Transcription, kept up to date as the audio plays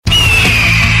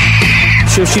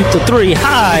She'll shoot the three.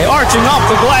 High, arching off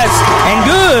the glass, and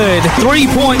good.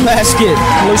 3-point basket.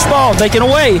 Loose ball taken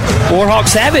away.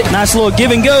 Warhawks have it. Nice little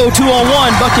give and go.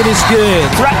 2-on-1. Bucket is good.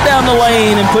 Right down the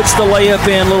lane and puts the layup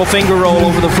in. Little finger roll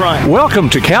over the front. Welcome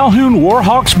to Calhoun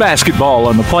Warhawks basketball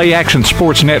on the Play Action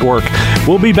Sports Network.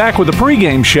 We'll be back with a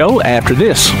pregame show after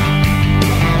this.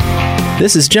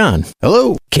 This is John.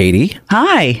 Hello. Katie.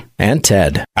 Hi. And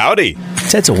Ted. Howdy.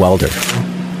 Ted's a welder.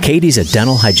 Katie's a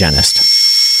dental hygienist.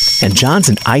 And John's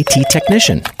an IT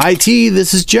technician. IT,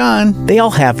 this is John. They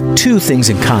all have two things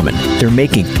in common. They're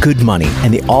making good money,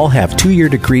 and they all have 2-year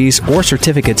degrees or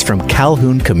certificates from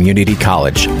Calhoun Community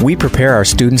College. We prepare our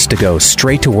students to go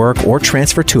straight to work or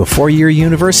transfer to a 4-year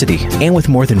university. And with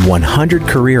more than 100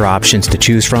 career options to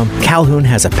choose from, Calhoun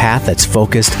has a path that's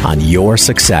focused on your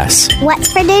success.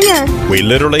 What's for dinner? We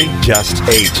literally just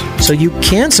ate. So you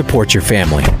can support your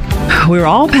family. We're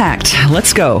all packed.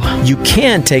 Let's go. You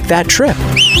can take that trip.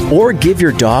 Or give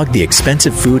your dog the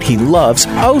expensive food he loves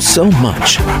oh so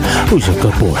much. Who's a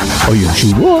good boy? Oh, yes,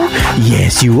 you are.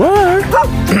 Yes, you are.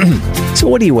 So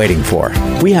what are you waiting for?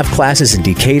 We have classes in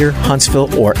Decatur,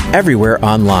 Huntsville, or everywhere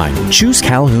online. Choose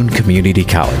Calhoun Community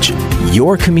College.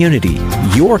 Your community,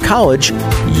 your college,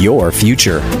 your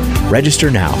future.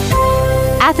 Register now.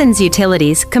 Athens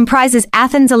Utilities comprises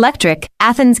Athens Electric,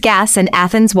 Athens Gas, and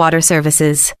Athens Water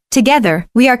Services. Together,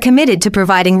 we are committed to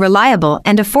providing reliable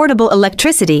and affordable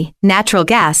electricity, natural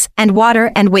gas, and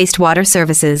water and wastewater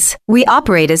services. We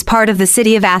operate as part of the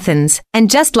City of Athens,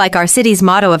 and just like our city's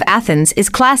motto of Athens is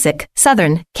classic,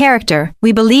 Southern, character,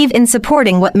 we believe in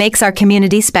supporting what makes our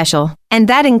community special. And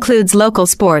that includes local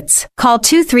sports. Call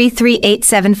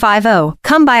 233-8750.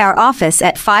 Come by our office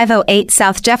at 508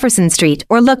 South Jefferson Street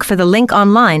or look for the link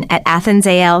online at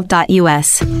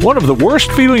athensal.us. One of the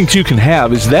worst feelings you can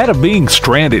have is that of being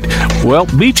stranded. Well,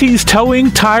 BT's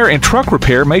Towing, Tire, and Truck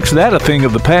Repair makes that a thing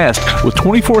of the past with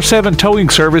 24/7 towing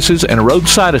services and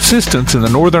roadside assistance in the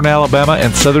northern Alabama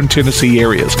and southern Tennessee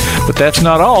areas. But that's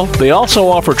not all. They also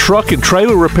offer truck and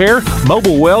trailer repair,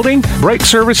 mobile welding, brake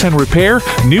service and repair,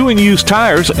 new and used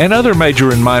tires, and other major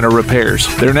and minor repairs.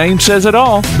 Their name says it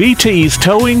all. BT's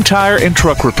Towing, Tire, and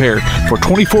Truck Repair. For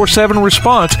 24/7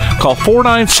 response, call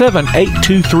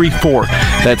 497-8234.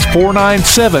 That's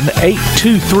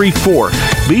 497-8234.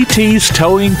 BT's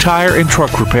Towing, Tire, and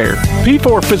Truck Repair.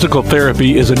 P4 Physical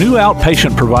Therapy is a new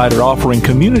outpatient provider offering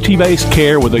community-based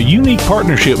care with a unique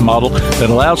partnership model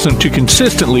that allows them to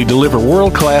consistently deliver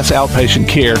world-class outpatient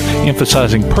care,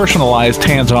 emphasizing personalized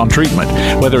hands-on treatment.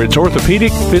 Whether it's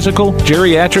orthopedic, physical,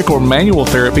 geriatric, or manual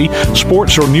therapy,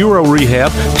 sports or neuro rehab,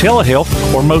 telehealth,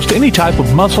 or most any type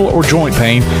of muscle or joint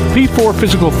pain, P4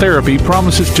 Physical Therapy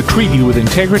promises to treat you with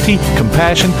integrity,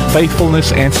 compassion,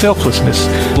 faithfulness, and selflessness.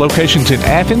 Locations in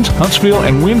Athens, Huntsville,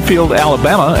 and Winfield,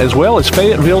 Alabama, as well as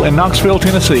Fayetteville and Knoxville,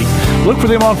 Tennessee. Look for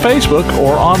them on Facebook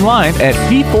or online at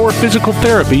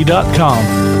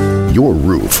p4physicaltherapy.com. Your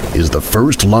roof is the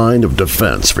first line of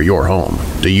defense for your home.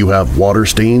 Do you have water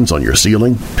stains on your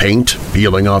ceiling, paint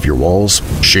peeling off your walls,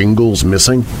 shingles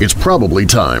missing? It's probably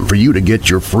time for you to get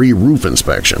your free roof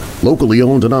inspection. Locally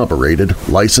owned and operated,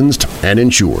 licensed, and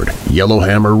insured,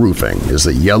 Yellowhammer Roofing is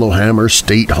the Yellowhammer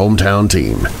State hometown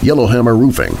team. Yellowhammer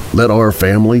Roofing. Let our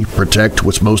family protect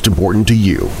what's most important to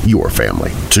you, your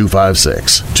family.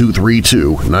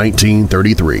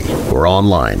 256-232-1933 or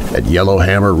online at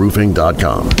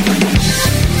yellowhammerroofing.com.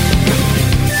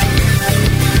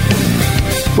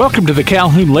 Welcome to the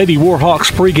Calhoun Lady Warhawks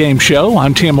pregame show.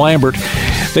 I'm Tim Lambert.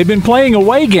 They've been playing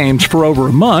away games for over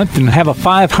a month and have a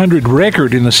 .500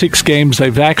 record in the 6 games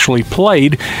they've actually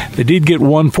played. They did get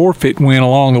one forfeit win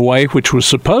along the way, which was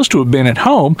supposed to have been at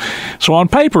home. So on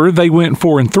paper, they went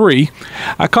 4-3.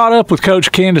 I caught up with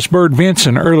Coach Candace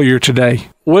Bird-Vinson earlier today.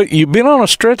 Well, you've been on a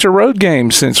stretch of road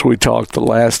games since we talked the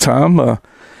last time.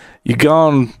 You've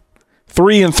gone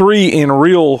 3-3 in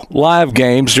real live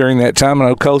games during that time. I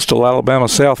know Coastal Alabama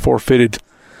South forfeited.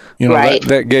 Right.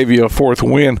 That gave you a 4th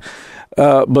win.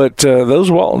 But those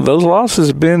losses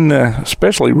have been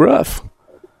especially rough.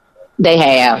 They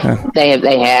have.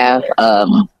 They have.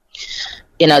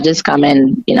 Just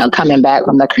coming back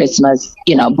from the Christmas,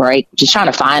 break, just trying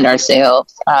to find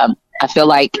ourselves. I feel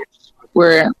like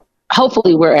we're at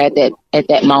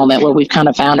that moment where we've kind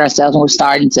of found ourselves and we're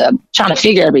starting to trying to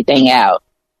figure everything out.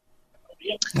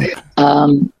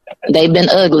 They've been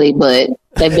ugly, but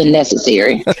they've been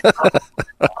necessary.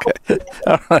 Okay.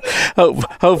 All right.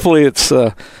 Hopefully it's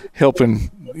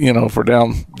helping, for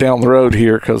down the road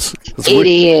here, because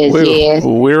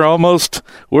we're almost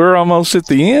at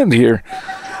the end here.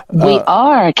 We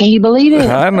are. Can you believe it?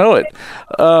 I know it.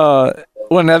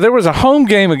 Well, now there was a home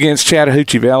game against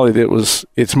Chattahoochee Valley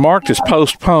it's marked as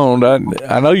postponed.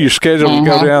 I know you're scheduled to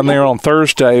go down there on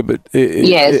Thursday, but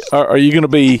yes. Are you going to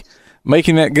be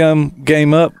making that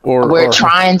game up? We're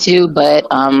trying to, but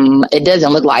it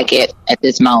doesn't look like it at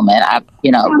this moment. I've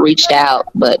reached out,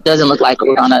 but it doesn't look like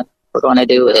we're gonna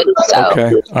do it. So.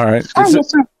 Okay, all right.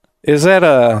 Is that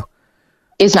a?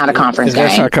 It's not a conference game.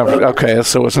 That's not a conference. Okay,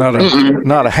 so it's not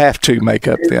a have to make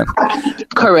up then.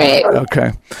 Correct.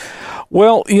 Okay.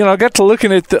 Well, I got to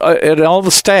looking at all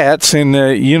the stats, and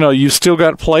you've still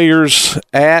got players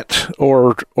at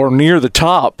or near the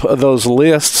top of those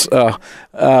lists.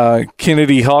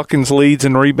 Kennedy Hawkins leads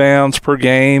in rebounds per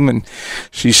game, and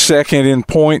she's second in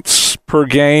points per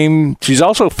game. She's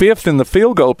also fifth in the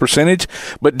field goal percentage,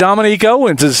 but Dominique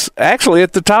Owens is actually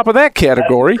at the top of that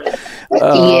category.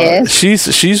 Yes.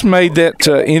 She's made that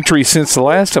entry since the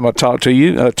last time I talked to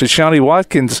you. Tashani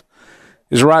Watkins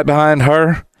is right behind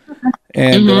her.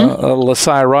 And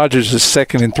LaSai Rogers is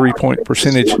second in 3-point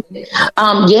percentage.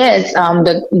 Yes,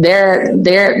 they're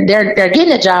getting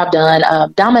the job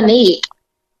done. Dominique,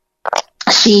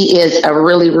 she is a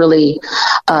really, really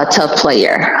tough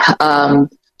player.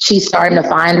 She's starting to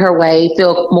find her way,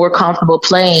 feel more comfortable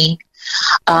playing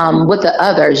with the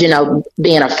others.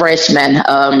 Being a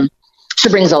freshman, she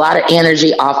brings a lot of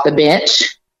energy off the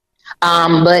bench.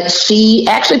 But she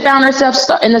actually found herself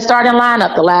in the starting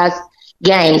lineup the last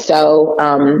game. So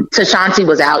Tashanti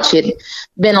was out. She had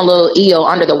been a little ill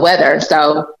under the weather.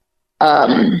 So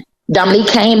Dominique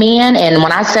came in, and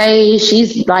when I say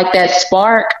she's like that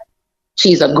spark,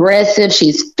 she's aggressive,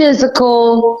 she's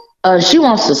physical, she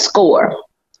wants to score.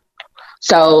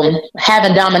 So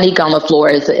having Dominique on the floor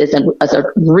is a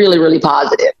really, really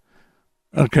positive.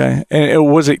 Okay.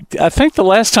 And I think the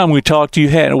last time we talked,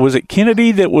 was it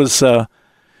Kennedy that was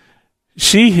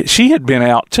she had been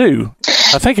out too.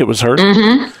 I think it was her.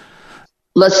 Mm-hmm.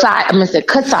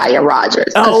 Kasaya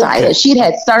Rogers. Oh, okay. She'd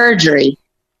had surgery.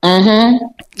 Mm-hmm.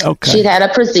 Okay. She'd had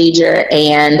a procedure,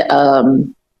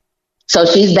 and so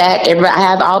she's back. I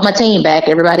have all my team back.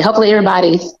 Hopefully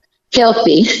everybody's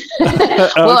healthy.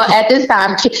 Well, at this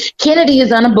time, Kennedy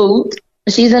is on a boot.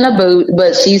 She's in a boot,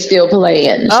 but she's still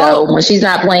playing. So when she's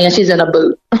not playing, she's in a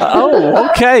boot.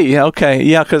 Okay. Yeah,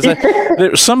 because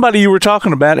there was somebody you were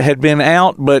talking about had been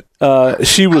out, but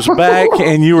she was back,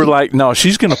 and you were like, no,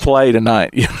 she's going to play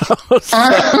tonight.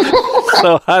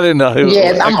 So I didn't know who.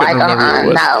 Yes, I'm like,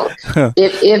 no.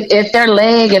 If their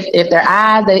leg, if their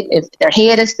eyes, if their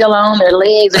head is still on, their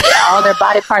legs, all their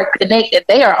body parts connected,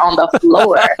 they are on the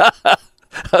floor.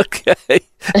 Okay.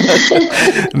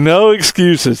 No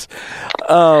excuses.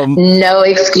 No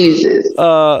excuses.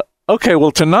 Okay,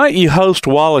 well, tonight you host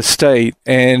Wallace State,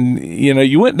 and,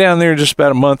 you went down there just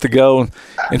about a month ago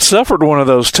and suffered one of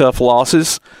those tough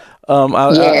losses.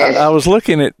 Yes. I was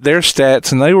looking at their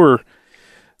stats, and they were,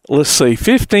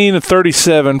 15 of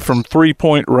 37 from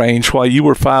three-point range, while you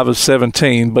were 5 of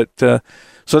 17. But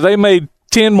so they made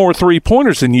 10 more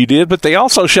three-pointers than you did, but they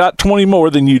also shot 20 more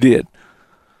than you did.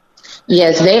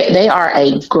 Yes, they are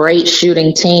a great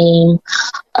shooting team.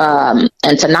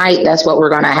 And tonight, that's what we're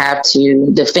going to have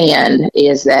to defend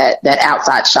is that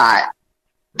outside shot.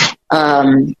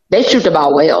 They shoot the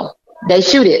ball well. They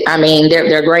shoot it. I mean,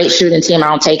 they're a great shooting team. I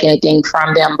don't take anything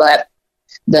from them, but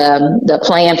the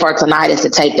plan for tonight is to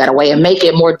take that away and make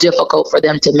it more difficult for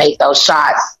them to make those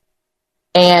shots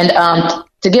and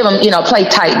to give them, play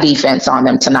tight defense on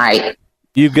them tonight.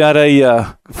 You've got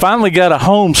finally got a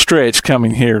home stretch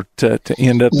coming here to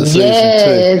end up the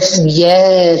season, too.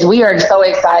 Yes. We are so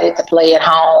excited to play at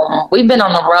home. We've been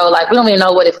on the road. We don't even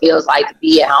know what it feels like to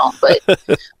be at home, but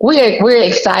we're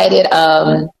excited.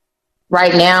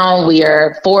 Right now we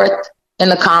are 4th in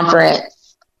the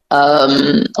conference.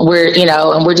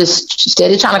 We're just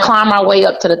steady trying to climb our way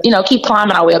up to keep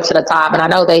climbing our way up to the top. And I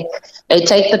know they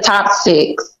take the top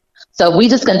 6. So if we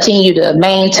just continue to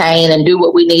maintain and do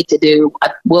what we need to do,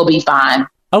 we'll be fine.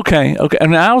 Okay.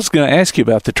 And I was going to ask you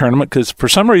about the tournament because for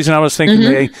some reason I was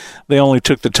thinking they only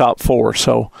took the top 4.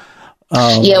 So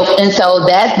and so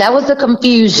that was the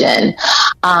confusion.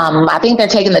 I think they're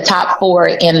taking the top 4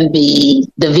 in the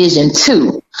Division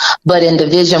 2, but in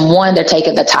Division 1 they're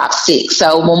taking the top 6.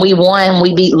 So when we won,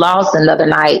 we beat Lawson the other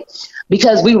night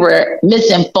because we were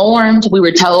misinformed. We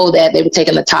were told that they were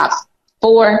taking the top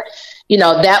 4.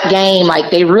 That game,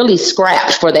 they really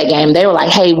scrapped for that game. They were like,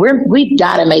 hey, we've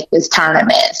got to make this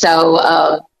tournament.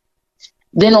 So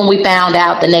then when we found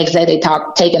out the next day they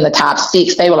taking the top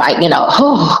 6, they were like,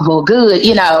 well, good.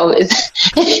 It's,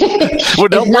 it's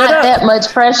not that much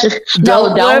pressure.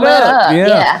 Don't let up.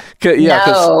 Yeah.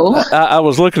 No. I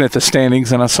was looking at the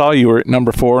standings and I saw you were at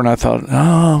number 4 and I thought,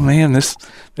 oh man,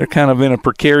 they're kind of in a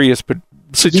precarious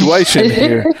situation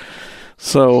here.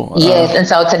 So yes, and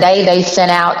so today they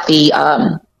sent out the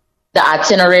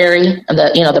itinerary,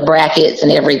 the brackets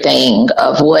and everything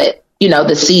of what,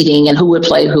 the seating and who would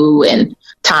play who and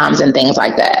times and things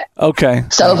like that. Okay.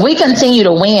 So if we continue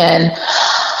to win,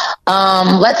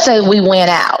 let's say we win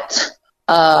out,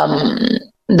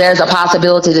 there's a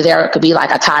possibility that there could be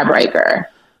like a tiebreaker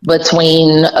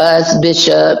between us,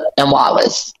 Bishop, and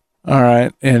Wallace. All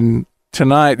right. And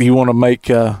tonight you want to make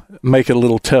it a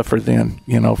little tougher then,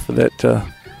 for that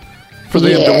for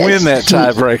them to win that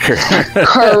tiebreaker.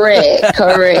 Correct.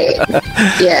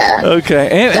 Yeah. Okay.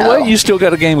 And well, you still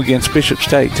got a game against Bishop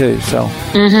State too. So.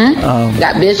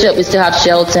 Got Bishop. We still have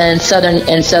Shelton,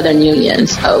 Southern Union.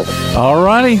 So. All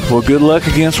righty. Well, good luck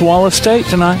against Wallace State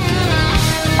tonight.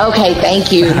 Okay,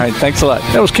 thank you. All right, thanks a lot.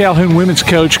 That was Calhoun women's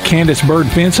coach Candace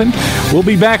Bird-Benson. We'll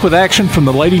be back with action from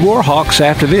the Lady Warhawks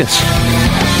after this.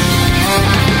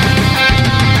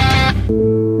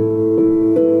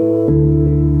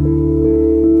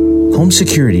 Home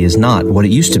security is not what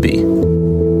it used to be.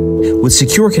 With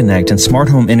Secure Connect and smart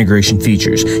home integration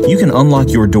features, you can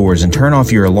unlock your doors and turn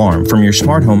off your alarm from your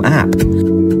smart home app.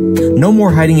 No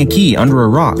more hiding a key under a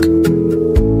rock.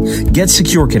 Get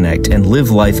Secure Connect and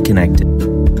live life connected.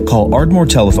 Call Ardmore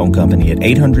Telephone Company at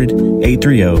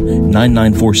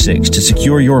 800-830-9946 to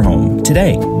secure your home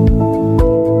today.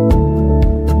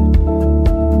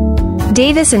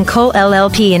 Davis & Cole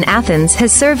LLP in Athens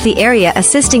has served the area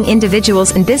assisting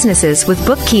individuals and businesses with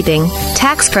bookkeeping,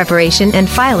 tax preparation and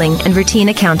filing, and routine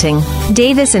accounting.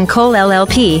 Davis & Cole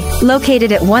LLP,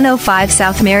 located at 105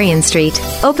 South Marion Street,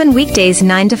 open weekdays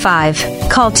 9 to 5.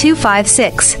 Call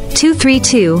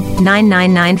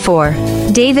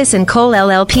 256-232-9994. Davis & Cole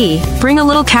LLP. Bring a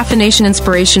little caffeination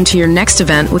inspiration to your next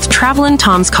event with Travelin'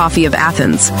 Tom's Coffee of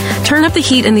Athens. Turn up the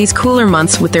heat in these cooler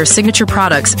months with their signature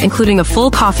products, including a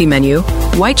full coffee menu,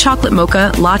 white chocolate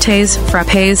mocha, lattes,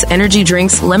 frappes, energy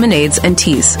drinks, lemonades, and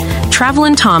teas.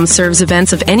 Travelin' Tom serves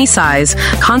events of any size,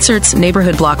 concerts,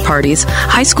 neighborhood block parties,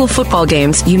 high school football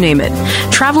games, you name it.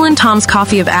 Travelin' Tom's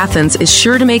Coffee of Athens is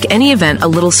sure to make any event a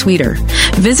little sweeter.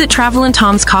 Visit Travelin'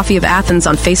 Tom's Coffee of Athens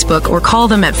on Facebook or call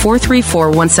them at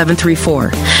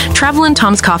 434-1734. Travelin'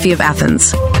 Tom's Coffee of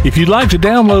Athens. If you'd like to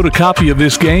download a copy of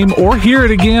this game or hear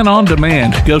it again on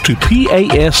demand, go to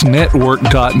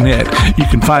pasnetwork.net. You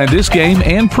can find this game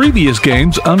and previous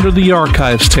games under the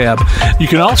Archives tab. You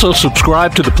can also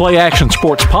subscribe to the Play Action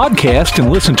Sports podcast and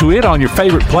listen to it on your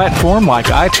favorite platform like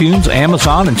iTunes,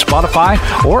 Amazon, and Spotify,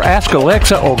 or ask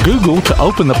Alexa or Google to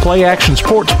open the Play Action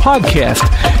Sports podcast,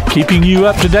 keeping you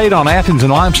up to date on Athens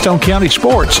and Limestone County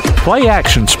sports. Play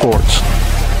Action Sports.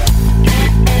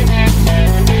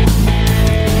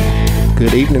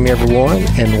 Good evening, everyone,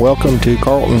 and welcome to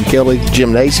Carlton Kelly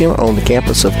Gymnasium on the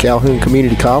campus of Calhoun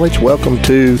Community College. Welcome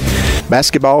to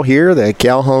basketball here, the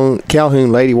Calhoun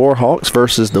Lady Warhawks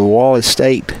versus the Wallace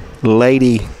State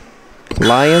Lady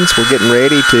Lions. We're getting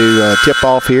ready to tip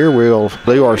off here. We'll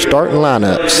do our starting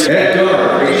lineups.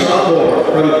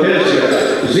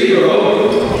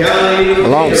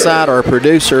 Alongside our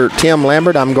producer, Tim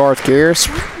Lambert, I'm Garth Garris,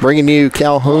 bringing you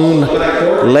Calhoun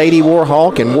Lady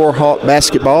Warhawk and Warhawk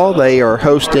basketball. They are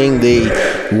hosting the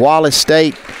Wallace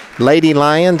State Lady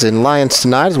Lions and Lions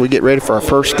tonight as we get ready for our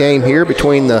first game here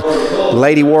between the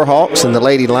Lady Warhawks and the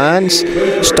Lady Lions.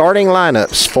 Starting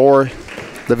lineups for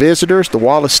the visitors, the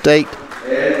Wallace State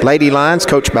Lady Lions,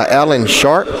 coached by Alan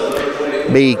Sharp.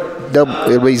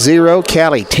 It'll be 0,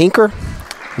 Callie Tinker.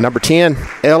 Number 10,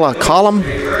 Ella Collum.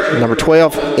 Number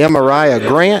 12, Emariah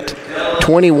Grant.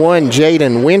 21,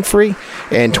 Jaden Winfrey.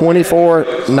 And 24,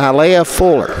 Nylea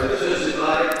Fuller.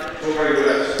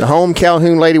 The home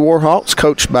Calhoun Lady Warhawks,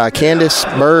 coached by Candace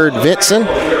Bird-Benson,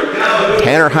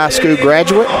 Tanner High School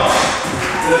graduate.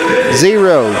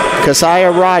 0,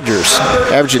 Keziah Rogers,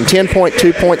 averaging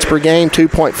 10.2 points per game,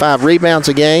 2.5 rebounds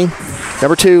a game.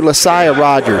 Number 2, Lasiah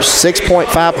Rogers,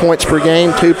 6.5 points per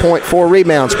game, 2.4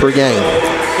 rebounds per game.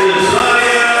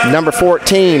 Number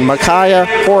 14, Micaiah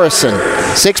Horrison,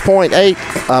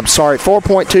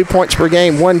 4.2 points per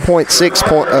game,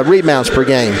 1.6 rebounds per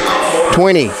game.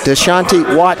 20,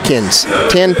 Deshanti Watkins,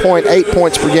 10.8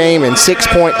 points per game and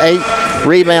 6.8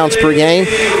 rebounds per game.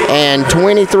 And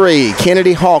 23,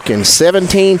 Kennedy Hawkins,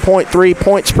 17.3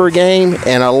 points per game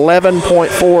and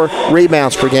 11.4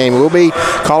 rebounds per game. We'll be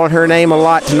calling her name a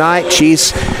lot tonight.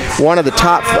 She's one of the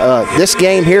top. This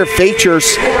game here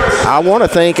features, I want to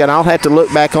think, and I'll have to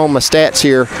look back on my stats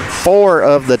here, 4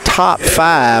 of the top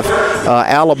 5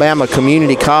 Alabama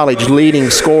Community College leading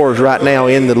scorers right now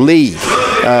in the league.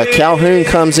 Calhoun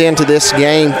comes into this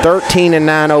game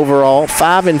 13-9 overall,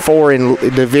 5-4 in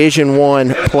Division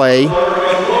I play.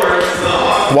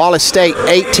 Wallace State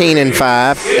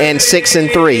 18-5 and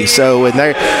 6-3. So in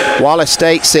there, Wallace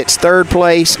State sits third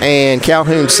place and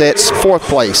Calhoun sits fourth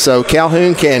place. So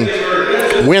Calhoun can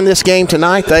win this game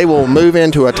tonight. They will move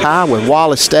into a tie with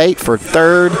Wallace State for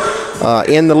third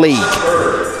in the league.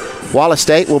 Wallace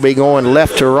State will be going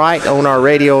left to right on our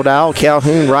radio dial.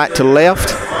 Calhoun right to left.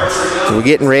 So we're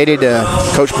getting ready to.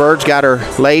 Coach Bird's got her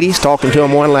ladies, talking to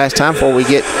them one last time before we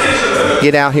get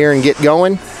out here and get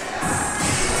going.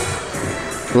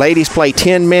 Ladies play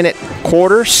 10-minute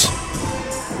quarters,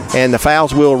 and the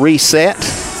fouls will reset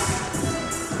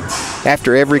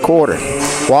after every quarter.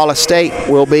 Wallace State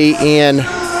will be in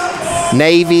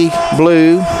navy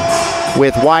blue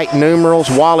with white numerals.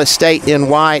 Wallace State in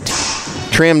white,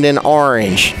 trimmed in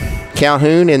orange.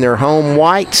 Calhoun in their home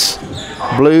whites,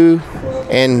 blue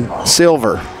and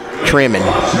silver trimming,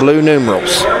 blue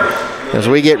numerals. As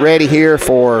we get ready here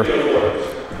for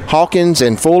Hawkins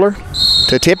and Fuller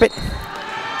to tip it.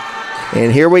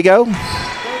 And here we go.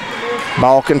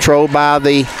 Ball controlled by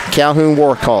the Calhoun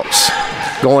Warhawks,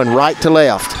 going right to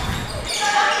left.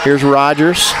 Here's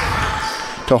Rogers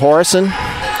to Horrison.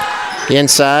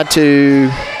 Inside to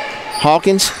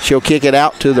Hawkins. She'll kick it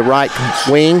out to the right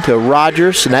wing to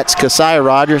Rogers, and that's Keziah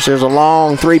Rogers. There's a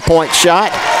long three-point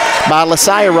shot by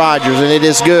LaSaya Rogers, and it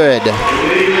is good.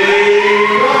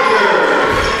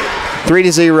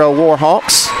 3-0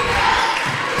 Warhawks.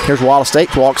 Here's Wallace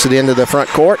State, walks it into the front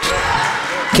court.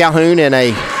 Calhoun in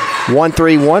a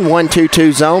 1-3-1,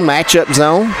 1-2-2 zone, matchup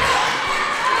zone.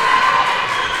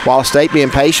 Wallace State being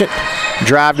patient.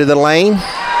 Drive to the lane.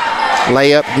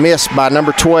 Layup missed by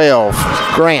number 12,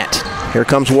 Grant. Here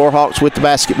comes Warhawks with the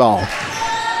basketball.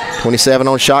 27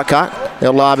 on shot clock.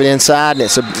 They'll lob it inside, and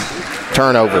it's a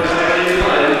turnover.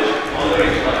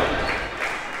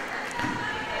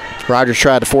 Rogers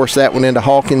tried to force that one into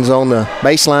Hawkins on the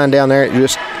baseline down there,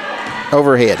 just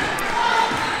overhead.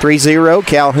 3-0,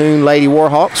 Calhoun Lady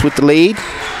Warhawks with the lead.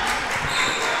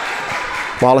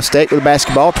 Wallace State with the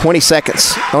basketball, 20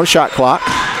 seconds on shot clock.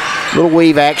 Little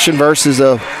weave action versus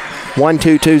a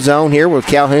 1-2-2 zone here with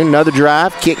Calhoun. Another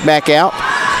drive, kick back out.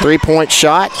 Three-point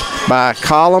shot by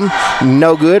Collum,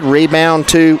 no good. Rebound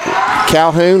to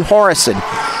Calhoun. Horrison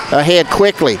ahead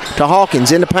quickly to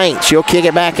Hawkins in the paint. She'll kick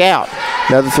it back out.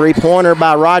 Another three-pointer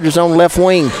by Rogers on left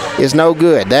wing is no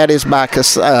good. That is by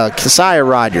Keziah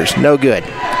Rogers, no good.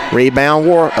 Rebound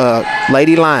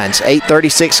Lady Lions.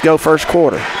 8:36 to go first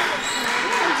quarter.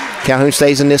 Calhoun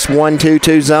stays in this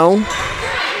 1-2-2 zone.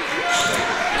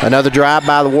 Another drive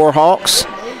by the Warhawks.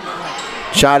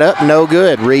 Shot up, no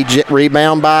good.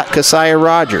 Rebound by Keziah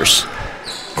Rogers.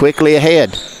 Quickly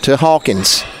ahead to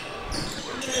Hawkins.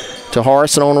 To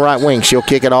Harrison on the right wing. She'll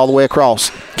kick it all the way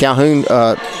across. Calhoun,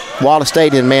 Wallace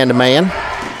State in man-to-man.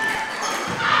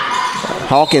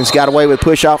 Hawkins got away with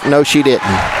push-off. No, she didn't.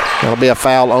 That'll be a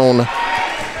foul on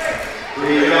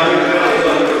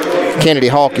Kennedy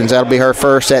Hawkins. That'll be her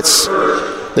first. That's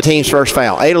the team's first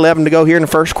foul. 8:11 to go here in the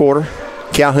first quarter.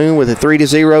 Calhoun with a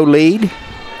 3-0 lead.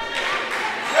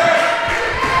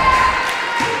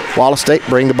 Wallace State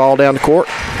bring the ball down the court.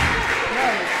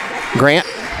 Grant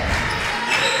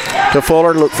to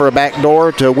Fuller, look for a back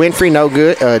door to Winfrey, no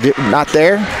good, not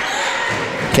there.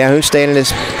 Calhoun staying in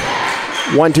this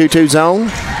 1-2-2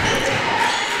 zone.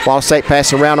 Wallace State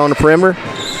passing around on the perimeter.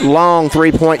 Long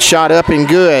three-point shot up and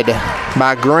good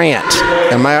by Grant.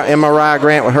 Mariah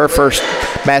Grant with her first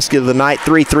basket of the night.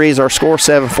 3-3 is our score,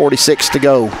 7:46 to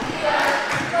go.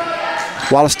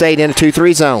 Wallace State in a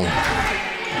 2-3 zone.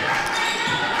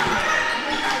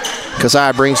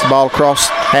 Keziah brings the ball across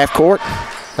half court.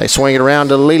 They swing it around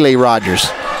to Lily Rogers.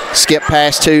 Skip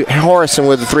pass to Horrison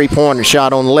with a three-pointer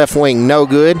shot on the left wing. No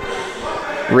good.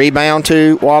 Rebound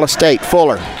to Wallace State.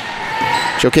 Fuller.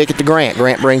 She'll kick it to Grant.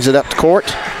 Grant brings it up the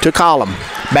court to Collum.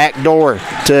 Back door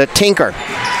to Tinker.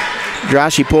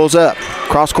 Drive, she pulls up.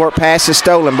 Cross-court pass is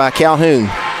stolen by Calhoun.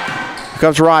 Here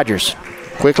comes Rogers.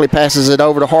 Quickly passes it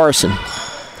over to Harrison.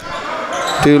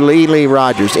 To Lily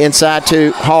Rogers. Inside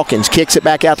to Hawkins. Kicks it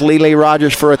back out to Lily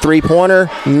Rogers for a three-pointer.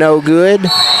 No good.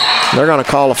 They're going to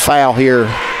call a foul here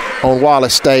on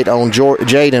Wallace State on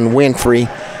Jaden Winfrey.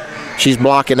 She's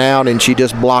blocking out, and she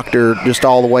just blocked her just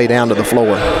all the way down to the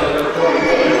floor.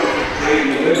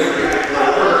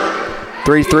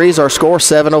 3-3 is our score.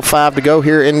 7:05 to go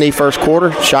here in the first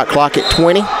quarter. Shot clock at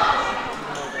 20.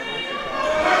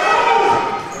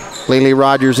 Lily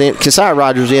Rogers in. Keziah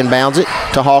Rogers inbounds it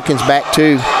to Hawkins, back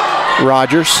to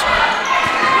Rogers.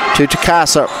 To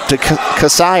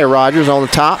Keziah Rogers on the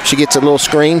top. She gets a little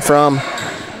screen from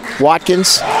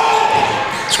Watkins.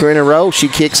 Screen and roll. She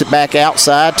kicks it back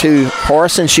outside to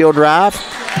Horrison. She'll drive.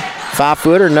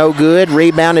 5-footer, no good.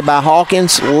 Rebounded by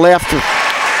Hawkins. Left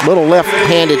little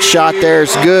left-handed shot there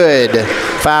is good.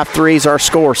 5-3 is our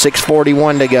score,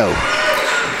 6:41 to go.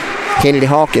 Kennedy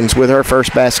Hawkins with her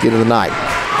first basket of the night.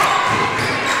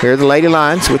 Here are the Lady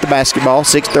Lions with the basketball.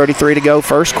 6:33 to go,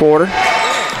 first quarter.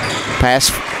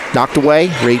 Pass knocked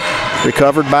away,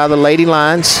 recovered by the Lady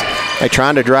Lions. They're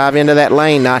trying to drive into that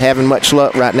lane, not having much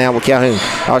luck right now with Calhoun.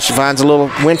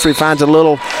 Winfrey finds a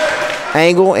little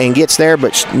angle and gets there,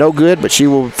 but no good, but she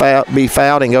will be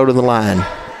fouled and go to the line.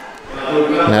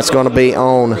 And that's going to be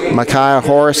on Micaiah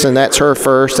Horrison. That's her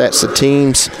first. That's the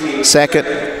team's second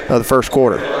of the first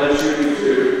quarter.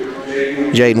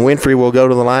 Jaden Winfrey will go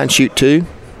to the line, shoot 2.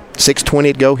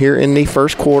 6:20 to go here in the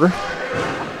first quarter.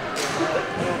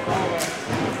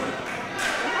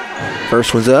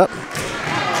 First one's up.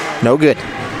 No good.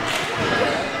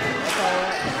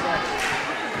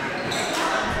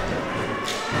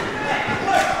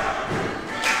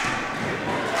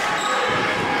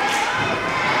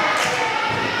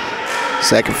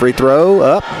 Second free throw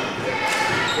up.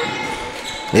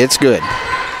 It's good.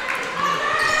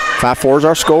 5-4 is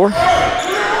our score.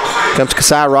 Comes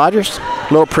Kasai Rogers.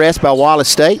 Little press by Wallace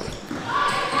State.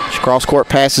 Cross court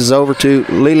passes over to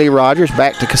Lily Rogers.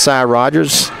 Back to Kasai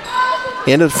Rogers.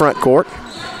 Into the front court.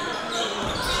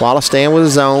 Wallace staying with a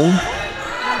zone.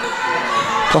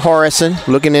 To Harrison.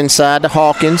 Looking inside to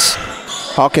Hawkins.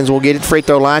 Hawkins will get it free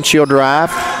throw line. She'll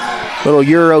drive. Little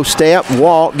Euro step.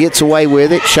 Walt gets away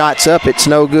with it. Shots up. It's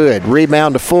no good.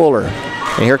 Rebound to Fuller.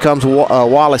 And here comes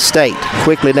Wallace State.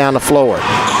 Quickly down the floor.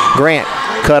 Grant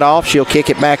cut off. She'll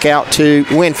kick it back out to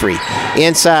Winfrey.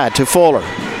 Inside to Fuller.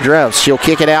 Drives. She'll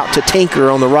kick it out to Tinker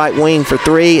on the right wing for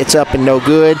 3. It's up and no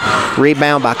good.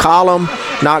 Rebound by Collum.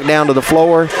 Knocked down to the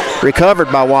floor.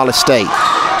 Recovered by Wallace State.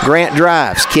 Grant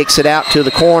drives. Kicks it out to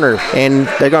the corner. And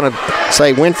they're going to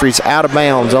say Winfrey's out of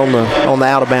bounds on the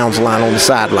out of bounds line on the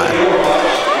sideline.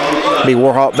 Be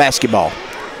Warhawk basketball.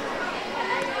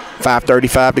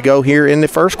 5:35 to go here in the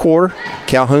first quarter.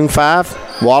 Calhoun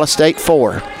 5, Wallace State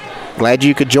 4. Glad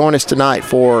you could join us tonight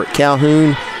for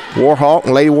Calhoun Warhawk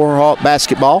and Lady Warhawk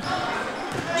basketball.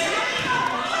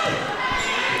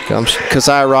 Comes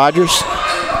Kasai Rogers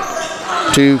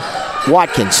to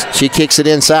Watkins. She kicks it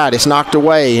inside. It's knocked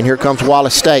away, and here comes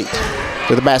Wallace State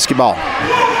with the basketball.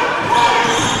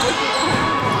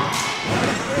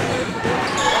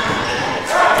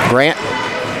 Grant,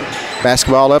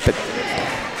 basketball up at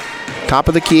top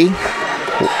of the key.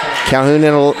 Calhoun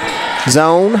in a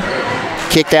zone.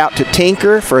 Kicked out to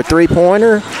Tinker for a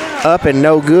three-pointer. Up and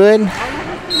no good.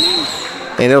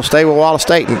 And it'll stay with Wallace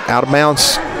State and out of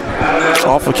bounds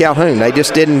off of Calhoun. They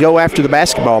just didn't go after the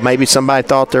basketball. Maybe somebody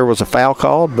thought there was a foul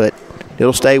called, but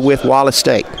it'll stay with Wallace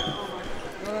State.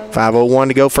 5:01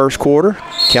 to go first quarter.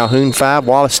 Calhoun 5,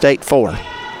 Wallace State 4.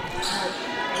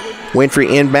 Winfrey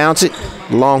inbounds it.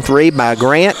 Long 3 by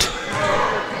Grant.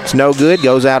 It's no good.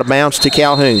 Goes out of bounds to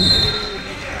Calhoun.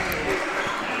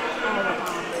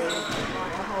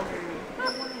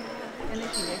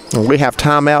 And we have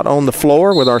timeout on the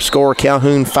floor with our score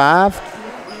Calhoun 5,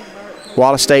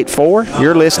 Wallace State 4.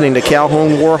 You're listening to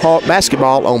Calhoun Warhawk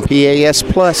basketball on PAS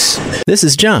Plus. This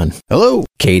is John. Hello.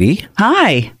 Katie.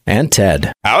 Hi. And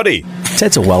Ted. Howdy.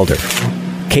 Ted's a welder.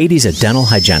 Katie's a dental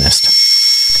hygienist.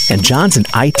 And John's an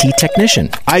IT technician.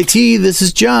 IT, this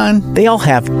is John. They all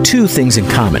have 2 things in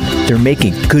common. They're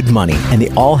making good money, and they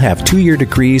all have 2-year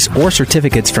degrees or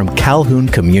certificates from Calhoun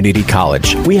Community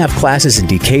College. We have classes in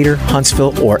Decatur,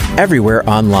 Huntsville, or everywhere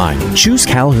online. Choose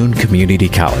Calhoun Community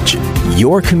College.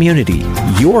 Your community,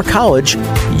 your college,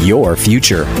 your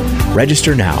future.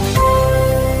 Register now.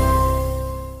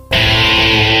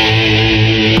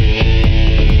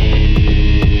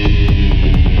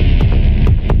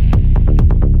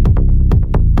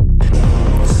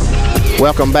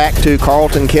 Welcome back to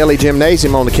Carlton Kelly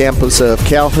Gymnasium on the campus of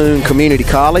Calhoun Community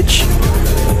College.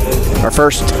 Our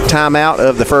first timeout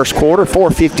of the first quarter,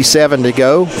 4:57 to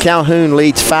go. Calhoun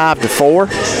leads 5-4.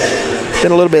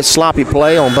 Been a little bit sloppy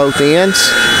play on both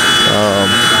ends.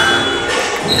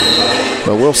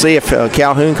 But we'll see if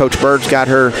Calhoun, Coach Bird's got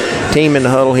her team in the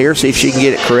huddle here, see if she can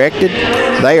get it corrected.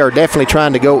 They are definitely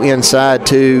trying to go inside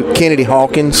to Kennedy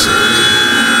Hawkins.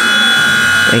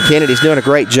 And Kennedy's doing a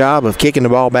great job of kicking the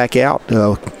ball back out.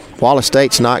 Wallace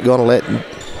State's not going to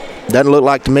doesn't look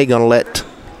like to me going to let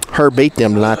her beat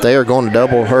them tonight. They are going to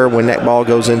double her when that ball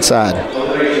goes inside.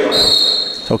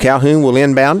 So Calhoun will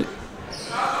inbound it.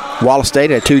 Wallace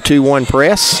State at a 2-2-1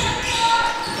 press.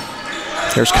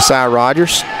 There's Kasai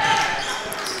Rogers.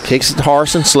 Kicks it to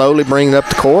Harrison, slowly bringing it up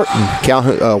the court.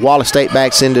 And Wallace State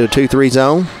backs into a 2-3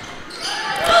 zone.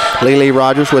 Lily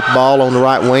Rogers with the ball on the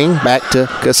right wing. Back to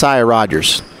Kasai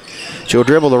Rogers. She'll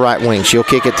dribble the right wing. She'll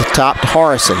kick it to the top to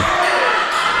Harrison.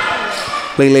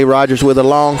 Lily Rogers with a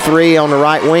long three on the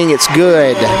right wing. It's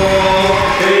good.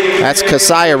 That's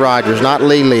Keziah Rogers, not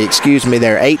Lily. Excuse me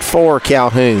there. 8-4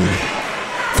 Calhoun.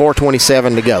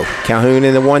 4:27 to go. Calhoun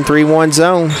in the 1-3-1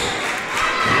 zone.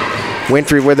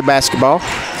 Winfrey with the basketball.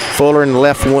 Fuller in the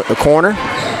left corner.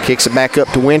 Kicks it back up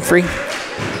to Winfrey.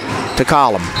 To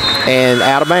Collum. And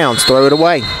out of bounds. Throw it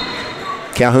away.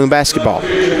 Calhoun basketball.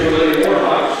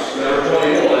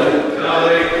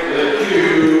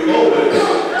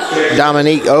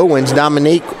 Dominique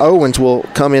Owens will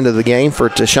come into the game for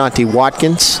Tashanti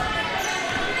Watkins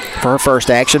for her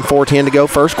first action. 4:10 to go,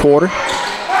 first quarter.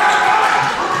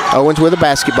 Owens with the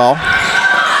basketball.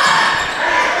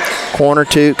 Corner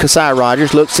to Keziah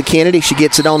Rogers. Looks to Kennedy. She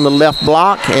gets it on the left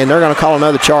block, and they're going to call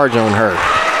another charge on her.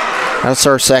 That's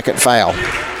her second foul.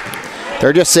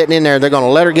 They're just sitting in there. They're going to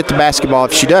let her get the basketball.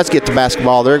 If she does get the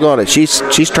basketball, they're going to.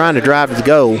 She's trying to drive to the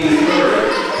goal.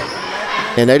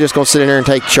 And they're just going to sit in there and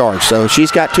take charge. So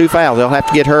she's got 2 fouls. They'll have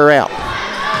to get her out.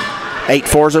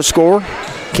 8-4 is her score.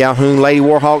 Calhoun Lady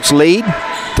Warhawks lead.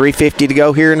 3:50 to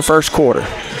go here in the first quarter.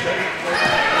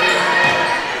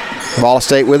 Wallace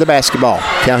State with the basketball.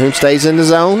 Calhoun stays in the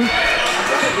zone.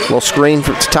 Little screen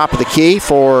from the top of the key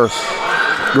for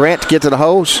Grant to get to the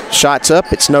hole. Shots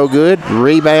up. It's no good.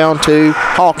 Rebound to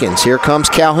Hawkins. Here comes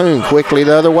Calhoun. Quickly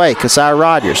the other way. Keziah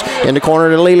Rogers. In the corner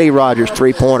to Lily Rogers.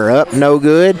 3-pointer up. No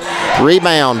good.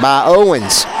 Rebound by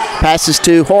Owens. Passes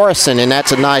to Horrison, and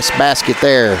that's a nice basket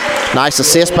there. Nice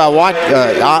assist by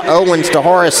Owens to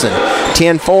Horrison.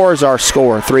 10-4 is our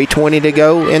score. 3:20 to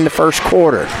go in the first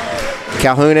quarter.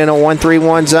 Calhoun in a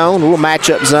 1-3-1 zone. Little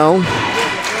matchup zone.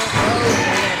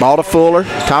 Ball to Fuller.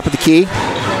 Top of the key.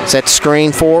 Set the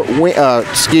screen for,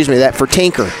 that for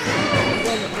Tinker.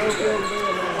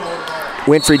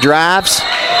 Winfrey drives.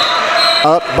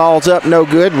 Up, ball's up, no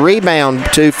good. Rebound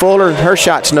to Fuller. Her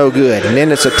shot's no good. And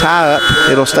then it's a tie-up.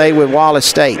 It'll stay with Wallace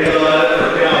State.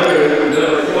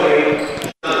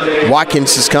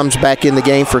 Watkins comes back in the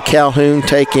game for Calhoun,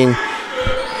 taking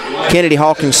Kennedy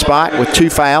Hawkins' spot with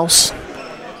 2 fouls.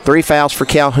 3 fouls for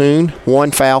Calhoun, 1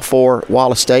 foul for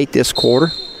Wallace State this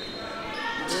quarter.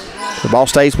 The ball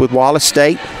stays with Wallace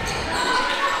State.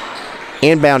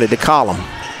 Inbounded to Collum.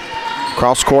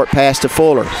 Cross court pass to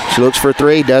Fuller. She looks for a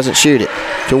 3, doesn't shoot it.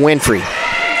 To Winfrey.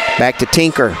 Back to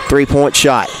Tinker. 3-point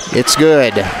shot. It's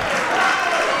good.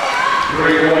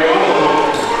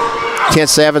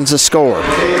 10-7's the score.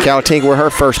 Callie Tinker with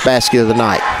her first basket of the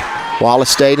night.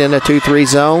 Wallace State in a 2-3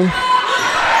 zone.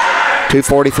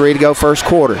 2:43 to go first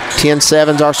quarter.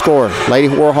 10-7's our score. Lady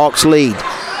Warhawks lead.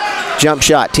 Jump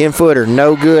shot, 10-footer,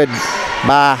 no good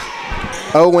by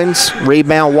Owens.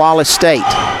 Rebound Wallace State.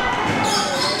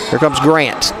 Here comes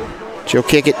Grant. She'll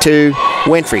kick it to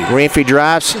Winfrey. Winfrey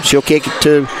drives. She'll kick it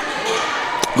to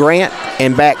Grant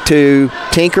and back to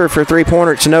Tinker for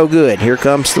 3-pointer. It's no good. Here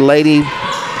comes the Lady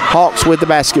Hawks with the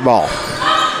basketball.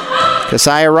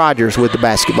 Keziah Rogers with the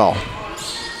basketball.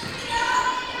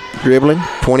 Dribbling,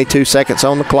 22 seconds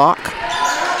on the clock.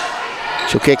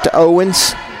 She'll kick to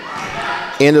Owens.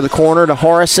 Into the corner to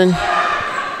Horrison.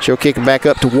 She'll kick it back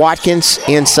up to Watkins.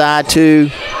 Inside to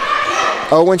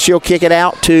Owens. She'll kick it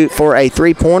out for a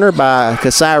 3-pointer by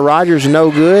Keziah Rogers.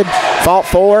 No good. Fought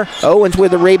for. Owens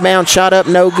with the rebound. Shot up.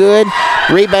 No good.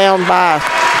 Rebound by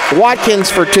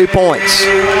Watkins for 2 points.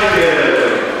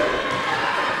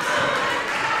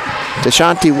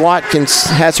 Tashanti Watkins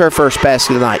has her first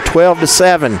basket of the night.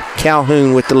 12-7.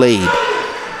 Calhoun with the lead.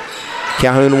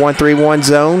 Calhoun 1-3-1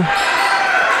 zone.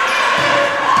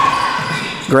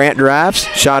 Grant drives.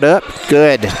 Shot up.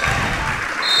 Good.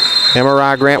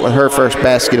 MRI Grant with her first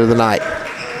basket of the night.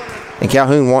 And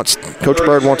Coach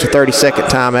Bird wants a 30-second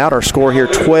timeout. Our score here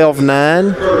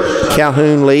 12-9.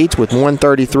 Calhoun leads with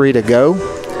 1:33 to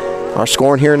go. Our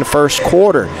scoring here in the first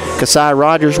quarter. Keziah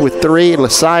Rogers with 3.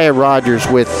 Lasiah Rogers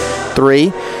with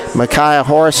 3. Micaiah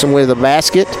Horrison with a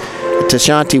basket.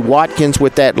 Tashanti Watkins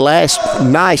with that last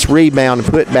nice rebound and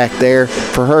put back there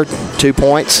for her 2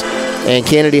 points. And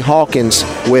Kennedy Hawkins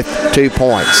with 2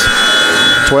 points.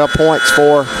 12 points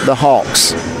for the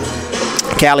Hawks.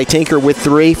 Callie Tinker with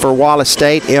 3 for Wallace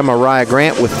State. Mariah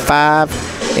Grant with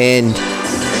 5. And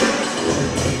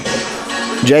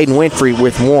Jaden Winfrey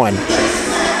with 1.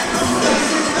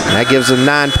 And that gives them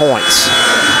 9 points.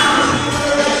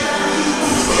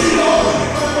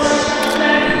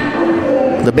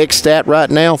 The big stat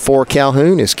right now for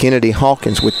Calhoun is Kennedy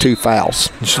Hawkins with 2 fouls.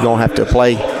 She's going to have to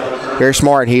play very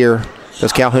smart here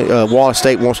because Wallace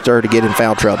State wants her to get in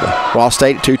foul trouble. Wallace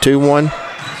State 2-2-1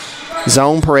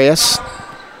 zone press.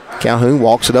 Calhoun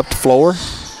walks it up the floor.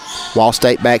 Wallace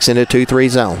State backs into a 2-3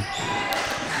 zone.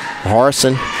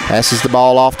 Harrison passes the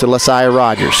ball off to Lasiah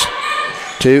Rogers.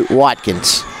 To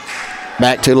Watkins.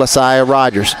 Back to LaSaya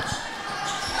Rogers.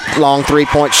 Long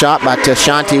three-point shot by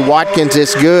Tashanti Watkins.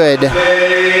 It's good.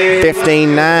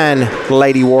 15-9,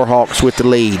 Lady Warhawks with the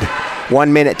lead.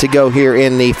 1 minute to go here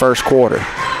in the first quarter.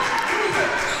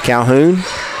 Calhoun.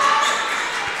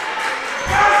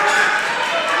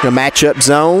 The matchup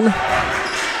zone.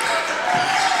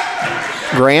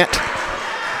 Grant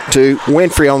to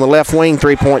Winfrey on the left wing.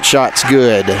 Three-point shot's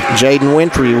good. Jaden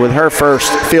Winfrey with her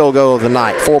first field goal of the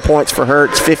night. 4 points for her.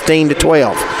 It's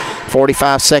 15-12.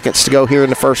 45 seconds to go here in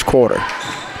the first quarter.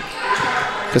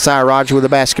 Keziah Rogers with the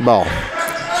basketball.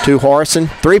 To Harrison.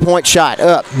 Three-point shot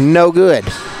up. No good.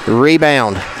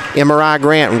 Rebound. MRI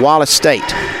Grant and Wallace State.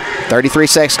 33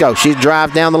 seconds to go. She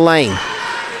drives down the lane.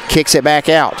 Kicks it back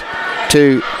out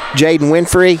to Jaden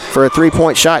Winfrey for a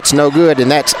three-point shot. It's no good, and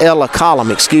that's Ella Collum,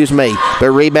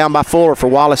 But rebound by Fuller for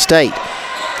Wallace State.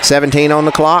 17 on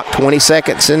the clock, 20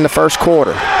 seconds in the first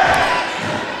quarter.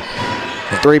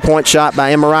 A three-point shot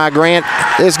by MRI Grant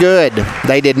is good.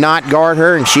 They did not guard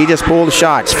her, and she just pulled the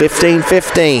shots.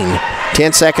 15-15.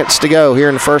 10 seconds to go here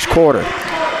in the first quarter.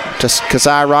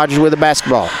 Keziah Rogers with the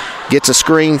basketball. Gets a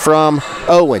screen from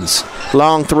Owens.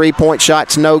 Long three-point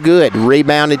shot's no good.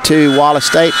 Rebounded to Wallace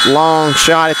State. Long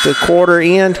shot at the quarter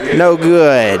end, no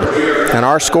good. And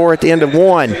our score at the end of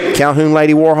one, Calhoun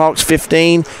Lady Warhawks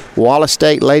 15, Wallace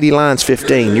State Lady Lions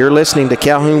 15. You're listening to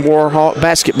Calhoun Warhawk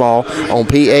Basketball on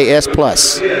PAS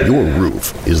Plus. Your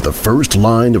roof is the first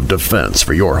line of defense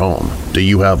for your home. Do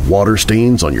you have water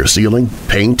stains on your ceiling,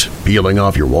 paint peeling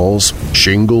off your walls,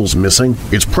 shingles missing?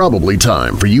 It's probably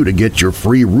time for you to get your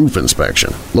free roof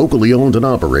inspection. Locally owned and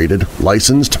operated,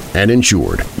 licensed and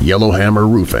insured, Yellowhammer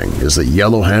Roofing is the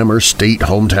Yellowhammer State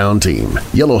hometown team.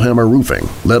 Yellowhammer Roofing.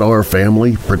 Let our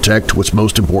family protect what's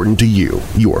most important to you,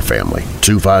 your family.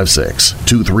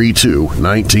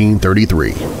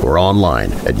 256-232-1933 or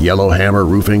online at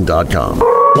yellowhammerroofing.com.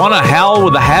 Want to howl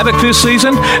with the Havoc this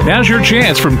season? Now's your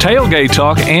chance from Tailgate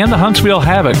Talk and the Huntsville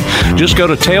Havoc. Just go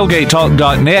to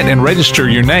tailgatetalk.net and register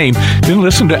your name. Then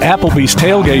listen to Applebee's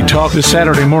Tailgate Talk this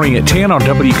Saturday morning at 10 on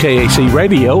WKAC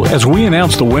Radio as we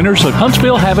announce the winners of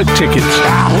Huntsville Havoc tickets.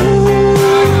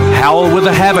 Howl with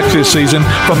the Havoc this season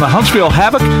from the Huntsville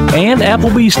Havoc and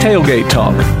Applebee's Tailgate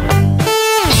Talk.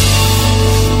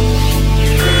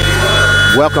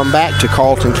 Welcome back to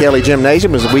Carlton Kelly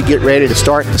Gymnasium as we get ready to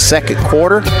start the second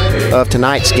quarter of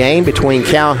tonight's game between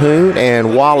Calhoun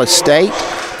and Wallace State.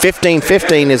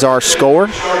 15-15 is our score.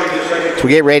 So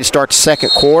we get ready to start the second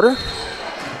quarter.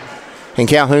 And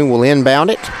Calhoun will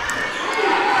inbound it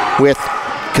with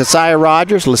Keziah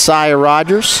Rogers, LaSaya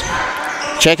Rogers.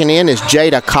 Checking in is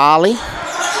Jada Colley.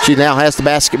 She now has the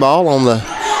basketball on the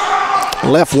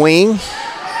left wing.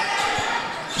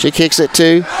 She kicks it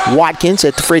to Watkins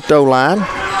at the free throw line.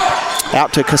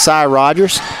 Out to Keziah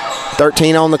Rogers.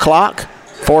 13 on the clock.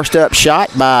 Forced up shot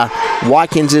by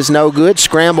Watkins is no good.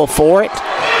 Scramble for it.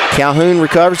 Calhoun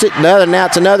recovers it. Now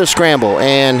it's another scramble,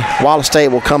 and Wallace State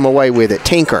will come away with it.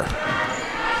 Tinker.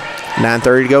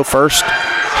 9:30 to go first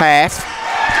half.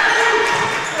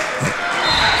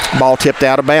 Ball tipped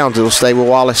out of bounds. It'll stay with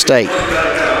Wallace State.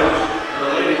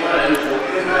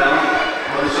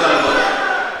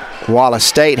 Wallace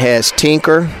State has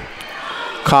Tinker,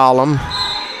 Collum,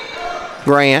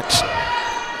 Grant,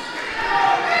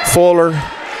 Fuller,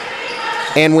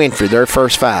 and Winfrey, their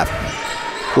first five.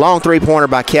 Long three-pointer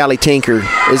by Callie Tinker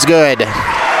is good.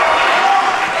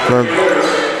 From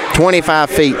 25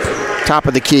 feet, top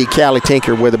of the key, Callie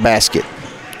Tinker with a basket.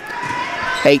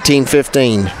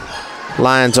 18-15,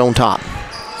 Lions on top.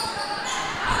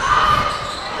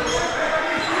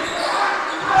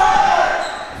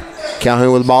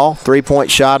 Calhoun with the ball. Three-point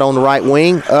shot on the right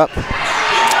wing. Up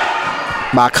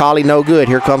by Colley, no good.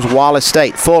 Here comes Wallace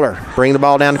State. Fuller bring the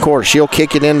ball down the court. She'll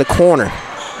kick it in the corner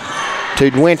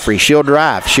to Winfrey. She'll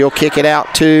drive. She'll kick it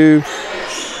out to,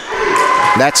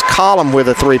 that's Collum with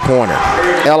a three-pointer.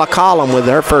 Ella Collum with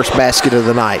her first basket of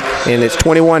the night. And it's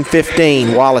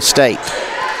 21-15, Wallace State.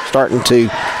 Starting to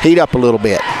heat up a little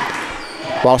bit.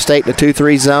 Wallace State in the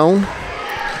 2-3 zone.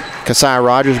 Keziah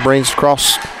Rogers brings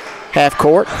across half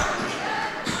court.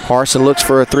 Harrison looks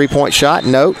for a three-point shot.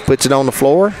 Nope. Puts it on the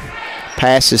floor.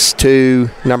 Passes to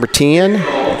number 10,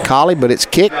 Colley, but it's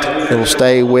kicked. It will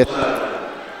stay with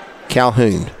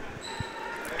Calhoun.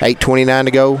 8:29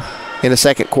 to go in the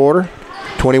second quarter.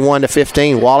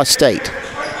 21-15, Wallace State.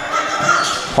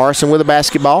 Harrison with the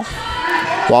basketball.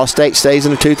 Wallace State stays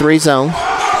in the 2-3 zone.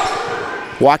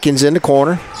 Watkins in the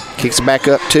corner. Kicks it back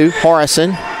up to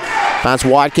Harrison. Finds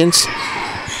Watkins.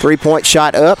 Three-point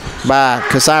shot up by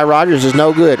Keziah Rogers is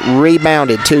no good.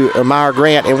 Rebounded to Amira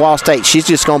Grant in Wallace State. She's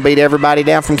just going to beat everybody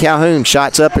down from Calhoun.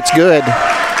 Shots up, it's good.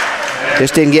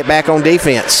 Just didn't get back on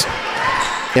defense.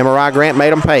 MRI Grant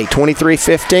made them pay.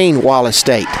 23-15, Wallace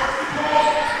State.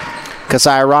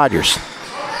 Keziah Rogers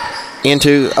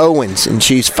into Owens, and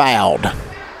she's fouled.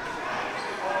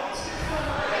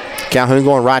 Calhoun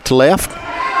going right to left.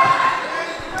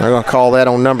 They're going to call that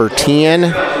on number 10,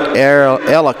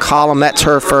 Ella Collum. That's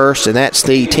her first, and that's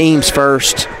the team's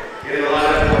first.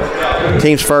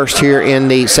 Team's first here in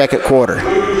the second quarter.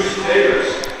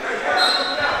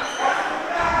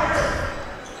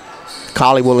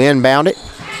 Colley will inbound it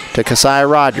to Keziah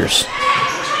Rogers.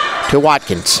 To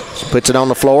Watkins. Puts it on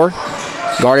the floor.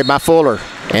 Guarded by Fuller.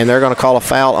 And they're going to call a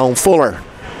foul on Fuller.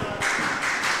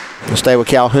 We'll stay with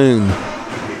Calhoun.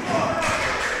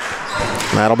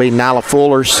 That'll be Nyla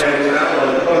Fuller's.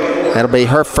 That'll be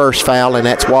her first foul, and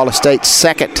that's Wallace State's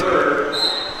second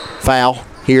foul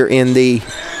here in the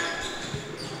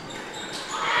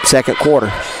second quarter.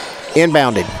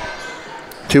 Inbounded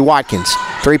to Watkins.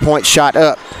 3-point shot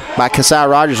up by Keziah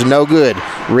Rogers, no good.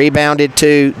 Rebounded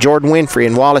to Jordan Winfrey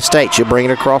in Wallace State. She'll bring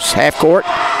it across half court.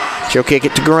 She'll kick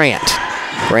it to Grant.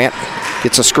 Grant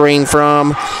gets a screen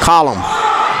from Collum.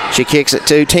 She kicks it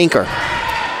to Tinker.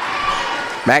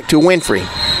 Back to Winfrey.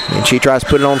 And she tries to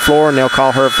put it on the floor, and they'll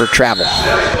call her for travel.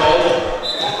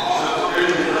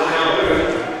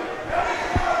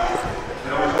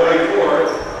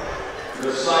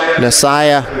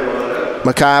 Nasiah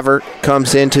McIver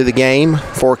comes into the game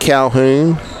for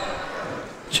Calhoun.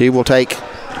 She will take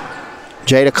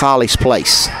Jada Colley's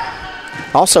place.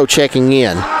 Also checking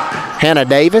in, Hannah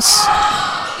Davis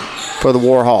for the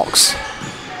Warhawks.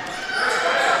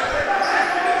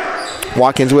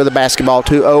 Watkins with the basketball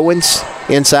to Owens.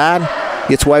 Inside.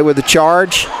 Gets away with the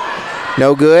charge.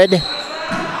 No good.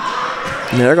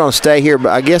 And they're going to stay here.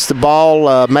 But I guess the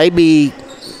ball, maybe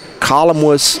Collum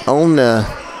was on the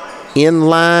in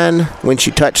line when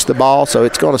she touched the ball, so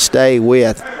it's going to stay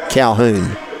with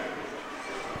Calhoun.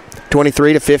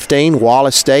 23-15,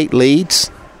 Wallace State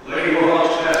leads.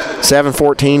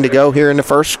 7:14 to go here in the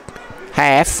first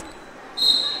half.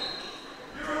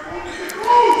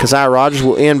 Keziah Rogers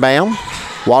will inbound.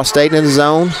 Wallace State in the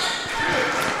zone.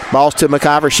 Ball's to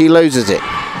McIver. She loses it.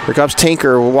 Here comes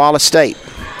Tinker with Wallace State.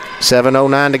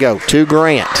 7:09 to go. To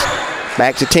Grant.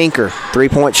 Back to Tinker.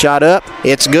 3-point shot up.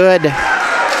 It's good.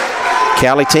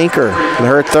 Callie Tinker with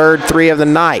her third three of the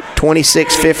night.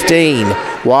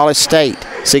 26-15. Wallace State.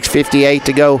 6:58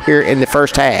 to go here in the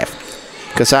first half.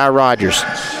 Keziah Rogers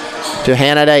to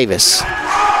Hannah Davis.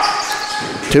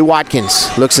 To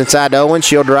Watkins. Looks inside to Owens.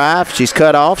 She'll drive. She's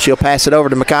cut off. She'll pass it over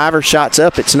to McIver. Shots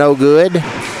up. It's no good.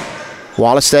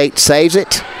 Wallace State saves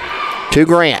it to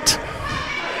Grant.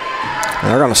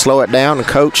 They're going to slow it down, and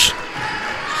Coach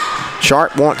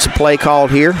Sharp wants a play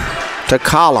called here to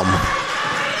Collum.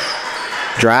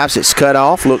 Drives. It's cut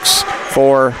off. Looks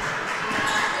for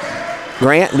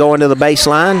Grant going to the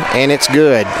baseline, and it's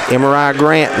good. MRI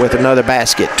Grant with another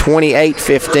basket.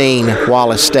 28-15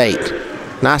 Wallace State.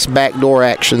 Nice backdoor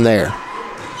action there.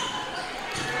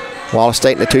 Wallace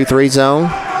State in the 2-3 zone.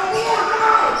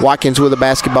 Watkins with the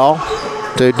basketball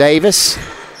to Davis.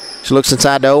 She looks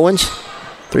inside to Owens.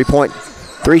 A little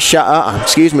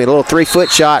 3-foot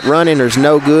shot running. There's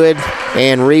no good,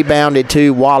 and rebounded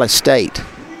to Wallace State.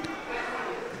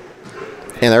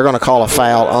 And they're going to call a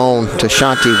foul on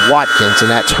Tashanti Watkins, and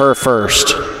that's her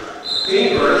first.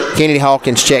 Kennedy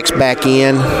Hawkins checks back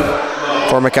in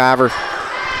for McIver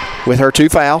with her two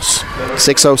fouls.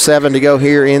 6:07 to go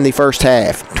here in the first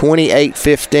half.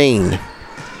 28-15.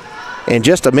 And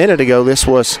just a minute ago, this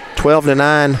was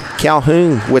 12-9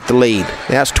 Calhoun with the lead.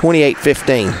 Now it's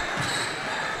 28-15.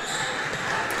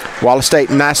 Wallace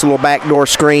State, nice little backdoor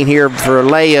screen here for a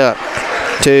layup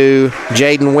to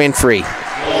Jaden Winfrey.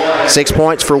 6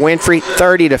 points for Winfrey,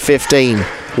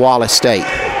 30-15 Wallace State.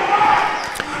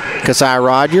 Keziah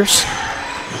Rogers.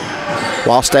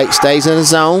 Wallace State stays in the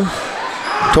zone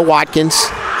to Watkins.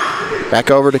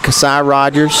 Back over to Keziah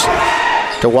Rogers.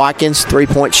 To Watkins,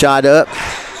 3-point shot up.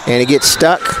 And it gets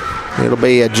stuck. It'll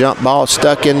be a jump ball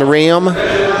stuck in the rim.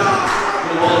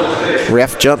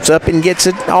 Ref jumps up and gets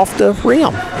it off the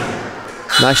rim.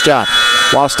 Nice job.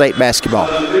 Wallace State basketball.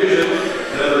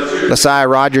 Keziah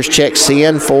Rogers checks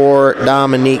in for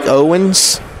Dominique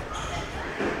Owens.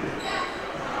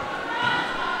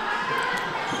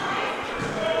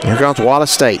 Here comes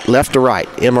Wallace State, left to right.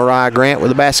 MRI Grant with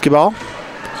the basketball.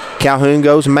 Calhoun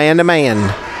goes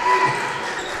man-to-man.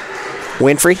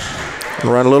 Winfrey,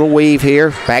 run a little weave here.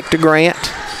 Back to Grant.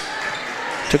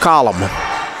 To Collum.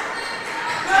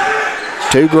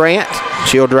 To Grant.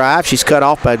 She'll drive. She's cut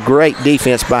off by great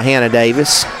defense by Hannah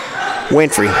Davis.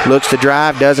 Winfrey looks to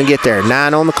drive, doesn't get there.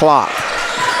 9 on the clock.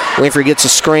 Winfrey gets a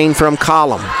screen from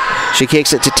Collum. She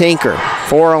kicks it to Tinker.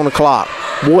 4 on the clock.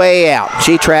 Way out.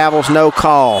 She travels, no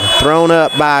call. Thrown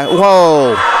up by,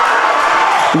 whoa,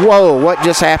 what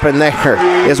just happened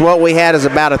there is what we had is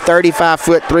about a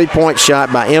 35-foot three-point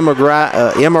shot by Emma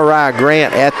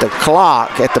Grant at the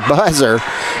clock, at the buzzer,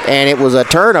 and it was a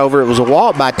turnover. It was a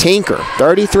walk by Tinker.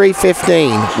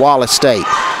 33-15, Wallace State.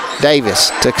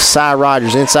 Davis to Cy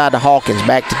Rogers inside to Hawkins,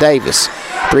 back to Davis.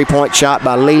 Three-point shot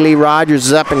by Lily Rogers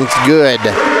is up and it's good.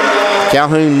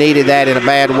 Calhoun needed that in a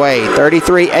bad way.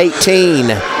 33-18,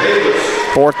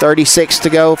 4:36 to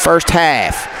go, first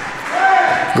half.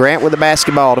 Grant with the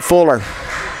basketball to Fuller.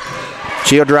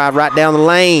 She'll drive right down the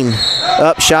lane.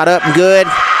 Shot up and good,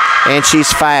 and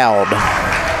she's fouled.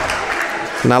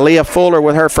 Now Leah Fuller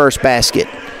with her first basket.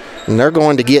 And they're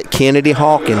going to get Kennedy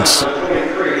Hawkins.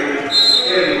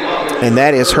 And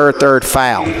that is her third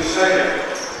foul.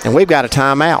 And we've got a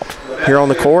timeout here on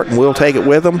the court, and we'll take it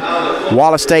with them.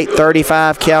 Wallace State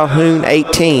 35, Calhoun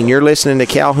 18. You're listening to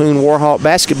Calhoun Warhawk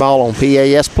basketball on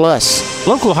PAS Plus.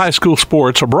 Local high school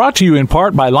sports are brought to you in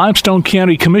part by Limestone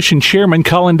County Commission Chairman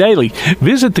Colin Daly.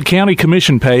 Visit the County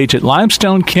Commission page at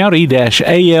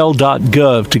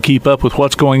limestonecounty-al.gov to keep up with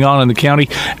what's going on in the county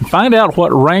and find out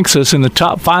what ranks us in the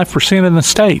top 5% in the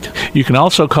state. You can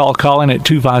also call Colin at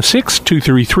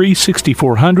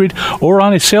 256-233-6400 or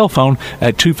on his cell phone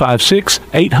at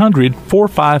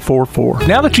 256-800-4544.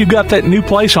 Now that you've got that new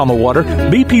place on the water,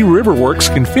 BP Riverworks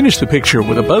can finish the picture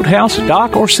with a boathouse,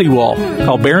 dock, or seawall.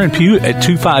 Call Barron Pugh at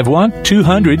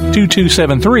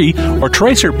 251-200-2273 or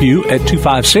Tracer Pugh at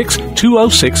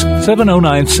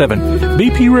 256-206-7097.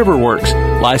 BP Riverworks,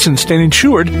 licensed and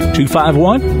insured,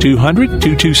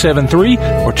 251-200-2273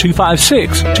 or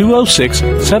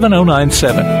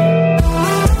 256-206-7097.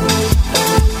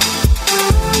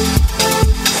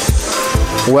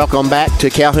 Welcome back to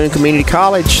Calhoun Community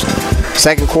College.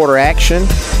 Second quarter action.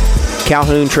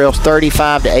 Calhoun trails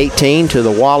 35-18 to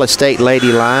the Wallace State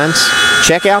Lady Lions.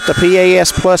 Check out the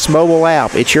PAS Plus mobile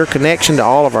app. It's your connection to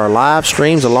all of our live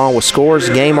streams along with scores,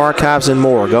 game archives, and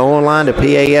more. Go online to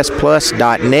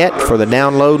pasplus.net for the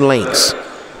download links.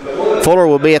 Fuller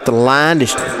will be at the line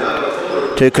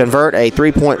to convert a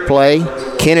three-point play.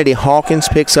 Kennedy Hawkins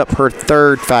picks up her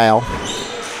third foul.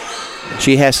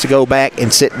 She has to go back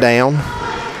and sit down.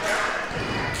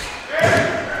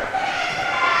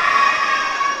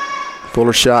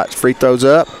 Fuller shots, free throws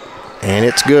up, and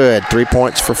it's good. 3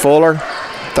 points for Fuller,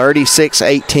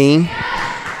 36-18.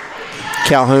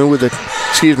 Calhoun with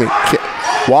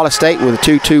Wallace State with a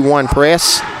 2-2-1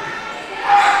 press.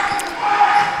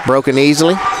 Broken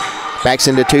easily. Backs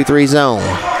into 2-3 zone.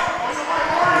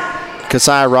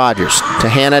 Keziah Rogers to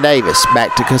Hannah Davis.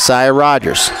 Back to Keziah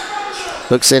Rogers.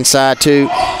 Looks inside to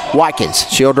Watkins.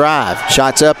 She'll drive.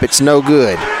 Shots up, it's no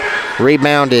good.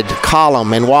 Rebounded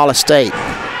Column and Wallace State.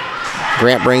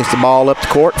 Grant brings the ball up the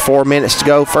court. 4 minutes to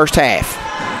go, first half.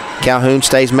 Calhoun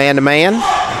stays man-to-man.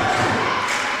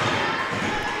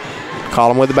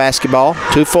 Column with the basketball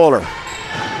to Fuller.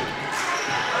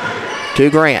 To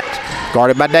Grant.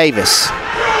 Guarded by Davis.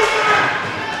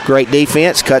 Great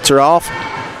defense. Cuts her off.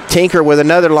 Tinker with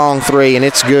another long three, and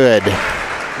it's good.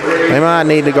 They might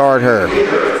need to guard her.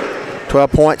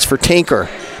 12 points for Tinker.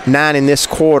 9 in this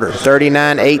quarter.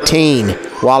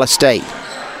 39-18, Wallace State.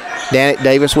 Danik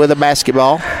Davis with a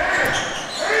basketball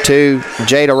to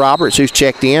Jada Roberts, who's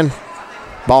checked in.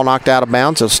 Ball knocked out of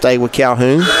bounds. He'll stay with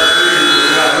Calhoun.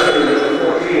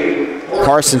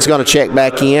 Carson's going to check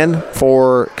back in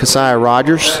for Keziah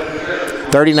Rogers.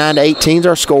 39-18 is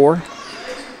our score.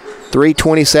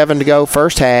 3:27 to go,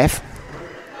 first half.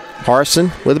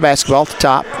 Carson with the basketball at the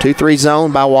top. 2-3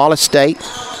 zone by Wallace State.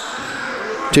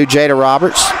 To Jada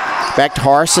Roberts. Back to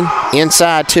Harson.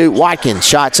 Inside to Watkins.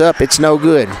 Shots up. It's no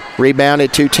good.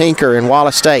 Rebounded to Tinker in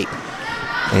Wallace State.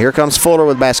 And here comes Fuller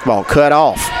with basketball. Cut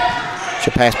off.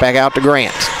 She'll pass back out to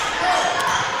Grant.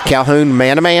 Calhoun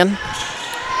man-to-man.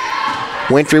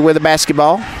 Winfrey with the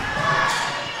basketball.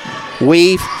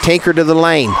 Weave. Tinker to the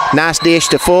lane. Nice dish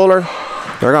to Fuller.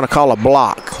 They're going to call a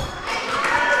block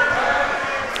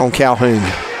on Calhoun.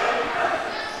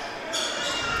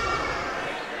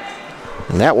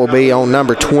 And that will be on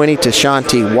number 20,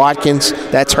 Tashanti Watkins.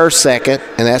 That's her second,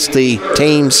 and that's the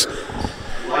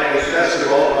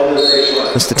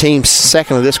team's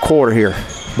second of this quarter here.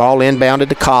 Ball inbounded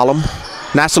to Column.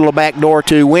 Nice little backdoor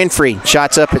to Winfrey.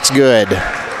 Shots up, it's good.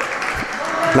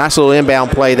 Nice little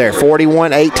inbound play there.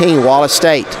 41-18, Wallace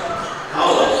State.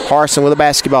 Harson with a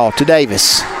basketball to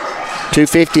Davis.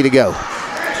 2:50 to go.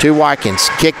 To Watkins.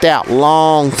 Kicked out.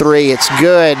 Long three. It's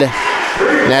good.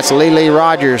 And that's Lily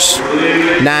Rogers.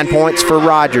 9 points for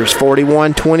Rogers.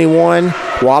 41-21,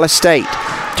 Wallace State.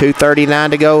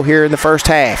 2:39 to go here in the first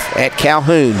half at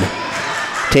Calhoun.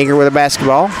 Tinker with a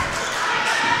basketball.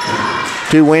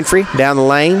 to Winfrey, down the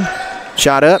lane.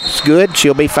 Shot up, it's good,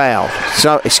 she'll be fouled.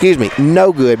 So,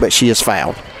 no good, but she is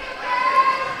fouled.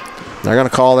 They're going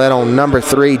to call that on number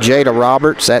 3, Jada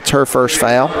Roberts. That's her first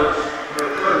foul.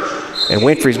 And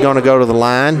Winfrey's going to go to the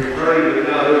line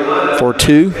for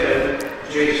 2.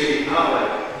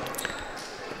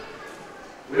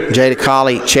 Jada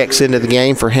Colley checks into the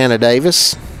game for Hannah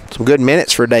Davis. Some good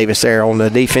minutes for Davis there on the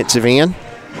defensive end.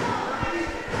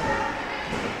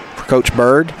 For Coach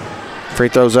Bird. Free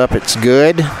throws up, it's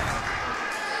good.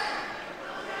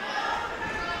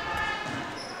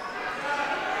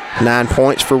 Nine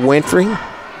points for Winfrey.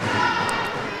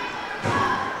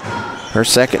 Her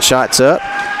second shot's up.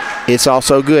 It's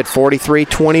also good,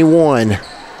 43-21.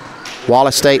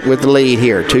 Wallace State with the lead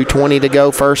here. 2:20 to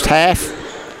go first half.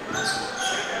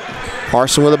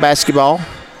 Harson with a basketball.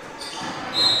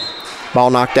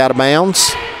 Ball knocked out of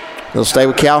bounds. They'll stay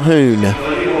with Calhoun.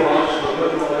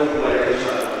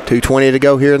 2:20 to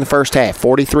go here in the first half.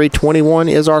 43-21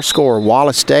 is our score.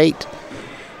 Wallace State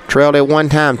trailed at one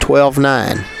time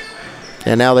 12-9.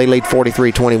 And now they lead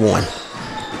 43-21.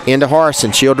 Into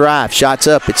Harrison. She'll drive. Shots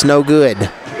up. It's no good.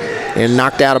 And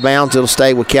knocked out of bounds. It'll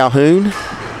stay with Calhoun.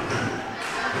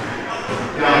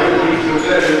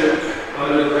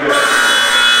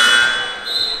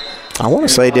 I want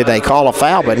to say, did they call a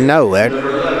foul? But no.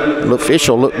 The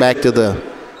official looked back to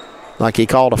like he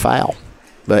called a foul.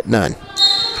 But none.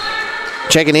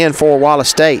 Checking in for Wallace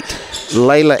State,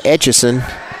 Layla Etchison.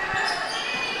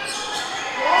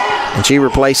 And she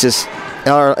replaces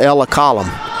Ella Collum.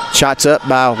 Shots up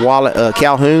by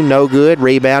Calhoun, no good.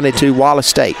 Rebounded to Wallace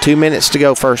State. 2 minutes to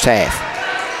go first half.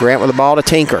 Grant with the ball to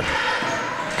Tinker.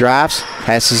 Drives,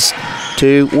 passes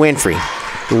to Winfrey.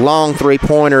 Long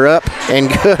three-pointer up and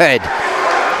good.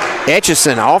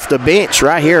 Etchison off the bench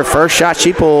right here. First shot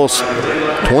she pulls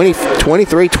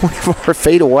 24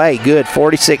 feet away. Good,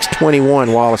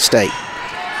 46-21 Wallace State.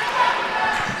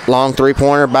 Long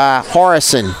three-pointer by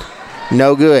Harrison.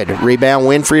 No good. Rebound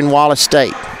Winfrey and Wallace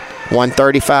State.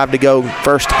 1:35 to go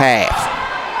first half.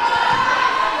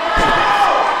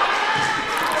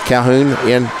 Calhoun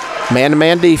in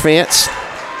man-to-man defense.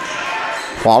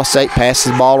 Wallace State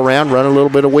passes the ball around, run a little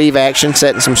bit of weave action,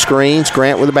 setting some screens.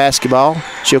 Grant with the basketball.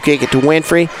 She'll kick it to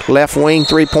Winfrey. Left wing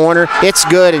three-pointer. It's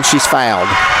good, and she's fouled.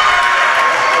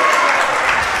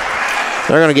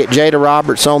 They're going to get Jada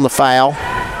Roberts on the foul.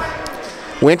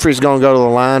 Winfrey's going to go to the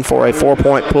line for a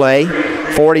 4-point play.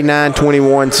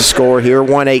 49-21 is the score here.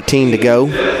 1:18 to go.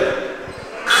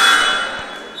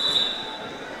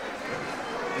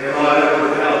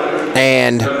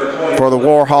 And for the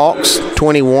Warhawks,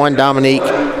 21, Dominique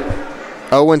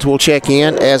Owens will check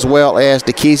in, as well as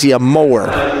Dekezia Moore,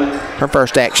 her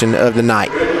first action of the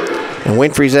night. And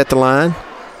Winfrey's at the line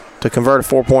to convert a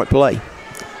 4-point play.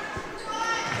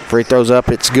 Free throws up,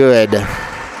 it's good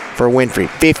for Winfrey.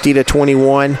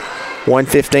 50-21,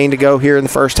 1:15 to go here in the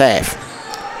first half.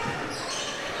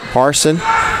 Harson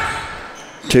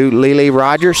to Lily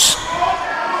Rogers.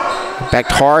 Back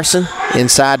to Harrison.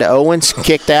 Inside to Owens.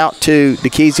 Kicked out to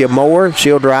Dekezia Moore.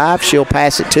 She'll drive. She'll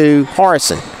pass it to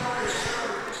Harrison.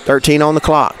 13 on the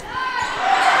clock.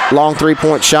 Long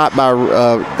three-point shot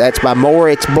that's by Moore.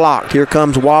 It's blocked. Here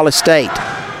comes Wallace State.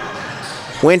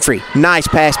 Winfrey. Nice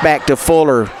pass back to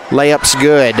Fuller. Layup's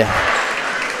good.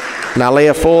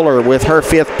 Nalea Fuller with her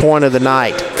 5th point of the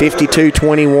night.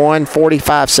 52-21,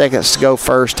 45 seconds to go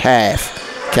first half.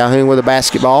 Calhoun with a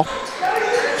basketball.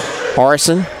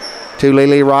 Harrison to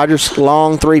Lily Rogers.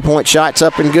 Long three-point shots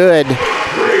up and good.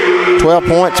 12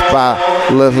 points by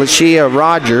LaShia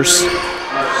Rogers.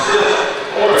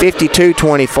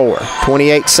 52-24.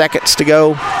 28 seconds to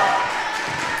go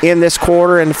in this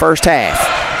quarter in the first half.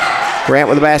 Grant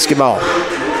with the basketball.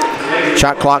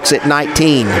 Shot clock's at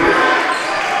 19.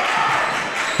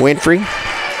 Winfrey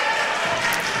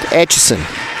to Etchison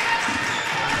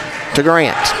to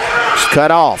Grant. She's cut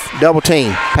off. Double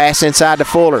team. Pass inside to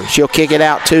Fuller. She'll kick it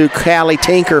out to Callie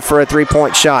Tinker for a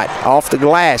 3-point shot. Off the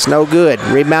glass. No good.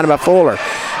 Rebounded by Fuller.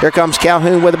 Here comes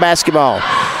Calhoun with the basketball.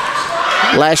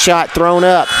 Last shot thrown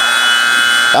up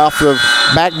off the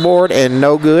backboard and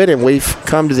no good. And we've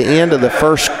come to the end of the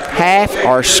first half.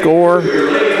 Our score,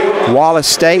 Wallace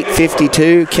State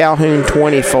 52, Calhoun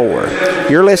 24.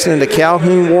 You're listening to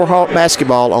Calhoun Warhawk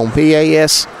basketball on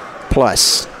PAS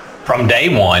Plus. From day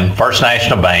one, First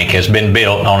National Bank has been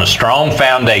built on a strong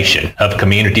foundation of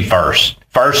community first.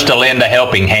 First to lend a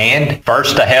helping hand.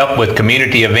 First to help with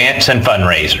community events and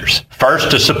fundraisers. First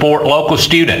to support local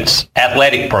students,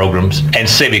 athletic programs, and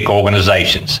civic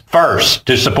organizations. First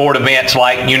to support events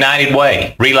like United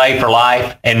Way, Relay for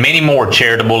Life, and many more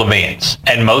charitable events.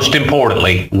 And most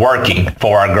importantly, working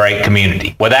for our great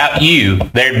community. Without you,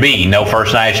 there'd be no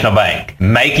First National Bank.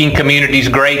 Making communities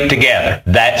great together.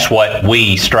 That's what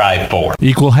we strive for.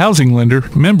 Equal housing lender,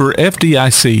 member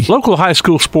FDIC. Local high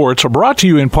school sports are brought to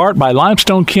you in part by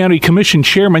Limestone County Commission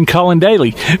Chairman Colin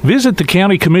Daly. Visit the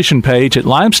County Commission page at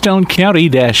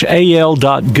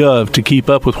limestonecounty-al.gov to keep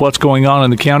up with what's going on in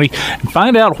the county and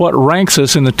find out what ranks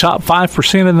us in the top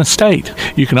 5% in the state.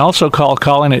 You can also call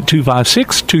Colin at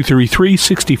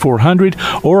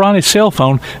 256-233-6400 or on his cell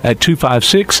phone at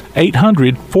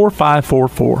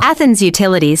 256-800-4544. Athens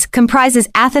Utilities comprises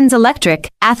Athens Electric,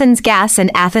 Athens Gas, and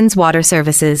Athens Water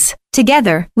Services.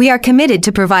 Together, we are committed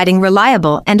to providing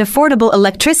reliable and affordable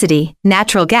electricity,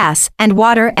 natural gas, and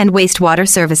water and wastewater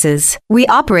services. We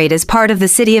operate as part of the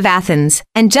City of Athens,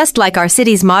 and just like our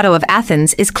city's motto of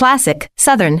Athens is classic,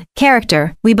 Southern,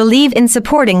 character, we believe in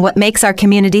supporting what makes our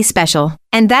community special.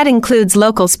 And that includes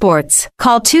local sports.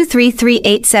 Call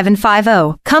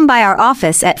 233-8750. Come by our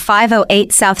office at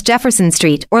 508 South Jefferson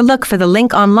Street or look for the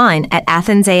link online at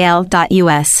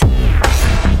athensal.us.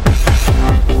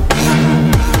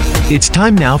 It's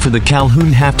time now for the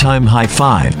Calhoun Halftime High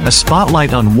Five, a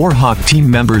spotlight on Warhawk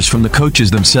team members from the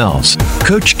coaches themselves.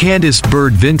 Coach Candace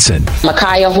Bird Vincent.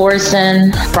 Micaiah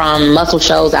Horson from Muscle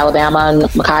Shoals, Alabama.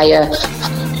 Micaiah,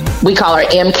 we call her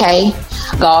MK,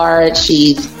 guard.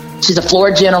 She's a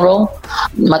floor general.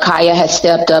 Micaiah has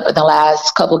stepped up in the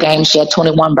last couple games. She had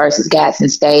 21 versus Gadsden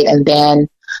State, and then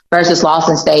versus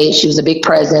Lawson State, she was a big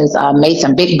presence, made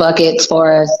some big buckets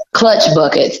for us, clutch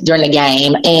buckets during the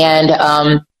game.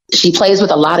 And she plays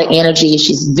with a lot of energy.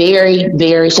 She's she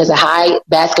has a high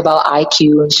basketball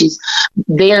IQ, and she's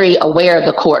very aware of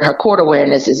the court. Her court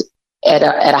awareness is at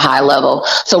a high level.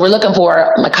 So we're looking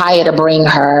for Micaiah to bring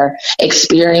her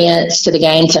experience to the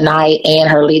game tonight and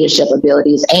her leadership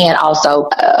abilities, and also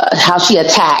how she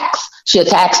attacks. She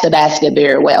attacks the basket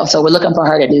very well. So we're looking for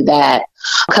her to do that.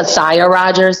 Keziah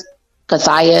Rogers.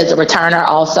 Keziah is a returner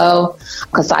also.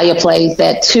 Keziah plays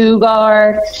that 2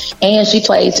 guard, and she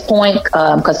plays point.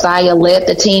 Keziah led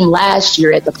the team last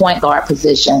year at the point guard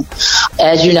position.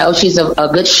 As you know, she's a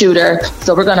good shooter,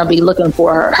 so we're going to be looking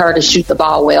for her to shoot the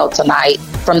ball well tonight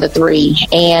from the 3.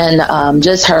 And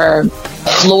just her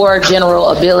floor general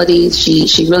abilities,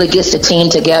 she really gets the team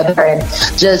together and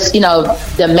just,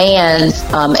 demands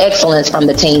excellence from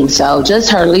the team. So just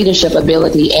her leadership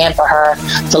ability, and for her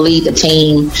to lead the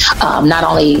team, not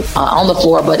only on the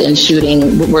floor, but in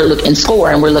shooting, we're looking for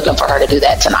her to do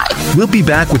that tonight. We'll be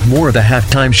back with more of the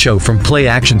halftime show from Play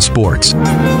Action Sports.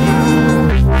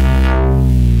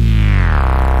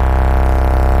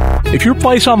 If your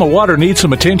place on the water needs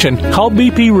some attention, call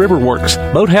BP Riverworks.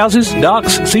 Boathouses,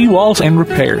 docks, seawalls, and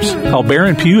repairs. Call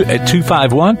Baron Pugh at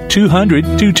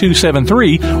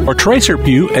 251-200-2273 or Tracer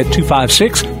Pugh at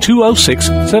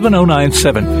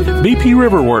 256-206-7097. BP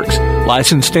Riverworks.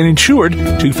 Licensed and insured,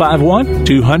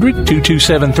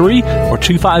 251-200-2273 or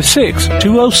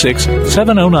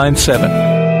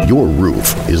 256-206-7097. Your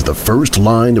roof is the first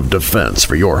line of defense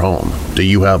for your home. Do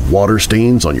you have water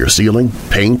stains on your ceiling,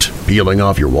 paint peeling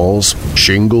off your walls,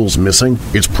 shingles missing?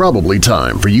 It's probably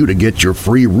time for you to get your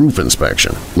free roof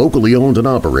inspection. Locally owned and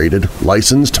operated,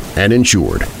 licensed and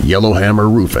insured, Yellowhammer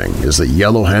Roofing is the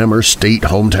Yellowhammer State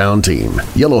hometown team.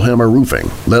 Yellowhammer Roofing.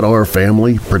 Let our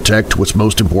family protect what's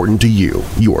most important to you,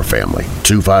 your family.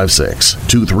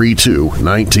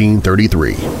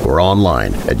 256-232-1933 or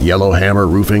online at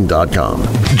yellowhammerroofing.com.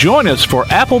 Join us for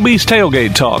Applebee's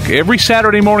Tailgate Talk every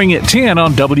Saturday morning at 10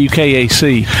 on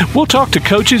WKAC. We'll talk to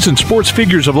coaches and sports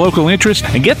figures of local interest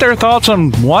and get their thoughts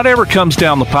on whatever comes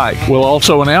down the pike. We'll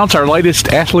also announce our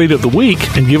latest Athlete of the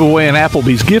Week and give away an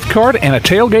Applebee's gift card and a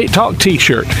Tailgate Talk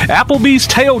t-shirt. Applebee's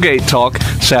Tailgate Talk,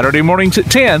 Saturday mornings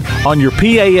at 10 on your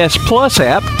PAS Plus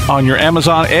app, on your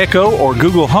Amazon Echo or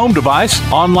Google Home device,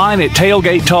 online at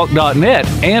tailgatetalk.net,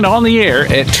 and on the air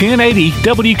at 1080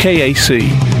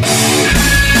 WKAC.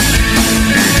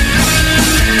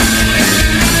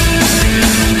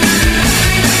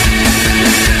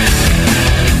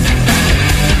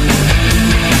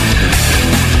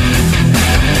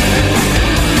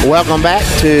 Welcome back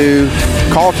to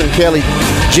Carlton Kelly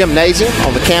Gymnasium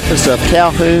on the campus of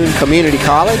Calhoun Community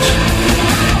College,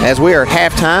 as we are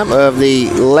at halftime of the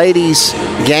ladies'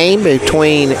 game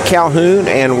between Calhoun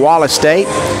and Wallace State.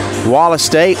 Wallace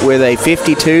State with a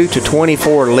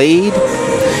 52-24 lead.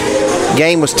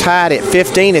 Game was tied at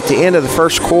 15 at the end of the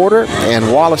first quarter,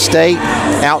 and Wallace State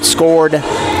outscored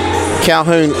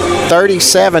Calhoun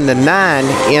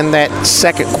 37-9 in that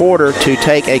second quarter to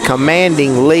take a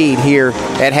commanding lead here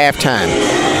at halftime.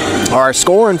 Our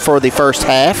scoring for the first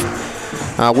half,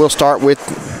 we'll start with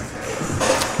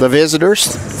the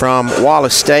visitors from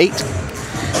Wallace State.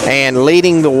 And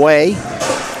leading the way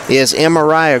is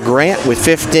Emariah Grant with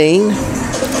 15,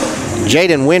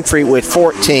 Jaden Winfrey with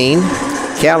 14,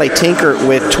 Callie Tinker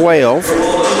with 12,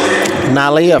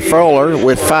 Nylia Fowler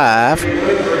with 5,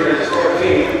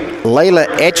 Layla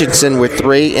Etchinson with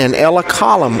 3, and Ella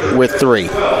Collum with 3.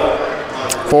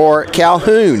 For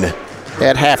Calhoun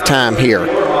at halftime here,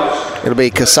 it'll be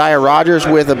Keziah Rogers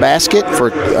with a basket for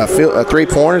a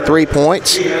three-pointer, 3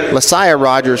 points. Lasiah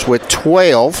Rogers with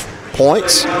 12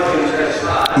 points.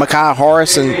 Micaiah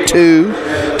Harrison 2.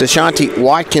 DeShanti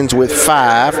Watkins with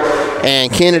 5.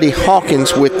 And Kennedy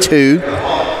Hawkins with 2.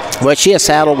 But she has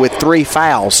saddled with 3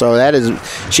 fouls, so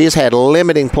she has had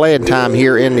limiting playing time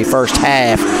here in the first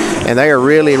half, and they are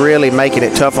really, really making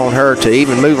it tough on her to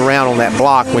even move around on that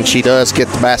block when she does get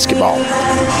the basketball.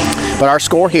 But our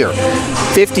score here,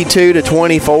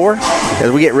 52-24,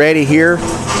 as we get ready here,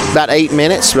 about 8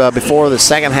 minutes before the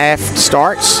second half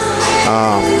starts.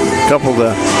 A couple of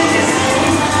the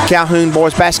Calhoun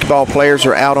boys basketball players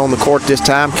are out on the court this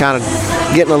time, kind of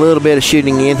getting a little bit of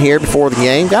shooting in here before the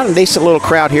game. Got a decent little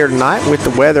crowd here tonight with the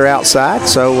weather outside,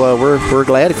 so we're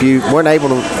glad. If you weren't able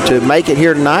to make it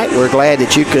here tonight, we're glad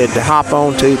that you could hop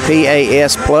on to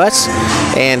PAS Plus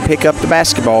and pick up the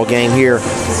basketball game here.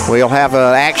 We'll have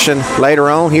action later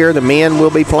on here. The men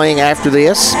will be playing after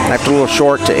this, after a little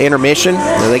short intermission.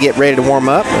 They get ready to warm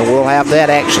up, and we'll have that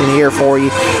action here for you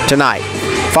tonight.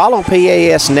 Follow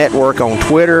PAS Network on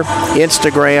Twitter,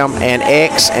 Instagram, and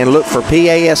X, and look for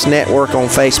PAS Network on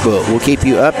Facebook. We'll keep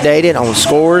you updated on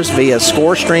scores via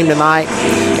Score Stream tonight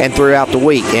and throughout the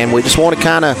week. And we just want to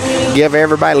kind of give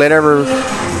everybody, let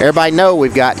everybody know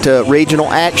we've got regional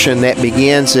action that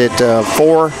begins at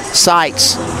 4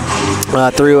 sites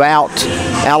throughout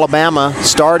Alabama,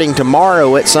 starting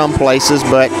tomorrow at some places,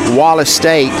 but Wallace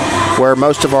State, where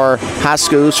most of our high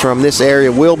schools from this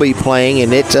area will be playing,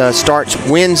 and it starts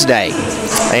Wednesday.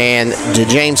 And the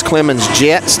James Clemens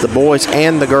Jets, the boys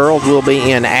and the girls, will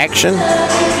be in action.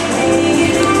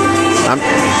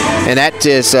 And that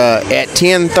is at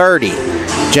 10:30.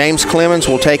 James Clemens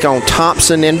will take on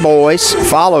Thompson and boys,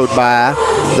 followed by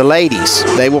the ladies.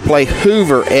 They will play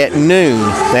Hoover at noon.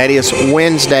 That is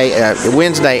Wednesday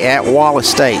at Wallace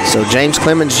State. So James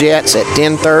Clemens Jets at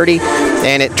 10:30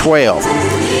 and at 12.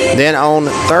 Then on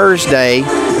Thursday,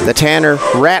 the Tanner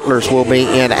Rattlers will be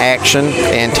in action,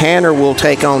 and Tanner will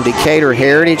take on Decatur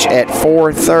Heritage at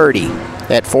 4:30.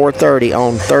 At 4:30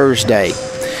 on Thursday.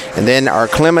 And then our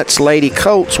Clements Lady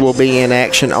Colts will be in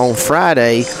action on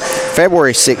Friday,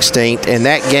 February 16th, and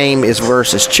that game is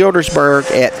versus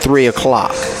Childersburg at 3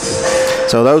 o'clock.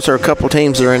 So those are a couple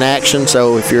teams that are in action.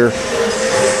 So if you're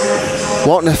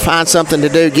wanting to find something to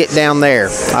do, get down there.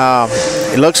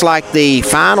 It looks like the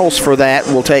finals for that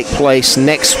will take place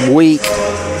next week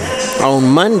on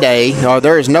Monday.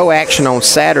 There is no action on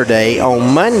Saturday.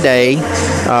 On Monday,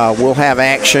 we'll have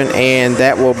action, and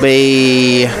that will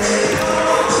be...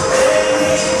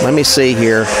 Let me see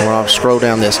here. I'll scroll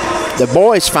down this. The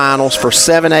boys' finals for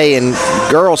 7A and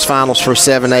girls' finals for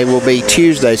 7A will be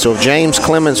Tuesday. So if James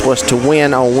Clemens was to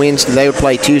win on Wednesday, they would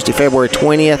play Tuesday, February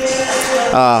 20th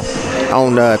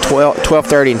on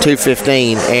 12:30 and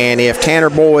 2:15. And if Tanner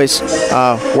boys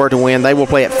were to win, they will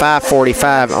play at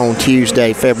 5:45 on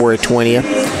Tuesday, February 20th.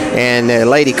 And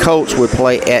Lady Colts would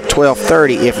play at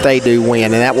 12:30 if they do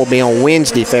win. And that will be on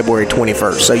Wednesday, February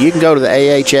 21st. So you can go to the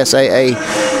AHSAA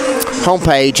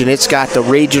homepage, and it's got the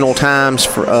regional times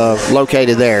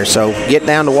located there. So get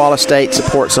down to Wallace State,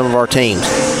 support some of our teams.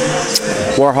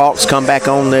 Warhawks come back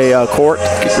on the court,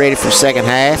 get ready for the second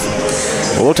half.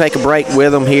 We'll take a break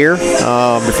with them here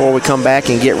before we come back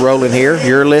and get rolling here.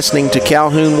 You're listening to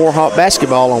Calhoun Warhawk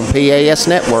Basketball on PAS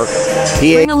Network.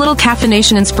 Bring a little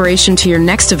caffeination inspiration to your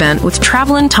next event with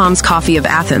Travelin' Tom's Coffee of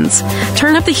Athens.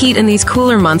 Turn up the heat in these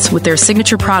cooler months with their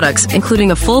signature products,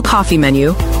 including a full coffee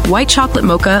menu, white chocolate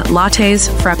mocha, lattes,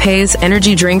 frappes,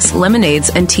 energy drinks, lemonades,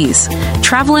 and teas.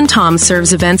 Travelin' Tom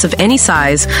serves events of any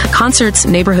size, concerts,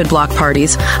 neighborhood block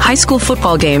parties, high school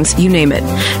football games, you name it.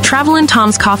 Travelin'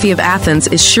 Tom's Coffee of Athens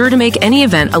is sure to make any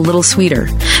event a little sweeter.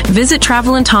 Visit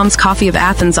Travelin' Tom's Coffee of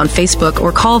Athens on Facebook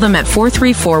or call them at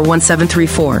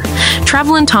 434-1734.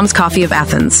 Travelin' Tom's Coffee of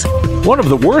Athens. One of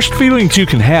the worst feelings you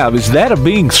can have is that of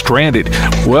being stranded.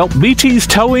 Well, BT's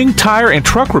Towing, Tire, and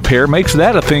Truck Repair makes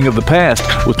that a thing of the past,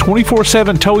 with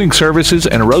 24/7 towing services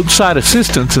and roadside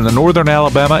assistance in the northern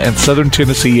Alabama and southern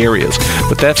Tennessee areas.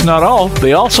 But that's not all.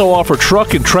 They also offer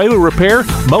truck and trailer repair,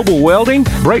 mobile welding,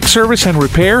 brake service and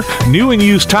repair, new and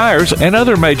used tires, and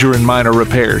other major and minor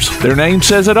repairs. Their name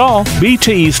says it all.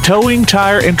 BT's Towing,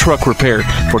 Tire, and Truck Repair.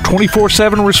 For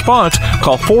 24/7 response,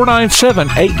 call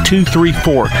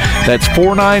 497-8234. That's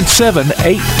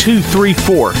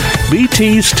 497-8234.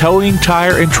 BT's Towing,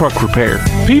 Tire, and Truck Repair.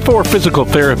 P4 Physical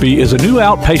Therapy is a new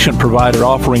outpatient provider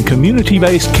offering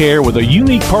community-based care with a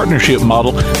unique partnership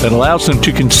model that allows them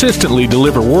to consistently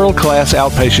deliver world-class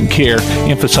outpatient care,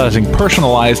 emphasizing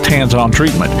personalized hands-on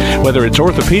treatment. Whether it's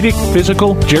orthopedic,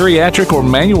 physical, geriatric, or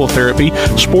manual therapy,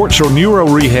 sports or neuro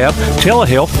rehab,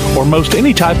 telehealth, or most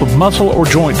any type of muscle or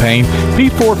joint pain,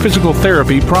 P4 Physical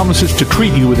Therapy promises to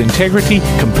treat you with integrity,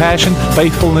 compassion,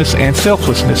 faithfulness, and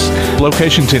selflessness.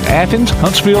 Locations in Athens,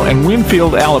 Huntsville, and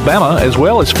Winfield, Alabama, as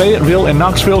well as Fayetteville and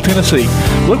Knoxville, Tennessee.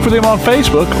 Look for them on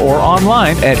Facebook or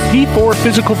online at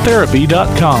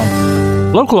p4physicaltherapy.com.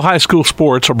 Local high school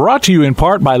sports are brought to you in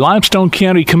part by Limestone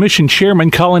County Commission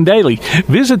Chairman Colin Daly.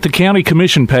 Visit the County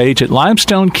Commission page at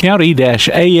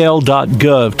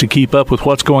limestonecounty-al.gov to keep up with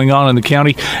what's going on in the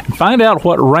county and find out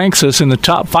what ranks us in the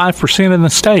top 5% in the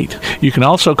state. You can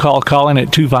also call Colin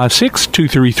at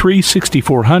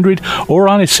 256-233-6400 or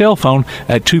on his cell phone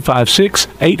at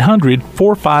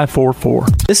 256-800-4544.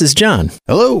 This is John.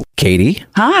 Hello. Katie.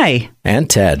 Hi. And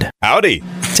Ted. Howdy.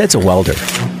 Ted's a welder.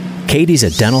 Katie's a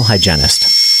dental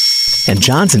hygienist. And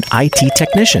John's an IT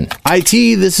technician.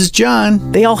 IT, this is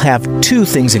John. They all have two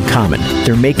things in common.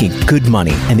 They're making good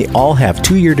money, and they all have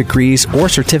 2-year degrees or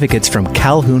certificates from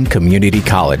Calhoun Community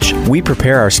College. We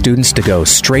prepare our students to go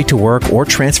straight to work or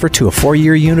transfer to a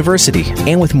 4-year university.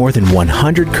 And with more than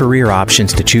 100 career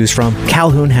options to choose from,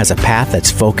 Calhoun has a path that's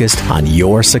focused on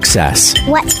your success.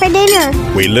 What's for dinner?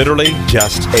 We literally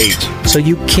just ate. So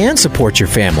you can support your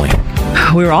family.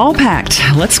 We're all packed.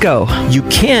 Let's go. You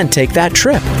can take that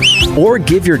trip. Or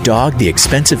give your dog the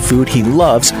expensive food he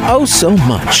loves oh so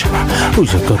much.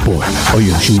 Who's a good boy? Oh,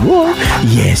 yes, you are.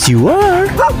 Yes, you are.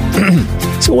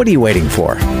 So what are you waiting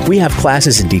for? We have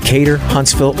classes in Decatur,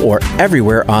 Huntsville, or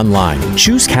everywhere online.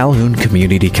 Choose Calhoun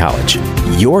Community College.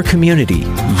 Your community,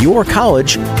 your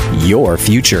college, your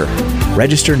future.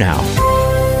 Register now.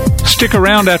 Stick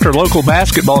around after local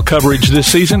basketball coverage this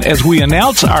season as we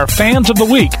announce our Fans of the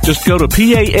Week. Just go to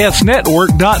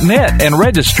pasnetwork.net and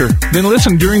register. Then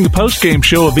listen during the postgame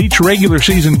show of each regular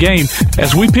season game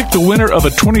as we pick the winner of a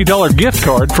 $20 gift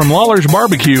card from Lawler's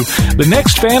Barbecue. The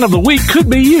next Fan of the Week could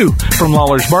be you from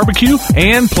Lawler's Barbecue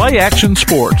and Play Action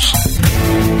Sports.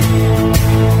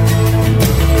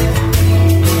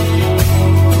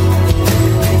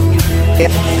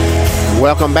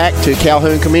 Welcome back to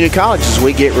Calhoun Community College as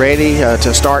we get ready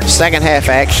to start second half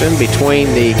action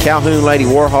between the Calhoun Lady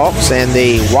Warhawks and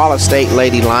the Wallace State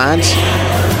Lady Lions.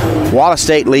 Wallace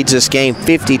State leads this game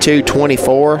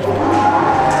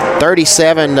 52-24.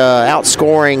 37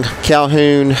 outscoring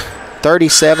Calhoun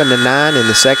 37-9 in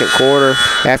the second quarter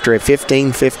after a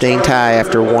 15-15 tie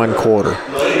after one quarter.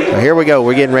 So here we go.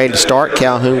 We're getting ready to start.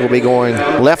 Calhoun will be going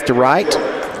left to right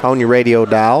on your radio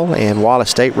dial, and Wallace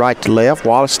State right to left.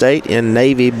 Wallace State in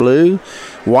navy blue,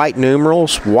 white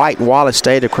numerals, white Wallace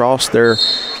State across their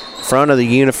front of the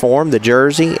uniform, the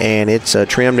jersey, and it's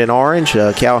trimmed in orange.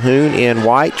 Calhoun in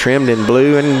white, trimmed in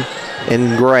blue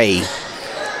and gray.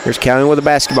 Here's Calhoun with the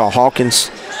basketball. Hawkins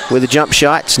with a jump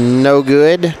shot. It's no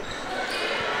good.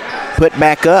 Put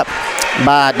back up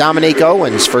by Dominique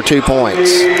Owens for 2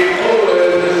 points.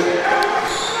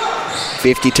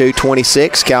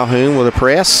 52-26, Calhoun with a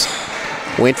press.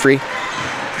 Winfrey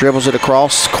dribbles it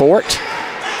across court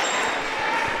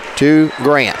to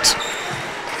Grant.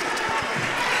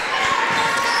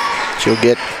 She'll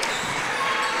get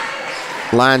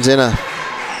lines in a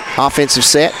offensive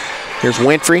set. Here's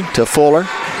Winfrey to Fuller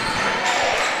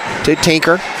to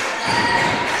Tinker.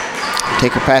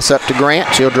 Tinker pass up to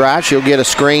Grant. She'll drive. She'll get a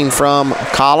screen from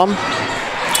Collum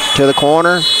to the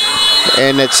corner,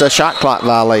 and it's a shot clock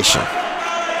violation.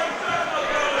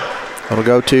 It'll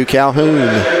go to Calhoun.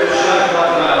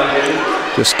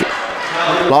 Just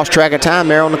lost track of time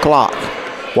there on the clock.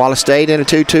 Wallace State in a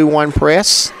 2-2-1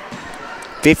 press.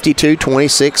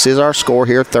 52-26 is our score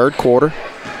here, third quarter.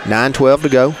 9:12 to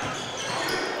go.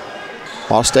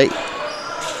 Wallace State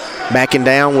backing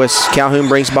down with Calhoun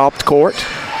brings the ball up the court.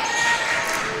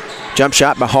 Jump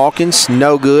shot by Hawkins,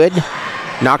 no good.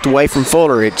 Knocked away from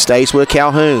Fuller. It stays with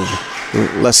Calhoun.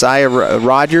 Lasiah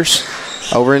Rogers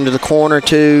over into the corner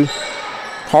to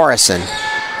Harrison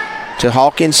to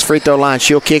Hawkins, free throw line.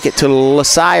 She'll kick it to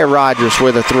Lasiah Rogers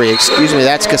with a 3. Excuse me,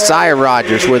 that's Kasiah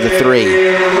Rogers with a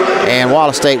 3. And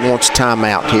Wallace State wants a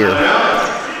timeout here.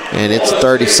 And it's a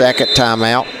 30-second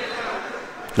timeout.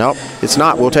 Nope, it's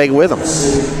not. We'll take it with them.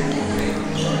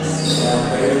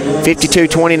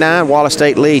 52-29, Wallace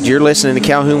State leads. You're listening to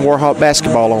Calhoun Warhawk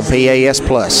basketball on PAS+.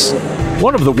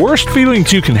 One of the worst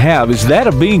feelings you can have is that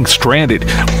of being stranded.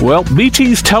 Well,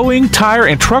 BT's Towing, Tire,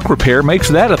 and Truck Repair makes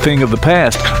that a thing of the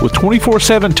past with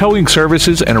 24/7 towing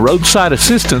services and roadside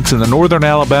assistance in the northern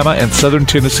Alabama and southern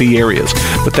Tennessee areas.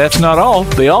 But that's not all.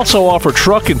 They also offer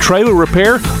truck and trailer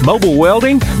repair, mobile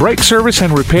welding, brake service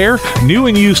and repair, new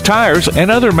and used tires, and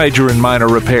other major and minor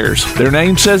repairs. Their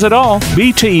name says it all.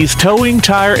 BT's Towing,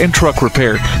 Tire, and Truck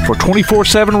Repair. For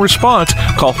 24/7 response,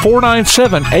 call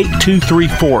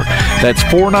 497-8234. That's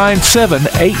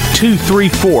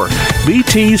 497-8234.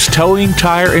 BT's Towing,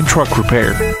 Tire, and Truck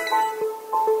Repair.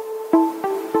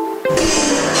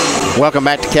 Welcome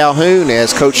back to Calhoun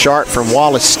as Coach Sharp from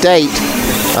Wallace State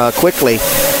quickly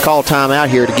called timeout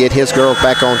here to get his girls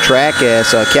back on track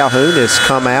as Calhoun has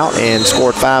come out and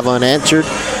scored 5 unanswered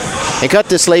and cut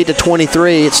this lead to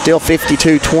 23. It's still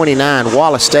 52-29.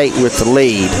 Wallace State with the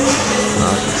lead.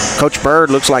 Coach Bird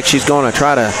looks like she's going to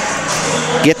try to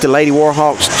get the Lady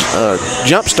Warhawks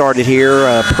jump started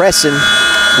here, pressing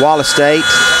Wallace State.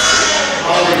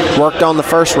 Worked on the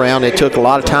first round. They took a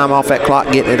lot of time off that clock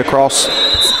getting it across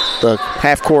the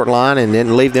half-court line and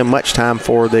didn't leave them much time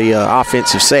for the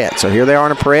offensive set. So here they are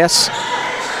in a press.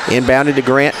 Inbounded to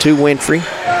Grant to Winfrey.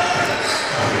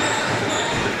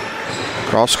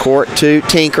 Cross court to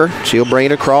Tinker. She'll bring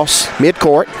it across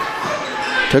midcourt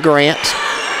to Grant.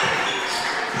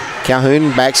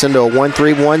 Calhoun backs into a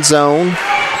 1-3-1 zone.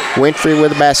 Winfrey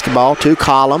with the basketball to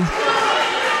Collum.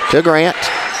 To Grant.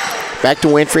 Back to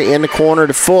Winfrey in the corner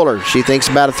to Fuller. She thinks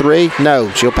about a 3. No,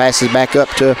 she'll pass it back up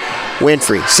to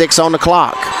Winfrey. 6 on the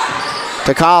clock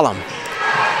to Collum.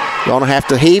 Gonna have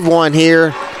to heave one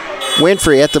here.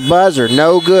 Winfrey at the buzzer.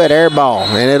 No good. Air ball.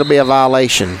 And it'll be a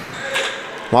violation.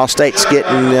 Wallace State's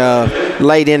getting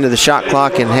late into the shot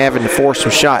clock and having to force some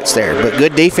shots there. But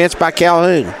good defense by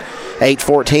Calhoun.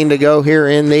 8:14 to go here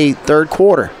in the third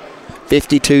quarter.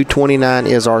 52-29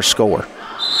 is our score.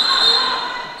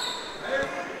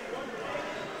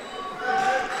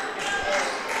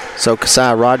 So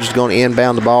Kasiah Rogers is going to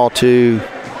inbound the ball to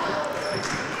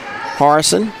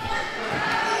Harrison.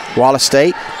 Wallace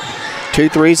State,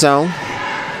 2-3 zone.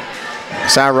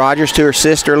 Kasiah Rogers to her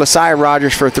sister, Lasiah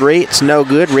Rogers for 3. It's no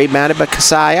good. Rebounded by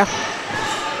Kasiah.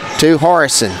 To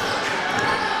Harrison.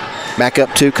 Back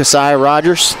up to Kasiah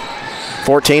Rogers.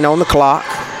 14 on the clock.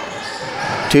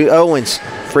 To Owens.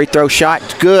 Free throw shot.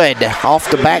 Good. Off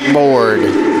the backboard.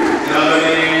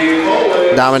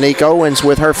 Dominique Owens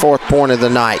with her 4th point of the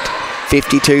night.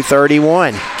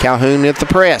 52-31. Calhoun at the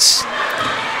press.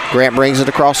 Grant brings it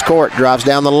across court. Drives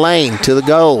down the lane to the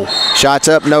goal. Shots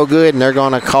up, no good, and they're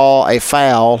going to call a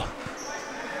foul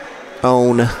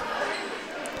on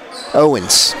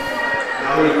Owens.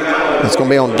 It's going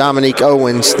to be on Dominique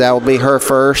Owens. That will be her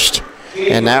first.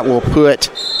 And that will put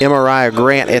Emariah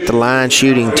Grant at the line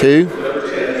shooting 2.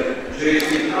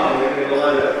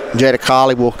 Jada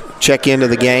Colley will check into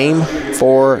the game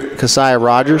for Kasiah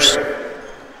Rogers.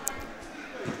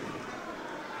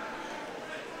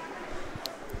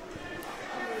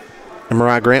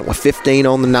 Emariah Grant with 15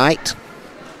 on the night.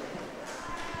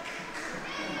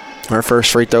 Her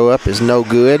first free throw up is no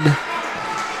good.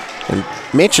 And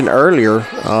mentioned earlier,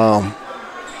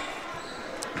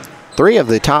 3 of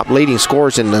the top leading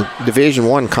scorers in the Division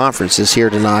I conference is here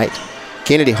tonight.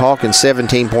 Kennedy Hawkins,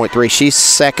 17.3. She's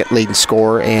second leading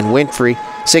scorer. And Winfrey,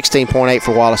 16.8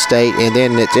 for Wallace State. And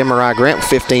then it's Emariah Grant with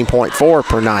 15.4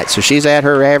 per night. So she's at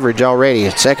her average already.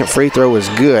 Her second free throw is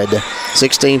good.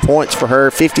 16 points for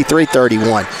her,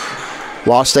 53-31.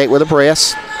 Wallace State with a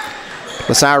press.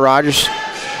 Lasiah Rogers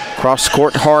across the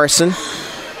court to Harrison.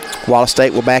 Wallace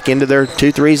State will back into their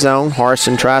 2-3 zone.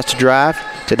 Harrison tries to drive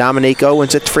to Dominique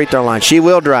Owens at the free throw line. She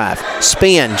will drive.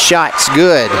 Spin. Shots.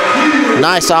 Good.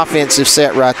 Nice offensive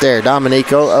set right there.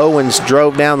 Dominique Owens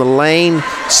drove down the lane.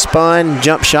 Spun.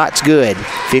 Jump shots. Good.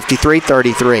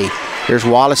 53-33. Here's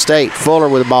Wallace State. Fuller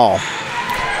with the ball.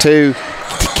 To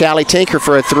Callie Tinker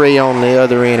for a 3 on the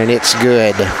other end, and it's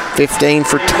good. 15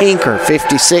 for Tinker.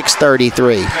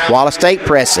 56-33. Wallace State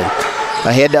pressing.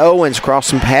 Ahead to Owens across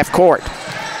from half court.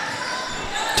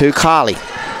 To Colley.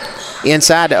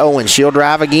 Inside to Owens. She'll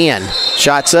drive again.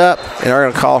 Shots up, and they're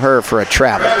going to call her for a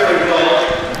travel.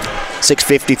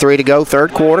 6:53 to go,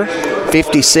 third quarter.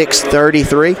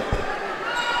 56-33.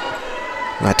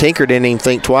 Now, Tinker didn't even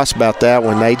think twice about that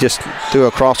when they just threw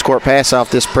a cross-court pass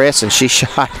off this press, and she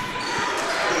shot.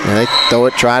 And they throw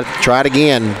it, try it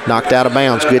again. Knocked out of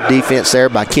bounds. Good defense there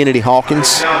by Kennedy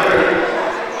Hawkins.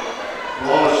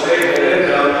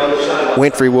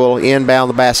 Winfrey will inbound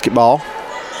the basketball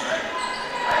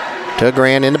to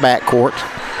Grant in the backcourt.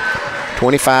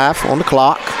 25 on the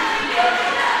clock.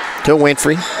 To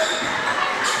Winfrey.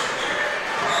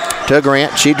 To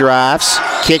Grant. She drives.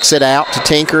 Kicks it out to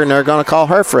Tinker, and they're going to call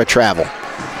her for a travel.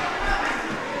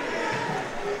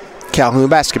 Calhoun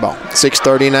basketball.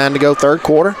 6:39 to go, third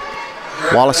quarter.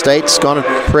 Wallace State's going to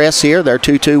press here. Their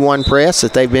 2-2-1 press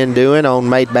that they've been doing on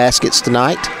made baskets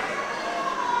tonight.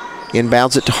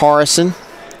 Inbounds it to Harrison,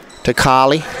 to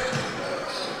Colley,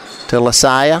 to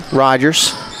Lasaya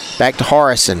Rogers. Back to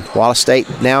Harrison. Wallace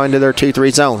State now into their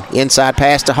 2-3 zone. Inside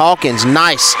pass to Hawkins.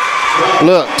 Nice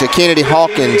look to Kennedy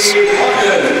Hawkins.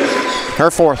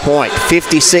 Her fourth point,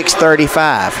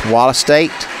 56-35. Wallace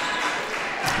State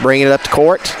bringing it up to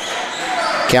court.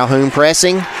 Calhoun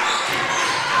pressing.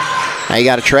 Now you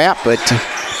got a trap, but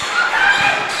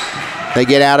they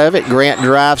get out of it. Grant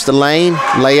drives the lane.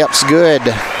 Layup's good.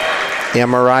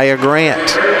 Mariah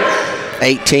Grant.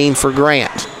 18 for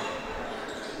Grant.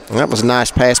 That was a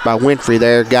nice pass by Winfrey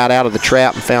there. Got out of the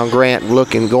trap and found Grant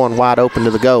going wide open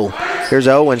to the goal. Here's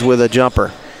Owens with a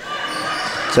jumper.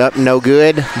 It's up, no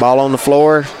good. Ball on the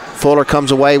floor. Fuller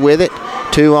comes away with it.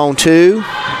 2-on-2.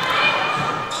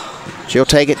 She'll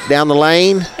take it down the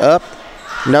lane. Up,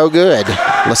 no good.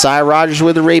 Lasaya Rogers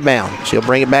with the rebound. She'll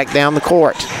bring it back down the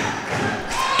court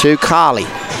to Colley.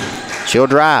 She'll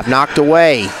drive, knocked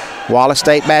away. Wallace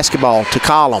State basketball to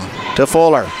Collum, to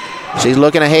Fuller. She's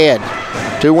looking ahead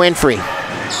to Winfrey.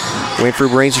 Winfrey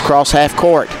brings across half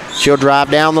court. She'll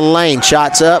drive down the lane.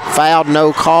 Shots up, fouled,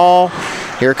 no call.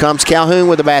 Here comes Calhoun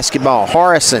with the basketball.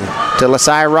 Harrison to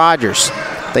Lasaya Rogers.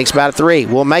 Thinks about a three.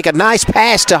 Will make a nice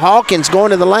pass to Hawkins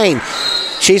going to the lane.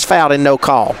 She's fouled and no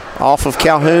call. Off of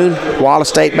Calhoun, Wallace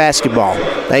State basketball.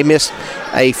 They missed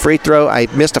a free throw. I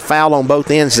missed a foul on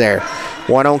both ends there.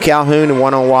 One on Calhoun and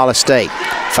one on Wallace State.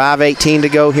 5:18 to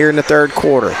go here in the third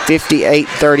quarter.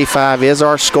 58-35 is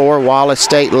our score. Wallace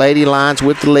State Lady Lions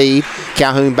with the lead.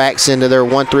 Calhoun backs into their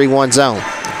 1-3-1 zone.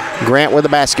 Grant with the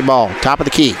basketball. Top of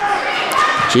the key.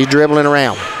 She's dribbling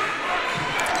around.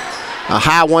 A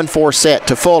high 1-4 set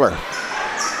to Fuller.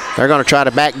 They're going to try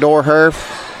to backdoor her.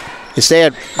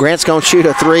 Instead, Grant's going to shoot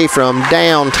a three from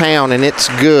downtown, and it's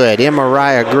good.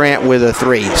 Mariah Grant with a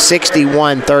three.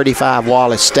 61-35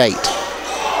 Wallace State.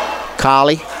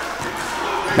 Colley.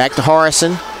 Back to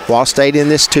Harrison. Wallace State in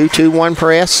this 2-2-1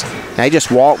 press. They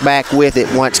just walk back with it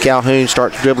once Calhoun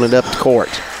starts dribbling up the court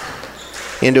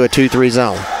into a 2-3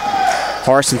 zone.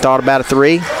 Harrison thought about a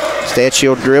three. Instead,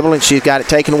 she'll dribble, and she's got it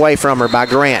taken away from her by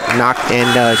Grant.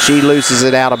 And she loses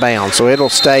it out of bounds. So it'll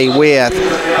stay with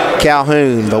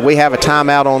Calhoun. But we have a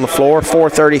timeout on the floor.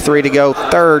 4:33 to go,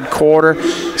 third quarter.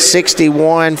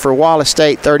 61 for Wallace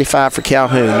State, 35 for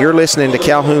Calhoun. You're listening to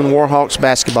Calhoun Warhawks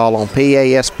basketball on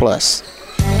PAS+.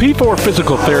 P4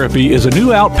 Physical Therapy is a new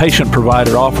outpatient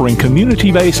provider offering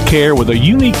community-based care with a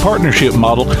unique partnership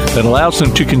model that allows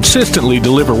them to consistently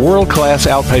deliver world-class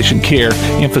outpatient care,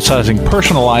 emphasizing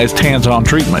personalized hands-on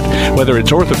treatment. Whether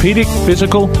it's orthopedic,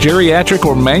 physical, geriatric,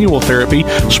 or manual therapy,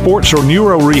 sports or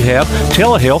neuro rehab,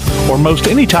 telehealth, or most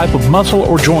any type of muscle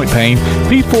or joint pain,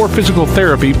 P4 Physical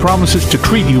Therapy promises to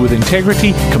treat you with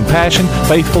integrity, compassion,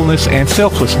 faithfulness, and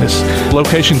selflessness.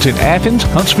 Locations in Athens,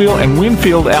 Huntsville, and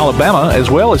Winfield, Alabama, as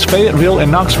well as Fayetteville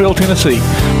and Knoxville, Tennessee.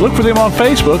 Look for them on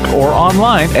Facebook or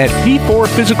online at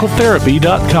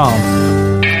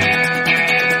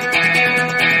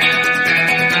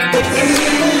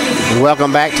p4physicaltherapy.com.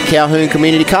 Welcome back to Calhoun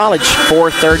Community College.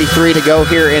 4:33 to go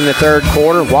here in the third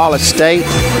quarter. Wallace State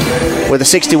with a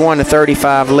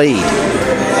 61-35 lead.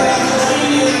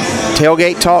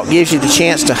 Tailgate Talk gives you the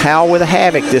chance to howl with a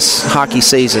Havoc this hockey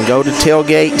season. Go to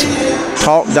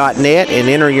tailgatetalk.net and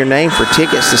enter your name for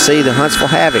tickets to see the Huntsville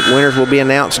Havoc. Winners will be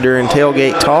announced during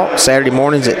Tailgate Talk Saturday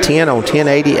mornings at 10 on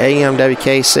 1080 AM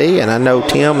WKC. And I know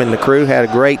Tim and the crew had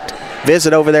a great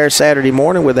visit over there Saturday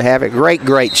morning with the Havoc.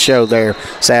 Great show there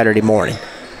Saturday morning.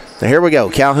 Now here we go.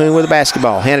 Calhoun with the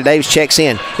basketball. Hannah Davis checks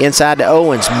in. Inside to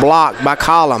Owens. Blocked by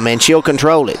Collum, and she'll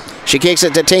control it. She kicks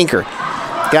it to Tinker.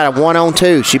 Got a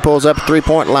 1-on-2. She pulls up a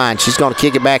three-point line. She's going to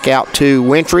kick it back out to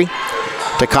Winfrey,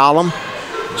 to Collum.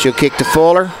 She'll kick to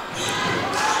Fuller,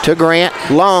 to Grant.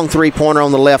 Long three-pointer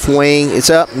on the left wing. It's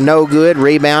up, no good.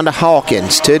 Rebound to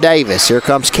Hawkins, to Davis. Here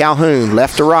comes Calhoun,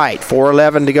 left to right.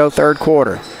 4:11 to go, third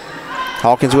quarter.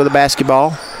 Hawkins with the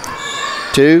basketball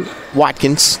to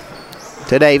Watkins.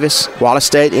 to Davis. Wallace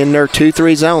State in their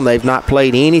 2-3 zone. They've not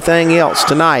played anything else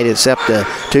tonight except the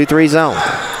 2-3 zone.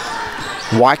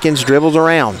 Watkins dribbles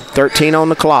around. 13 on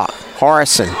the clock.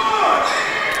 Harrison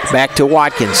back to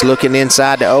Watkins. Looking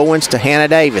inside to Owens to Hannah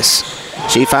Davis.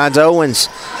 She finds Owens.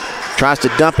 Tries to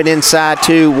dump it inside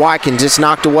to Watkins. It's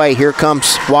knocked away. Here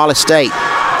comes Wallace State.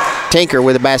 Tinker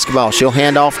with the basketball. She'll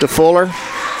hand off to Fuller.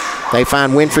 They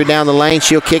find Winfrey down the lane.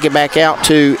 She'll kick it back out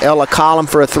to Ella Collum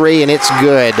for a three, and it's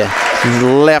good.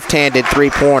 Left-handed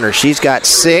three-pointer. She's got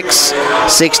 6,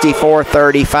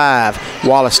 64-35.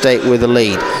 Wallace State with the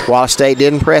lead. Wallace State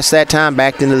didn't press that time.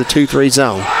 Backed into the 2-3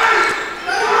 zone.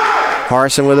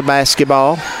 Harrison with the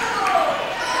basketball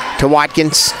to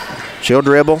Watkins. She'll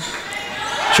dribble.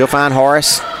 She'll find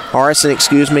Harrison,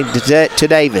 to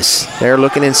Davis. They're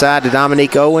looking inside to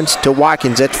Dominique Owens, to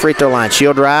Watkins at the free throw line.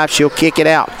 She'll drive. She'll kick it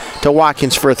out to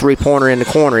Watkins for a three-pointer in the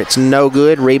corner. It's no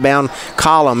good. Rebound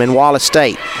Collum in Wallace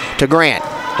State to Grant,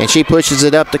 and she pushes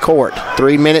it up the court.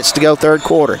 3 minutes to go, third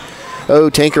quarter. Oh,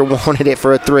 Tinker wanted it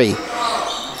for a three.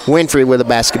 Winfrey with the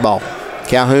basketball.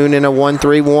 Calhoun in a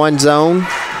 1-3-1 zone.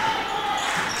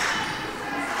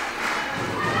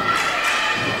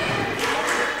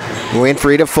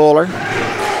 Winfrey to Fuller.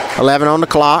 11 on the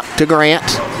clock to Grant.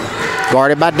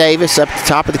 Guarded by Davis up the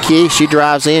top of the key. She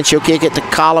drives in. She'll kick it to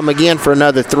Collum again for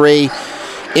another three.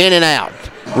 In and out.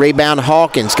 Rebound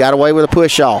Hawkins. Got away with a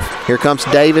push-off. Here comes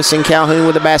Davis and Calhoun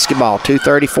with the basketball.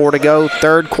 2:34 to go,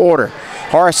 third quarter.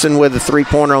 Harrison with a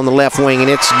three-pointer on the left wing, and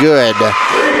it's good.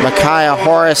 Micaiah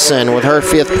Harrison with her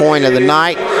 5th point of the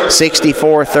night.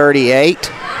 64-38.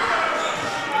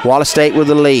 Wallace State with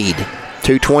the lead.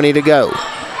 2:20 to go.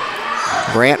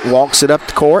 Grant walks it up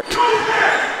the court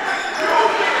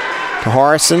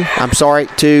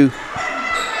to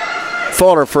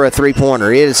Fuller for a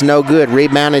three-pointer. It is no good.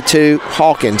 Rebounded to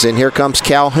Hawkins, and here comes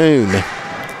Calhoun.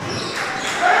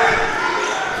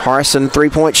 Harrison,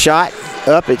 three-point shot.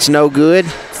 Up, it's no good.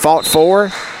 Fought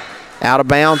for. Out of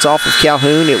bounds off of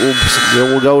Calhoun. It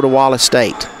will go to Wallace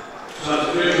State.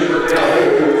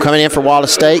 Coming in for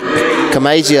Wallace State,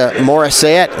 Kamazia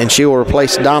Morissette, and she will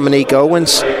replace Dominique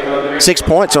Owens. 6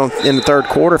 points in the third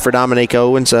quarter for Dominique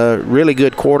Owens. A really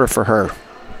good quarter for her.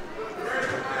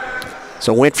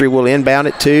 So Winfrey will inbound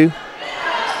it to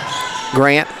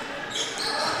Grant.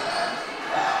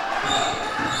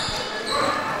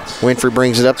 Winfrey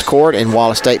brings it up the court, and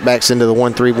Wallace State backs into the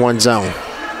 1-3-1 zone.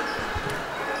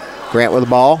 Grant with the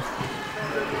ball.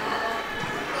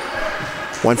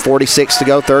 1:46 to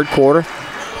go, third quarter.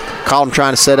 Collum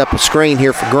trying to set up a screen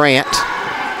here for Grant.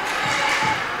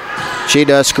 She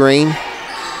does screen.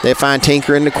 They find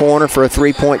Tinker in the corner for a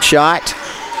three-point shot.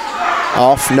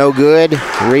 Off, no good.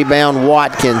 Rebound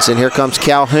Watkins, and here comes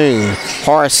Calhoun.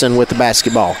 Harrison with the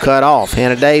basketball. Cut off.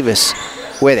 Hannah Davis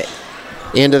with it.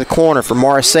 Into the corner for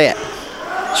Morissette.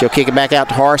 She'll kick it back out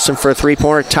to Harrison for a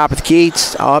three-pointer. Top of the key.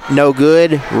 Up, no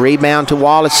good. Rebound to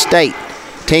Wallace State.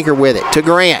 Tinker with it to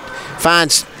Grant.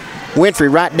 Finds Winfrey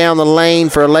right down the lane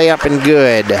for a layup and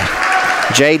good.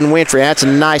 Jaden Winfrey, that's a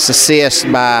nice assist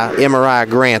by Emmariah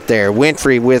Grant there.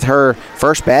 Winfrey with her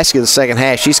first basket of the second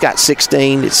half. She's got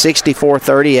 16. It's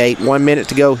 64-38. 1 minute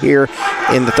to go here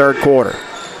in the third quarter.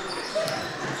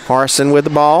 Harrison with the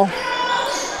ball.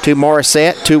 To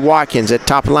Morissette, to Watkins at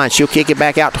top of the line. She'll kick it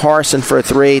back out to Harrison for a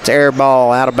three. It's air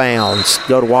ball, out of bounds.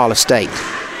 Go to Wallace State.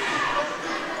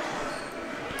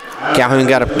 Calhoun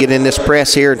got to get in this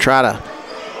press here and try to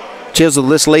chisel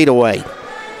this lead away.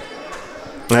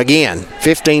 Again,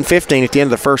 15-15 at the end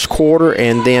of the first quarter,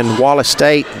 and then Wallace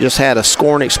State just had a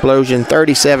scoring explosion,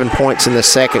 37 points in the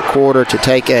second quarter to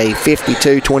take a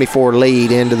 52-24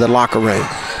 lead into the locker room.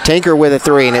 Tinker with a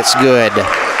three, and it's good.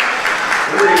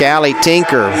 Callie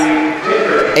Tinker,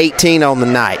 18 on the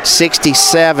night.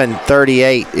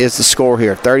 67-38 is the score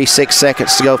here. 36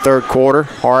 seconds to go, third quarter.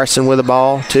 Harrison with the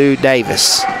ball to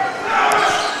Davis.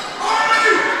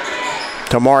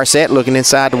 To Morissette, looking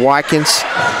inside to Watkins.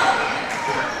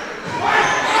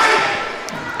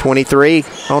 23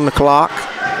 on the clock,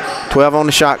 12 on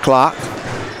the shot clock.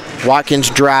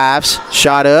 Watkins drives,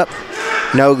 shot up,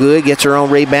 no good, gets her own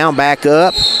rebound, back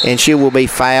up, and she will be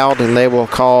fouled, and they will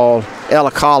call Ella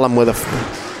Collum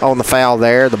on the foul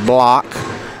there, the block.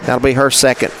 That'll be her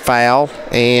second foul,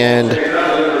 and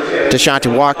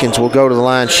Deshaunte Watkins will go to the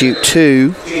line, shoot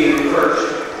two.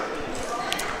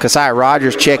 Keziah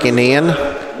Rogers checking in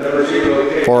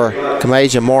for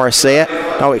Kamazia Morissette.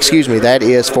 Oh, excuse me, that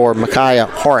is for Micaiah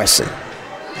Harrison.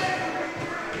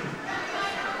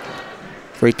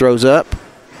 Free throws up,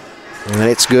 and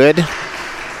it's good.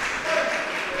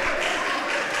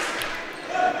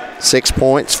 6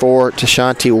 points for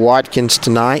Deshaunte Watkins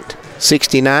tonight,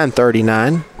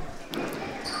 69-39.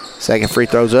 Second free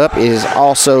throw's up is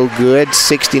also good,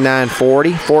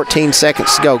 69-40. 14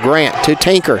 seconds to go. Grant to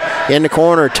Tinker in the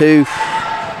corner to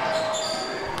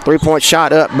three-point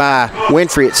shot up by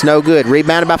Winfrey. It's no good.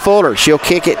 Rebounded by Fuller. She'll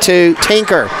kick it to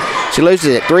Tinker. She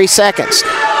loses it. 3 seconds.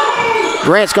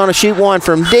 Grant's going to shoot one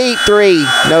from deep three.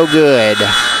 No good.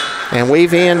 And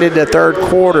we've ended the third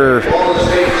quarter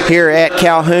here at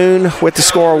Calhoun with the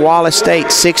score Wallace State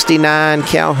 69,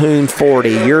 Calhoun 40.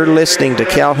 You're listening to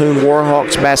Calhoun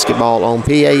Warhawks basketball on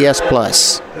PAS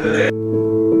Plus.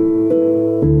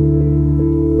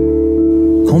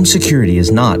 Home security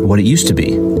is not what it used to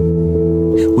be.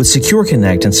 With Secure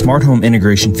Connect and smart home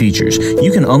integration features,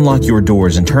 you can unlock your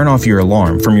doors and turn off your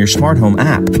alarm from your smart home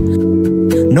app.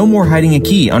 No more hiding a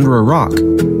key under a rock.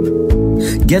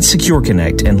 Get Secure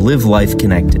Connect and live life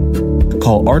connected.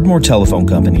 Call Ardmore Telephone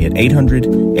Company at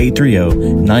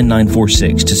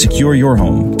 800-830-9946 to secure your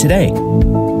home today.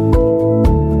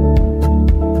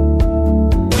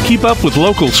 Keep up with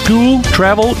local school,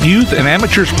 travel, youth, and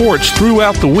amateur sports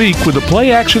throughout the week with the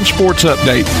Play Action Sports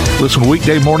Update. Listen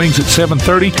weekday mornings at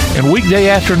 7:30 and weekday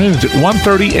afternoons at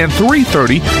 1:30 and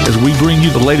 3:30 as we bring you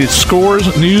the latest scores,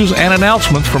 news, and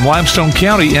announcements from Limestone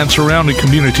County and surrounding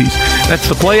communities. That's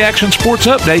the Play Action Sports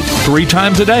Update 3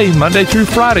 times a day, Monday through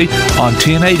Friday on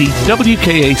 1080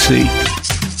 WKAC.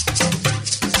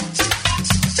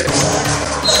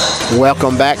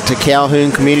 Welcome back to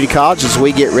Calhoun Community College as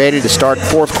we get ready to start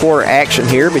fourth quarter action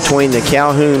here between the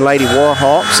Calhoun Lady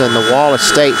Warhawks and the Wallace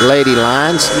State Lady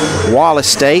Lions. Wallace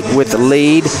State with the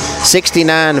lead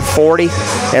 69-40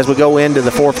 as we go into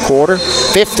the fourth quarter.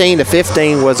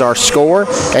 15-15 was our score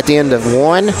at the end of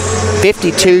one.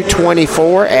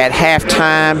 52-24 at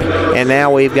halftime, and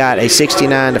now we've got a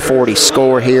 69-40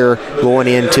 score here going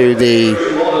into the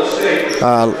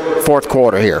fourth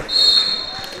quarter here.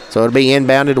 So it'll be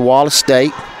inbounded to Wallace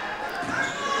State.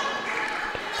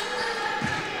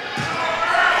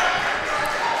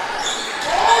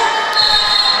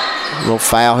 Little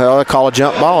foul here. They call a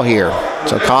jump ball here.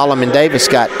 So Collum and Davis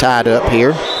got tied up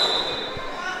here.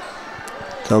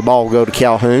 So the ball will go to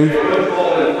Calhoun.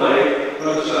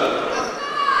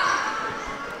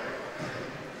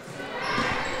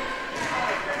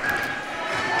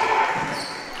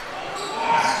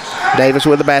 Davis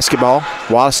with the basketball.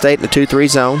 Wallace State in the 2-3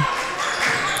 zone.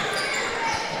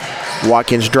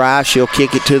 Watkins drive. She'll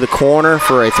kick it to the corner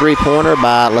for a three-pointer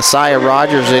by Lasia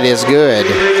Rogers. It is good.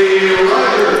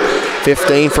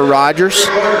 15 for Rogers.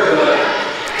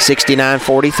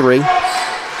 69-43.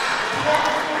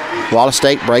 Wallace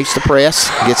State breaks the press.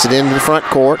 Gets it into the front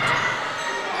court.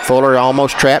 Fuller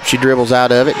almost trapped. She dribbles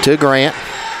out of it to Grant.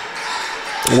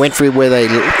 Winfrey with a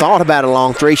thought about a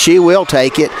long three. She will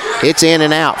take it. It's in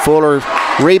and out. Fuller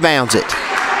rebounds it.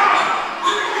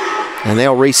 And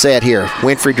they'll reset here.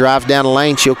 Winfrey drives down the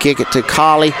lane. She'll kick it to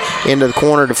Colley into the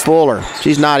corner to Fuller.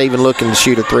 She's not even looking to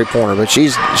shoot a three-pointer, but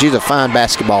she's a fine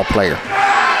basketball player.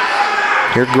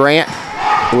 Here Grant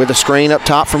with a screen up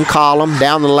top from Collum.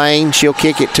 Down the lane. She'll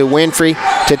kick it to Winfrey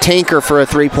to Tinker for a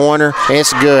three-pointer.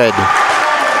 It's good.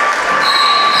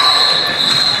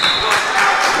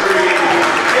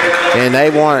 And they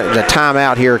want a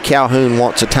timeout here. Calhoun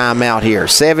wants a timeout here.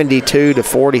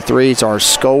 72-43 is our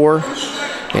score.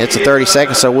 It's a 30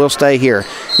 seconds, so we'll stay here.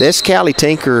 This Callie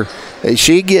Tinker,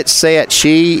 she gets set,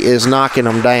 she is knocking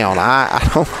them down. I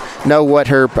don't know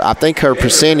what I think her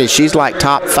percentage, she's like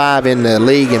top 5 in the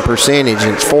league in percentage,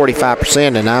 and it's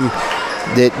 45%, and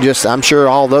I'm sure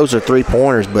all those are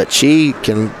three-pointers, but she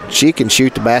can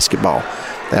shoot the basketball.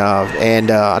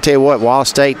 I'll tell you what, Wallace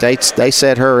State, they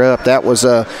set her up. That was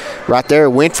right there.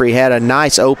 Winfrey had a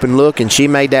nice open look, and she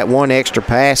made that one extra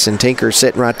pass, and Tinker's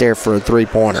sitting right there for a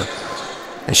three-pointer.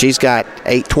 And she's got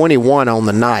 821 on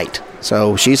the night.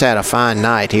 So she's had a fine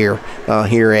night here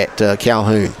at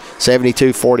Calhoun.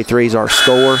 72-43 is our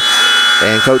score.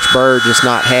 And Coach Bird just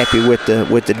not happy with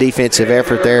the defensive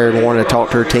effort there and wanted to talk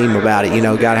to her team about it. You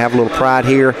know, got to have a little pride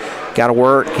here. Got to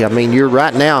work. I mean, you're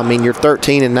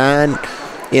 13-9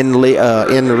 in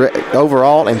the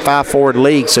overall and 5-4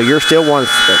 league, so you're still one of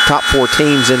the top 4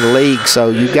 teams in the league. So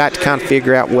you've got to kind of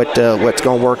figure out what's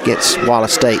going to work against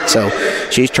Wallace State. So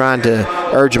she's trying to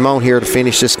urge them on here to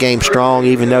finish this game strong,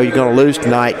 even though you're going to lose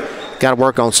tonight. Got to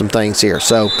work on some things here.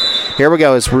 So here we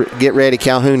go as we get ready.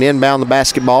 Calhoun inbound the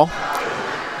basketball.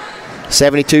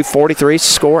 72-43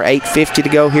 score. 8:50 to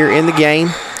go here in the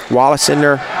game. Wallace in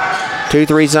their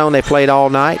 2-3 zone. They played all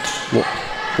night.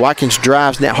 Hawkins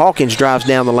drives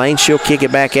down the lane. She'll kick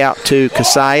it back out to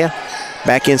Keziah.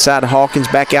 Back inside to Hawkins.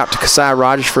 Back out to Keziah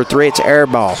Rogers for a three. It's an air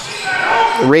ball.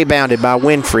 Rebounded by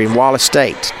Winfrey, and Wallace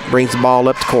State brings the ball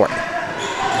up the court.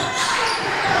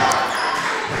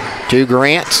 To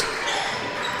Grant.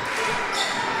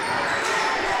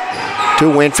 to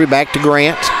Winfrey, back to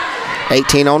Grant.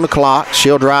 18 on the clock.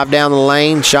 She'll drive down the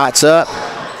lane. Shots up.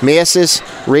 Misses.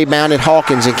 Rebounded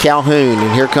Hawkins and Calhoun.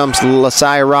 And here comes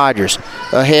LaSaya Rogers.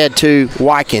 Ahead to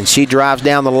Watkins. She drives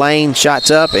down the lane.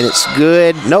 Shots up, and it's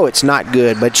good. No, it's not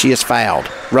good, but she is fouled.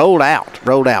 Rolled out.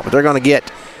 But they're going to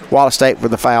get Wallace State for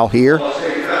the foul here.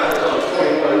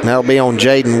 And that'll be on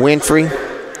Jaden Winfrey.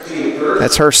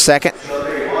 That's her second.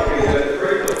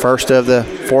 First of the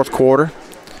fourth quarter.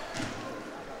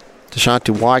 Deshanti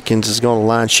Watkins is going to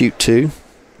line shoot 2.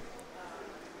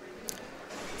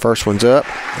 First one's up,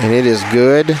 and it is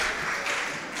good.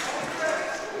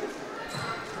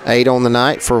 8 on the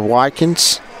night for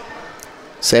Watkins.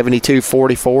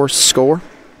 72-44 score.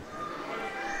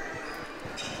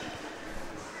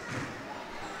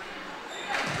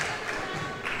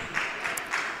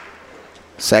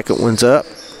 Second one's up,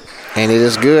 and it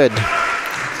is good.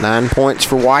 9 points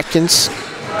for Watkins.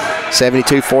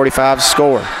 72-45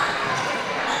 score.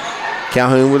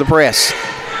 Calhoun with a press.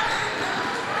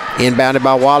 Inbounded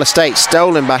by Wallace State.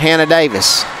 Stolen by Hannah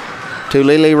Davis. To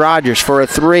Lily Rogers for a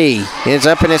 3. Ends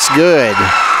up and it's good.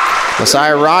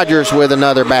 LaSaya Rogers with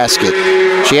another basket.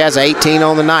 She has 18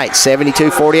 on the night.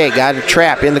 72-48. Got a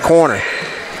trap in the corner.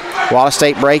 Wallace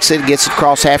State breaks it. Gets it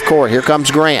across half court. Here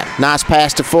comes Grant. Nice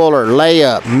pass to Fuller.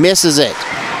 Layup. Misses it.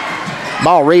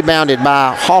 Ball rebounded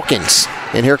by Hawkins.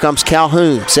 And here comes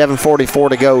Calhoun. 7:44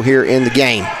 to go here in the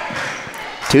game.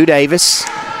 To Davis.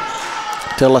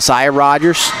 To LaSaya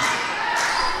Rogers.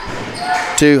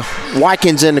 To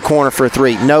Watkins in the corner for a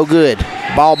 3. No good.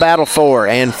 Ball battle for her,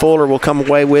 and Fuller will come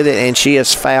away with it, and she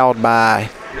is fouled by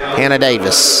Hannah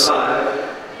Davis.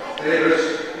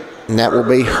 And that will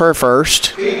be her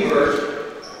first.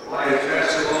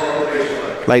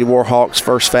 Lady Warhawks'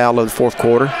 first foul of the fourth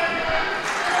quarter.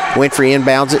 Winfrey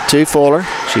inbounds it to Fuller.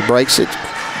 She breaks it.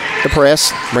 The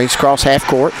press. Brings across half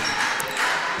court.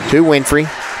 To Winfrey.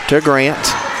 To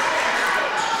Grant.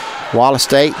 Wallace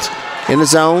State in the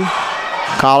zone.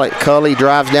 Cully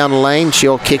drives down the lane.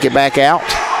 She'll kick it back out.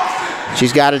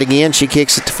 She's got it again. She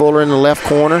kicks it to Fuller in the left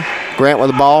corner. Grant with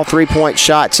the ball. 3-point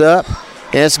shots up.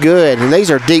 And it's good. And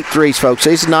these are deep threes, folks.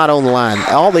 These are not on the line.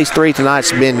 All these threes tonight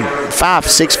have been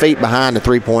 5-6 feet behind the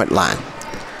 3-point line.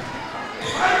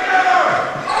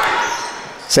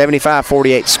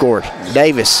 75-48 scored.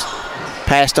 Davis.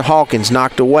 Pass to Hawkins.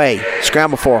 Knocked away.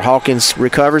 Scramble for Hawkins.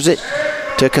 Recovers it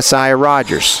to Kasaya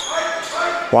Rogers.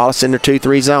 Wallace in their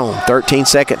 2-3 zone. 13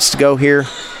 seconds to go here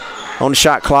on the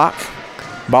shot clock.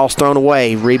 Ball's thrown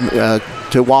away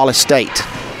to Wallace State.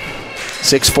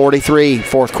 6:43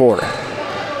 fourth quarter.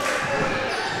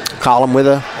 Collum with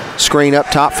a screen up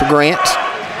top for Grant.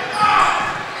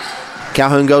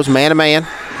 Calhoun goes man-to-man.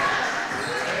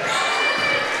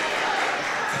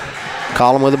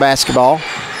 Collum with a basketball.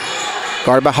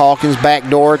 Guarded by Hawkins.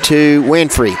 Backdoor to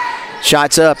Winfrey.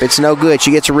 Shots up. It's no good. She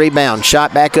gets a rebound.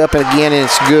 Shot back up and again, and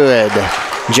it's good.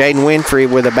 Jaden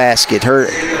Winfrey with a basket. Her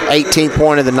 18th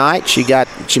point of the night. She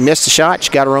missed the shot. She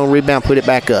got her own rebound, put it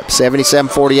back up.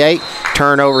 77-48.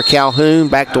 Turnover Calhoun.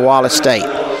 Back to Wallace State.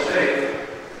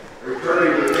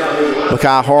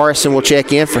 Makai Harrison will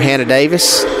check in for Hannah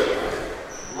Davis.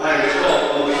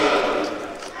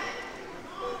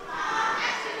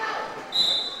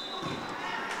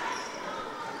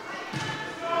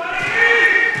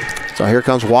 So here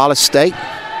comes Wallace State.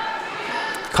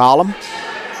 Collum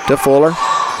to Fuller.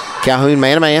 Calhoun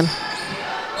man-to-man.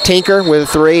 Tinker with a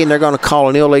 3, and they're going to call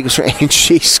an illegal screen. And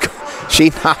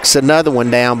she knocks another one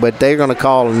down, but they're going to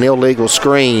call an illegal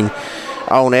screen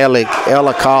on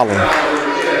Ella Collum.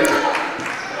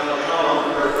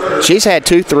 She's had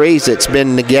 2 threes that's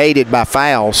been negated by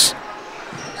fouls.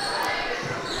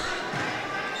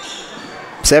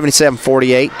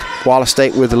 77-48. Wallace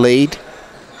State with the lead.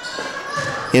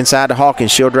 Inside to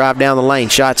Hawkins. She'll drive down the lane.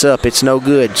 Shots up. It's no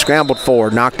good. Scrambled for.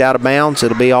 Knocked out of bounds.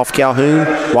 It'll be off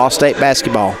Calhoun. Wallace State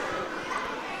basketball.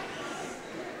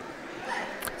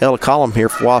 Ella Collum here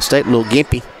for Wallace State. A little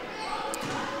gimpy.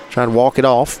 Trying to walk it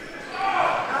off.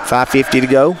 5:50 to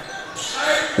go.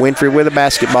 Winfrey with a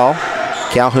basketball.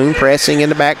 Calhoun pressing in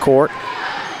the backcourt.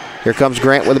 Here comes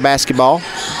Grant with a basketball.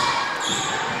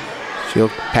 She'll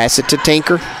pass it to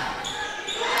Tinker.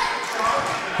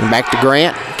 And back to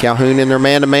Grant. Calhoun in their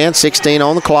man-to-man. 16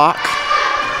 on the clock.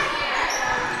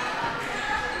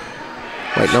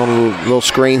 Waiting on a little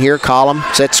screen here. Collum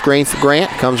sets screen for Grant.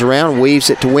 Comes around, weaves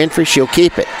it to Winfrey. She'll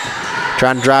keep it.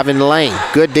 Trying to drive in the lane.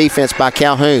 Good defense by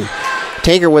Calhoun.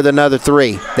 Tinker with another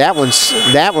 3. That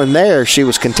one there, she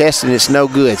was contesting. It's no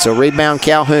good. So rebound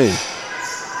Calhoun.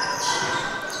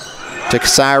 To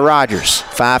Kasaya Rogers.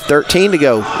 5:13 to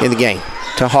go in the game.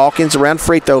 To Hawkins around the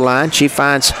free throw line. She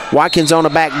finds Watkins on the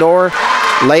back door.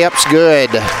 Layup's good.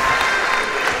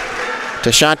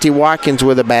 Tashanti Watkins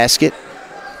with a basket.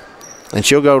 And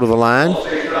she'll go to the line.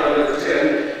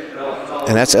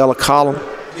 And that's Ella Collum.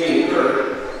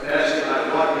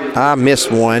 I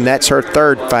missed one. That's her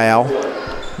third foul.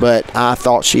 But I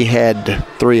thought she had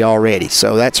 3 already.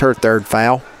 So that's her third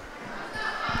foul.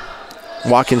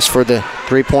 Watkins for the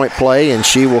three-point play, and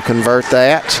she will convert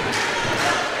that.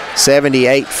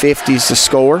 78-50 is the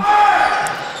score.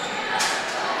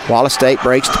 Wallace State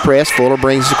breaks the press. Fuller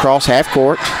brings it across half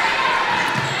court.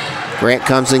 Grant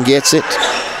comes and gets it.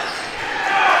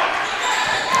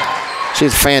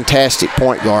 She's a fantastic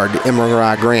point guard,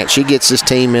 Emerald Grant. She gets this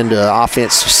team into an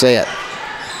offensive set.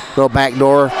 Little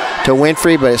backdoor to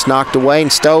Winfrey, but it's knocked away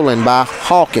and stolen by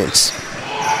Hawkins.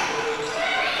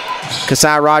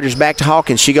 Kasai Rogers back to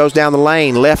Hawkins. She goes down the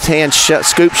lane. Left hand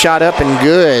scoop shot up and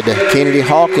good. Kennedy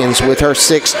Hawkins with her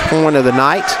 6th point of the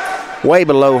night. Way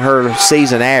below her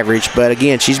season average, but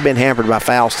again, she's been hampered by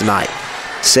fouls tonight.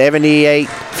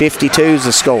 78-52 is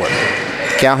the score.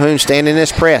 Calhoun standing in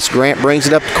this press. Grant brings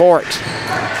it up the court.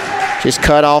 Just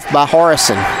cut off by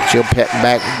Harrison. She'll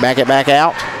back it back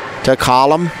out to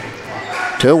Collum,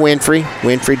 to Winfrey.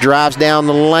 Winfrey drives down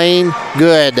the lane.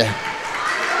 Good.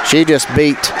 She just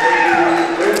beat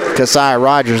Kasai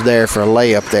Rogers there for a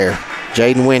layup there.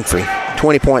 Jaden Winfrey,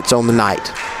 20 points on the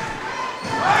night.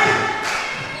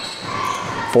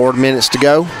 4 minutes to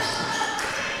go.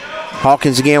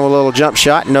 Hawkins again with a little jump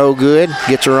shot, no good.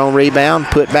 Gets her own rebound,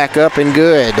 put back up and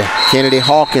good. Kennedy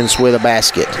Hawkins with a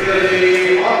basket.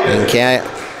 And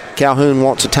Calhoun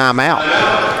wants a timeout.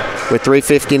 With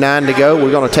 3:59 to go,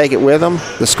 we're going to take it with them.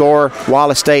 The score,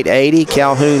 Wallace State 80,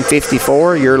 Calhoun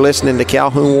 54. You're listening to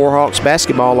Calhoun Warhawks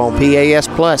basketball on PAS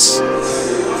Plus.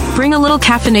 Bring a little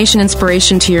caffeination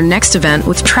inspiration to your next event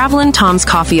with Travelin' Tom's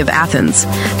Coffee of Athens.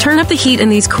 Turn up the heat in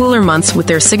these cooler months with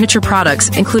their signature products,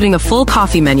 including a full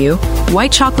coffee menu,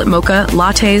 white chocolate mocha,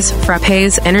 lattes,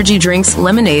 frappes, energy drinks,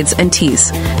 lemonades, and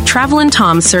teas. Travelin'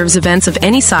 Tom serves events of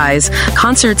any size,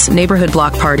 concerts, neighborhood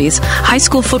block parties, high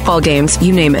school football games,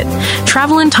 you name it.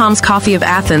 Travelin' Tom's Coffee of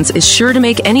Athens is sure to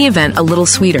make any event a little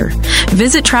sweeter.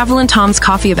 Visit Travelin' Tom's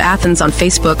Coffee of Athens on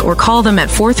Facebook or call them at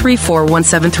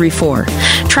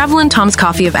 434-1734. Travelin' Tom's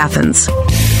Coffee of Athens.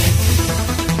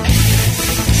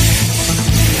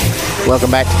 Welcome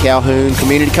back to Calhoun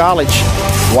Community College.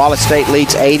 Wallace State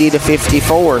leads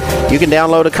 80-54. You can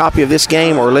download a copy of this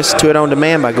game or listen to it on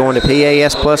demand by going to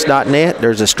pasplus.net.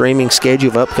 There's a streaming schedule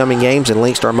of upcoming games and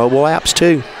links to our mobile apps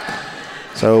too.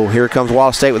 So here comes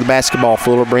Wallace State with the basketball.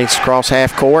 Fuller brings it across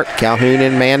half court. Calhoun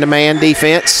in man-to-man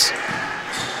defense.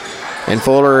 And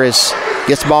Fuller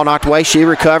gets the ball knocked away. She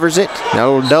recovers it.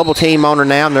 No double team on her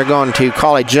now, and they're going to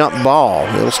call a jump ball.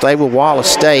 It'll stay with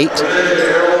Wallace State.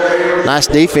 Nice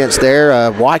defense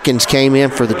there. Watkins came in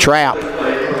for the trap.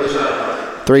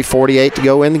 3:48 to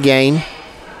go in the game.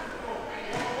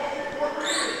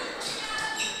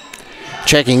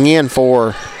 Checking in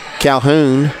for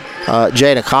Calhoun,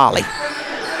 Jada Colley.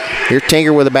 Here's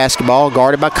Tinker with the basketball,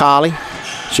 guarded by Colley.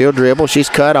 She'll dribble. She's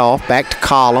cut off. Back to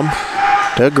Collum,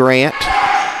 to Grant.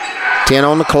 10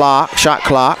 on the clock, shot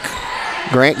clock.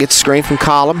 Grant gets a screen from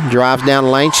Collum, drives down the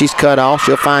lane. She's cut off.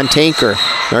 She'll find Tinker.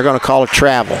 They're going to call a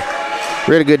travel.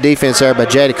 Really good defense there by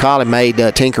Jada Colley made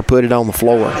Tinker put it on the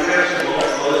floor.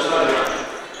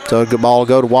 So a good ball will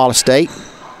go to Wallace State.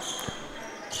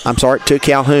 To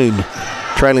Calhoun,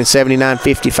 trailing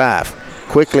 79-55.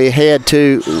 Quickly ahead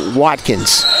to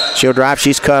Watkins. She'll drive.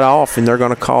 She's cut off, and they're going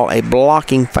to call a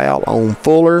blocking foul on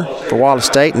Fuller for Wallace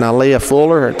State. And Aaliyah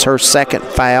Fuller, it's her second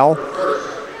foul.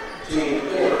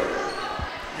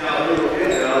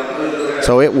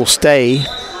 So it will stay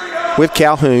with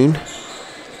Calhoun.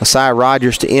 Asai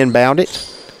Rogers to inbound it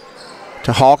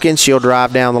to Hawkins. She'll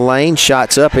drive down the lane.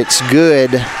 Shots up. It's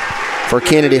good for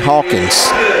Kennedy Hawkins.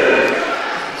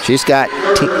 She's got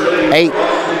 8.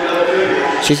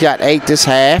 She's got 8 this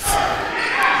half.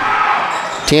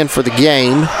 10 for the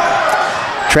game.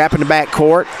 Trap in the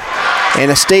backcourt. And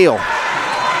a steal.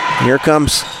 Here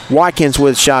comes Watkins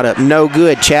with a shot up. No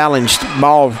good. Challenged.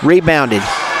 Ball rebounded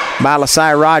by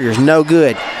Lasai Rogers. No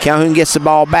good. Calhoun gets the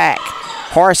ball back.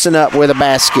 Harrison up with a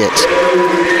basket.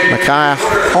 Makai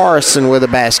Harrison with a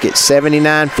basket.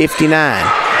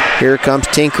 79-59. Here comes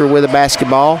Tinker with a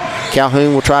basketball.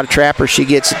 Calhoun will try to trap her. She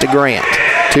gets it to Grant.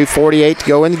 2:48 to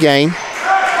go in the game.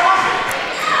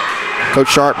 Coach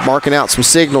Sharp marking out some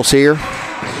signals here.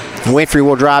 Winfrey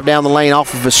will drive down the lane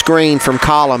off of a screen from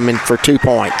Collum and for 2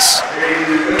 points.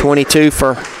 22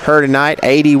 for her tonight,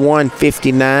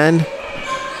 81-59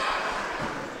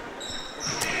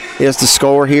 is the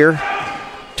score here.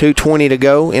 2:20 to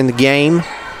go in the game.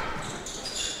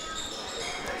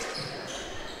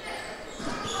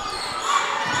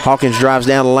 Hawkins drives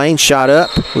down the lane, shot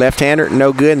up, left-hander,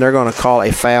 no good, and they're going to call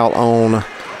a foul on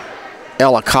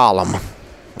Ella Collum. Well,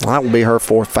 that will be her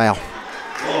 4th foul.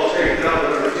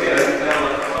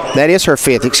 That is her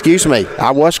 5th. Excuse me.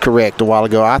 I was correct a while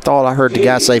ago. I thought I heard the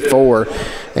guy say 4,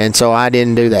 and so I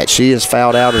didn't do that. She is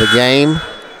fouled out of the game.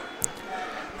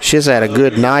 She's had a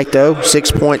good night, though.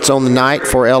 6 points on the night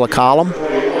for Ella Collum.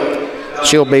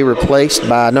 She'll be replaced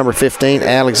by number 15,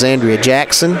 Alexandria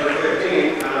Jackson.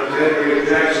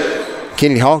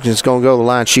 Kennedy Hawkins is going to go to the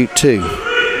line, shoot 2.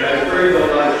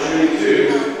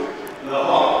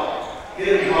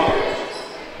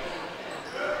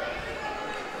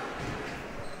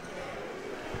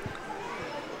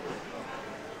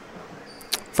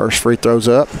 First free throw's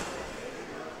up.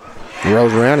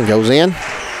 Rolls around and goes in.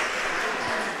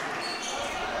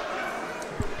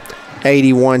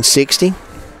 81-60.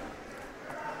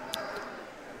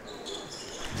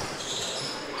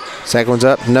 Second one's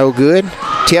up, no good.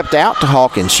 Tipped out to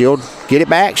Hawkins. She'll get it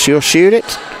back. She'll shoot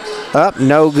it. Up,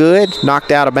 no good.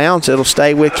 Knocked out of bounds. It'll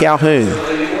stay with Calhoun.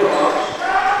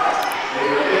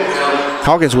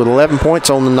 Hawkins with 11 points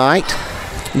on the night.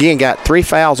 Again, got 3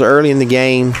 fouls early in the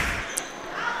game.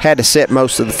 Had to set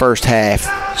most of the first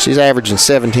half. She's averaging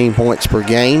 17 points per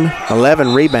game,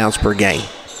 11 rebounds per game.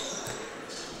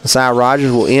 Messiah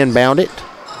Rogers will inbound it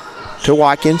to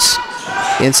Watkins.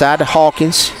 Inside to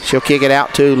Hawkins. She'll kick it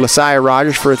out to Messiah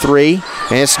Rogers for a 3.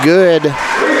 And it's good.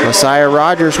 Messiah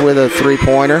Rogers with a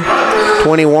 3-pointer.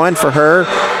 21 for her.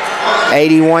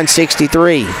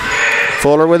 81-63.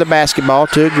 Fuller with a basketball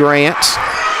to Grant.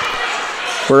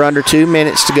 We're under 2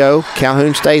 minutes to go.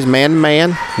 Calhoun stays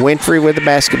man-to-man. Winfrey with the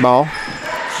basketball.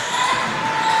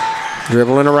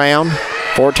 Dribbling around.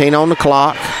 14 on the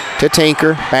clock. To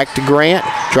Tinker. Back to Grant.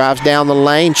 Drives down the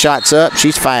lane. Shots up.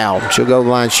 She's fouled. She'll go to the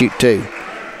line, shoot 2.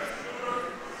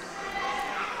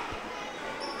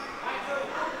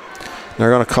 They're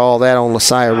going to call that on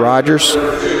Messiah Rogers. And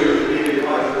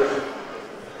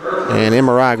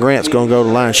MRI Grant's going to go to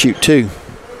the line, shoot 2.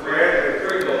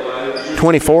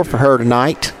 24 for her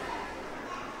tonight.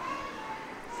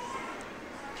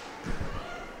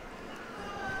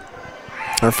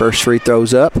 Her first free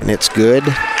throw's up, and it's good.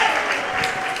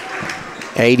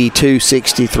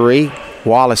 82-63,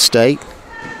 Wallace State.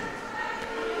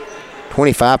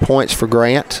 25 points for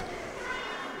Grant.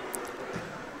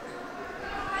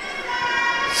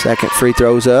 Second free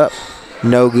throw's up,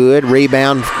 no good.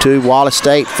 Rebound to Wallace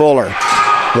State, Fuller.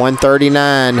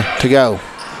 1:39 to go.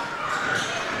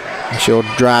 She'll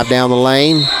drive down the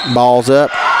lane, ball's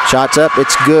up, shots up,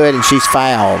 it's good, and she's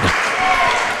fouled.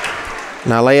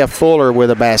 Now Leah Fuller with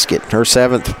a basket, her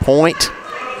 7th point,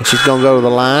 and she's going to go to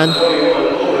the line.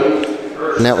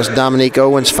 And that was Dominique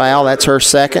Owens' foul. That's her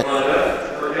 2nd.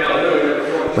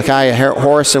 Micaiah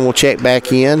Horrison will check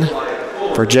back in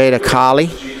for Jada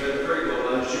Colley.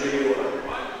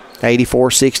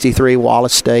 84-63,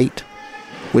 Wallace State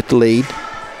with the lead.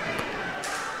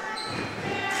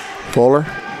 Fuller.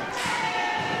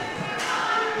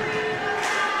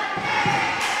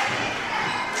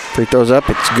 Free throws up,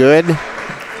 it's good.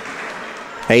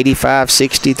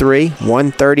 85-63,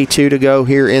 1:32 to go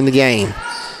here in the game.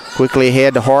 Quickly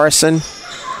ahead to Harrison.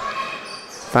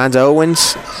 Finds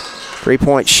Owens.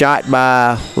 3-point shot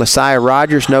by Messiah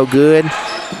Rogers, no good.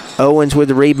 Owens with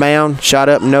the rebound, shot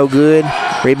up, no good.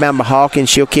 Rebound by Hawkins.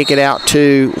 She'll kick it out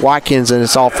to Watkins, and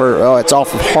it's off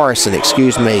of Harrison,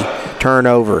 excuse me.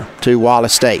 Turnover to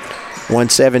Wallace State.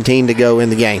 1:17 to go in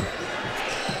the game.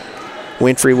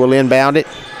 Winfrey will inbound it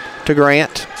to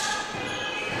Grant.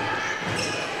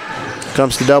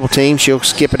 Comes to double team. She'll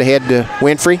skip it ahead to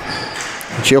Winfrey.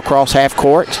 She'll cross half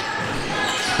court.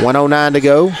 1:09 to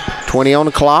go. 20 on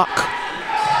the clock.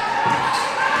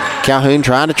 Calhoun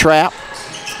trying to trap.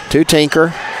 To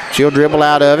Tinker. She'll dribble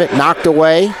out of it. Knocked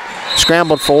away.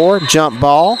 Scrambled forward. Jump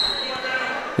ball.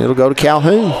 It'll go to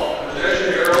Calhoun.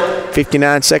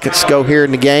 59 seconds to go here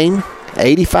in the game.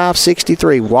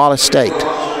 85-63, Wallace State.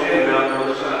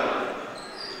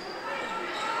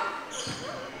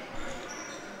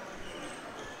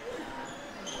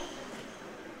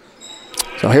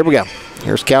 So here we go.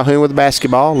 Here's Calhoun with the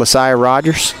basketball. Messiah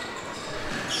Rogers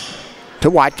to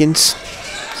Watkins.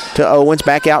 To Owens.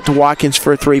 Back out to Watkins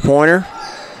for a 3-pointer.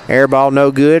 Air ball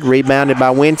no good. Rebounded by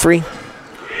Winfrey.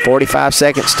 45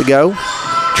 seconds to go.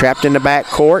 Trapped in the back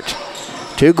court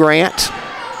to Grant.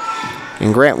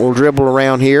 And Grant will dribble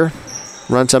around here.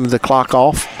 Run some of the clock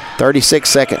off. 36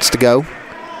 seconds to go.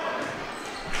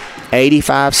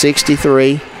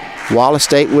 85-63. Wallace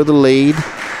State with the lead.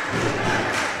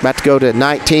 About to go to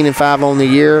 19-5 on the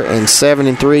year and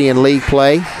 7-3 in league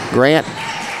play. Grant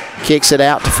kicks it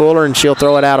out to Fuller, and she'll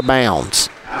throw it out of bounds.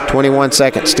 21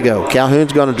 seconds to go.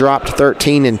 Calhoun's going to drop to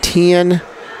 13-10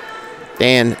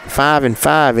 and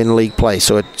 5-5 in league play.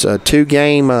 So it's a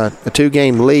two-game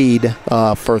lead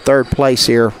for third place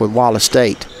here with Wallace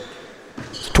State.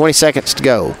 20 seconds to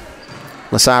go.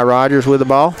 Lasai Rogers with the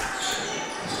ball.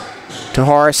 To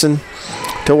Harrison.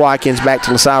 To Watkins. Back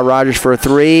to Lasai Rogers for a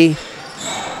three.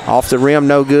 Off the rim,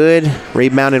 no good.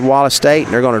 Rebounded Wallace State,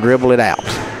 and they're going to dribble it out.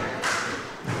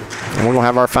 And we're going to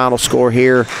have our final score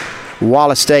here.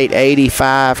 Wallace State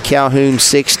 85, Calhoun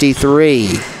 63.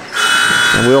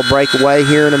 And we'll break away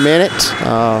here in a minute.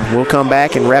 We'll come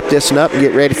back and wrap this one up and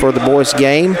get ready for the boys'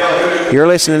 game. You're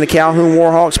listening to Calhoun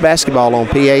Warhawks basketball on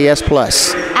PAS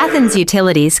Plus. Athens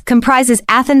Utilities comprises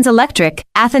Athens Electric,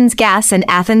 Athens Gas, and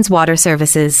Athens Water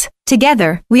Services.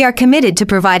 Together, we are committed to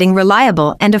providing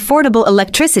reliable and affordable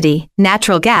electricity,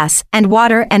 natural gas, and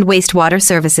water and wastewater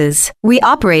services. We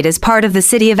operate as part of the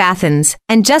City of Athens,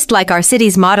 and just like our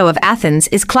city's motto of Athens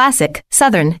is classic,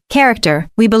 Southern, character,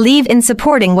 we believe in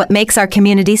supporting what makes our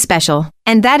community special.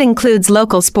 And that includes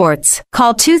local sports.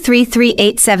 Call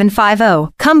 233-8750.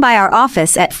 Come by our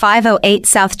office at 508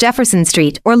 South Jefferson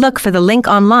Street or look for the link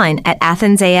online at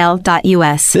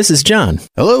athensal.us. This is John.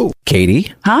 Hello.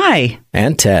 Katie. Hi.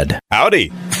 And Ted.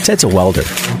 Howdy. Ted's a welder.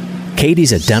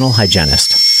 Katie's a dental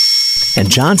hygienist. And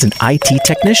John's an IT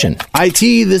technician.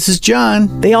 IT, this is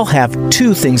John. They all have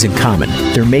two things in common.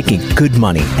 They're making good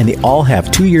money, and they all have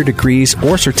 2-year degrees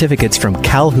or certificates from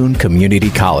Calhoun Community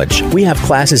College. We have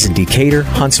classes in Decatur,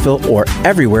 Huntsville, or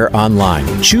everywhere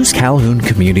online. Choose Calhoun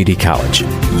Community College.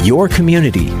 Your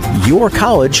community, your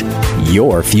college,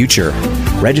 your future.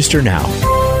 Register now.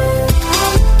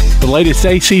 The latest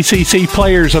ACCC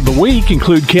players of the week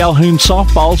include Calhoun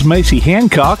softball's Macy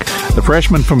Hancock. The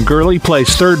freshman from Gurley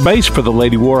plays third base for the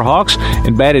Lady Warhawks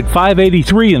and batted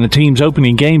 .583 in the team's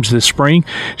opening games this spring.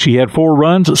 She had 4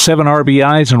 runs, 7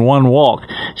 RBIs, and 1 walk.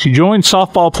 She joined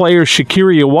softball players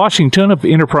Shakiria Washington of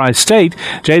Enterprise State,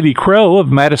 Jaylee Crow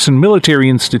of Madison Military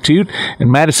Institute,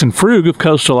 and Madison Frug of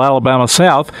Coastal Alabama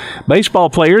South. Baseball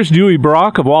players Dewey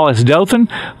Brock of Wallace Dothan,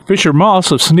 Fisher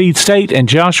Moss of Sneed State, and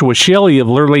Joshua Shelley of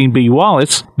Lurleen B.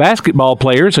 Wallace. Basketball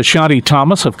players Ashanti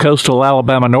Thomas of Coastal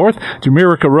Alabama North,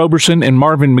 Jamerica Roberson and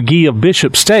Marvin McGee of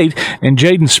Bishop State, and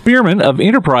Jaden Spearman of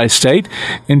Enterprise State.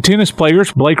 And tennis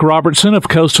players Blake Robertson of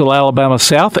Coastal Alabama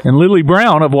South and Lily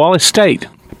Brown of Wallace State.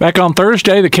 Back on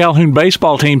Thursday, the Calhoun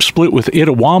baseball team split with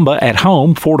Itawamba at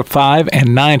home 4-5 and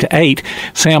 9-8.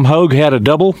 Sam Hogue had a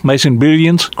double, Mason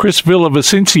Billions, Chris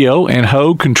Villavicencio and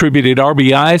Hogue contributed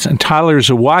RBIs, and Tyler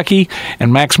Zawacki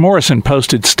and Max Morrison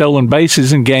posted stolen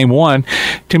bases in Game 1.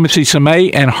 Timothy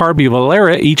Samay and Harvey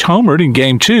Valera each homered in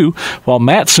Game 2, while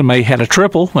Matt Samay had a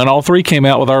triple, and all 3 came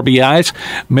out with RBIs.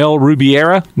 Mel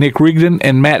Rubiera, Nick Rigdon,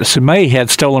 and Matt Samay had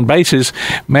stolen bases.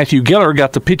 Matthew Geller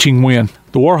got the pitching win.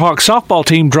 The Warhawk softball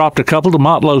team dropped a couple to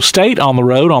Motlow State on the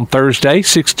road on Thursday,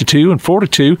 6-2 and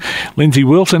 4-2. Lindsey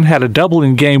Wilson had a double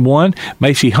in Game 1.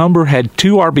 Macy Humber had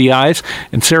 2 RBIs,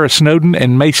 and Sarah Snowden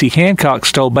and Macy Hancock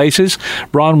stole bases.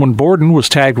 Bronwyn Borden was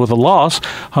tagged with a loss.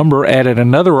 Humber added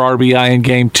another RBI in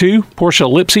Game 2. Portia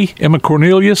Lipsy, Emma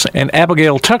Cornelius, and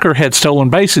Abigail Tucker had stolen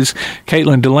bases.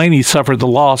 Caitlin Delaney suffered the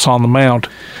loss on the mound.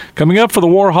 Coming up for the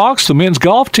Warhawks, the men's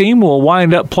golf team will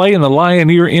wind up playing the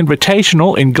Lioneer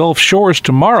Invitational in Gulf Shores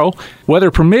tomorrow.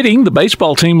 Weather permitting, the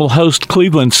baseball team will host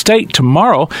Cleveland State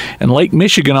tomorrow and Lake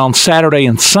Michigan on Saturday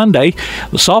and Sunday.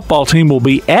 The softball team will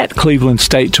be at Cleveland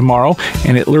State tomorrow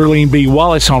and at Lurleen B.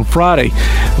 Wallace on Friday.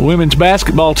 The women's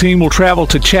basketball team will travel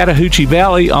to Chattahoochee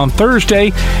Valley on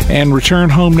Thursday and return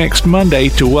home next Monday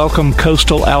to welcome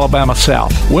Coastal Alabama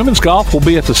South. Women's golf will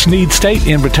be at the Sneed State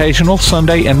Invitational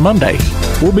Sunday and Monday.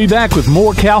 We'll be back with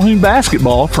more Calhoun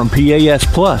basketball from PAS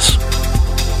Plus.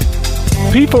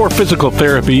 P4 Physical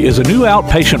Therapy is a new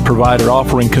outpatient provider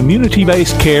offering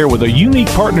community-based care with a unique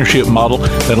partnership model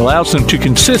that allows them to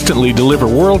consistently deliver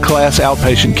world-class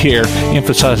outpatient care,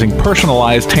 emphasizing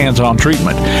personalized hands-on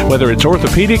treatment. Whether it's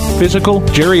orthopedic, physical,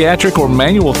 geriatric, or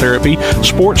manual therapy,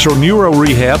 sports or neuro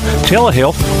rehab,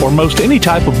 telehealth, or most any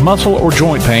type of muscle or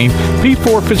joint pain,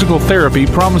 P4 Physical Therapy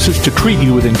promises to treat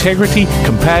you with integrity,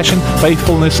 compassion,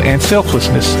 faithfulness, and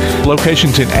selflessness.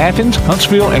 Locations in Athens,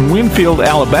 Huntsville, and Winfield,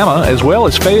 Alabama, as well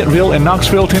as Fayetteville and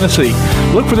Knoxville, Tennessee.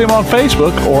 Look for them on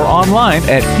Facebook or online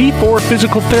at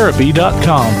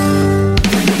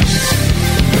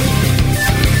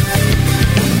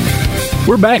p4physicaltherapy.com.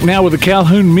 We're back now with the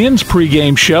Calhoun men's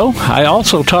pregame show. I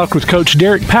also talked with Coach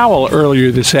Derek Powell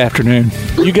earlier this afternoon.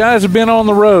 You guys have been on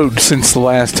the road since the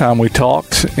last time we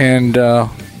talked, and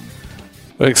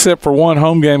except for one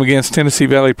home game against Tennessee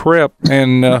Valley Prep,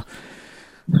 and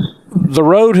the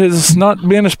road has not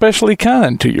been especially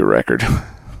kind to your record.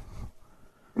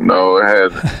 No, it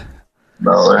hasn't.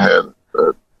 No, it hasn't.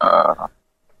 But,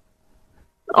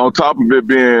 on top of it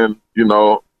being,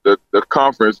 the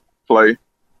conference play,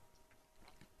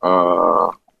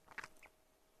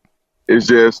 it's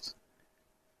just,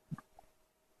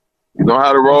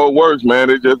 how the road works, man.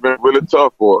 It's just been really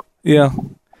tough for us. Yeah.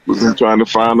 We've been trying to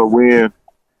find a win,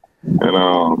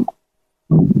 and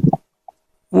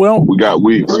well, we go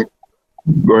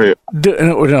ahead.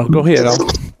 No, go ahead.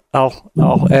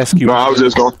 I'll ask you. No, I was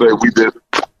just gonna say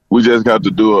we just got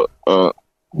to do it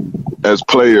as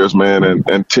players, man,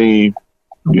 and team.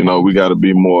 We got to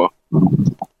be more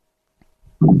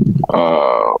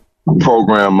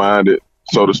program minded,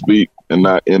 so to speak, and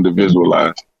not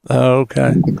individualized.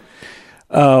 Okay.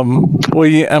 Well,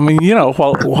 yeah, I mean,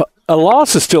 while a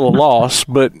loss is still a loss,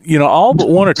 but all but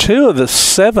one or two of the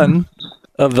 7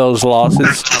 of those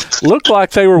losses looked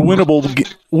like they were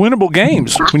winnable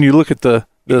games when you look at the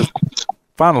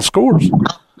final scores.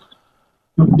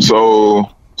 So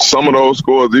some of those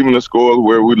scores, even the scores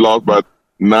where we lost by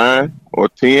 9 or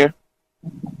 10,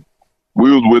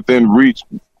 we was within reach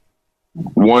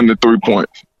 1 to 3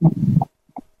 points.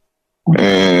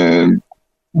 And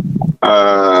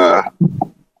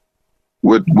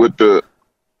with the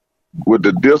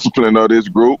discipline of this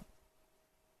group,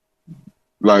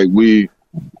 like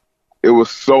it was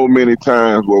so many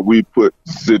times where we put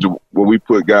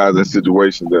guys in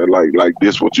situations that like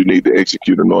this what you need to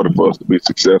execute in order for us to be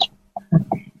successful,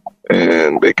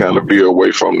 and they kind of veer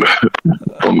away from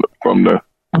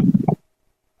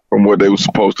what they were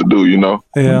supposed to do,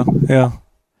 Yeah.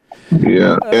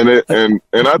 Yeah, and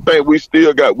I think we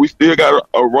still got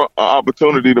an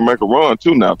opportunity to make a run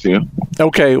too now, Tim.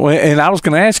 Okay, well, and I was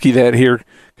going to ask you that here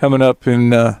coming up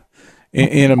in a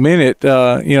minute,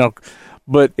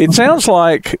 but it sounds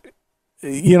like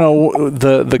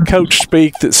the coach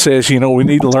speak that says we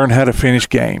need to learn how to finish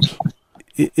games.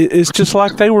 It's just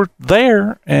like they were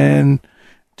there and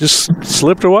just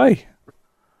slipped away.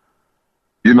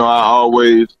 I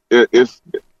always it's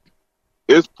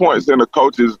points in a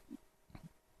coach's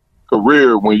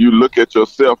career when you look at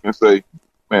yourself and say,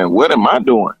 man, what am I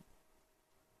doing?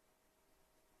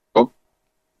 Oh.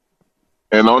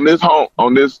 And on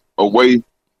this away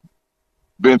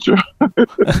venture,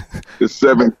 this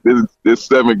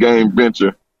 7-game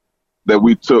venture that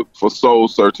we took for soul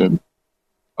searching,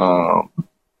 I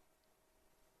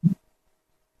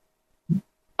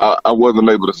wasn't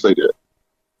able to say that.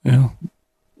 Yeah.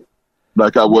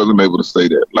 Like I wasn't able to say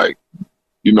that. Like,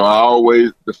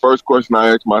 the first question I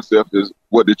ask myself is,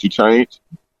 what did you change?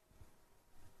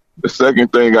 The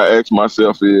second thing I ask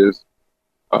myself is,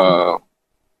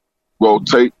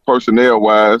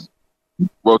 rotation-wise,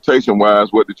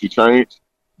 what did you change?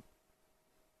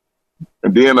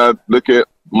 And then I look at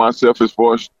myself as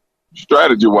far as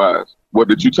strategy-wise, what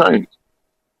did you change?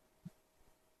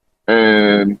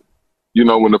 And,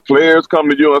 when the players come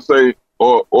to you and say,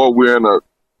 or we're in a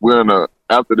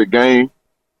after the game,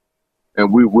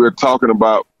 and we're talking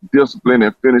about discipline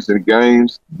and finishing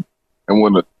games. And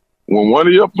when one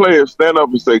of your players stand up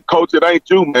and say, Coach, it ain't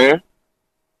you, man,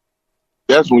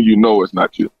 that's when you know it's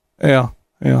not you. Yeah.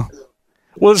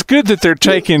 Well, it's good that they're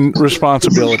taking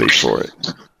responsibility for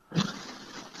it.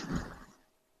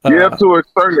 Yeah, to a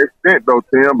certain extent, though,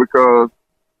 Tim, because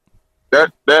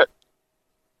that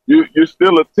you're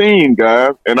still a team,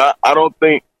 guys. And I don't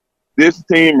think this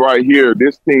team right here,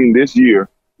 this year,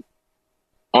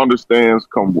 understands.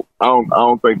 I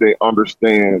don't think they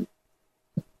understand.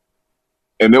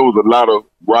 And there was a lot of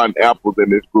rotten apples in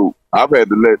this group. I've had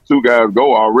to let 2 guys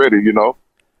go already,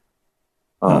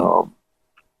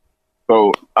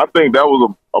 So I think that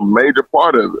was a major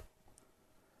part of it.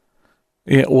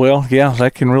 Yeah, well, yeah,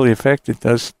 that can really affect it.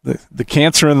 Does the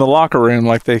cancer in the locker room,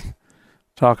 like they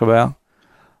talk about.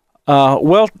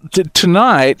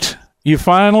 Tonight you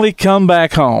finally come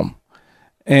back home.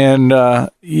 And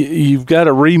you've got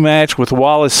a rematch with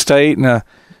Wallace State, and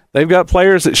they've got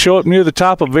players that show up near the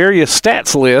top of various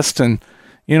stats lists, and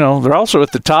they're also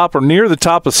at the top or near the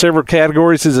top of several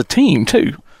categories as a team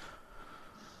too.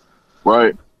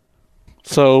 Right.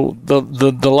 So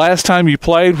the last time you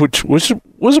played, which was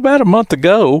about a month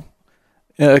ago,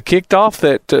 kicked off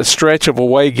that stretch of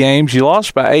away games. You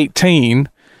lost by 18.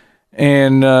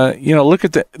 And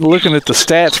looking at the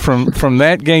stats from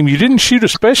that game, you didn't shoot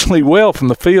especially well from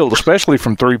the field, especially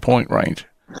from 3-point range.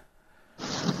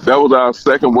 That was our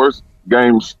second worst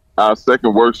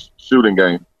shooting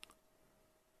game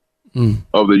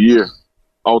of the year.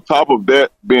 On top of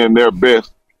that being their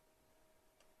best,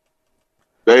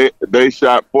 they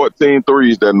shot 14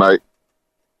 threes that night.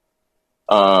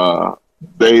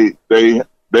 They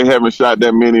haven't shot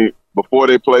that many before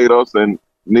they played us, and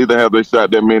neither have they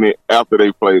shot that many after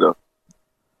they played us.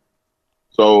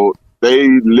 So they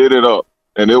lit it up,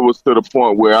 and it was to the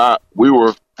point where we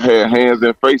had hands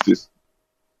and faces,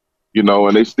 you know,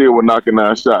 and they still were knocking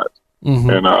down shots. Mm-hmm.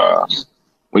 And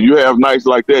when you have nights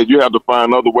like that, you have to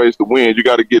find other ways to win. You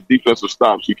got to get defensive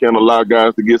stops. You can't allow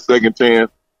guys to get second chance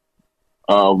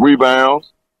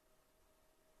rebounds,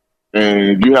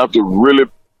 and you have to really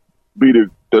be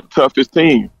the toughest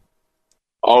team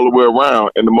all the way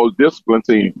around and the most disciplined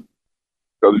team.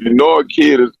 Because you know a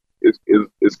kid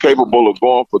is capable of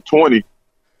going for 20,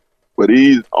 but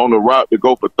he's on the route to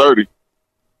go for 30.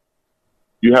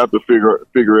 You have to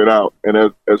figure it out.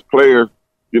 And as players,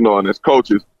 you know, and as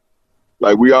coaches,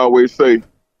 like we always say,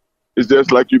 it's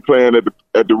just like you playing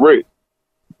at the rec.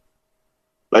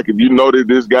 Like if you know that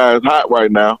this guy is hot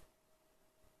right now,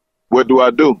 what do?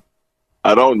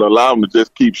 I don't allow him to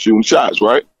just keep shooting shots,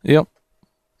 right? Yep.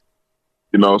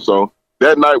 You know, so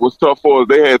that night was tough for us.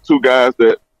 They had two guys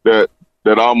that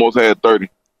almost had 30.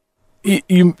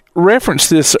 You referenced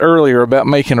this earlier about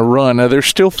making a run. Now, there's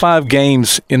still 5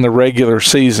 games in the regular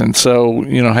season. So,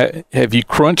 you know, have you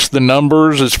crunched the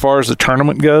numbers as far as the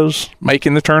tournament goes,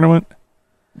 making the tournament?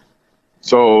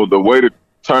 So the way the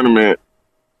tournament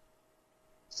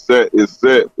is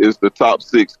the top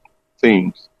 6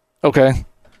 teams. Okay.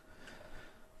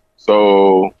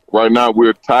 So right now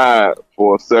we're tied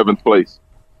for 7th place.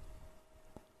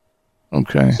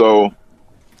 Okay. So,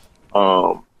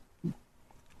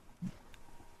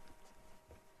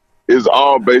 it's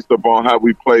all based upon how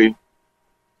we play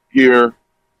here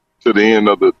to the end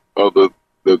of the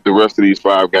rest of these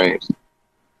 5 games.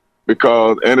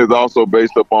 And it's also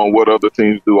based upon what other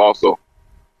teams do also.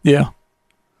 Yeah.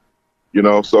 You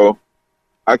know, so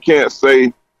I can't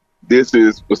say this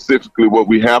is specifically what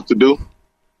we have to do,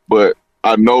 but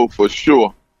I know for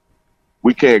sure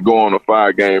we can't go on a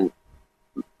 5-game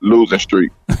losing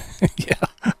streak.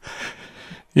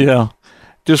 Yeah.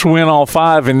 Just win all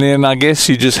 5, and then I guess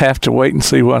you just have to wait and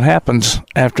see what happens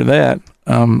after that.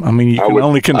 I mean, you can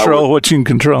only control what you can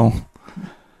control.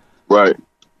 Right.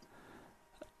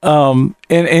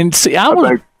 And see,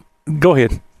 go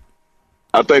ahead.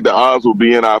 I think the odds will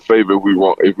be in our favor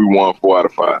if we won 4 out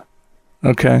of 5.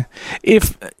 Okay.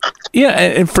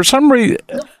 And for some reason,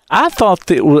 I thought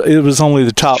that it was only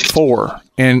the top 4.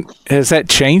 And has that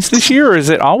changed this year, or has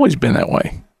it always been that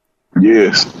way?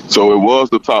 Yes. So it was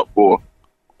the top 4.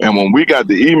 And when we got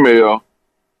the email,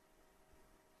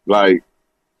 like,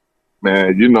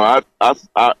 man, you know, I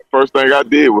first thing I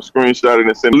did was screenshot it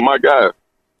and send it to my guys.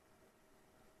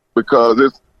 Because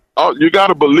you got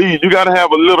to believe, you got to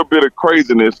have a little bit of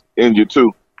craziness in you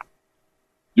too.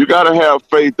 You got to have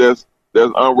faith that's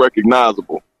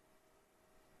unrecognizable.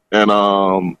 And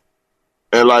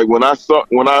like when I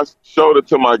showed it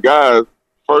to my guys,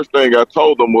 first thing I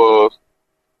told them was,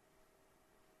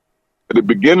 at the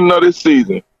beginning of this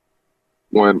season,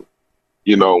 when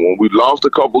we lost a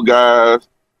couple guys,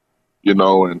 you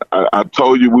know, and I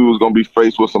told you we was going to be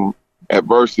faced with some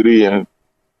adversity and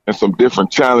some different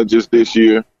challenges this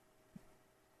year,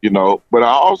 you know, but I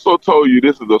also told you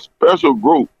this is a special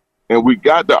group and we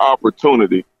got the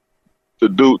opportunity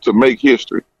to make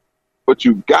history, but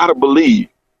you got to believe.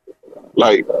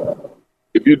 Like,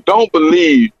 if you don't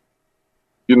believe,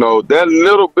 you know, that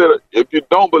little bit, if you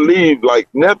don't believe, like,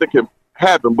 nothing can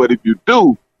happen. But if you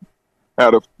do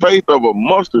have the faith of a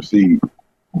mustard seed,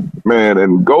 man,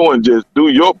 and go and just do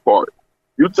your part.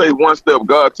 You take one step,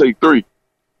 God take 3.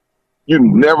 You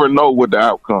never know what the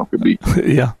outcome could be.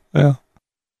 Yeah. All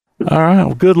right.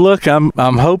 Well, good luck. I'm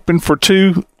hoping for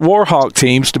 2 Warhawk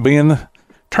teams to be in the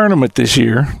tournament this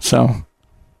year. So,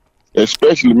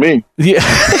 especially me. Yeah.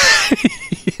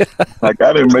 Like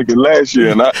I didn't make it last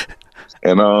year, I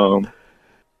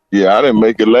didn't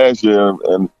make it last year,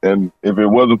 and if it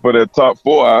wasn't for that top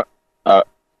 4,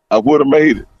 I would have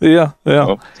made it. Yeah.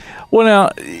 Well, now,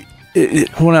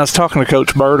 when I was talking to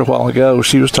Coach Bird a while ago,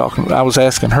 I was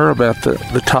asking her about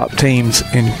the top teams,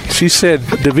 and she said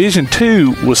Division II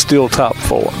was still top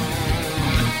 4.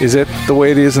 Is that the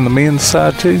way it is in the men's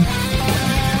side too?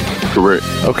 Correct.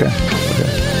 Okay.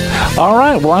 All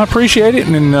right. Well, I appreciate it,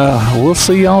 and we'll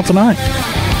see y'all tonight.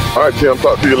 All right, Tim.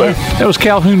 Talk to you later. That was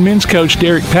Calhoun men's coach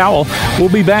Derek Powell. We'll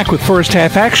be back with first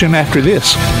half action after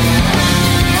this.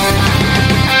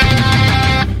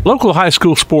 Local high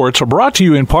school sports are brought to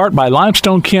you in part by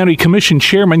Limestone County Commission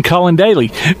Chairman Colin Daly.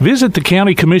 Visit the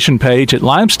County Commission page at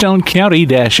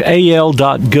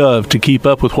limestonecounty-al.gov to keep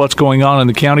up with what's going on in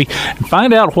the county and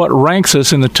find out what ranks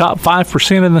us in the top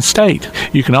 5% in the state.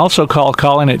 You can also call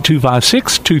Colin at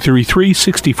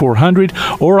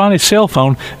 256-233-6400 or on his cell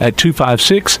phone at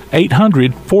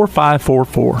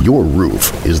 256-800-4544. Your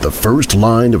roof is the first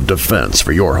line of defense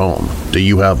for your home. Do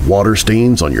you have water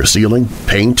stains on your ceiling,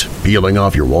 paint peeling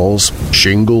off your walls,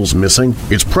 shingles missing?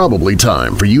 It's probably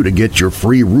time for you to get your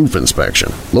free roof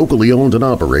inspection. Locally owned and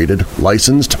operated,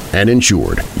 licensed and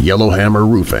insured, Yellowhammer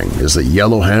Roofing is the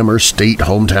Yellowhammer State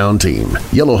hometown team.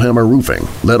 Yellowhammer Roofing.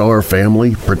 Let our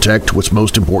family protect what's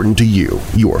most important to you,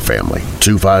 your family.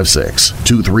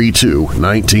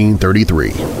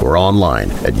 256-232-1933 or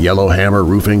online at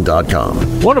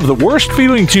yellowhammerroofing.com. One of the worst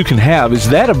feelings you can have is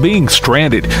that of being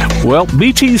stranded. Well,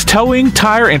 BT's Towing,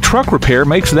 Tire, and Truck Repair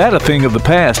makes that a thing of the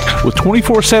past with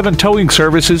 24/7 towing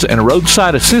services and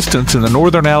roadside assistance in the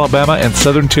northern Alabama and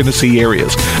southern Tennessee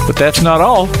areas. But that's not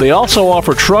all. They also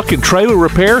offer truck and trailer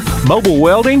repair, mobile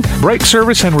welding, brake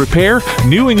service and repair,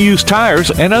 new and used tires,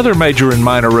 and other major and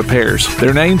minor repairs.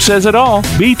 Their name says it all.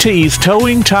 BT's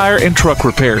Towing, Tire, and Truck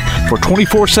Repair. For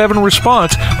 24/7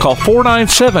 response, call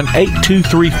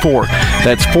 497-8234.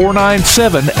 That's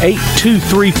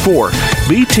 497-8234.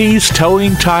 BT's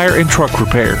Towing, Tire, and Truck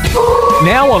Repair.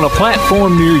 Now on a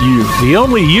platform near you, the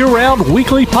only year-round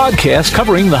weekly podcast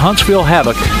covering the Huntsville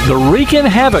Havoc, the Wreakin'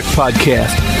 Havoc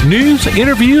Podcast. News,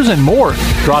 interviews, and more.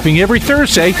 Dropping every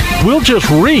Thursday, we'll just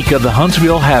reek of the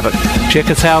Huntsville Havoc.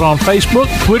 Check us out on Facebook,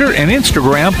 Twitter, and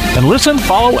Instagram, and listen,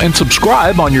 follow, and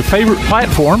subscribe on your favorite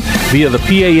platform via the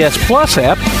PAS Plus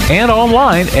app and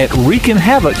online at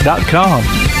wreakinhavoc.com.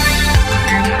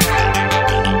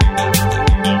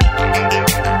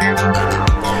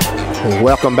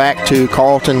 Welcome back to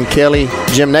Carlton Kelly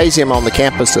Gymnasium on the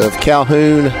campus of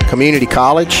Calhoun Community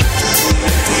College.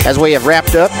 As we have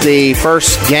wrapped up the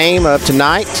first game of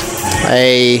tonight,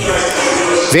 a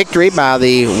victory by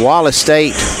the Wallace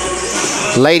State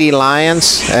Lady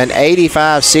Lions, an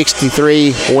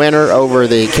 85-63 winner over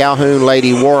the Calhoun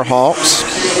Lady Warhawks.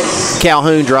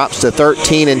 Calhoun drops to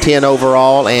 13-10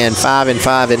 overall and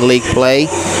 5-5 in league play.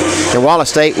 And Wallace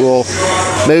State will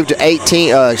move to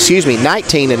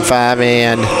 19-5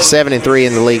 and 7-3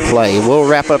 in the league play. We'll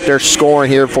wrap up their scoring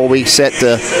here before we set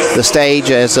the stage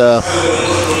as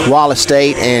Wallace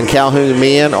State and Calhoun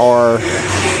men are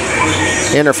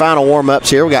in their final warm-ups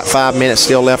here. We got 5 minutes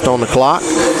still left on the clock.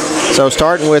 So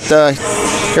starting with,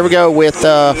 here we go with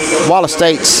Wallace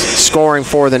State's scoring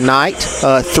for the night.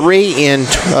 Three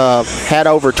had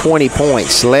over 20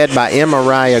 points, led by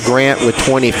Mariah Grant with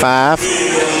 25.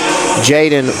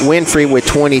 Jaden Winfrey with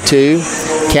 22,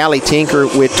 Callie Tinker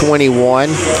with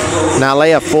 21,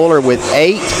 Nylea Fuller with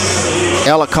 8,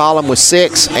 Ella Collum with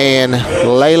 6, and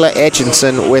Layla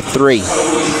Etchinson with 3.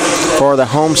 For the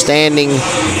homestanding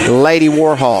Lady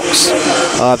Warhawks,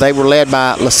 they were led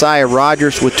by Lasiah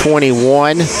Rogers with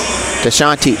 21,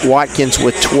 Deshanti Watkins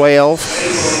with 12,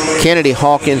 Kennedy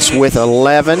Hawkins with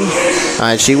 11.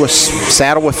 She was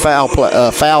saddled with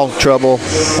foul trouble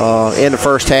in the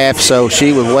first half, so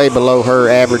she was way below her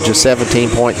average of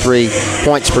 17.3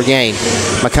 points per game.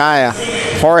 Micaiah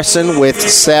Harrison with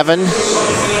 7,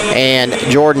 and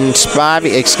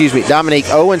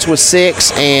Dominique Owens with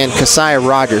 6, and Keziah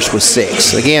Rogers with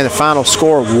 6. Again, the final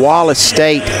score, Wallace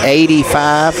State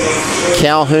 85,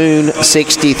 Calhoun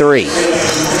 63.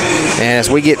 And as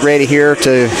we get ready here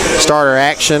to start our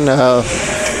action, the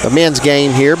men's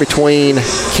game here between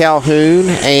Calhoun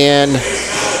and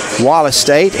Wallace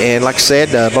State. And like I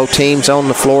said, both teams on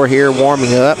the floor here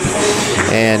warming up.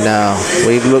 And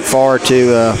we look forward to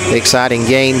the exciting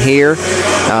game here.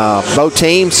 Both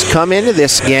teams come into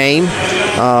this game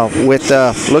with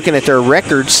looking at their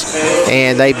records,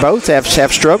 and they both have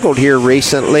struggled here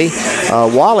recently.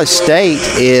 Wallace State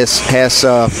has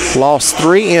lost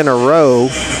 3 in a row,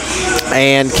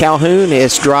 and Calhoun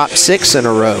has dropped 6 in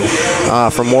a row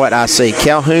from what I see.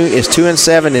 Calhoun is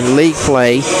 2-7 in league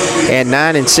play and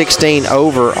 9-16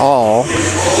 overall.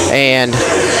 And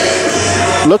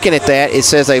looking at that, it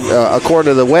says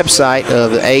according to the website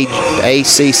of the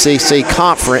ACCC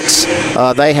conference,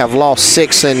 they have lost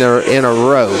 6 in a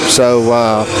row. So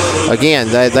again,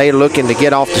 they're looking to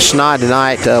get off the schneid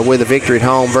tonight with a victory at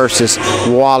home versus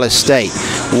Wallace State.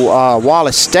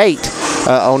 Wallace State,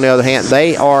 on the other hand,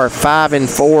 they are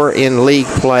 5-4 in league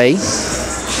play,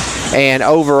 and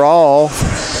overall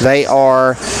they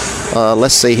are.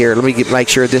 Let's see here. Let me make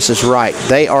sure this is right.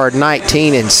 They are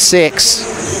 19-6.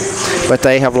 But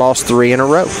they have lost 3 in a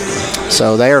row.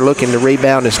 So they are looking to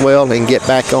rebound as well and get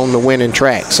back on the winning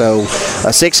track. So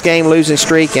 6-game losing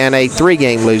streak and a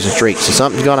 3-game losing streak. So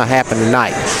something's going to happen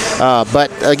tonight.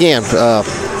 But again,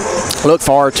 look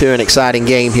forward to an exciting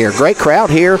game here. Great crowd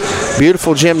here.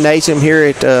 Beautiful gymnasium here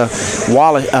at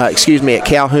at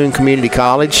Calhoun Community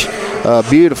College.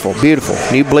 Beautiful.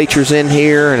 New bleachers in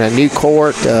here and a new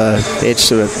court.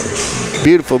 It's a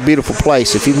beautiful, beautiful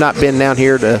place. If you've not been down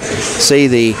here to see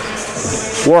the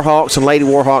Warhawks and Lady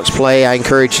Warhawks play, I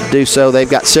encourage you to do so. They've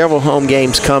got several home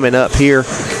games coming up here.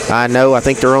 I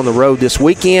think they're on the road this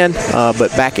weekend, but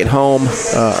back at home,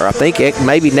 or I think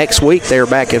maybe next week they're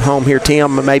back at home here,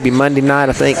 Tim, maybe Monday night,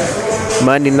 I think.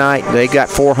 Monday night, they got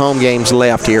 4 home games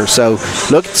left here. So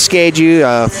look at the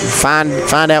schedule,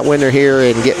 find out when they're here,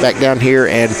 and get back down here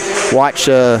and watch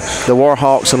the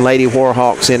Warhawks and Lady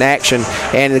Warhawks in action.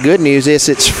 And the good news is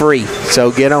it's free.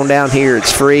 So get on down here.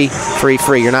 It's free.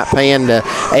 You're not paying the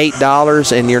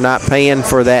 $8, and you're not paying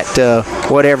for that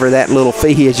whatever that little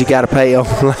fee is you got to pay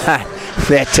online.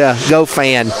 That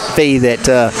GoFan fee that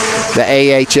the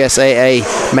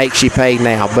AHSAA makes you pay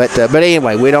now. But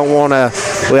anyway, we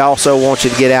also want you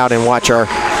to get out and watch our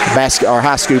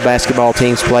high school basketball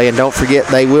teams play. And don't forget,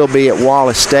 they will be at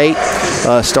Wallace State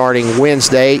starting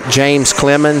Wednesday. James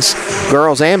Clemens,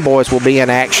 girls and boys, will be in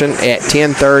action at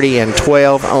 10:30 and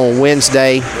 12 on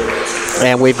Wednesday.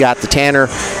 And we've got the Tanner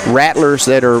Rattlers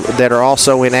that are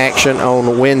also in action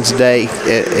on Wednesday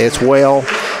as well.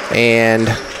 And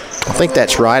I think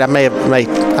that's right. I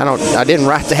didn't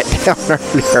write that down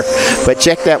earlier, but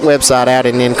check that website out.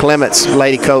 And then Clements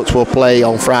Lady Coats will play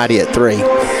on Friday at 3.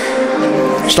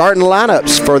 Starting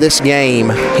lineups for this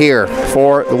game here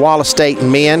for the Wallace State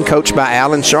men, coached by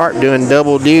Alan Sharp, doing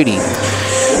double duty.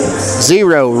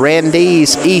 0,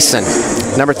 Randy's Eason.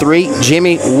 Number 3,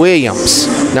 Jimmy Williams.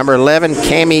 Number 11,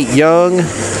 Cammie Young.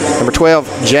 Number 12,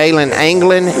 Jalen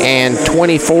Anglin. And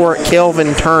 24,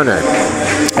 Kelvin Turner.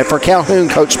 And for Calhoun,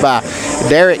 coached by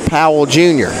Derek Powell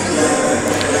Jr.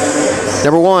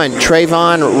 Number 1,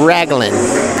 Trayvon Ragland.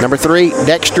 Number 3,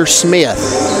 Dexter Smith.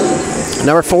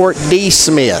 Number 4, D.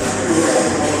 Smith.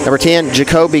 Number 10,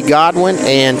 Jacoby Godwin.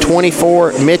 And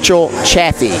 24, Mitchell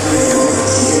Chaffee.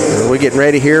 We're getting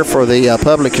ready here for the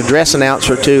public address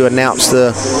announcer to announce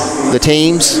the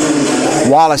teams.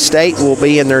 Wallace State will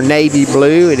be in their navy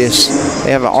blue. They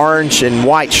have an orange and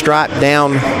white stripe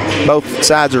down both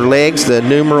sides of their legs. The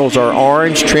numerals are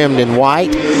orange, trimmed in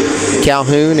white.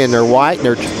 Calhoun in their white.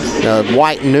 They're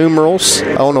white numerals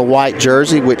on a white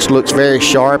jersey, which looks very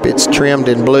sharp. It's trimmed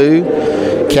in blue.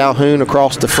 Calhoun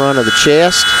across the front of the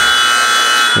chest.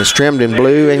 It's trimmed in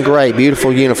blue and gray.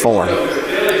 Beautiful uniform.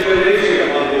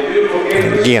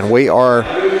 And again, we are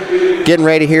getting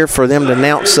ready here for them to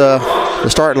announce the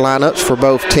starting lineups for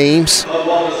both teams.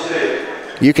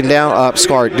 You can go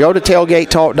to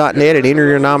tailgatetalk.net and enter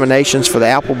your nominations for the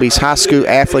Applebee's High School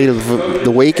Athlete of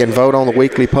the Week and vote on the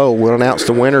weekly poll. We'll announce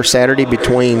the winner Saturday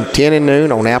between 10 and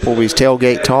noon on Applebee's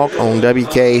Tailgate Talk on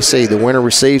WKAC. The winner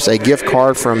receives a gift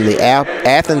card from the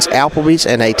Athens Applebee's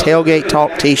and a Tailgate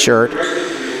Talk t-shirt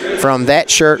from That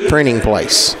Shirt Printing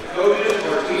Place.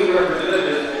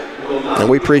 And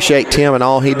we appreciate Tim and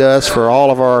all he does for all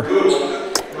of our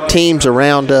teams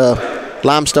around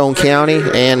Limestone County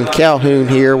and Calhoun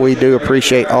here. We do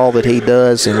appreciate all that he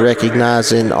does in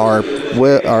recognizing our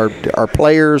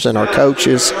players and our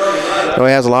coaches. You know,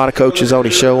 he has a lot of coaches on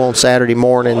his show on Saturday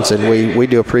mornings, and we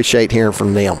do appreciate hearing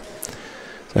from them.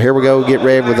 So here we go, get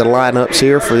ready with the lineups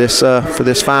here for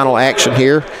this final action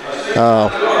here.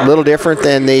 A little different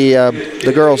than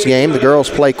the girls' game. The girls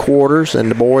play quarters,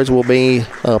 and the boys will be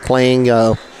playing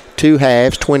 2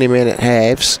 halves, 20-minute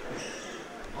halves.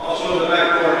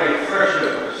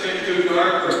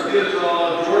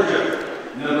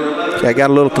 I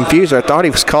got a little confused. I thought he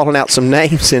was calling out some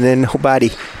names, and then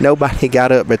nobody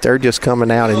got up, but they're just coming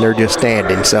out and they're just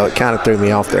standing. So it kind of threw me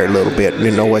off there a little bit.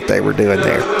 Didn't know what they were doing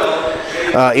there.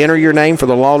 Enter your name for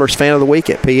the Lawlers Fan of the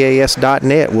Week at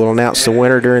PAS.net. We'll announce the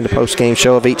winner during the post-game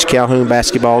show of each Calhoun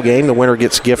basketball game. The winner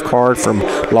gets a gift card from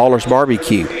Lawlers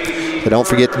Barbecue. So don't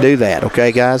forget to do that,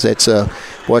 okay, guys? It's a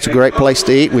great place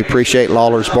to eat. We appreciate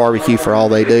Lawlers Barbecue for all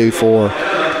they do for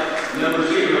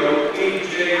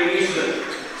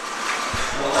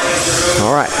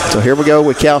All right, so here we go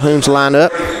with Calhoun's lineup.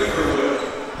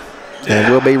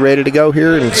 And we'll be ready to go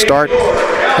here and start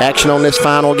action on this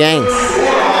final game.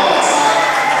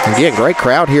 Again, great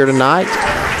crowd here tonight.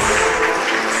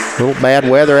 A little bad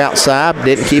weather outside,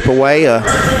 didn't keep away a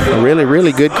really,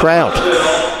 really good crowd.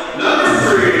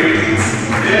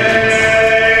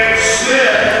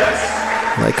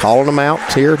 They calling them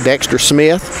out here. Dexter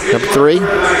Smith, number 3.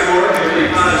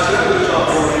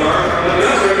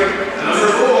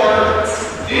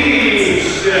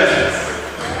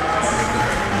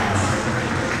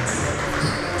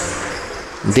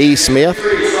 D. Smith.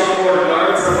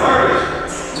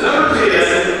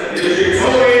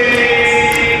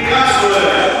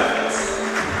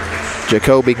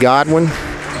 Jacoby Godwin.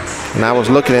 And I was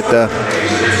looking at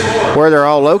where they're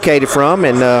all located from,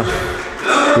 and a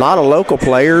lot of local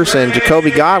players, and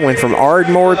Jacoby Godwin from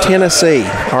Ardmore, Tennessee.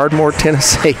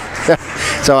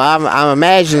 So I'm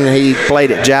imagining he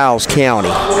played at Giles County.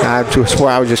 That's where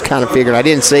I was just kind of figuring. I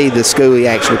didn't see the school he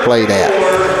actually played at.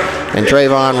 And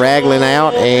Trayvon Ragland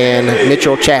out, and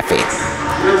Mitchell Chaffee.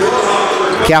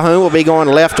 Calhoun will be going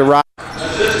left to right.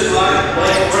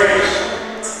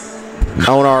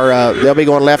 They'll be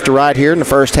going left to right here in the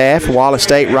first half. Wallace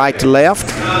State right to left.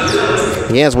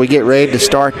 Again, as we get ready to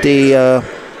start the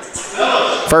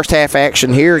first half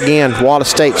action here, again, Wallace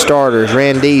State starters: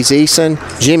 Randiz Eason,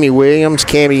 Jimmy Williams,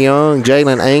 Cammie Young,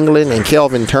 Jalen Anglin, and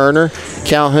Kelvin Turner.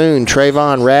 Calhoun: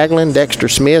 Trayvon Ragland, Dexter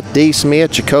Smith, D.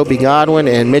 Smith, Jacoby Godwin,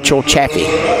 and Mitchell Chaffee.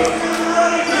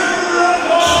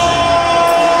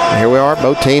 And here we are,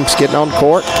 both teams getting on the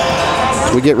court.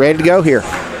 We get ready to go here.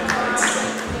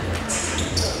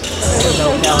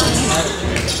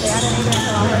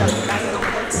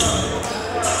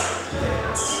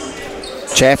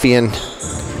 Chaffee and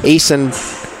Eason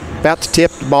about to tip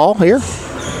the ball here.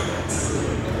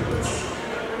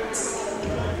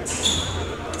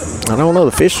 I don't know. The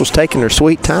officials taking their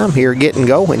sweet time here, getting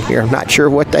going here. I'm not sure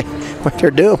what they're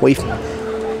doing. We've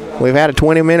had a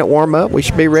 20-minute warm up. We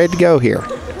should be ready to go here.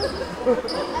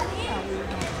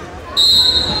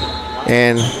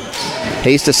 And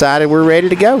he's decided we're ready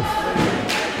to go.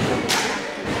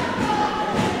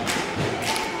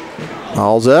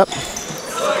 Ball's up.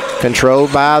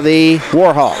 Controlled by the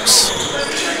Warhawks.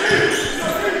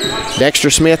 Dexter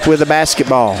Smith with the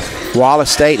basketball. Wallace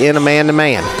State in a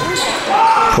man-to-man.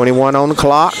 21 on the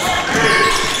clock.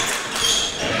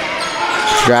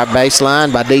 Drive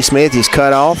baseline by D. Smith. He's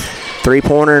cut off.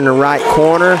 Three-pointer in the right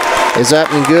corner is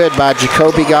up and good by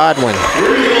Jacoby Godwin.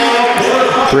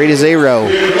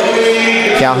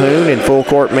 3-0. Calhoun in full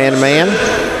court man-to-man.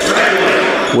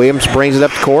 Williams brings it up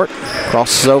the court.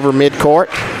 Crosses over midcourt.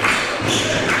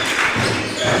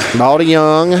 Ball to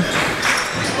Young.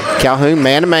 Calhoun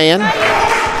man-to-man.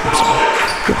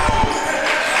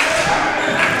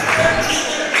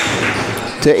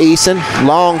 To Eason.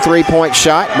 Long three-point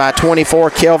shot by 24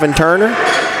 Kelvin Turner.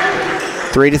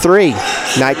 3-3.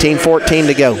 19:14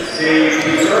 to go.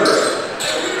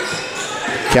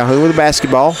 Calhoun with the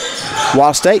basketball.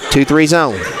 Wallace State 2-3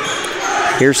 zone.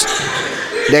 Here's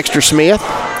Dexter Smith.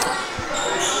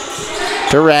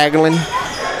 To Ragland.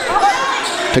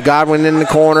 To Godwin in the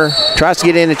corner. Tries to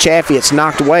get into Chaffee. It's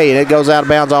knocked away, and it goes out of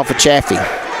bounds off of Chaffee.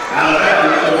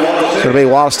 It's going to be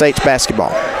Wallace State's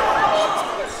basketball.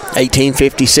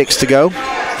 18:56 to go.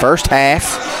 First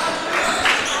half.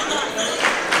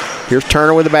 Here's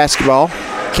Turner with the basketball.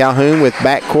 Calhoun with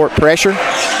backcourt pressure.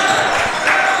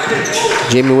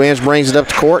 Jimmy Williams brings it up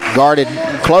to court, guarded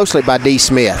closely by D.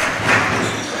 Smith.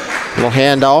 Little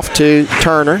handoff to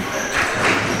Turner.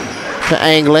 To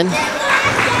Anglin.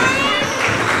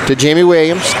 To Jimmy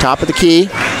Williams, top of the key.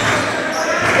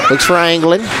 Looks for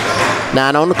Anglin.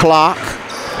 9 on the clock.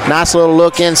 Nice little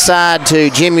look inside to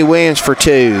Jimmy Williams for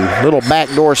 2. Little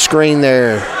backdoor screen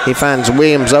there. He finds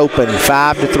Williams open.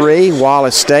 5-3,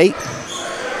 Wallace State.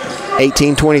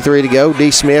 18:23 to go.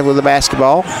 D. Smith with the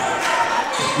basketball.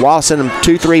 Wallace in a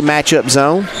 2-3 matchup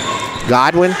zone.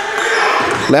 Godwin,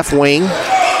 left wing.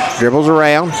 Dribbles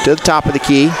around to the top of the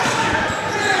key.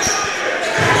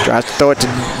 Tries to throw it to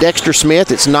Dexter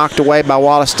Smith. It's knocked away by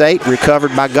Wallace State.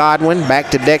 Recovered by Godwin.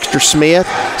 Back to Dexter Smith.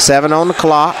 7 on the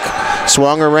clock.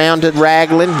 Swung around to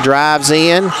Ragland. Drives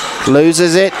in.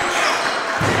 Loses it.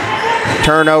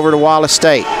 Turnover to Wallace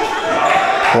State.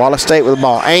 Wallace State with the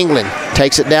ball. Anglin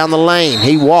takes it down the lane.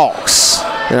 He walks.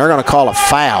 And they're going to call a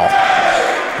foul.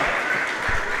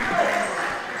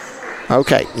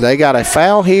 Okay, they got a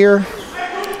foul here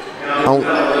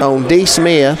on D.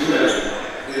 Smith.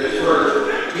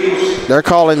 They're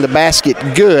calling the basket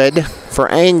good for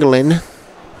Anglin.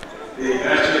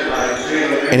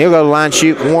 And he'll go to the line,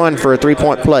 shoot 1 for a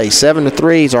 3-point play.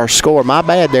 7-3 is our score. My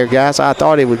bad there, guys. I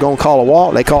thought he was going to call a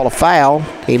walk. They called a foul.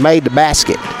 He made the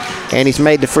basket. And he's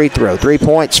made the free throw. 3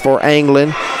 points for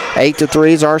Anglin.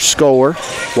 8-3 is our score.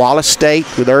 Wallace State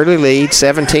with early lead.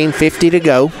 17:50 to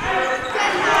go.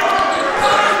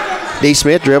 D.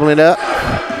 Smith dribbling it up.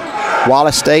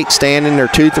 Wallace State staying in their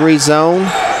 2-3 zone.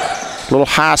 Little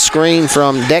high screen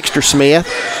from Dexter Smith.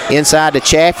 Inside to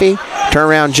Chaffee.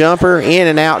 Turnaround jumper. In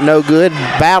and out, no good.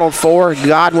 Battled for.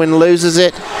 Godwin loses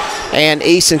it. And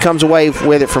Easton comes away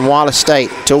with it from Wallace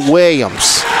State to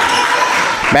Williams.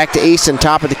 Back to Easton,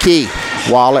 top of the key.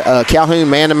 Calhoun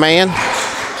man-to-man.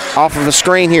 Off of a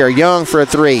screen here. Young for a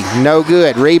three. No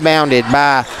good. Rebounded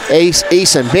by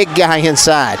Eason. Big guy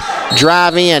inside.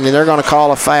 Drive in, and they're going to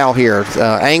call a foul here.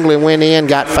 Anglin went in,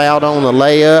 got fouled on the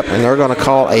layup, and they're going to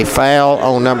call a foul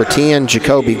on number 10,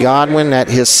 Jacoby Godwin.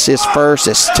 That's his first.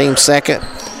 It's team second.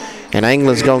 And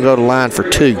Anglin's going to go to line for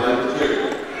 2.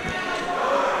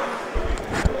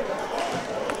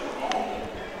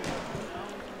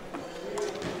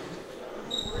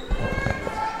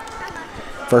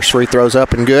 First free throw's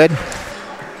up and good.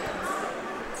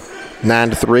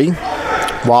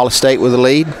 9-3. Wallace State with the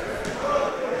lead.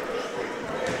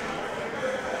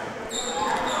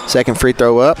 Second free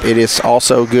throw up. It is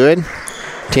also good.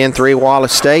 10-3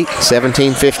 Wallace State.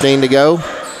 17-15 to go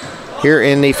here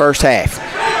in the first half.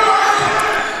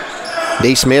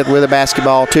 D. Smith with a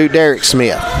basketball to Derek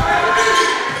Smith.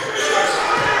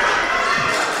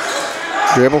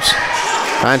 Dribbles.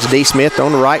 Finds D. Smith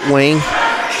on the right wing.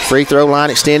 Free throw line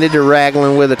extended to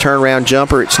Ragland with a turnaround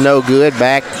jumper. It's no good.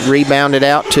 Back rebounded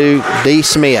out to D.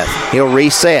 Smith. He'll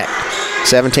reset.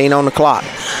 17 on the clock.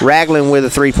 Ragland with a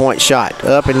three-point shot.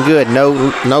 Up and good.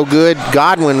 No good.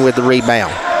 Godwin with the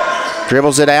rebound.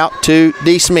 Dribbles it out to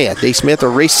D. Smith. D. Smith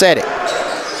will reset it.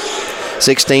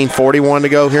 16:41 to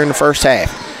go here in the first half.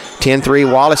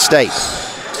 10-3 Wallace State.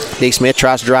 D. Smith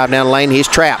tries to drive down the lane. He's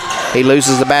trapped. He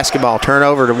loses the basketball.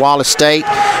 Turnover to Wallace State.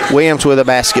 Williams with a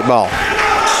basketball.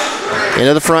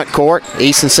 Into the front court.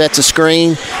 Easton sets a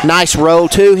screen. Nice roll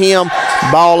to him.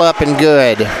 Ball up and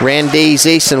good. Randiz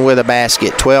Easton with a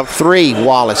basket. 12-3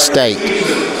 Wallace State.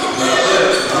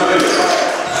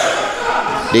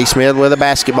 D. Smith with a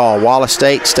basketball. Wallace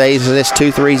State stays in this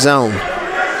 2-3 zone.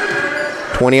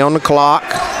 20 on the clock.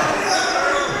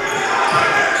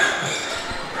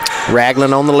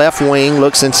 Ragland on the left wing,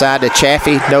 looks inside to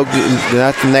Chaffee.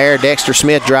 Nothing there. Dexter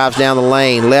Smith drives down the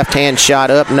lane. Left hand shot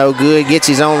up, no good. Gets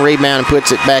his own rebound and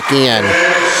puts it back in.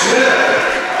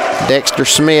 Dexter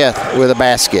Smith with a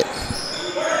basket.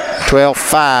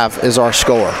 12-5 is our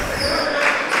score.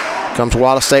 Comes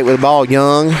Wallace State with the ball.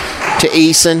 Young to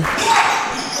Eason.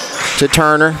 To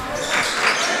Turner.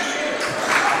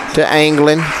 To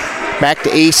Anglin. Back to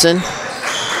Eason.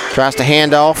 Tries to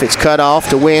hand off. It's cut off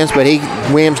to Williams, but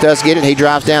Williams does get it. He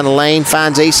drives down the lane,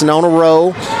 finds Eason on a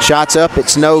roll. Shots up.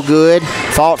 It's no good.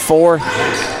 Fought for.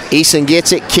 Eason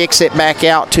gets it, kicks it back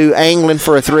out to Anglin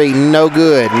for a three. No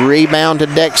good. Rebound to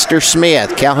Dexter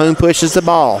Smith. Calhoun pushes the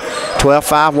ball.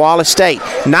 12-5 Wallace State.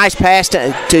 Nice pass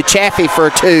to Chaffee for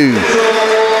a two.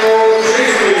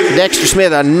 Dexter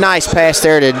Smith, a nice pass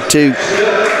there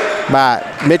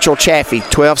by Mitchell Chaffee.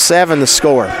 12-7 the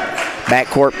score.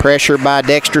 Backcourt pressure by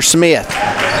Dexter Smith.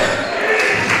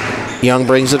 Young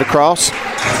brings it across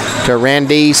to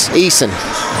Randiz Eason.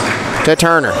 To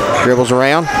Turner. Dribbles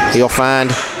around. He'll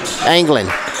find Anglin.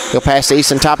 He'll pass to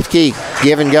Eason, top of the key.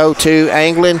 Give and go to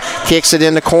Anglin. Kicks it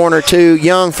in the corner to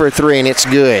Young for three, and it's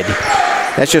good.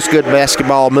 That's just good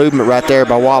basketball movement right there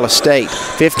by Wallace State.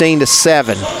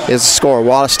 15-7 is the score.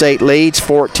 Wallace State leads.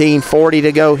 14:40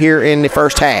 to go here in the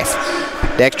first half.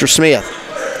 Dexter Smith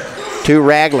to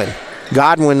Ragland.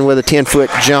 Godwin with a 10-foot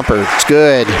jumper. It's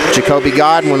good. Jacoby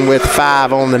Godwin with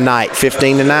 5 on the night.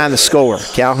 15-9 the score.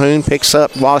 Calhoun picks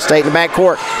up Wallace State in the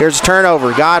backcourt. Here's a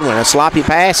turnover. Godwin, a sloppy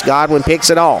pass. Godwin picks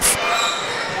it off.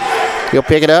 He'll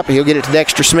pick it up. He'll get it to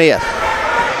Dexter Smith.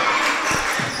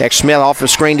 Dexter Smith off the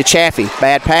screen to Chaffee.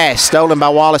 Bad pass. Stolen by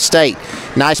Wallace State.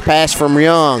 Nice pass from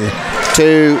Young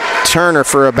to Turner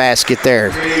for a basket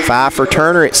there. 5 for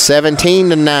Turner. It's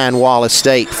 17-9 Wallace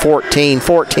State. 14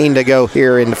 to go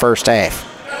here in the first half.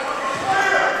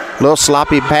 Little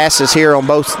sloppy passes here on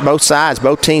both sides.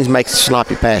 Both teams make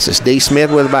sloppy passes. D. Smith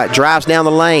drives down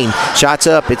the lane. Shots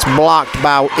up. It's blocked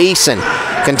by Eason.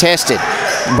 Contested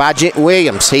by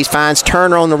Williams. He finds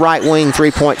Turner on the right wing.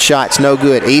 3-point shots. No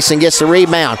good. Eason gets the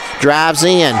rebound. Drives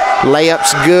in.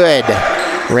 Layup's good.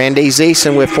 Randiz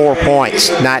Eason with 4 points.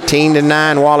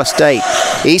 19-9 Wallace State.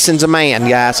 Eason's a man,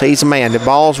 guys. He's a man. The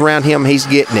ball's around him. He's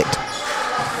getting it.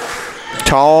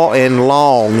 Tall and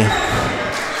long.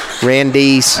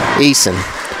 Randiz Eason.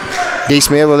 D.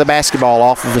 Smith with a basketball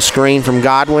off of a screen from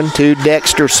Godwin to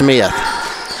Dexter Smith.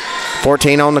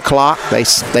 14 on the clock.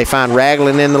 They find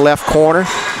Ragland in the left corner.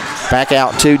 Back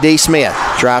out to D. Smith.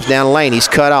 Drives down the lane. He's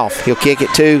cut off. He'll kick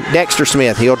it to Dexter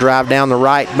Smith. He'll drive down the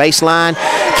right baseline.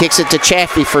 Kicks it to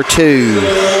Chaffee for 2.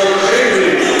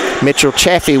 Mitchell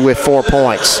Chaffee with 4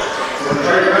 points.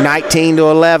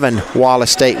 19-11.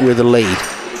 Wallace State with the lead.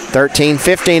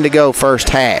 13:15 to go first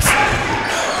half.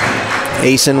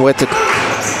 Eason with the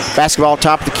basketball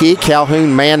top of the key.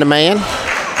 Calhoun man-to-man.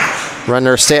 Run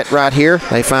their set right here.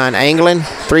 They find Anglin.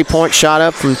 Three-point shot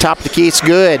up from top of the key. It's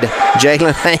good.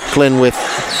 Jalen Hanklin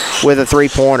with a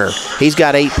three-pointer. He's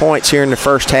got 8 points here in the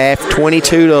first half.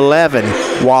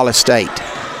 22-11, Wallace State.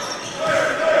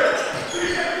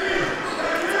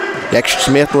 Dexter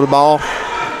Smith with the ball.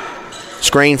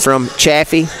 Screen from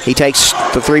Chaffee. He takes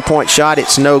the three-point shot.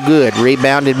 It's no good.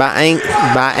 Rebounded by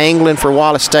Anglin for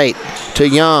Wallace State. To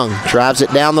Young. Drives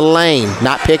it down the lane.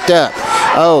 Not picked up.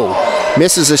 Oh,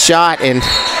 misses a shot, and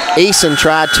Eason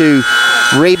tried to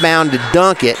rebound to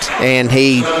dunk it, and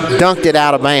he dunked it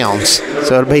out of bounds.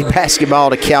 So it'll be basketball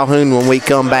to Calhoun when we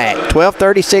come back.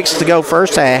 12:36 to go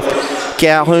first half.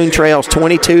 Calhoun trails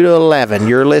 22-11.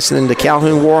 You're listening to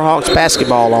Calhoun Warhawks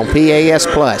basketball on PAS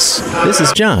Plus. This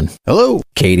is John. Hello.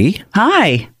 Katie.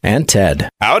 Hi. And Ted.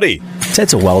 Howdy.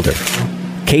 Ted's a welder.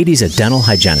 Katie's a dental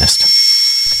hygienist.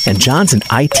 And John's an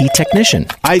IT technician.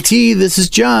 IT, this is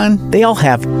John. They all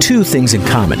have two things in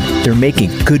common. They're making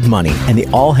good money, and they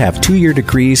all have 2-year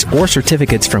degrees or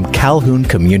certificates from Calhoun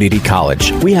Community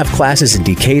College. We have classes in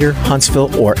Decatur,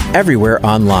 Huntsville, or everywhere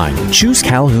online. Choose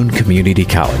Calhoun Community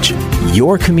College.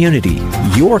 Your community,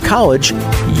 your college,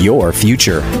 your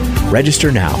future.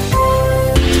 Register now.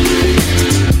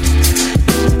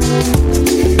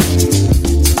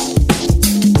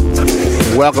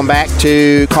 Welcome back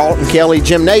to Carlton Kelly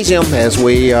Gymnasium as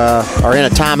we are in a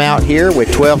timeout here with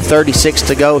 12:36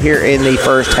 to go here in the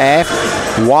first half.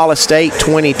 Wallace State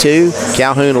 22,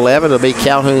 Calhoun 11. It'll be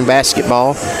Calhoun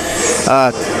basketball.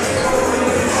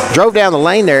 Drove down the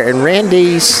lane there, and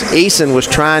Randy Eason was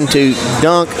trying to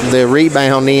dunk the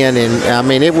rebound in, and I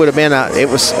mean it would have been it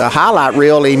was a highlight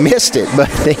reel. He missed it, but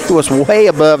it was way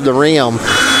above the rim.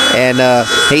 And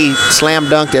he slam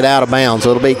dunked it out of bounds.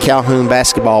 So it'll be Calhoun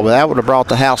basketball, but that would have brought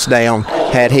the house down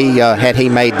had he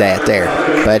made that there.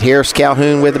 But here's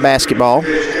Calhoun with the basketball,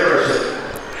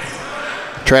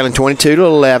 trailing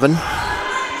 22-11.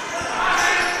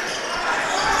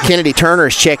 Kennedy Turner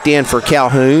is checked in for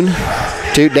Calhoun.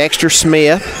 To Dexter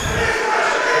Smith.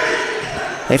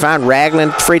 They find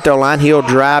Ragland at the free throw line. He'll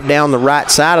drive down the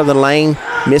right side of the lane,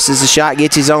 misses the shot,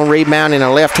 gets his own rebound in a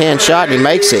left-hand shot, and he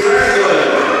makes it.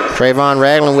 Trayvon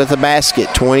Ragland with the basket,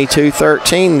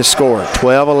 22-13 the score,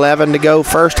 12-11 to go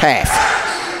first half.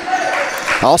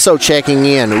 Also checking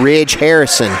in, Ridge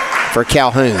Harrison for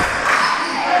Calhoun.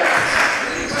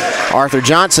 Arthur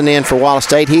Johnson in for Wallace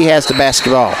State. He has the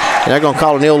basketball. And they're going to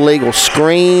call an illegal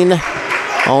screen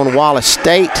on Wallace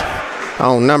State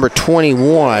on number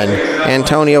 21,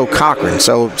 Antonio Cochran.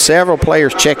 So several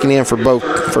players checking in for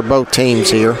both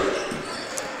teams here.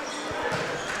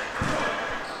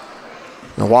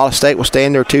 Now Wallace State will stay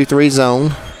in their 2-3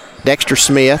 zone. Dexter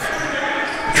Smith,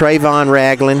 Trayvon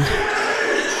Ragland,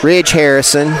 Ridge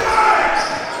Harrison,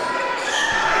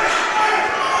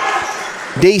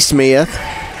 D. Smith.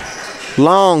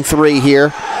 Long three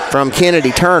here from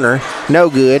Kennedy Turner. No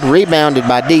good. Rebounded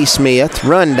by D. Smith.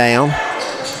 Run down.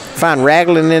 Find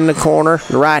Ragland in the corner.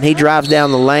 The right, he drives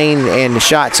down the lane and the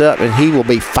shot's up, and he will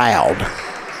be fouled.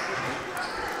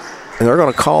 And they're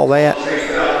going to call that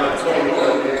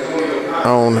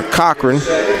on Cochran,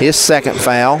 his second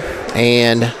foul.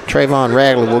 And Trayvon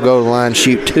Ragland will go to the line,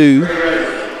 shoot two.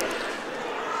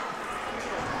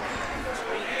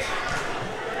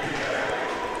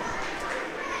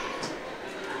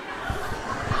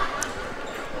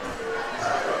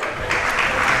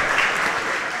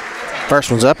 First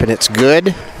one's up, and it's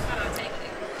good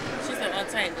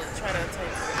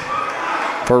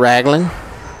for Ragland.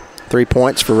 3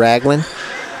 points for Ragland.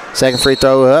 Second free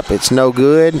throw up, it's no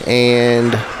good,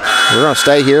 and we're going to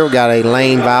stay here. We've got a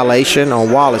lane violation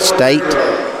on Wallace State.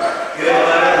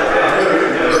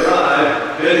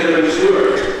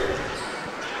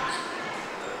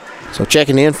 So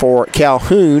checking in for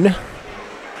Calhoun.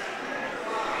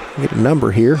 Get a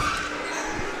number here.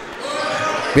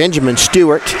 Benjamin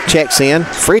Stewart checks in.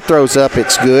 Free throws up,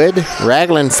 it's good.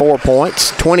 Ragland 4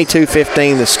 points,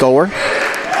 22-15 the score.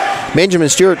 Benjamin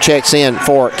Stewart checks in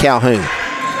for Calhoun.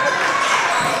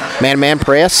 Man-to-man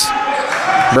press,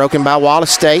 broken by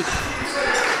Wallace State.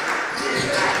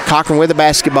 Cochran with the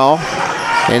basketball,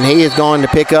 and he is going to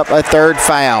pick up a third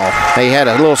foul. They had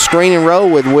a little screen and roll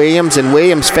with Williams, and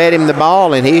Williams fed him the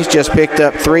ball, and he's just picked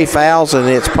up 3 fouls, and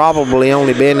it's probably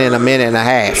only been in a minute and a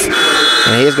half.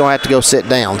 And he's going to have to go sit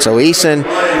down. So Eason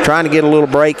trying to get a little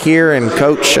break here, and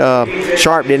Coach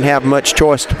Sharp didn't have much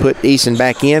choice to put Eason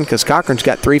back in because Cochran's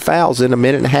got 3 fouls in a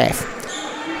minute and a half.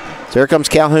 So here comes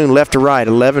Calhoun left to right.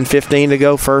 11:15 to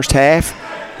go first half.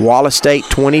 Wallace State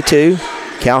 22,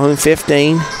 Calhoun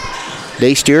 15.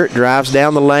 D. Stewart drives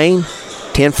down the lane.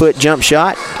 10-foot jump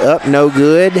shot. Up, no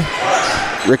good.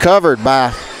 Recovered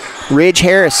by Ridge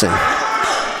Harrison.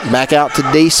 Back out to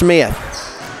D. Smith.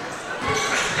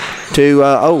 to,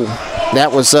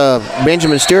 that was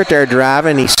Benjamin Stewart there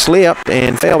driving. He slipped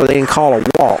and fell, but they didn't call a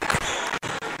walk.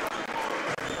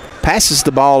 Passes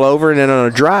the ball over, and then on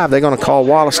a drive, they're going to call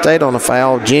Wallace State on a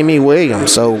foul, Jimmy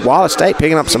Williams. So Wallace State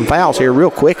picking up some fouls here real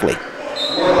quickly.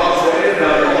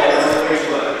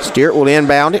 Stewart will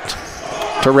inbound it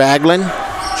to Ragland,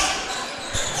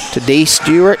 to D.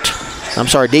 Smith.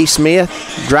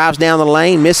 Drives down the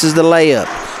lane, misses the layup.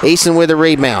 Eason with the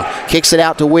rebound. Kicks it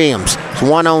out to Williams. It's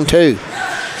 1-on-2.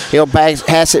 He'll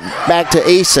pass it back to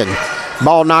Eason.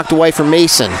 Ball knocked away from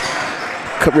Eason.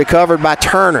 Recovered by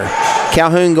Turner.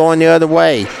 Calhoun going the other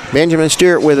way. Benjamin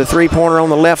Stewart with a three-pointer on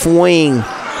the left wing.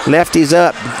 Lefty's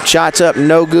up. Shots up,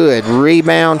 no good.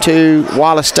 Rebound to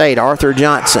Wallace State. Arthur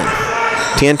Johnson.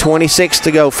 10:26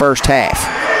 to go first half.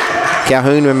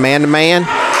 Calhoun with man-to-man.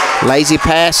 Lazy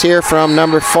pass here from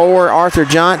number 4, Arthur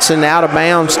Johnson, out of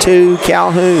bounds to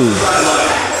Calhoun.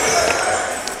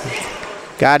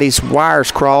 Got his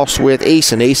wires crossed with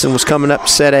Eason. Eason was coming up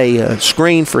to set a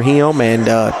screen for him, and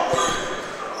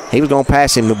he was going to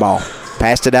pass him the ball.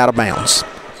 Passed it out of bounds.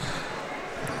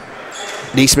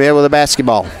 D. Smith with the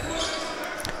basketball.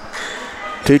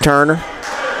 To Turner.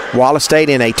 Wallace State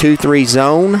in a 2-3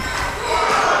 zone.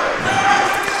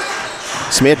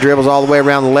 Smith dribbles all the way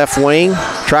around the left wing.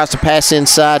 Tries to pass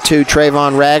inside to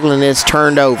Trayvon Ragland. It's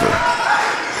turned over.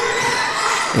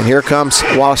 And here comes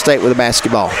Wallace State with the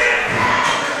basketball.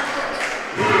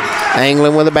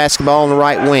 Anglin with the basketball on the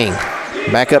right wing.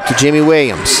 Back up to Jimmy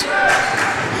Williams.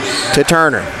 To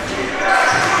Turner.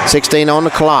 16 on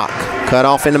the clock. Cut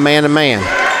off into man-to-man.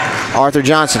 Arthur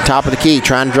Johnson, top of the key,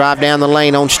 trying to drive down the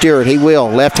lane on Stewart. He will.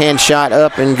 Left-hand shot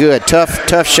up and good.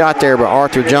 Tough shot there by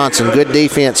Arthur Johnson. Good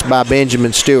defense by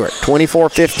Benjamin Stewart.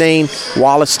 24-15,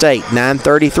 Wallace State.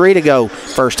 9:33 to go,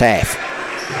 first half.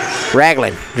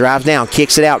 Ragland drives down,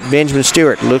 kicks it out. Benjamin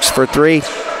Stewart looks for three,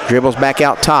 dribbles back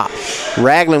out top.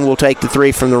 Ragland will take the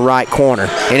three from the right corner,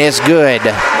 and it's good.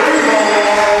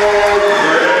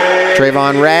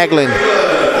 Trayvon Ragland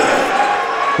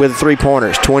with the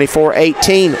three-pointers.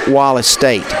 24-18, Wallace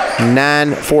State.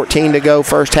 9:14 to go,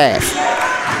 first half.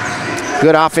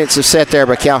 Good offensive set there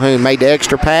by Calhoun. Made the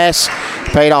extra pass,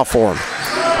 paid off for him.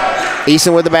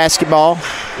 Eason with the basketball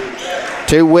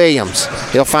to Williams.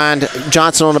 He'll find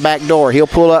Johnson on the back door. He'll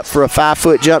pull up for a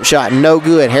 5-foot jump shot. No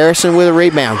good. Harrison with a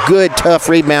rebound. Good, tough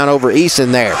rebound over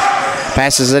Eason there.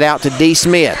 Passes it out to D.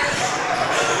 Smith.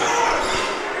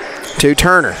 To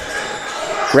Turner.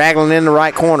 Ragland in the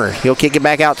right corner. He'll kick it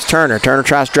back out to Turner. Turner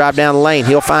tries to drive down the lane.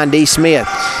 He'll find D. Smith.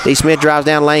 D. Smith drives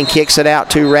down the lane, kicks it out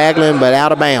to Ragland, but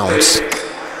out of bounds.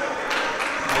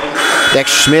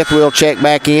 Dexter Smith will check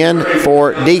back in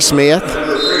for D. Smith.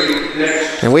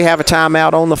 And we have a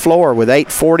timeout on the floor with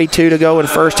 8:42 to go in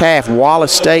the first half.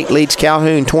 Wallace State leads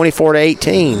Calhoun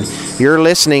 24-18. You're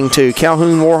listening to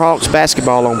Calhoun Warhawks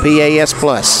basketball on PAS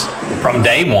Plus. From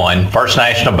day one, First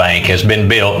National Bank has been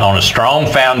built on a strong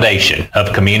foundation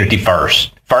of community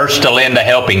first. First to lend a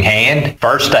helping hand,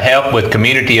 first to help with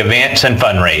community events and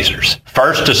fundraisers,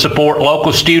 first to support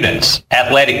local students,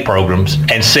 athletic programs,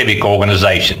 and civic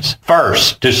organizations,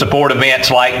 first to support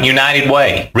events like United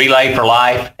Way, Relay for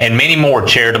Life, and many more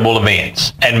charitable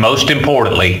events, and most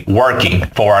importantly, working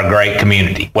for our great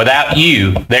community. Without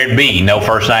you, there'd be no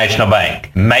First National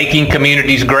Bank. Making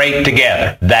communities great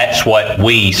together, that's what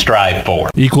we strive for.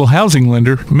 Equal housing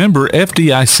lender, member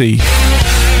FDIC.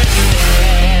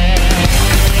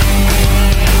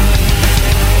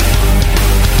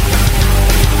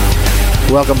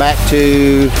 Welcome back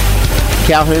to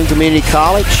Calhoun Community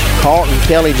College, Carlton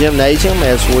Kelly Gymnasium,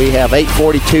 as we have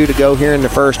 8:42 to go here in the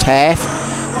first half.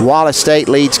 Wallace State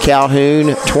leads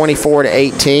Calhoun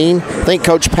 24-18. I think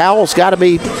Coach Powell's got to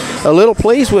be a little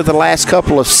pleased with the last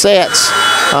couple of sets.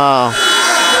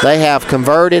 They have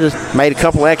converted, made a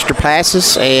couple extra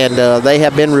passes, and they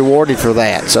have been rewarded for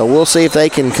that. So we'll see if they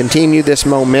can continue this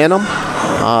momentum.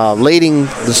 Leading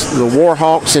the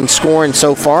Warhawks in scoring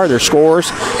so far, their scores,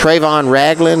 Trayvon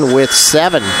Ragland with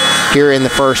 7 here in the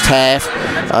first half.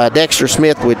 Dexter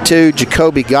Smith with 2,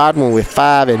 Jacoby Godwin with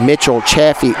 5, and Mitchell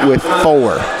Chaffee with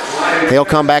 4. They'll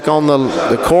come back on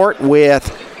the court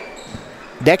with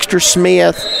Dexter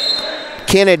Smith,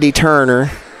 Kennedy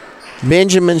Turner,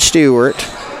 Benjamin Stewart,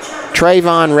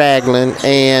 Trayvon Ragland,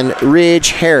 and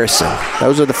Ridge Harrison.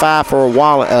 Those are the 5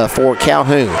 for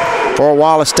Calhoun. For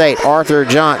Wallace State, Arthur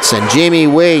Johnson, Jimmy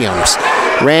Williams,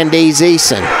 Randy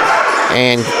Eason,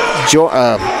 and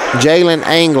Jalen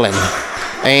Anglin,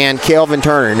 and Kelvin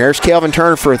Turner. And there's Kelvin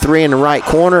Turner for a 3 in the right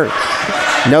corner.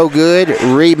 No good.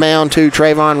 Rebound to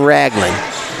Trayvon Ragland.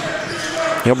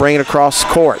 He'll bring it across the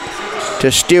court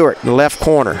to Stewart in the left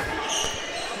corner.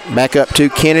 Back up to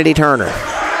Kennedy Turner.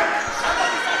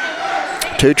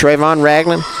 to Trayvon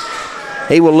Ragland.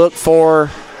 He will look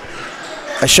for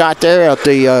a shot there at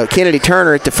the Kennedy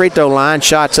Turner at the free throw line.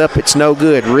 Shots up, it's no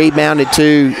good. Rebounded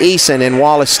to Eason in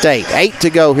Wallace State. 8 to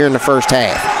go here in the first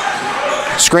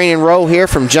half. Screen and roll here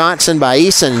from Johnson by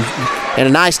Eason. And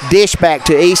a nice dish back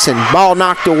to Eason. Ball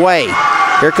knocked away.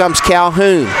 Here comes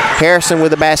Calhoun. Harrison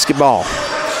with the basketball.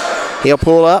 He'll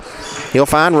pull up. He'll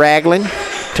find Ragland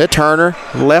to Turner,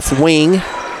 left wing.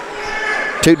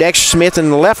 To Dexter Smith in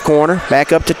the left corner.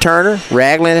 Back up to Turner.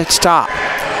 Ragland at the top.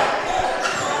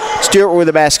 Stewart with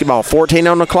the basketball. 14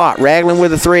 on the clock. Ragland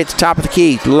with a 3 at the top of the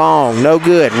key. Long, no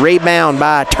good. Rebound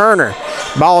by Turner.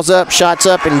 Ball's up, shots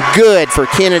up, and good for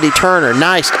Kennedy Turner.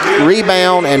 Nice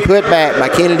rebound and put back by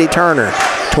Kennedy Turner.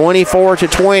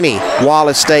 24-20.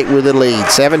 Wallace State with the lead.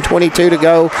 7:22 to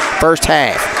go, first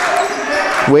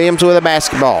half. Williams with the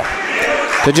basketball.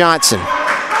 To Johnson.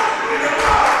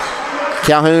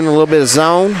 Calhoun a little bit of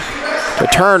zone. To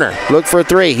Turner. Look for a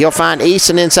 3. He'll find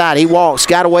Easton inside. He walks.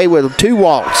 Got away with 2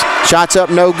 walks. Shots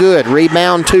up no good.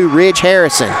 Rebound to Ridge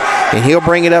Harrison. And he'll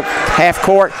bring it up half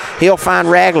court. He'll find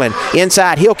Ragland.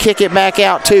 Inside. He'll kick it back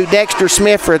out to Dexter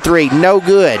Smith for a 3. No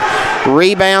good.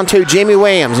 Rebound to Jimmy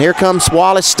Williams. Here comes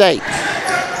Wallace State.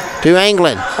 To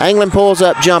Anglin. Anglin pulls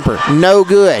up jumper. No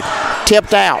good.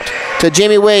 Tipped out to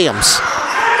Jimmy Williams.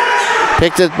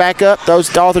 Picked it back up, throws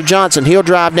to Arthur Johnson. He'll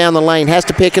drive down the lane, has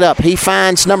to pick it up. He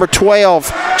finds number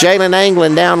 12, Jalen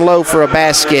Anglin, down low for a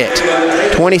basket.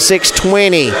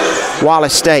 26-20,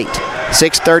 Wallace State.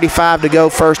 6:35 to go,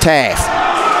 first half.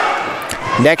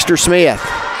 Dexter Smith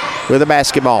with the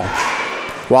basketball.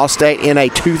 Wallace State in a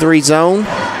 2-3 zone.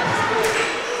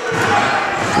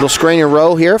 Little screen and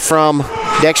roll here from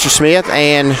Dexter Smith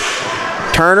and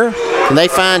Turner. And they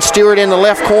find Stewart in the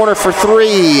left corner for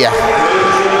 3.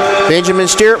 Benjamin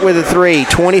Stewart with a 3,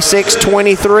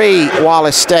 26-23,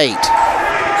 Wallace State.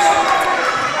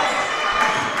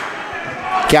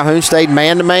 Calhoun stayed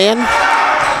man-to-man.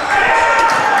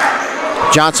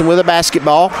 Johnson with a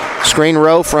basketball. Screen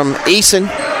row from Eason.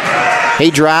 He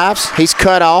drives. He's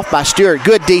cut off by Stewart.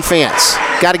 Good defense.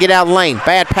 Got to get out of the lane.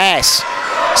 Bad pass.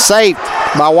 Saved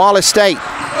by Wallace State.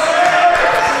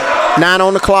 9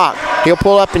 on the clock. He'll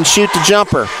pull up and shoot the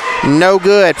jumper. No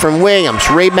good from Williams.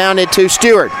 Rebounded to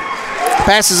Stewart.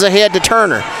 Passes ahead to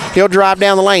Turner. He'll drive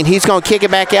down the lane. He's going to kick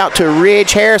it back out to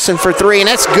Ridge Harrison for 3, and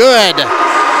that's good.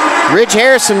 Ridge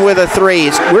Harrison with a 3.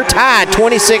 We're tied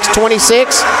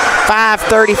 26-26.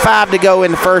 5:35 to go in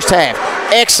the first half.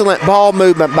 Excellent ball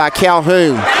movement by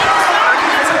Calhoun.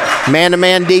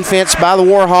 Man-to-man defense by the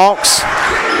Warhawks.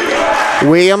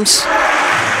 Williams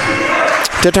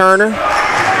to Turner.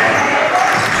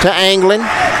 To Anglin.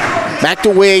 Back to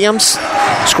Williams.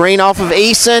 Screen off of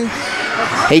Eason.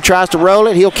 He tries to roll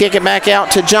it. He'll kick it back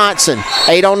out to Johnson.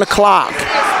 8 on the clock.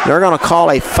 They're going to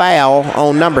call a foul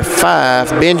on number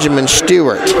 5, Benjamin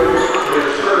Stewart.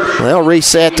 They'll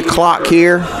reset the clock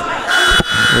here.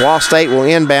 Wall State will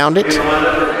inbound it.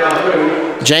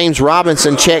 James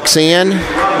Robinson checks in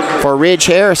for Ridge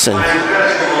Harrison.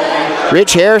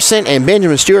 Ridge Harrison and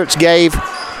Benjamin Stewart gave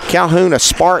Calhoun a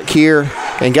spark here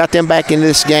and got them back into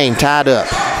this game tied up.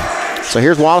 So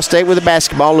here's Wallace State with the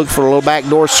basketball. Looking for a little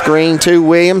backdoor screen to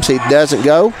Williams. He doesn't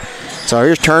go. So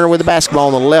here's Turner with the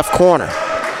basketball in the left corner.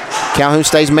 Calhoun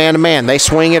stays man-to-man. They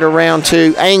swing it around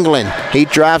to Anglin. He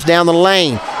drives down the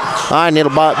lane. All right, and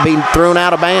it'll be thrown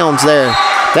out of bounds there.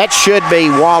 That should be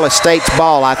Wallace State's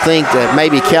ball. I think that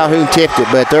maybe Calhoun tipped it,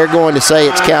 but they're going to say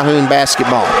it's Calhoun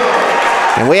basketball.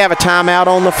 And we have a timeout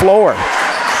on the floor.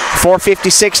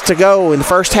 4:56 to go in the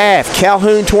first half.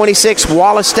 Calhoun 26,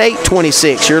 Wallace State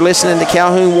 26. You're listening to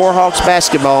Calhoun Warhawks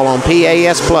basketball on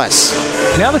PAS Plus.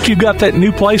 Now that you've got that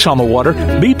new place on the water,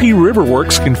 BP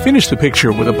Riverworks can finish the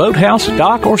picture with a boathouse,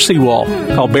 dock, or seawall.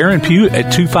 Call Barron Pugh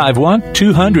at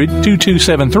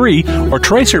 251-200-2273 or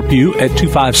Tracer Pugh at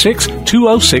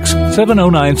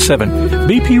 256-206-7097.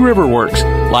 BP Riverworks,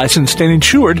 licensed and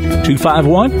insured,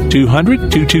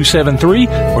 251-200-2273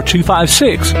 or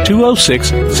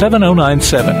 256-206-7097.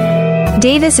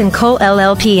 Davis & Cole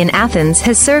LLP in Athens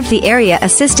has served the area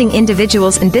assisting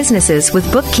individuals and businesses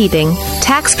with bookkeeping,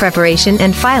 tax preparation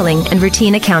and filing, and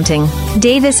routine accounting.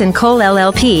 Davis & Cole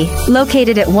LLP,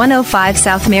 located at 105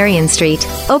 South Marion Street,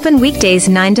 open weekdays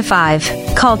 9 to 5.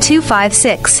 Call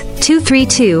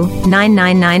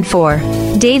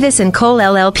 256-232-9994. Davis & Cole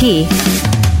LLP.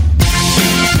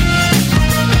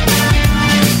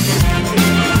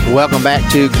 Welcome back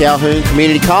to Calhoun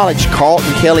Community College,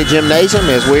 Carlton Kelly Gymnasium,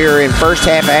 as we are in first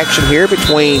half action here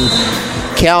between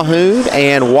Calhoun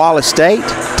and Wallace State,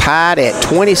 tied at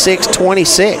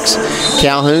 26-26.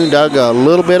 Calhoun dug a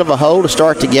little bit of a hole to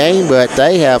start the game, but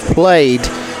they have played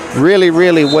really,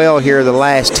 really well here the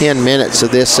last 10 minutes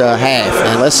of this half.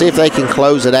 And let's see if they can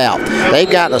close it out. They've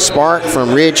gotten a spark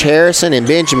from Ridge Harrison and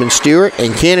Benjamin Stewart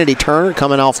and Kennedy Turner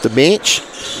coming off the bench.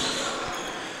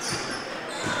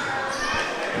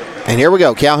 And here we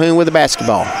go, Calhoun with the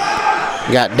basketball.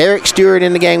 We got Derek Stewart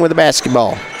in the game with the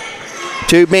basketball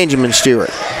to Benjamin Stewart.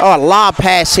 Oh, a lob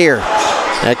pass here.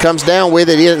 That comes down with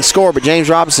it. He didn't score, but James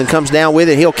Robinson comes down with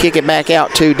it. He'll kick it back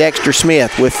out to Dexter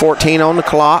Smith with 14 on the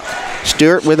clock.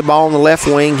 Stewart with the ball on the left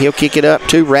wing. He'll kick it up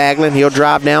to Ragland. He'll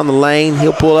drive down the lane.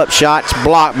 He'll pull up shots.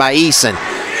 Blocked by Eason.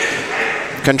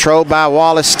 Controlled by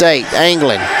Wallace State.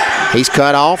 Anglin. He's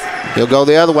cut off. He'll go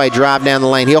the other way, drive down the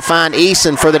lane. He'll find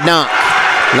Eason for the dunk.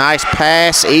 Nice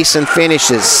pass. Eason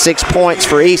finishes. 6 points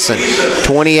for Eason.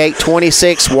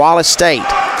 28-26, Wallace State.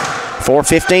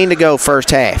 4:15 to go first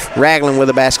half. Ragland with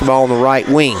the basketball on the right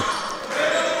wing.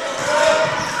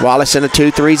 Wallace in a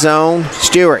 2-3 zone.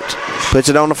 Stewart puts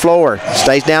it on the floor.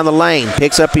 Stays down the lane.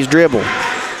 Picks up his dribble.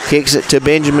 Kicks it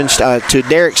to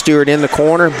Derek Stewart in the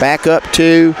corner. Back up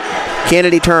to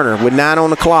Kennedy Turner with 9 on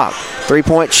the clock.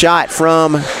 3-point shot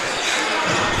from,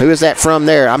 who is that from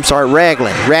there? I'm sorry,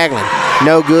 Ragland. Ragland,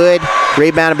 no good.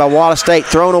 Rebounded by Wallace State,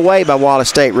 thrown away by Wallace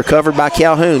State, recovered by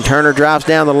Calhoun. Turner drives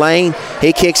down the lane.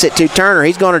 He kicks it to Turner.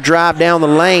 He's going to drive down the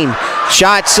lane.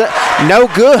 Shots, no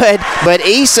good, but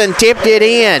Eason tipped it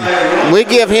in. We're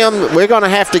going to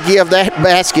have to give that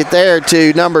basket there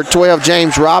to number 12,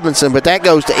 James Robinson, but that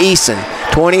goes to Eason.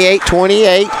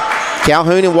 28-28.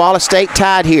 Calhoun and Wallace State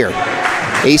tied here.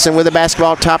 Eason with the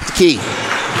basketball top of the key.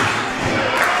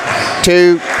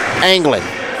 To Anglin.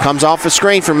 Comes off a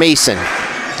screen from Eason.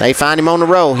 They find him on the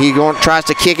roll. He tries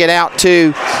to kick it out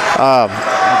to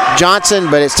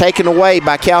Johnson, but it's taken away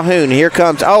by Calhoun. Here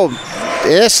comes,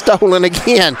 it's stolen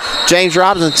again. James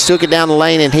Robinson took it down the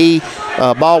lane,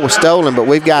 and ball was stolen, but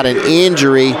we've got an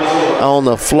injury on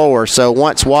the floor. So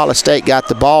once Wallace State got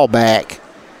the ball back,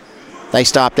 they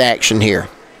stopped action here.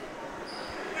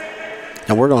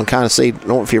 And we're going to kind of see, I don't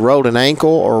know if he rolled an ankle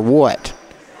or what.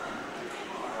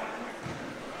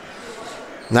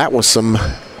 And that was some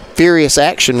furious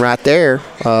action right there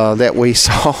that we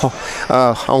saw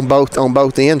on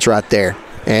both ends right there.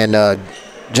 And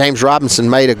James Robinson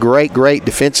made a great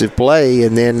defensive play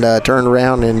and then turned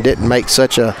around and didn't make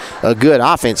such a good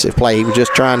offensive play. He was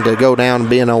just trying to go down and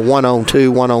being a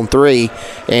 1-on-2,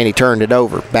 1-on-3, and he turned it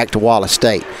over back to Wallace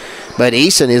State. But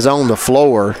Eason is on the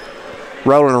floor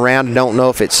rolling around and don't know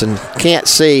if can't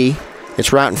see.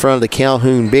 It's right in front of the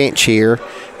Calhoun bench here.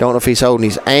 Don't know if he's holding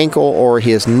his ankle or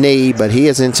his knee, but he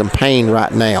is in some pain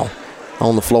right now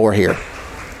on the floor here.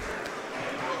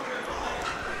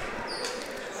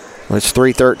 Well, it's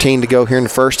 3:13 to go here in the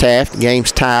first half. The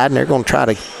game's tied, and they're going to try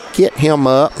to get him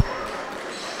up.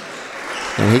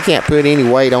 And he can't put any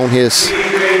weight on his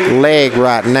leg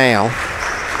right now.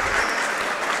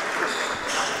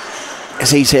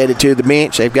 As he's headed to the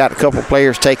bench, they've got a couple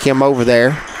players take him over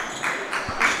there.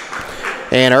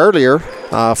 And earlier,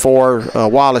 for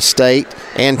Wallace State,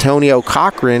 Antonio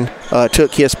Cochran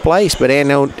took his place, but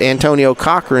Antonio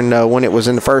Cochran, when it was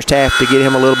in the first half to get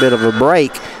him a little bit of a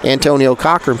break, Antonio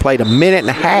Cochran played a minute and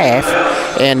a half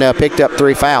and picked up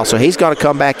 3 fouls. So he's going to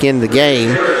come back in the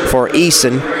game for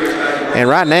Eason. And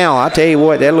right now, I'll tell you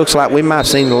what, that looks like we might have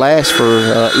seen the last for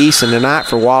Eason tonight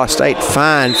for Wallace State.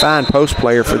 Fine post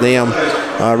player for them.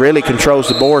 Really controls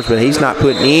the boards, but he's not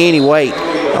putting any weight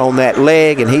on that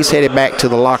leg, and he's headed back to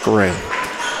the locker room.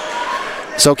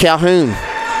 So Calhoun,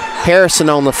 Harrison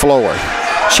on the floor,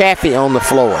 Chaffee on the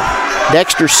floor,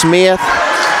 Dexter Smith.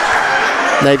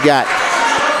 They've got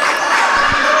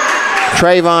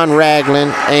Trayvon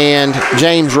Ragland and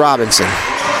James Robinson.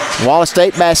 Wallace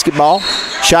State basketball,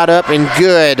 shot up and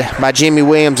good by Jimmy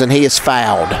Williams, and he is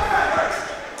fouled.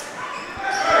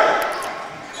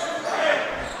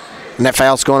 And that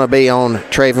foul's going to be on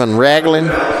Trayvon Ragland.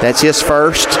 That's his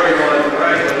first.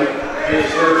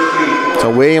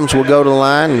 So Williams will go to the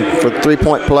line for the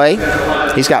 3-point play.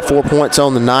 He's got 4 points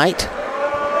on the night.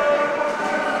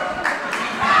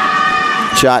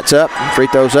 Shots up, free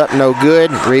throws up, no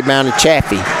good. Rebounded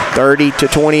Chaffee,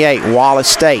 30-28, Wallace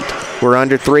State. We're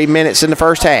under 3 minutes in the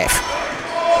first half.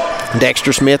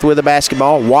 Dexter Smith with the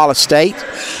basketball. Wallace State,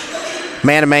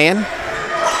 man-to-man.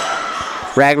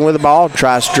 Ragland with the ball,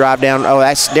 tries to drive down. Oh,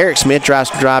 that's Derek Smith, tries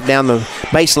to drive down the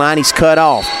baseline. He's cut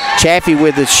off. Chaffee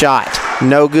with the shot.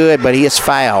 No good, but he is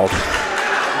fouled.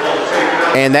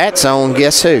 And that's on,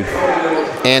 guess who?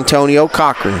 Antonio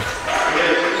Cochran.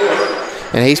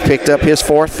 And he's picked up his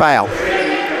 4th foul.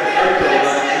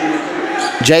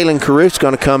 Jalen Carruth's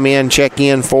going to come in, check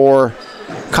in for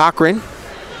Cochran.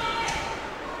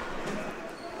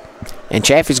 And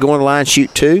Chaffee's going to the line,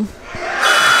 shoot 2.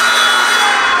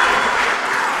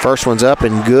 First one's up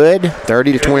and good.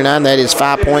 30-29. That is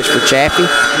 5 points for Chaffee.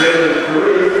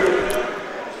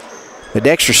 But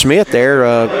Dexter Smith there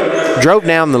drove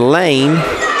down the lane,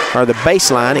 or the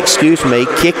baseline,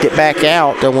 kicked it back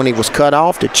out when he was cut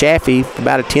off to Chaffee,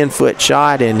 about a 10-foot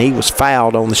shot, and he was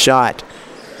fouled on the shot.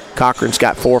 Cochran's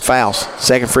got 4 fouls.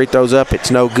 Second free throw's up.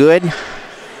 It's no good.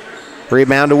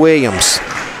 Rebound to Williams.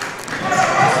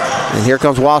 And here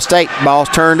comes Wallace State. Ball's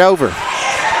turned over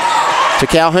to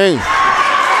Calhoun.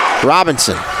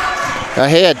 Robinson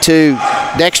ahead to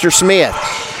Dexter Smith.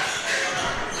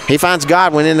 He finds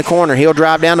Godwin in the corner. He'll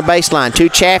drive down the baseline to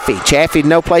Chaffee. Chaffee,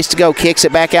 no place to go. Kicks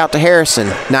it back out to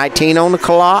Harrison. 19 on the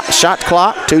clock, shot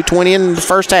clock. 2:20 in the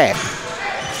first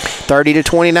half.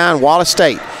 30-29, Wallace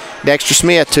State. Dexter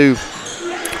Smith to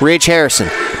Ridge Harrison.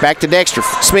 Back to Dexter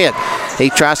Smith. He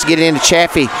tries to get it into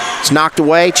Chaffee. It's knocked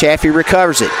away. Chaffee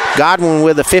recovers it. Godwin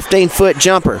with a 15-foot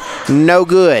jumper. No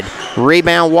good.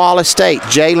 Rebound Wallace State.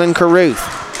 Jalen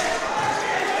Carruth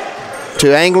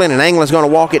to Anglin, and Anglin's going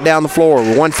to walk it down the floor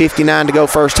with 1:59 to go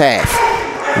first half.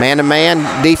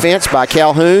 Man-to-man defense by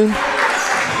Calhoun.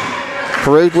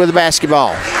 Carruth with the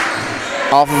basketball.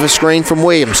 Off of a screen from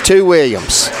Williams. To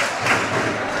Williams.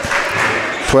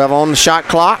 12 on the shot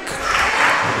clock.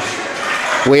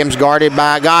 Williams guarded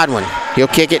by Godwin. He'll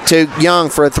kick it to Young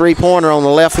for a three-pointer on the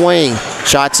left wing.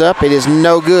 Shots up. It is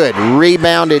no good.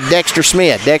 Rebounded Dexter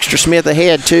Smith. Dexter Smith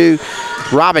ahead to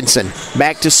Robinson.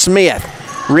 Back to Smith.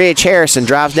 Ridge Harrison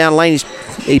drives down the lane.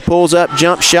 He pulls up,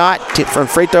 jump shot from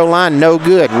free throw line. No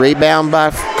good. Rebound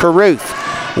by Carruth.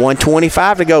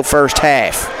 1:25 to go first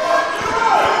half.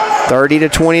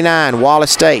 30-29,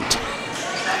 Wallace State.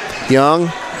 Young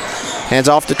hands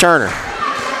off to Turner.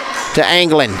 To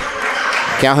Anglin.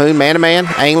 Calhoun man-to-man.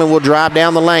 Anglin will drive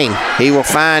down the lane. He will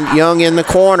find Young in the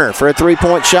corner for a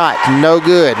three-point shot. No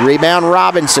good. Rebound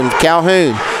Robinson.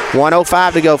 Calhoun.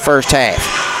 1:05 to go first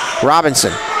half.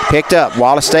 Robinson picked up.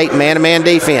 Wallace State man-to-man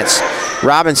defense.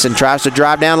 Robinson tries to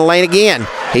drive down the lane again.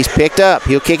 He's picked up.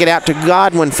 He'll kick it out to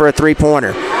Godwin for a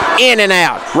three-pointer. In and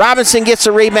out. Robinson gets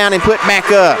the rebound and put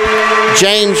back up.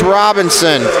 James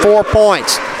Robinson, 4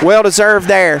 points. Well-deserved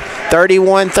there.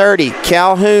 31-30.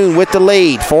 Calhoun with the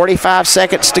lead. 45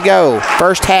 seconds to go.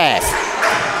 First half.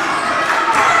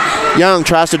 Young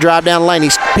tries to drive down the lane.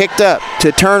 He's picked up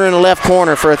to Turner in the left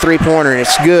corner for a three-pointer, and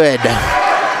it's good.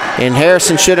 And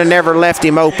Harrison should have never left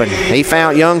him open.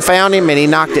 Young found him, and he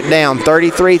knocked it down.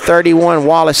 33-31,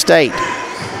 Wallace State.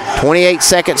 28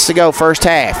 seconds to go, first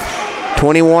half.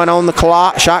 21 on the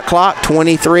clock, shot clock,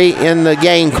 23 in the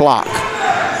game clock.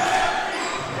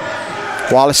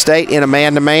 Wallace State in a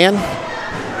man-to-man.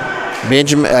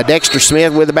 Dexter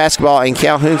Smith with the basketball, and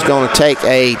Calhoun's going to take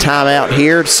a timeout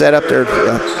here to set up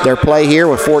their play here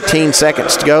with 14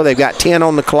 seconds to go. They've got 10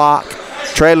 on the clock,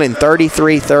 trailing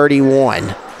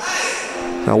 33-31.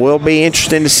 Now, will be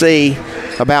interesting to see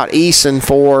about Eason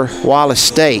for Wallace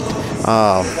State.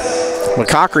 When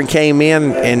Cochran came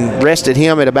in and rested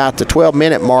him at about the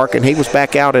 12-minute mark, and he was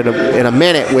back out in a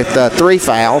minute with 3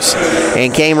 fouls,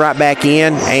 and came right back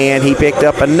in, and he picked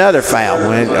up another foul.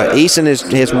 When Eason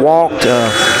has walked,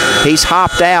 he's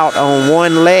hopped out on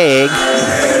one leg,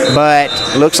 but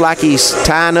looks like he's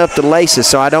tying up the laces,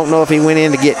 so I don't know if he went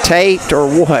in to get taped or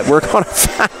what. We're going to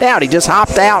find out. He just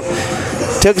hopped out,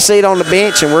 took a seat on the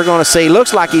bench, and we're going to see.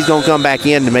 Looks like he's going to come back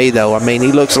in to me, though. I mean,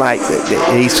 he looks like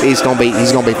he's going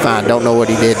to be fine. Don't know what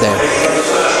he did there.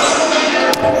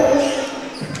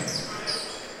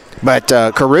 But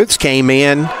Carruth's came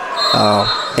in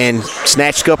and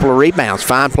snatched a couple of rebounds.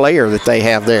 Fine player that they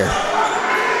have there.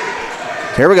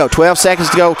 Here we go. 12 seconds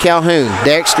to go. Calhoun.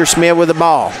 Dexter Smith with the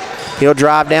ball. He'll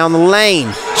drive down the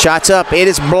lane. Shots up. It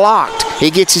is blocked. He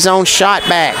gets his own shot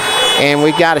back. And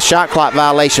we've got a shot clock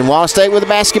violation. Wallace State with the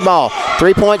basketball.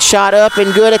 3-point shot up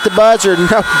and good at the buzzer.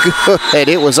 No good.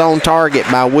 It was on target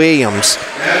by Williams.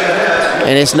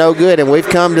 And it's no good. And we've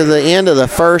come to the end of the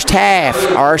first half.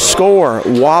 Our score,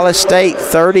 Wallace State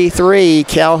 33,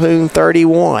 Calhoun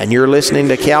 31. You're listening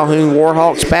to Calhoun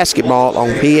Warhawks basketball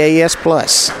on PAS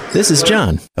Plus. This is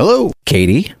John. Hello.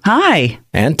 Katie. Hi.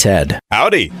 And Ted.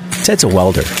 Howdy. Ted's a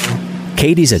welder.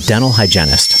 Katie's a dental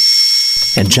hygienist.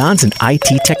 And John's an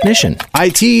IT technician.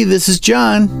 IT, this is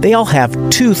John. They all have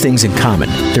 2 things in common.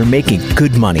 They're making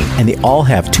good money, and they all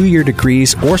have 2-year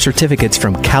degrees or certificates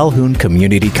from Calhoun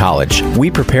Community College. We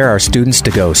prepare our students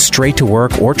to go straight to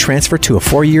work or transfer to a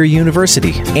 4-year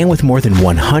university. And with more than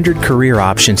 100 career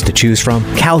options to choose from,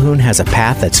 Calhoun has a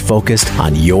path that's focused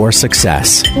on your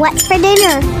success. What's for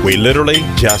dinner? We literally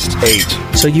just ate.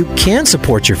 So you can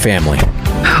support your family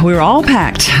We're all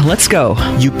packed. Let's go.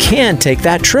 You can take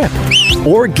that trip.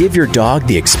 Or give your dog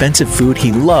the expensive food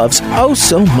he loves oh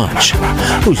so much.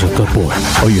 Who's a good boy?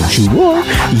 Oh, yes, you are.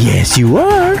 Yes, you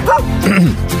are.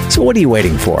 So what are you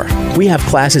waiting for? We have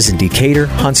classes in Decatur,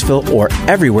 Huntsville, or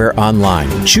everywhere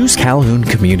online. Choose Calhoun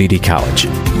Community College.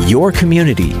 Your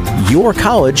community, your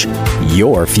college,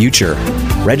 your future.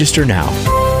 Register now.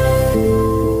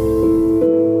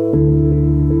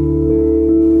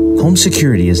 Home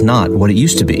security is not what it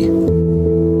used to be.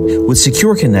 With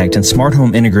Secure Connect and smart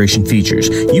home integration features,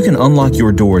 you can unlock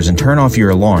your doors and turn off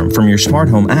your alarm from your smart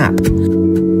home app.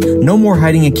 No more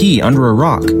hiding a key under a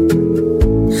rock.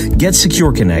 Get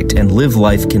Secure Connect and live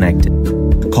life connected.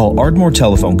 Call Ardmore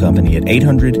Telephone Company at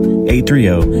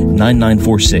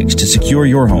 800-830-9946 to secure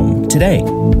your home today.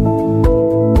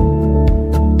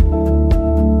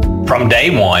 From day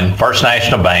one, First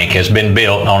National Bank has been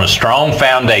built on a strong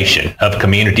foundation of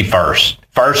community first.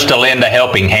 First to lend a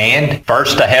helping hand,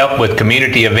 first to help with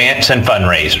community events and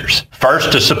fundraisers,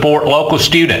 first to support local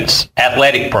students,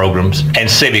 athletic programs, and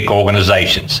civic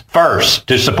organizations, first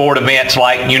to support events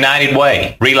like United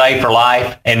Way, Relay for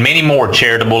Life, and many more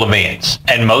charitable events,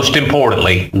 and most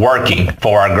importantly, working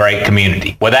for our great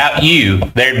community. Without you,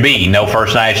 there'd be no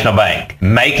First National Bank.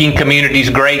 Making communities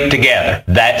great together,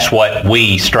 that's what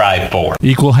we strive for.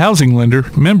 Equal housing lender,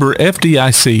 member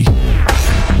FDIC.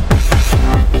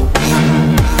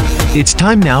 It's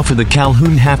time now for the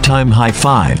Calhoun Halftime High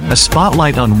Five, a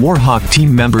spotlight on Warhawk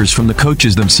team members from the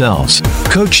coaches themselves.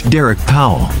 Coach Derek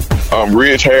Powell.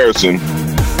 Ridge Harrison,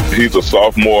 he's a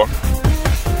sophomore,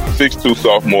 6'2"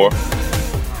 sophomore,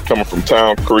 coming from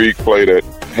Town Creek, played at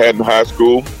Haddon High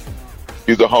School.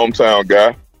 He's a hometown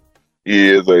guy. He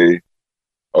is a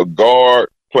guard,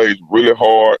 plays really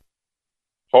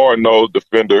hard-nosed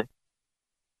defender,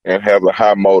 and has a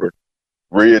high motor.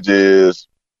 Ridge is...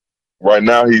 Right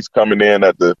now, he's coming in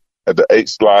at the 8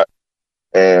 slot,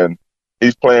 and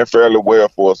he's playing fairly well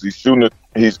for us. He's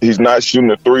not shooting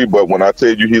a three, but when I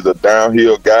tell you he's a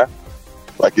downhill guy,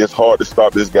 like it's hard to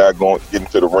stop this guy getting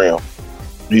to the rim.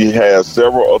 He has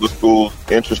several other schools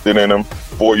interested in him,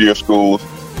 4-year schools,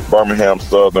 Birmingham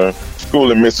Southern,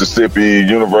 school in Mississippi,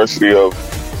 University of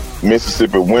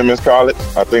Mississippi Women's College,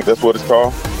 I think that's what it's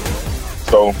called.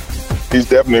 So he's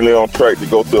definitely on track to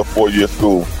go to a 4-year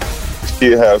school.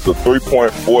 Kid has a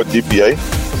 3.4 GPA,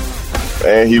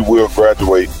 and he will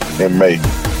graduate in May.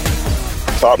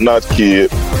 Top-notch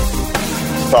kid,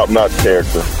 top-notch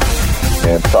character,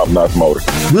 and top-notch motor.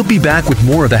 We'll be back with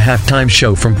more of the halftime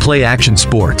show from Play Action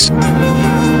Sports.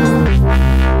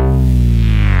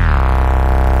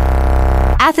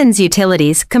 Athens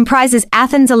Utilities comprises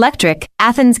Athens Electric,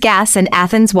 Athens Gas, and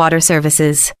Athens Water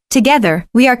Services. Together,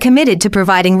 we are committed to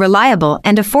providing reliable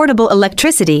and affordable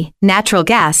electricity, natural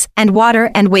gas, and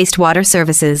water and wastewater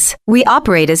services. We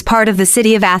operate as part of the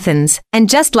City of Athens, and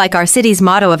just like our city's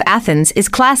motto of Athens is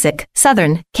classic,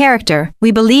 Southern, character,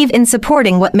 we believe in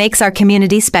supporting what makes our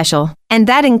community special. And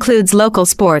that includes local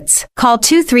sports. Call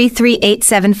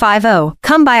 233-8750.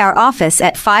 Come by our office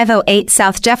at 508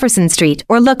 South Jefferson Street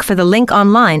or look for the link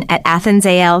online at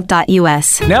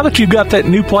athensal.us. Now that you've got that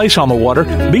new place on the water,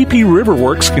 BP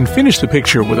Riverworks can finish the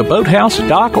picture with a boathouse,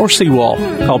 dock, or seawall.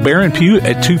 Call Barron Pugh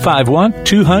at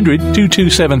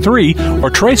 251-200-2273 or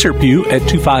Tracer Pugh at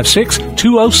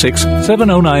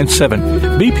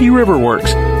 256-206-7097. BP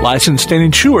Riverworks, licensed and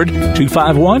insured,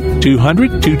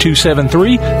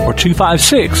 251-200-2273 or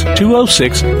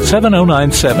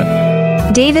 256-206-7097.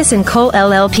 Davis & Cole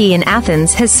LLP in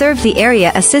Athens has served the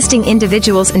area assisting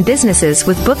individuals and businesses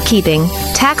with bookkeeping,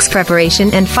 tax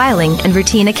preparation and filing, and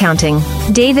routine accounting.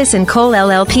 Davis & Cole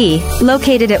LLP,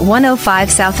 located at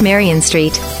 105 South Marion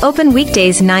Street, open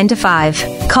weekdays 9 to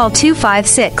 5. Call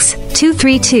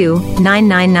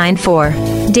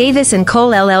 256-232-9994. Davis &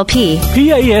 Cole LLP.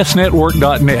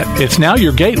 PASnetwork.net. It's now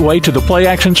your gateway to the Play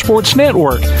Action Sports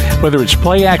Network. Whether it's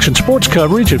Play Action Sports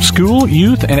coverage of school,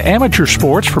 youth, and amateur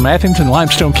sports from Athens and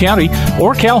Limestone County,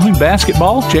 or Calhoun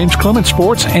basketball, James Clement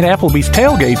Sports, and Applebee's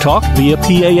Tailgate Talk via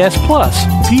PAS Plus.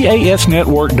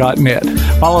 PASnetwork.net.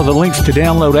 Follow the links to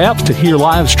download apps to hear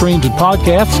live streams and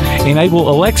podcasts, enable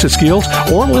Alexa skills,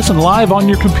 or listen live on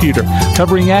your computer.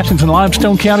 Covering Athens and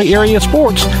Limestone County area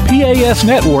sports,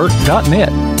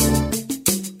 PASnetwork.net.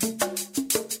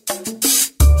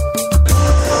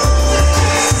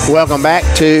 Welcome back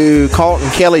to Colton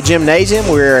Kelly Gymnasium.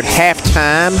 We're at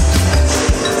halftime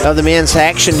of the men's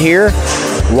action here.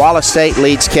 Wallace State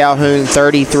leads Calhoun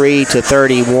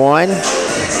 33-31.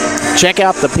 Check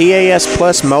out the PAS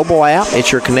Plus mobile app.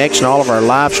 It's your connection to all of our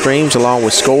live streams along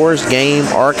with scores, game,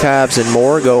 archives, and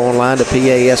more. Go online to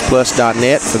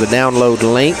pasplus.net for the download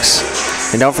links.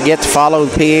 And don't forget to follow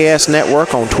the PAS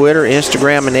Network on Twitter,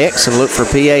 Instagram, and X, and look for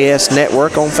PAS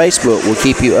Network on Facebook. We'll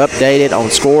keep you updated on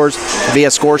scores via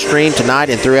ScoreStream tonight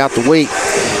and throughout the week.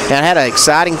 And I had an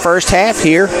exciting first half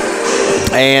here.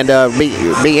 And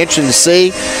be interesting to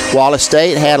see. Wallace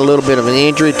State had a little bit of an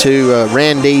injury to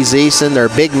Randy Zeeson, their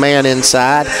big man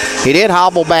inside. He did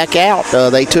hobble back out.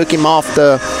 They took him off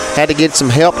had to get some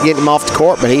help getting him off the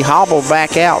court, but he hobbled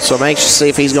back out. So I'm anxious to see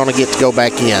if he's going to get to go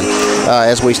back in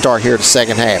as we start here the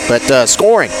second half. But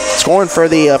scoring for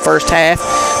the first half.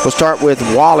 We'll start with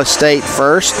Wallace State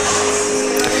first.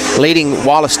 Leading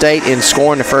Wallace State in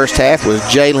scoring the first half was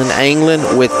Jalen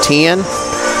England with 10.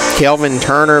 Kelvin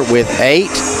Turner with 8.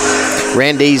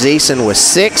 Randy Zeeson with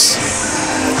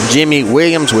 6. Jimmy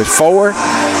Williams with 4.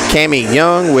 Cammie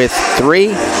Young with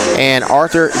 3. And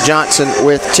Arthur Johnson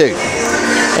with 2.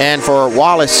 And for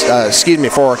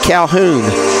for Calhoun,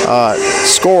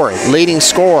 leading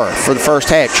scorer for the first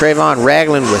half, Trayvon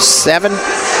Ragland with 7.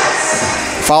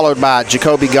 Followed by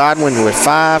Jacoby Godwin with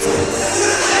 5.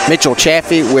 Mitchell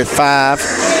Chaffee with 5.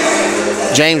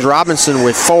 James Robinson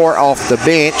with 4 off the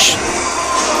bench.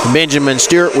 Benjamin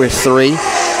Stewart with 3,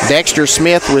 Dexter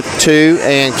Smith with 2,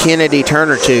 and Kennedy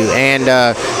Turner 2.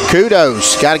 And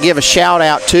kudos, got to give a shout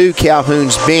out to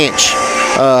Calhoun's bench.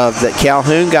 That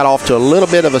Calhoun got off to a little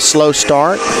bit of a slow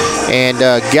start and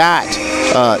got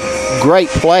great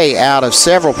play out of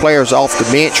several players off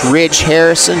the bench. Ridge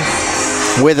Harrison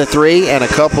with a 3 and a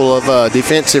couple of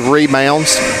defensive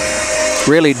rebounds.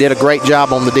 Really did a great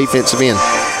job on the defensive end.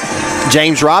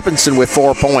 James Robinson with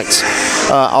 4 points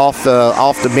off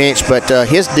the bench, but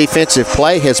his defensive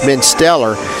play has been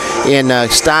stellar in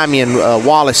stymieing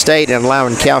Wallace State and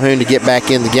allowing Calhoun to get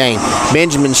back in the game.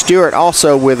 Benjamin Stewart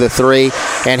also with a 3,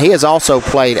 and he has also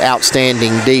played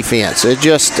outstanding defense. It's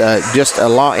just a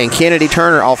lot. And Kennedy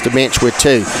Turner off the bench with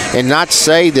 2. And not to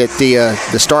say that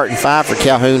the starting 5 for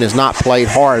Calhoun has not played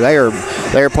hard. They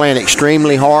are playing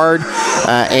extremely hard,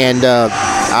 and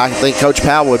I think Coach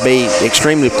Powell would be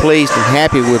extremely pleased and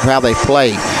happy with how they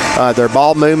played. Their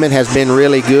ball movement has been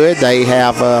really good.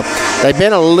 They've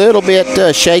been a little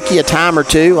bit shaky a time or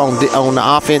two on the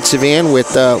offensive end with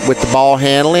the ball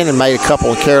handling and made a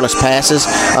couple of careless passes.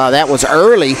 That was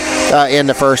early in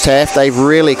the first half. They've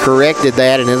really corrected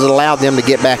that and has allowed them to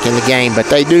get back in the game. But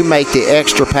they do make the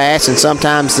extra pass and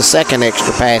sometimes the second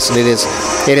extra pass, and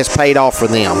it has paid off for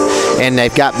them. And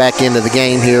they've got back into the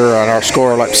game here. On our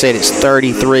score, like I said, it's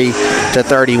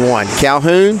 33-31.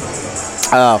 Calhoun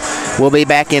will be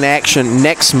back in action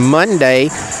next Monday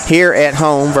here at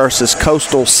home versus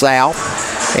Coastal South.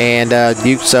 And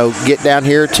so get down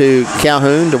here to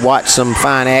Calhoun to watch some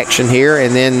fine action here.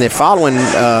 And then the following,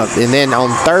 and then on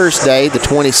Thursday, the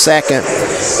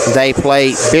 22nd, they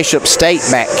play Bishop State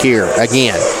back here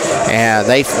again.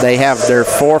 They have their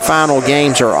 4 final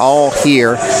games are all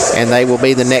here, and they will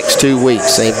be the next 2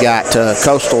 weeks. They've got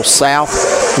Coastal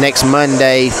South next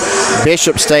Monday,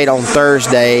 Bishop State on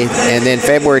Thursday, and then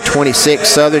February 26th,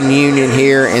 Southern Union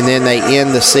here, and then they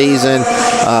end the season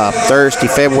Thursday,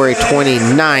 February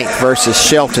 29th versus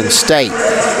Shelton State,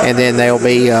 and then they'll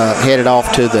be headed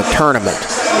off to the tournament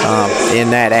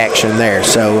in that action there.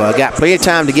 So got plenty of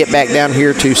time to get back down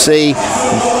here to see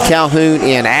Calhoun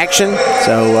in action.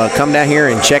 So come down here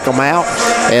and check them out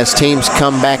as teams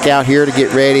come back out here to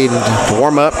get ready to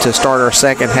warm up to start our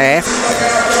second half.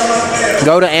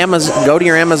 Go to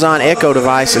your Amazon Echo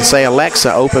device and say,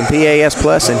 Alexa, open PAS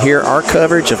Plus and hear our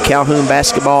coverage of Calhoun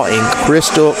basketball in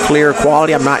crystal clear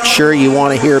quality. I'm not sure you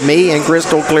want to hear me in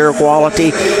crystal clear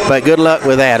quality, but good luck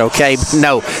with that, okay?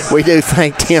 No, we do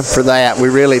thank Tim for that. We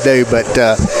really do. But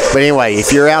anyway,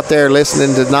 if you're out there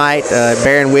listening tonight,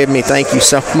 bearing with me, thank you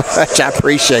so much. I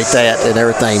appreciate that and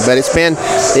everything. But it's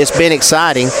been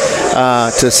exciting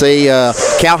to see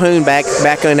Calhoun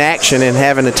back in action and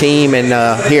having a team and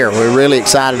here. We're really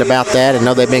excited about that. I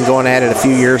know they've been going at it a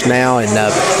few years now, and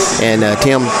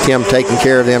Tim taking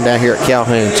care of them down here at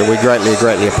Calhoun, so we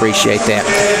greatly appreciate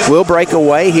that. We'll break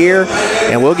away here,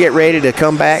 and we'll get ready to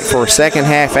come back for second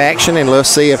half action, and let's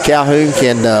see if Calhoun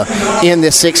can end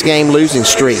this 6-game losing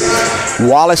streak.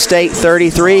 Wallace State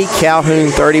 33, Calhoun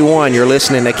 31. You're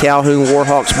listening to Calhoun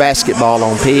Warhawks basketball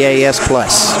on PAS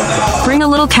Plus. Bring a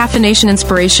little caffeination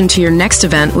inspiration to your next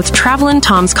event with Travelin'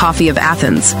 Tom's Coffee of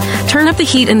Athens. Turn up the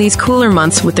heat in these cooler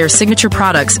months with their signature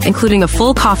products, including a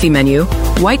full coffee menu,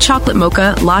 white chocolate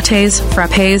mocha, lattes,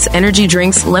 frappes, energy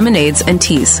drinks, lemonades, and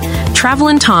teas.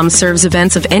 Travelin' Tom serves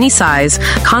events of any size,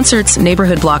 concerts,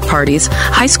 neighborhood block parties,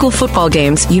 high school football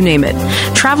games, you name it.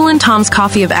 Travelin' Tom's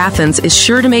Coffee of Athens is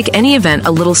sure to make any event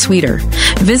a little sweeter.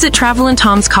 Visit Travelin'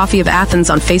 Tom's Coffee of Athens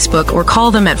on Facebook or call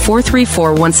them at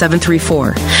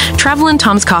 434-1734. Travelin'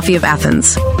 Tom's Coffee of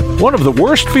Athens. One of the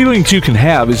worst feelings you can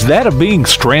have is that of being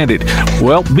stranded.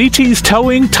 Well, BT's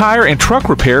Towing, Tire, and Truck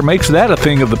Repair makes that a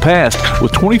thing of the past,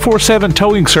 with 24/7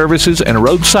 towing services and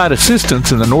roadside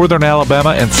assistance in the northern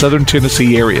Alabama and southern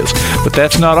Tennessee areas. But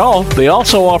that's not all. They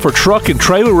also offer truck and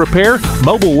trailer repair,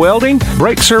 mobile welding,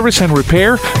 brake service and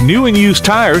repair, new and used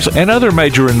tires, and other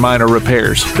major and minor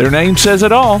repairs. Their name says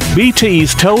it all.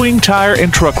 BT's Towing, Tire,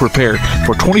 and Truck Repair.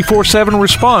 For 24/7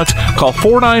 response, call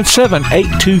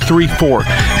 497-8234.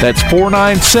 That's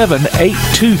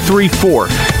 497-8234.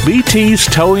 BT's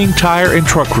Towing, Tire, and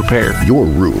Truck Repair. Your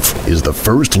roof is the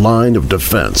first line of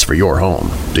defense for your home.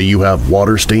 Do you have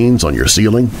water stains on your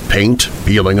ceiling? Paint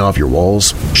peeling off your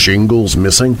walls? Shingles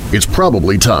missing? It's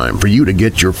probably time for you to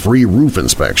get your free roof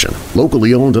inspection.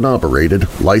 Locally owned and operated,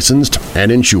 licensed,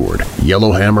 and insured.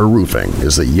 Yellowhammer Roofing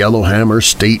is the Yellowhammer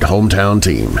State hometown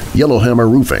team. Yellowhammer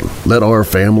Roofing. Let our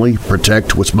family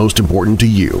protect what's most important to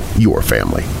you, your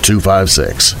family.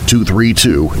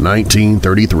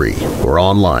 256-232-1933 or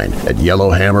online at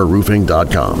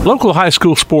yellowhammerroofing.com. Local high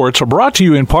school sports are brought to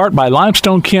you in part by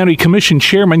Limestone County Commission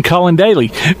Chairman Colin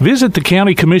Daly. Visit the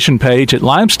County Commission page at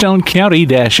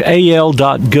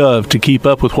limestonecounty-al.gov to keep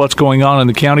up with what's going on in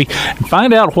the county and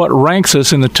find out what ranks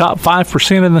us in the top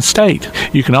 5% in the state.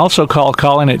 You can also call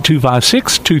Colin at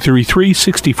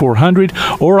 256-233-6400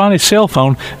 or on his cell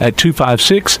phone at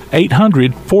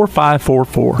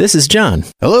 256-800-4544. This is John.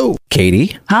 Hello.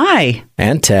 Katie. Hi.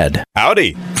 And Ted.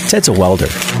 Howdy. Ted's a welder.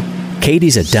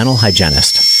 Katie's a dental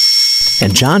hygienist.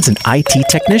 And John's an IT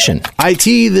technician.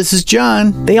 IT, this is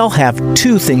John. They all have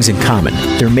two things in common.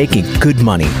 They're making good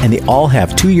money, and they all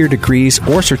have 2-year degrees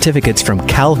or certificates from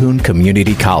Calhoun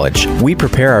Community College. We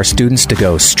prepare our students to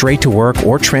go straight to work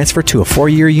or transfer to a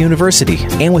 4-year university.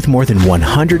 And with more than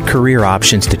 100 career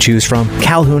options to choose from,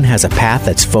 Calhoun has a path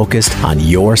that's focused on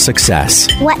your success.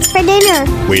 What's for dinner?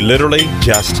 We literally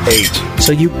just ate.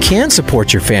 So you can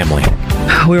support your family.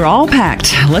 We're all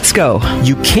packed. Let's go.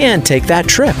 You can take that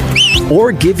trip.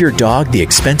 Or give your dog the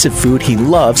expensive food he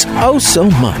loves oh so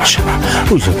much.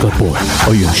 Who's a good boy?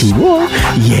 Oh, yes, you are.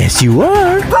 Yes, you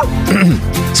are.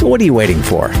 So what are you waiting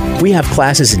for? We have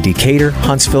classes in Decatur,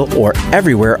 Huntsville, or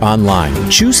everywhere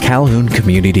online. Choose Calhoun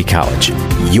Community College.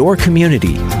 Your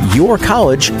community, your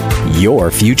college,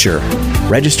 your future.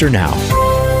 Register now.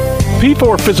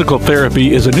 P4 Physical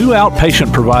Therapy is a new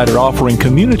outpatient provider offering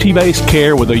community-based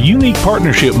care with a unique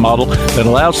partnership model that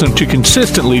allows them to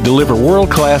consistently deliver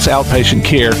world-class outpatient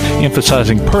care,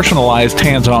 emphasizing personalized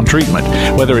hands-on treatment.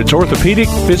 Whether it's orthopedic,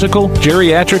 physical,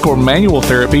 geriatric, or manual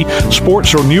therapy,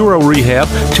 sports or neuro rehab,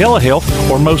 telehealth,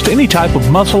 or most any type of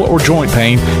muscle or joint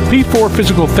pain, P4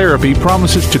 Physical Therapy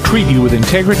promises to treat you with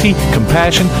integrity,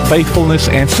 compassion, faithfulness,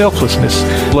 and selflessness.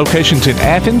 Locations in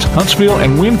Athens, Huntsville,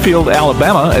 and Winfield,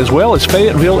 Alabama, as well as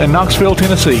Fayetteville and Knoxville,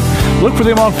 Tennessee. Look for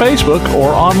them on Facebook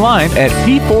or online at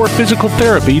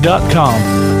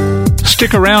p4physicaltherapy.com.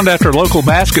 Stick around after local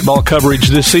basketball coverage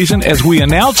this season as we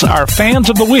announce our Fans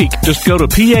of the Week. Just go to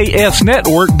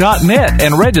pasnetwork.net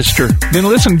and register. Then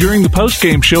listen during the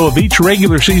postgame show of each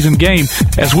regular season game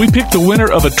as we pick the winner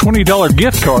of a $20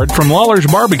 gift card from Lawler's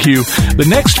Barbecue. The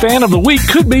next Fan of the Week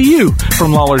could be you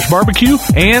from Lawler's Barbecue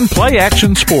and Play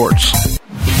Action Sports.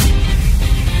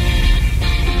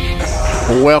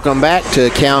 Welcome back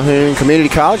to Calhoun Community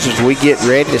College as we get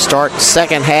ready to start the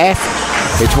second half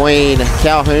between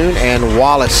Calhoun and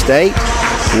Wallace State.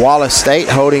 Wallace State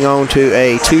holding on to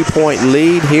a 2-point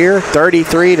lead here,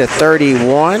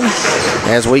 33-31.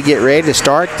 As we get ready to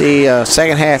start the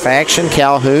second half action,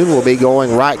 Calhoun will be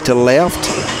going right to left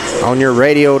on your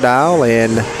radio dial,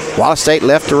 and Wallace State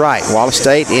left to right. Wallace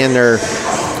State in their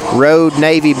road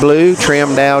navy blue,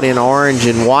 trimmed out in orange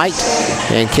and white,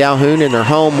 and Calhoun in their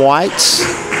home whites,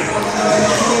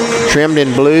 trimmed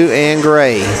in blue and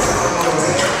gray.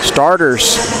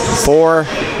 Starters for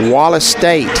Wallace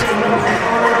State.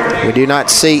 We do not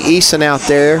see Eason out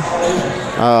there.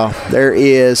 There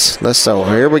is,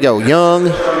 here we go, Young,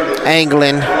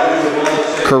 Anglin,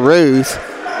 Caruth,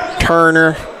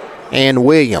 Turner, and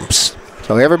Williams.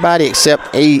 So everybody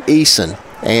except Eason.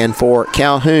 And for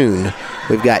Calhoun,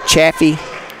 We've got Chaffee,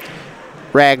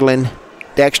 Ragland,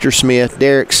 Dexter Smith,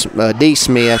 D.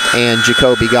 Smith, and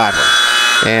Jacoby Godwin.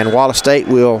 And Wallace State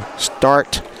will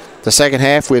start the second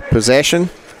half with possession.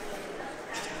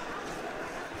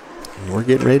 And we're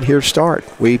getting ready here to start.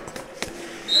 We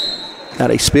got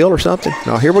a spill or something?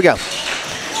 No, here we go.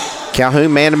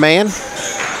 Calhoun man-to-man.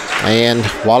 And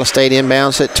Wallace State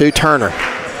inbounds it to Turner.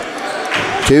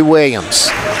 To Williams.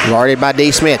 Guarded by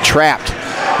D. Smith. Trapped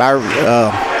by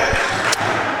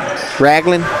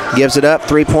Ragland. Gives it up.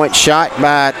 Three-point shot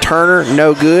by Turner.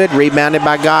 No good. Rebounded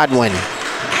by Godwin.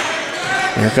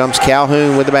 Here comes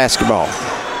Calhoun with the basketball.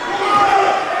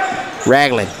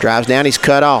 Ragland drives down. He's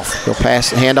cut off. He'll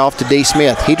pass the hand off to D.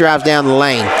 Smith. He drives down the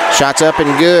lane. Shots up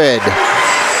and good.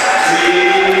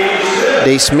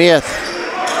 D. Smith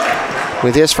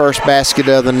with his first basket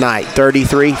of the night.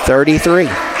 33-33.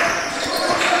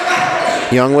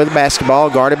 Young with the basketball.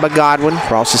 Guarded by Godwin.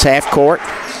 Crosses half court.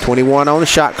 21 on the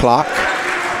shot clock.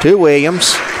 To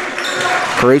Williams.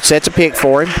 Caruth sets a pick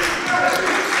for him.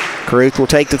 Caruth will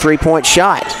take the three-point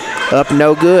shot. Up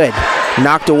no good.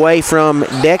 Knocked away from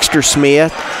Dexter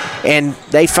Smith, and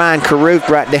they find Caruth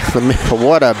right down the middle.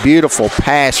 What a beautiful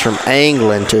pass from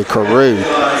Anglin to Caruth.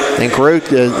 And Caruth,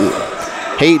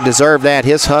 he deserved that.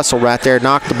 His hustle right there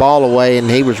knocked the ball away,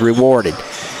 and he was rewarded.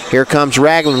 Here comes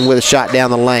Ragland with a shot down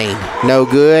the lane. No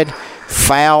good.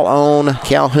 Foul on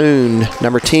Calhoun.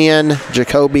 Number 10,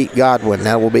 Jacoby Godwin.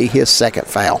 That will be his second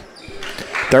foul.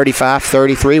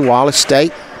 35-33, Wallace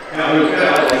State.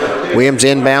 Williams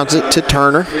inbounds it to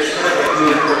Turner.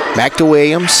 Back to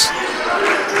Williams.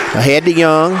 Ahead to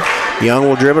Young. Young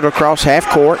will dribble it across half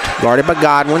court. Guarded by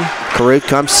Godwin. Caruth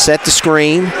comes to set the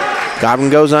screen. Godwin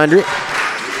goes under it.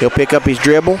 He'll pick up his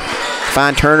dribble.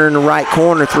 Find Turner in the right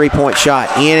corner. Three-point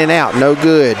shot. In and out. No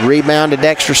good. Rebound to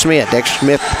Dexter Smith. Dexter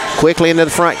Smith quickly into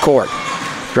the front court.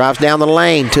 Drives down the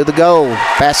lane to the goal.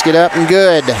 Basket up and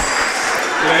good.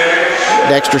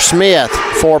 Dexter Smith,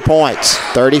 4 points.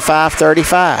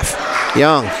 35-35.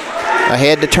 Young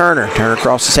ahead to Turner. Turner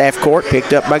crosses half court.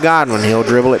 Picked up by Godwin. He'll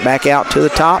dribble it back out to the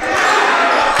top.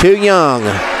 To Young.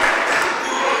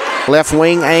 Left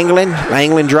wing Anglin.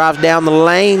 Anglin drives down the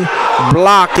lane.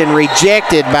 Blocked and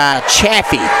rejected by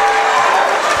Chaffee.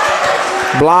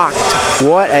 Blocked.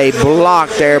 What a block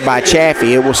there by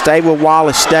Chaffee. It will stay with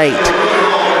Wallace State.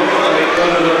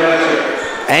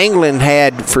 Anglin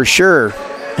had for sure.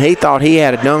 He thought he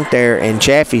had a dunk there, and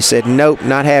Chaffee said, nope,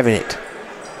 not having it.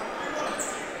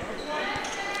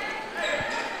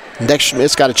 Dexter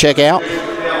Smith's got to check out.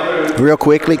 Real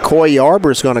quickly, Coy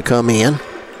Yarborough is going to come in.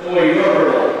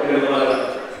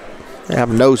 They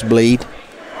have a nosebleed.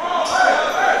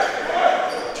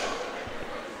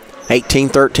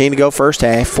 18-13 to go first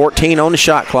half. 14 on the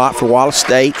shot clock for Wallace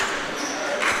State.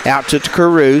 Out to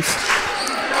Caruth.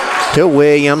 To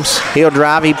Williams. He'll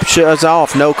drive. He shoves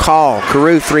off. No call.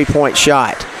 Caruth three-point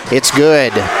shot. It's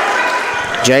good.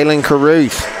 Jalen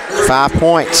Caruth, 5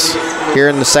 points here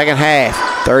in the second half.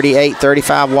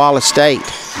 38-35 Wallace State.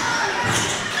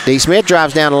 D. Smith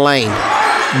drives down the lane.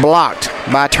 Blocked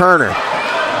by Turner.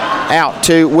 Out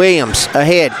to Williams.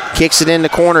 Ahead. Kicks it in the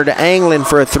corner to Anglin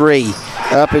for a three.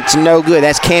 Up, it's no good.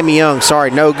 That's Cam Young.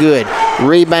 Sorry, no good.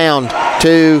 Rebound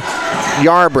to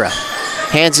Yarborough.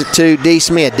 Hands it to D.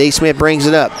 Smith. D. Smith brings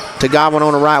it up to Godwin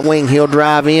on the right wing. He'll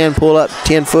drive in, pull up,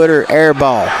 10-footer, air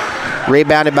ball.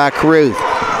 Rebounded by Caruth.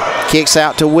 Kicks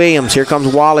out to Williams. Here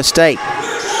comes Wallace State.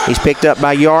 He's picked up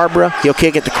by Yarborough. He'll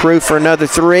kick it to Caruth for another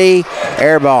three.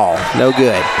 Air ball. No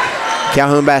good.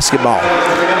 Calhoun basketball.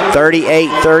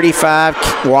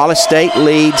 38-35. Wallace State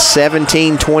leads.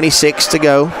 17-26 to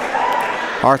go.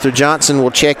 Arthur Johnson will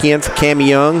check in for Cam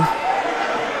Young.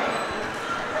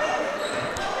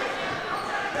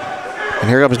 And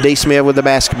here comes D. Smith with the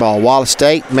basketball. Wallace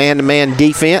State, man-to-man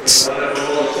defense.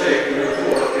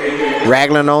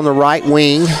 Ragland on the right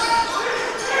wing.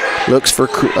 Looks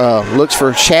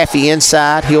for Chaffee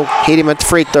inside. He'll hit him at the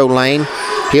free throw lane.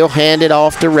 He'll hand it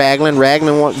off to Ragland.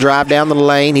 Ragland won't drive down the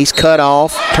lane. He's cut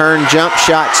off. Turn jump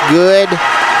shot's good.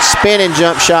 Spinning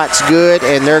jump shot's good.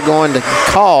 And they're going to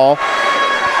call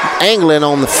Anglin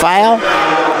on the foul.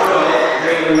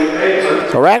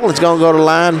 So Ragland's going to go to the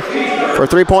line for a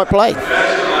three-point play.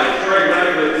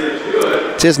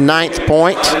 It's his 9th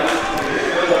point.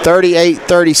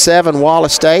 38-37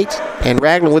 Wallace State. And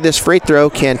Ragland with this free throw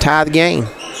can tie the game.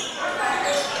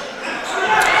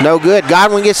 No good.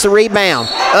 Godwin gets the rebound.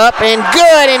 Up and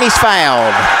good, and he's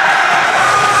fouled.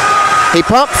 He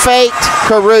pump faked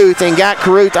Caruth and got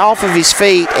Caruth off of his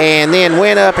feet and then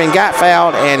went up and got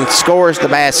fouled and scores the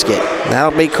basket.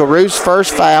 That'll be Caruth's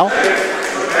first foul.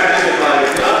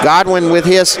 Godwin with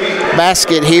his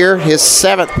basket here, his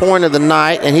 7th point of the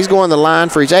night, and he's going to the line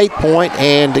for his 8th point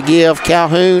and to give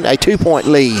Calhoun a 2-point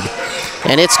lead.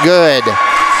 And it's good.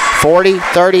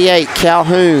 40-38,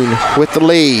 Calhoun with the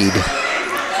lead.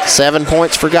 7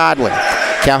 points for Godwin.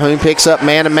 Calhoun picks up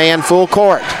man-to-man full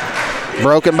court.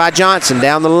 Broken by Johnson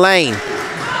down the lane.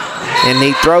 And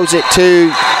he throws it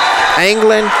to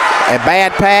Anglin. A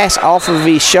bad pass off of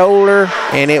his shoulder,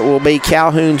 and it will be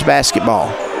Calhoun's basketball.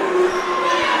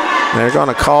 They're going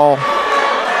to call.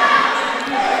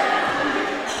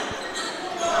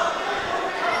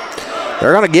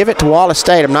 They're going to give it to Wallace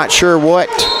State. I'm not sure what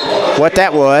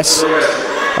that was.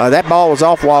 That ball was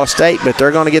off Wallace State, but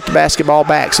they're going to get the basketball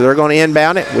back. So they're going to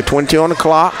inbound it with 22 on the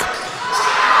clock.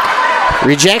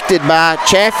 Rejected by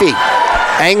Chaffee.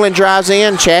 Anglin drives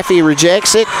in. Chaffee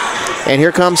rejects it. And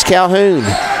here comes Calhoun.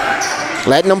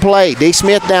 Letting them play. D.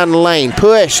 Smith down the lane.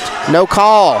 Pushed. No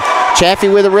call. Chaffee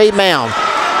with a rebound.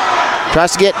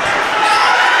 Tries to get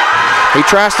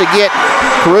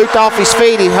Caruth off his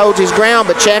feet. He holds his ground,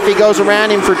 but Chaffee goes around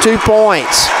him for 2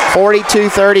 points.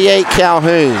 42-38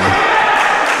 Calhoun.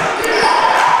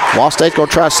 Wall State's going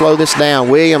to try to slow this down.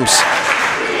 Williams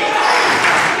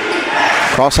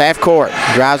cross half court.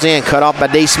 Drives in. Cut off by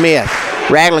D. Smith.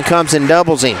 Ragland comes and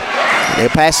doubles him. He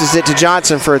passes it to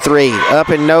Johnson for a 3. Up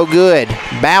and no good.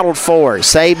 Battled for it.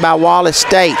 Saved by Wallace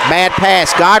State. Bad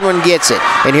pass. Godwin gets it.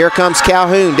 And here comes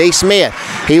Calhoun. D. Smith.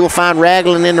 He will find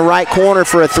Ragland in the right corner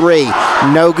for a 3.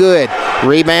 No good.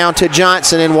 Rebound to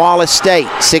Johnson and Wallace State.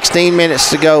 16 minutes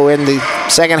to go in the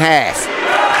second half.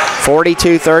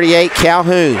 42-38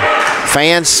 Calhoun.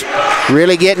 Fans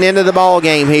really getting into the ball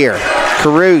game here.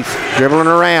 Caruth dribbling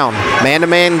around.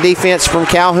 Man-to-man defense from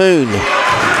Calhoun.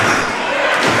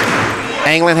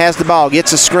 Anglin has the ball,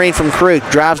 gets a screen from Caruth,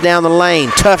 drives down the lane,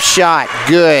 tough shot,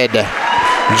 good.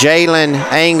 Jalen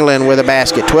Anglin with a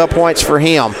basket, 12 points for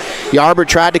him. Yarber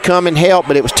tried to come and help,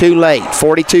 but it was too late.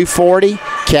 42-40,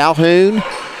 Calhoun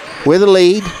with a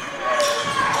lead.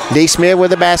 D. Smith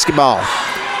with the basketball.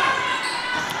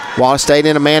 Wallace State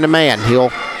in a man-to-man. He'll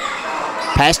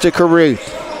pass to Caruth.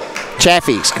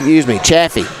 Chaffee.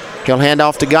 He'll hand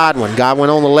off to Godwin. Godwin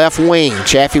on the left wing.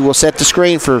 Chaffee will set the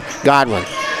screen for Godwin.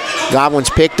 Godwin's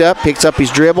picks up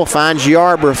his dribble, finds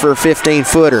Yarber for a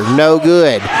 15-footer. No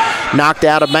good. Knocked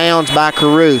out of bounds by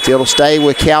Caruth. It'll stay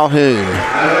with Calhoun.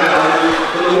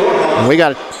 And we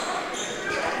got it.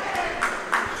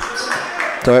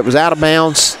 So it was out of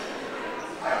bounds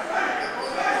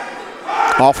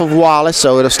off of Wallace,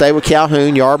 so it'll stay with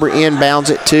Calhoun. Yarber inbounds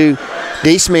it to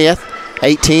D. Smith.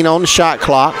 18 on the shot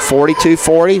clock.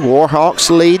 42-40.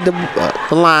 Warhawks lead the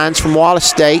lines from Wallace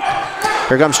State.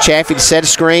 Here comes Chaffee to set a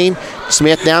screen.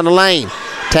 Smith down the lane.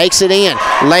 Takes it in.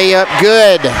 Layup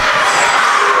good.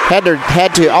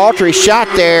 Had to alter his shot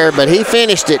there, but he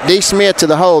finished it. D. Smith to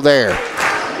the hole there.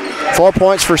 4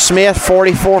 points for Smith,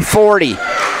 44-40.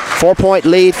 4-point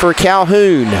lead for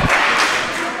Calhoun.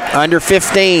 Under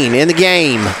 15 in the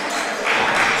game.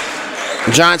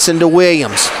 Johnson to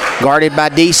Williams. Guarded by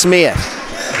D. Smith.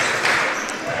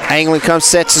 Anglin comes,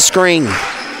 sets the screen.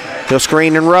 He'll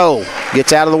screen and roll.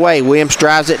 Gets out of the way. Williams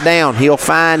drives it down. He'll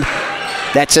find,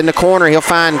 that's in the corner, he'll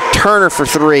find Turner for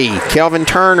 3. Kelvin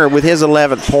Turner with his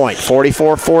 11th point.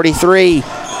 44-43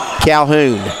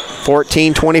 Calhoun.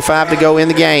 14:25 to go in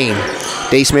the game.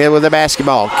 D. Smith with the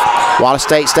basketball. Wallace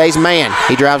State stays man.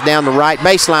 He drives down the right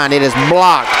baseline. It is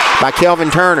blocked by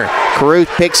Kelvin Turner. Caruth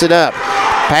picks it up.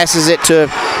 Passes it to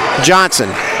Johnson.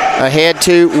 Ahead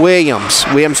to Williams.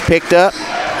 Williams picked up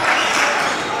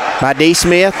by D.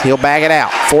 Smith. He'll back it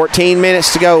out. 14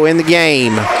 minutes to go in the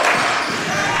game.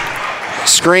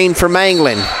 Screen from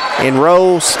Anglin. And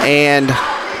rolls, and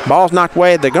ball's knocked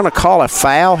away. They're going to call a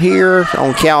foul here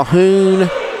on Calhoun.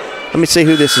 Let me see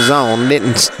who this is on.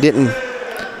 Didn't.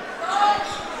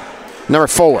 Number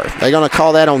 4. They're going to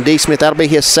call that on D. Smith. That'll be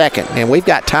his second. And we've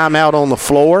got timeout on the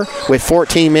floor with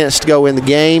 14 minutes to go in the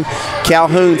game.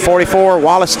 Calhoun 44,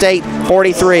 Wallace State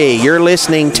 43. You're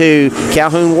listening to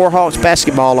Calhoun Warhawks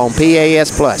basketball on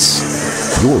PAS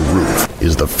Plus. Your roof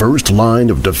is the first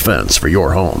line of defense for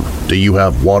your home. Do you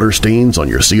have water stains on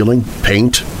your ceiling,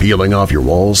 paint peeling off your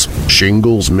walls,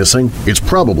 shingles missing? It's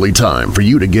probably time for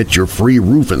you to get your free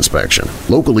roof inspection.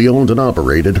 Locally owned and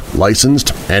operated,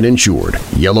 licensed, and insured,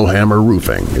 Yellowhammer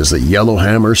Roofing is the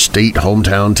Yellowhammer State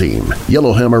hometown team.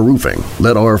 Yellowhammer Roofing.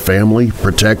 Let our family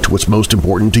protect what's most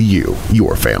important to you,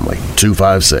 your family.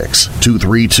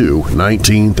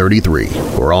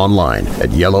 256-232-1933 or online at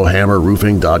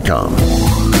yellowhammerroofing.com.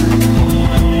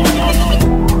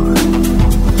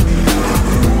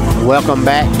 Welcome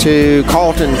back to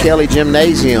Carlton Kelly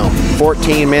Gymnasium.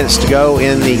 14 minutes to go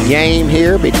in the game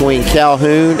here between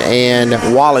Calhoun and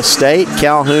Wallace State.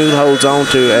 Calhoun holds on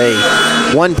to a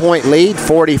 1-point lead,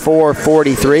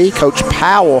 44-43. Coach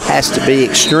Powell has to be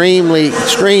extremely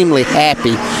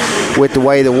happy with the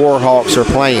way the Warhawks are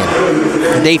playing.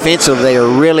 Defensively, they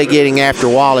are really getting after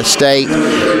Wallace State,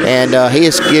 and he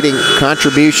is getting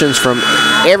contributions from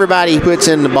everybody he puts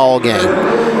in the ball game.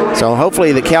 So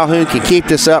hopefully the Calhoun can keep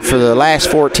this up for the last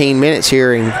 14 minutes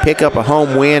here and pick up a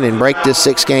home win and break this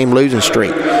 6-game losing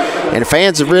streak. And the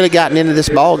fans have really gotten into this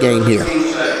ball game here.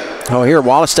 Oh, here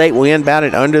Wallace State will inbound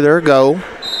it under their goal.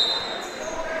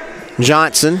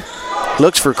 Johnson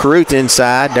looks for Caruth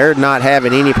inside. They're not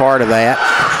having any part of that.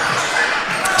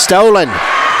 Stolen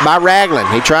by Ragland.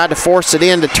 He tried to force it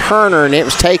in to Turner, and it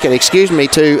was taken,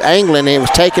 to Anglin, and it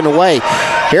was taken away.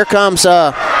 Here comes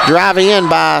driving in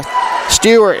by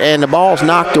Stewart, and the ball's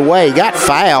knocked away. Got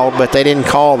fouled, but they didn't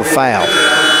call the foul.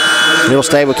 It'll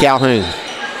stay with Calhoun.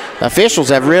 The officials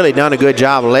have really done a good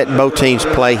job of letting both teams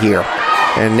play here,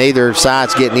 and neither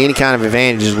side's getting any kind of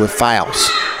advantages with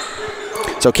fouls.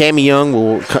 So Cammie Young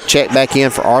will check back in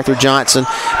for Arthur Johnson.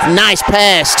 Nice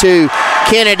pass to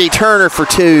Kennedy Turner for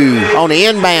 2 on the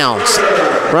inbounds.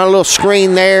 Run a little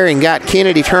screen there and got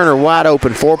Kennedy Turner wide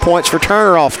open. 4 points for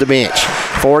Turner off the bench.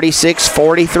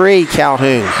 46-43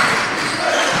 Calhoun.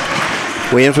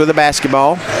 Williams with the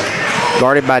basketball,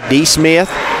 guarded by D. Smith.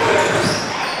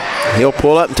 He'll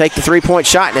pull up and take the 3-point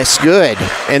shot, and that's good.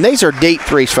 And these are deep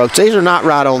threes, folks. These are not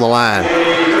right on the line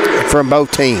from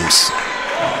both teams.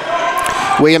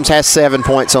 Williams has 7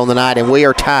 points on the night, and we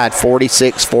are tied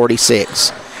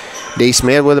 46-46. D.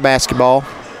 Smith with the basketball.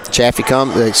 Chaffee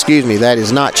that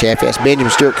is not Chaffee. That's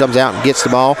Benjamin Stewart comes out and gets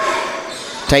the ball.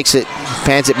 Takes it,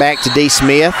 pans it back to D.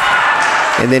 Smith,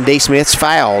 and then D. Smith's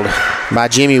fouled by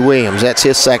Jimmy Williams. That's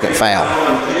his second foul.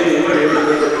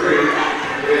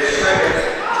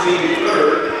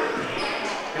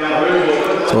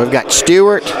 So we've got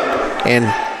Stewart and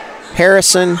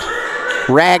Harrison,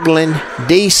 Ragland,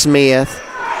 D. Smith,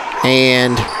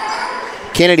 and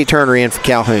Kennedy Turner in for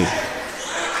Calhoun.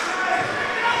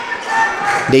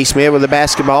 D. Smith with the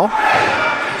basketball.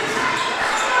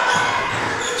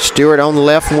 Stewart on the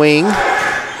left wing.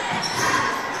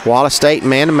 Wallace State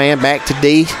man-to-man back to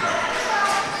D.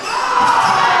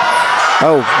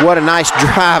 Oh, what a nice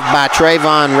drive by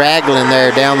Trayvon Ragland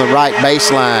there down the right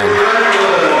baseline.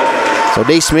 So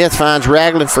D. Smith finds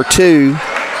Ragland for 2.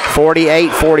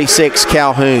 48-46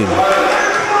 Calhoun.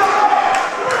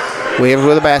 Williams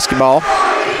with the basketball.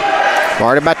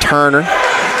 Guarded by Turner.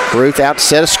 Ruth out to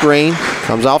set a screen.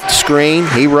 Comes off the screen.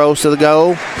 He rolls to the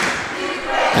goal.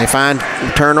 They find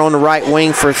Turner on the right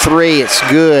wing for 3. It's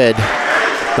good.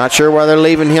 Not sure why they're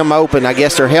leaving him open. I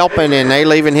guess they're helping, and they're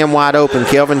leaving him wide open.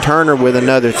 Kelvin Turner with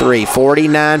another 3.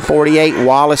 49-48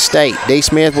 Wallace State. D.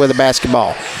 Smith with the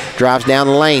basketball. Drives down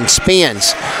the lane.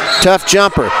 Spins. Tough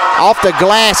jumper. Off the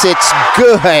glass. It's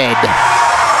good.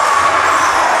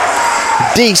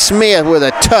 D. Smith with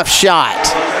a tough shot.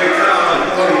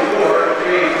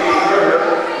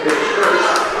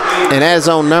 And that is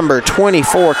on number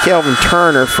 24, Kelvin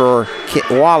Turner for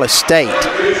Wallace State.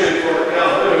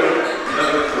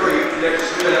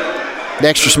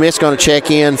 Dexter Smith's going to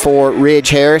check in for Ridge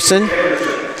Harrison.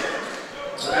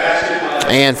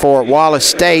 And for Wallace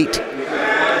State,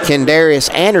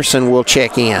 Kendarius Anderson will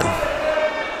check in.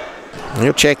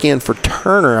 He'll check in for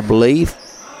Turner, I believe.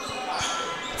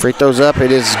 Free throws up.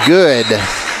 It is good.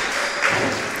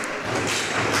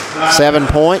 7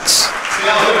 points.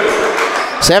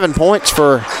 7 points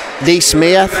for D.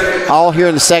 Smith, all here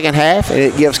in the second half, and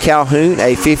it gives Calhoun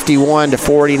a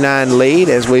 51-49 lead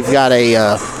as we've got a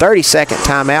 30-second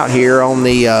timeout here on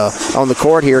the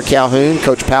court here at Calhoun.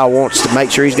 Coach Powell wants to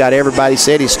make sure he's got everybody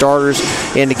set, his starters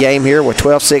in the game here with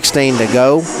 12:16 to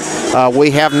go.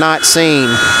 We have not seen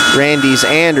Randy's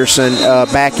Anderson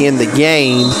back in the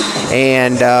game,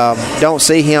 and don't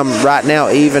see him right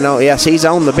now, even though, yes, he's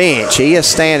on the bench. He is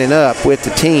standing up with the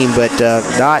team, but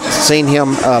not seen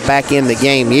him back in the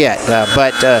game yet.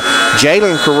 But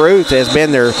Jalen Caruth has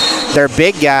been their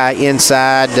big guy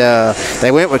inside.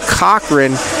 They went with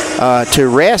Cochran to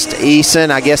rest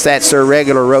Eason. I guess that's their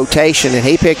regular rotation, and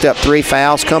he picked up 3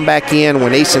 fouls, come back in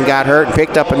when Eason got hurt and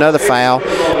picked up another foul.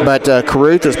 But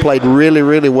Caruth has played really,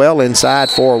 really well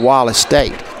inside for Wallace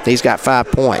State. He's got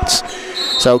 5 points.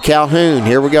 So Calhoun,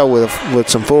 here we go with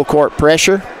some full court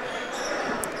pressure.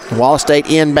 Wallace State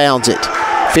inbounds it.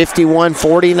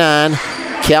 51-49,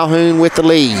 Calhoun with the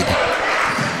lead.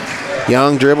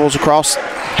 Young dribbles across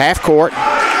half court,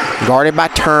 guarded by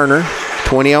Turner.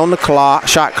 20 on the clock,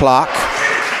 shot clock.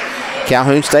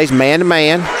 Calhoun stays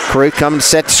man-to-man, Caruth coming to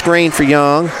set the screen for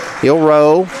Young. He'll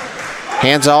roll.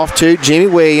 Hands off to Jimmy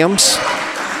Williams.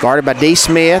 Guarded by D.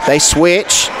 Smith. They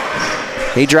switch.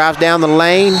 He drives down the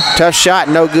lane. Tough shot,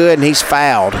 no good, and he's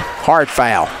fouled. Hard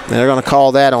foul. And they're going to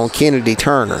call that on Kennedy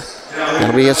Turner.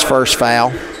 That'll be his first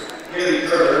foul.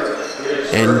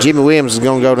 And Jimmy Williams is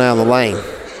going to go down the lane.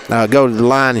 Go to the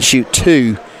line and shoot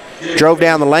 2. Drove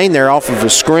down the lane there off of a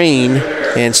screen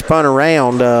and spun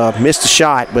around. Missed a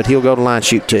shot, but he'll go to the line and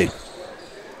shoot 2.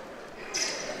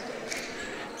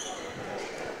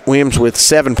 Williams with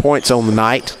 7 points on the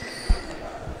night.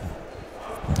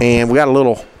 And we got a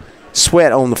little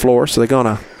sweat on the floor, so they're going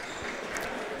to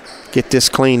get this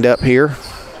cleaned up here.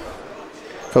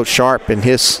 Coach Sharp and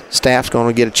his staff's going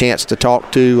to get a chance to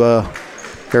talk to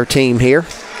their team here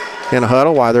in a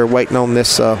huddle while they're waiting on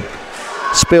this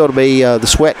spill to be, the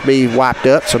sweat to be wiped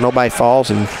up so nobody falls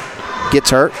and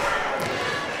gets hurt.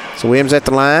 So Williams at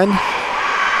the line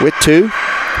with 2.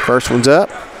 First one's up.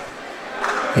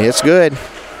 It's good.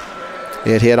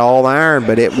 It hit all the iron,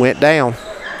 but it went down.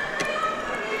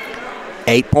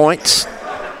 8 points,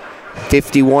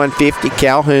 51-50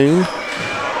 Calhoun.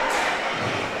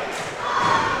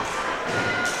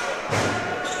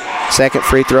 Second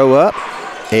free throw up.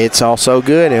 It's also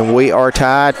good, and we are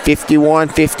tied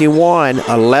 51-51,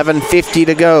 11:50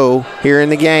 to go here in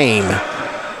the game.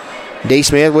 D.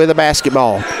 Smith with the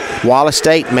basketball. Wallace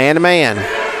State man-to-man.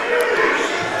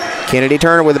 Kennedy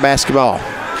Turner with the basketball.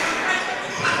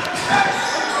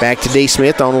 Back to D.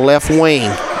 Smith on the left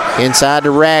wing. Inside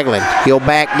to Ragland. He'll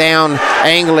back down,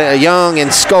 angle it, Young,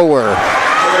 and score.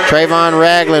 Trayvon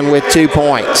Ragland with 2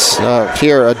 points.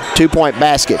 Here, a 2-point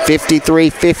basket.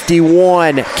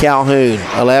 53-51 Calhoun.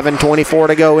 11:24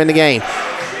 to go in the game.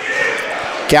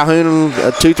 Calhoun,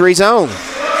 a 2-3 zone.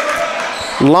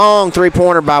 Long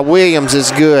three-pointer by Williams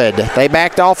is good. They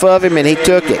backed off of him, and he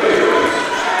took it.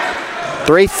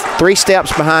 Three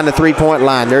steps behind the three-point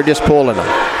line. They're just pulling them.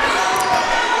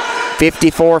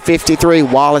 54-53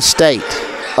 Wallace State.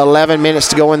 11 minutes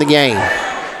to go in the game.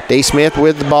 D. Smith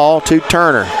with the ball to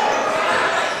Turner.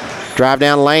 Drive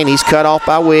down the lane. He's cut off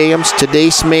by Williams to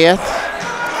D. Smith.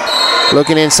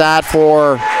 Looking inside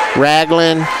for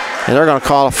Ragland. And they're going to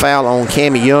call a foul on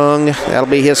Cammie Young. That'll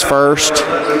be his first.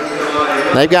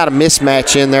 They've got a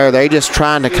mismatch in there. They're just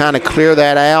trying to kind of clear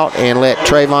that out and let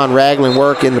Trayvon Ragland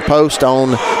work in the post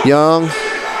on Young.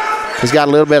 He's got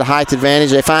a little bit of height advantage.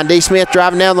 They find D. Smith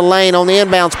driving down the lane on the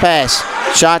inbounds pass.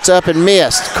 Shots up and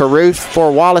missed. Caruth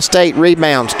for Wallace State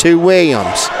rebounds to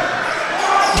Williams.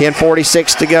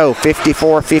 10:46 to go.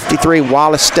 54-53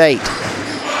 Wallace State.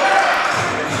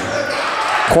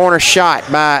 Corner shot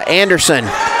by Anderson.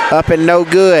 Up and no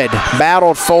good.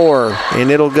 Battled for,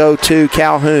 and it'll go to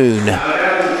Calhoun.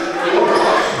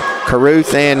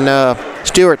 Caruth and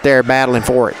Stewart there battling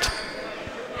for it.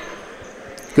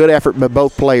 Good effort by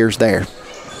both players there.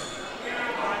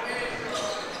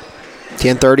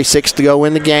 10:36 to go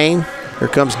in the game. Here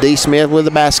comes D. Smith with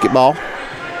the basketball.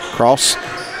 Cross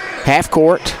half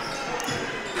court.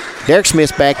 Derek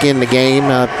Smith's back in the game.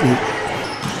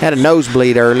 Had a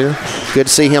nosebleed earlier. Good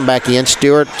to see him back in.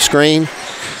 Stewart screen.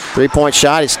 3-point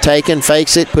shot. It's taken.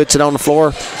 Fakes it. Puts it on the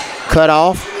floor. Cut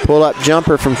off. Pull-up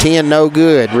jumper from 10. No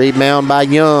good. Rebound by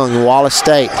Young. Wallace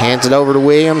State. Hands it over to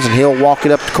Williams, and he'll walk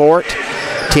it up the court.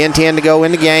 10:10 to go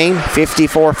in the game.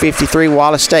 54-53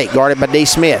 Wallace State. Guarded by D.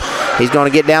 Smith. He's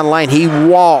going to get down the lane. He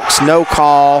walks. No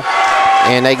call.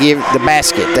 And they give the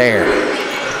basket there.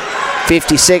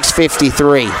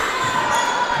 56-53.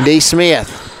 D. Smith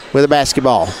with the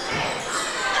basketball.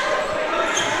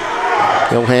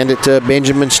 He'll hand it to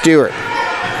Benjamin Stewart.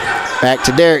 Back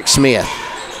to Derek Smith.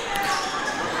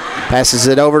 Passes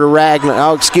it over to Ragland.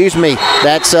 Oh, excuse me.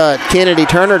 That's Kennedy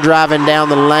Turner driving down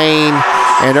the lane.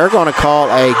 And they're going to call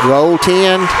a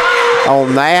goaltend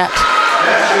on that.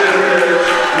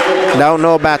 Don't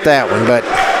know about that one, but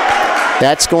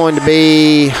that's going to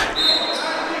be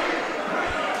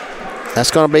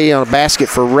on a basket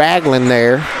for Ragland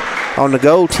there on the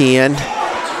goaltend.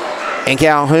 And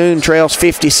Calhoun trails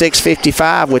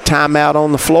 56-55 with timeout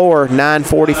on the floor.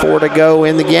 9:44 to go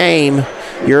in the game.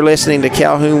 You're listening to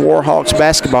Calhoun Warhawks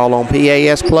basketball on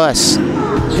PAS Plus.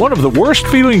 One of the worst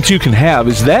feelings you can have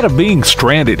is that of being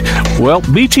stranded. Well,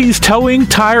 BT's Towing,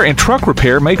 Tire, and Truck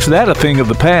Repair makes that a thing of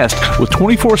the past with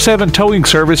 24/7 towing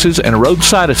services and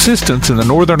roadside assistance in the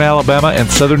northern Alabama and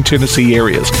southern Tennessee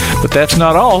areas. But that's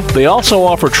not all. They also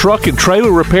offer truck and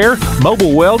trailer repair,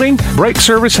 mobile welding, brake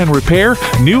service and repair,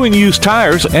 new and used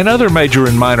tires, and other major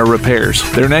and minor repairs.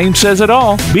 Their name says it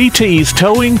all. BT's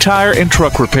Towing, Tire, and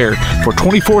Truck Repair. For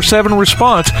 24/7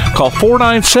 response, call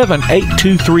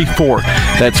 497-8234.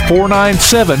 That's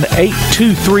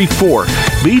 497-8234.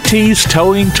 BT's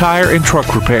Towing, Tire, and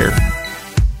Truck Repair.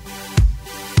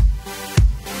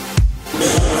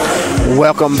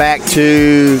 Welcome back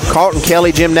to Carlton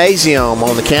Kelly Gymnasium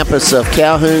on the campus of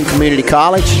Calhoun Community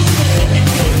College.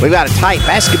 We've got a tight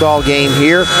basketball game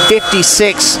here,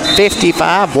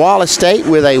 56-55. Wallace State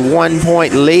with a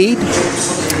 1-point lead,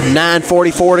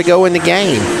 9:44 to go in the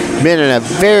game. Been in a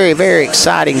very, very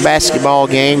exciting basketball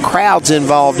game. Crowds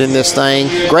involved in this thing.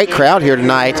 Great crowd here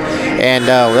tonight, and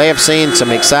they have seen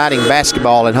some exciting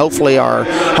basketball, and hopefully our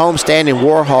homestanding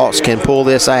Warhawks can pull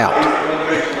this out.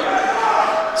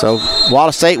 So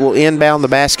Wallace State will inbound the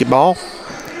basketball.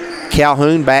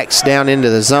 Calhoun backs down into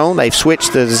the zone. They've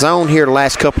switched to the zone here the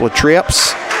last couple of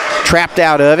trips. Trapped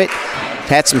out of it.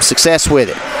 Had some success with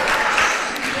it.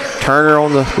 Turner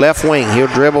on the left wing. He'll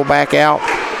dribble back out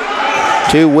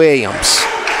to Williams.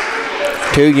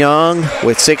 To Young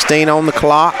with 16 on the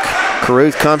clock.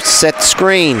 Carruth comes to set the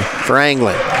screen for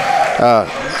Anglin.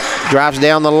 Drives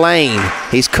down the lane.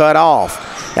 He's cut off.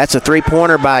 That's a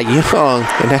three-pointer by Young,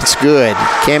 and that's good.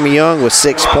 Cammie Young with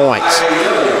 6 points.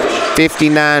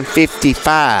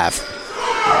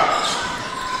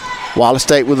 59-55. Wallace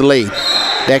State with the lead.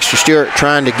 Dexter Smith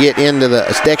trying to get in the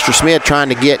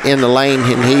lane,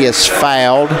 and he is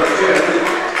fouled.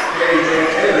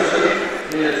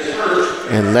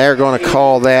 And they're going to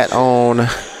call that on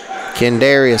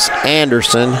Kendarius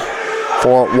Anderson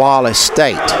for Wallace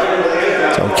State.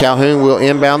 So Calhoun will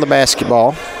inbound the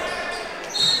basketball.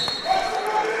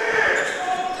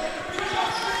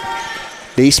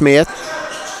 D. Smith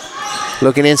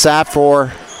looking inside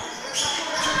for,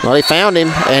 well, they found him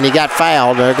and he got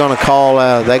fouled. They're going to call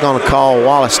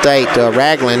Wallace State.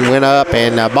 Ragland went up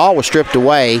and the ball was stripped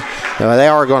away. They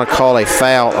are going to call a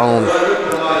foul on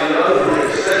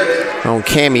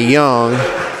Cammie Young.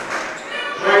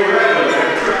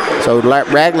 So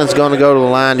Ragland's going to go to the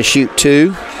line to shoot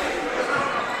 2.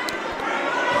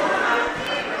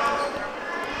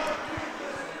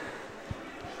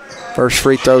 First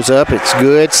free throw's up. It's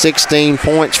good. 16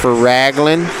 points for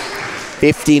Ragland.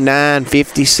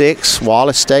 59-56.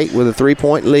 Wallace State with a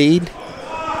 3-point lead.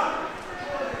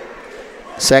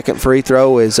 Second free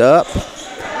throw is up.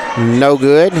 No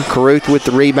good. Carruth with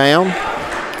the rebound.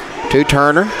 To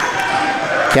Turner.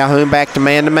 Calhoun back to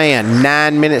man-to-man.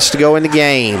 9 minutes to go in the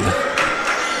game.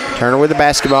 Turner with the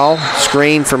basketball.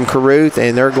 Screen from Carruth,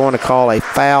 and they're going to call a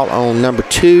foul on number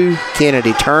 2,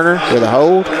 Kennedy Turner, with a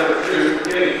hold.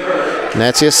 And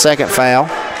that's his second foul.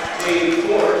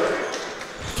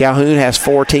 Calhoun has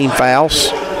 14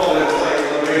 fouls.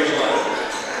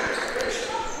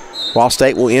 Wallace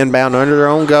State will inbound under their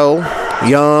own goal.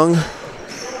 Young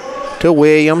to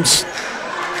Williams.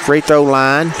 Free throw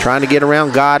line, trying to get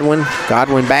around Godwin.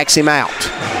 Godwin backs him out.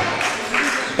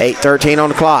 8:13 on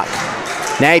the clock.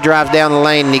 Now he drives down the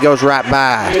lane and he goes right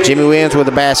by. Jimmy Williams with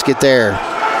the basket there.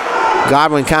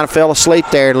 Godwin kind of fell asleep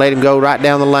there and let him go right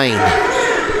down the lane.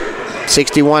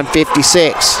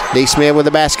 61-56. D. Smith with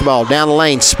the basketball. Down the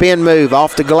lane. Spin move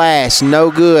off the glass.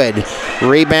 No good.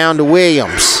 Rebound to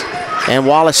Williams. And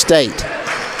Wallace State.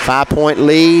 5-point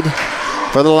lead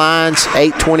for the Lions.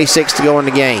 8:26 to go in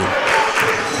the game.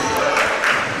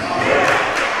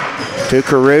 To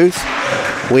Carruth.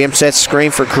 Williams sets the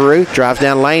screen for Carruth. Drives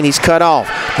down the lane. He's cut off.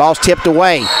 Ball's tipped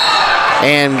away.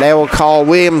 And they will call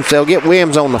Williams. They'll get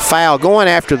Williams on the foul. Going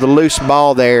after the loose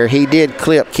ball there, he did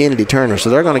clip Kennedy Turner. So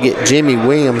they're going to get Jimmy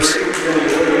Williams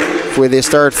with his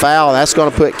third foul. That's going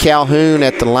to put Calhoun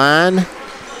at the line.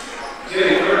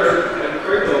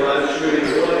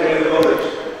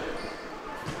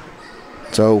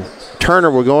 So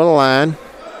Turner will go on the line.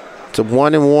 It's a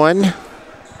 1-and-1.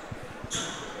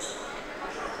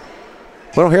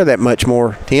 We don't hear that much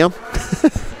more, Tim.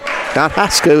 Not high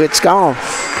school, it's gone.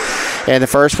 And the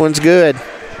first one's good.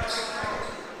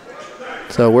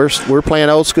 So we're playing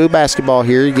old school basketball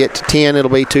here. You get to 10, it'll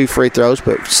be 2 free throws,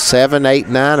 but 7, 8,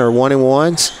 9 are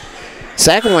 1-and-1s.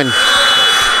 Second one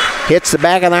hits the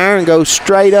back of the iron, goes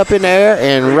straight up in the air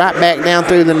and right back down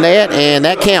through the net, and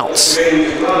that counts.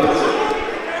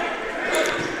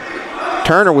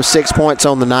 Turner with 6 points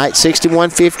on the night,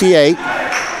 61-58.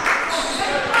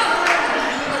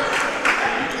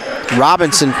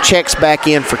 Robinson checks back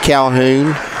in for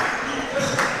Calhoun.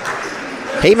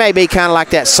 He may be kind of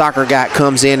like that soccer guy that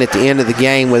comes in at the end of the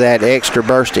game with that extra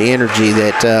burst of energy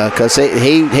that because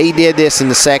he did this in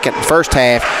the first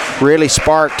half, really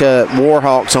sparked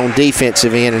Warhawks on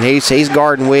defensive end, and he's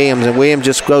guarding Williams, and Williams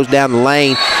just goes down the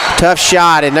lane. Tough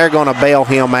shot, and they're going to bail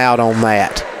him out on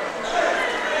that.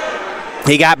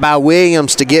 He got by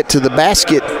Williams to get to the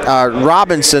basket.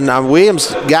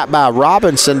 Williams got by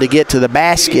Robinson to get to the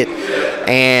basket,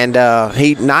 And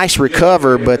nice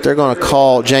recover, but they're going to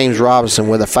call James Robinson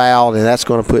with a foul, and that's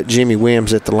going to put Jimmy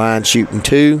Williams at the line shooting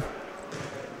 2.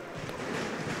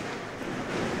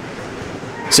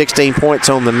 16 points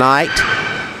on the night.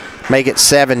 Make it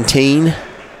 17.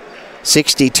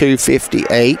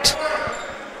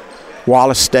 62-58.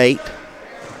 Wallace State.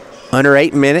 Under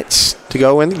 8 minutes to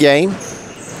go in the game.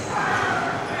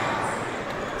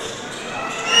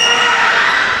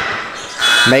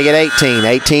 Make it 18.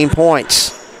 18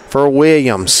 points for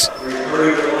Williams.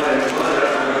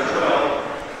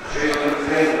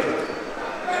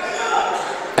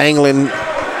 Anglin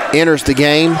enters the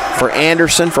game for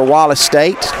Anderson for Wallace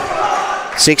State.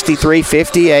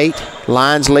 63-58.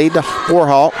 Lions lead the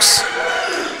Warhawks.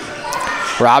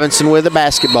 Robinson with the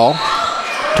basketball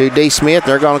to D. Smith.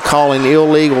 They're going to call an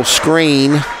illegal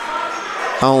screen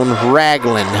on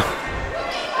Ragland.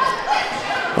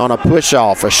 On a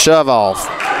push-off, a shove-off.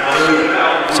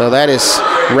 So that is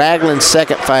Ragland's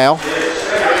second foul.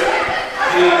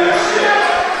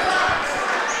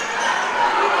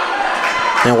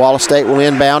 And Wallace State will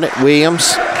inbound it.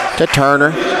 Williams to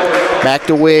Turner. Back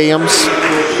to Williams.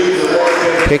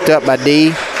 Picked up by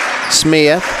D.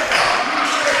 Smith.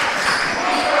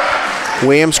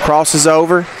 Williams crosses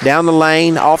over, down the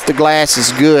lane, off the glass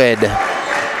is good.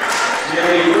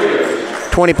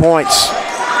 20 points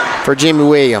for Jimmy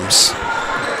Williams.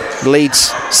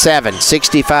 Leads 7,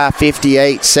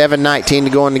 65-58, 7:19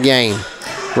 to go in the game.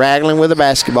 Ragland with the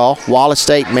basketball. Wallace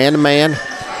State man-to-man.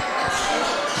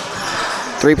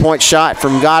 3-point shot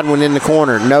from Godwin in the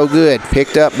corner, no good.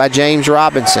 Picked up by James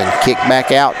Robinson. Kicked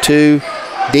back out to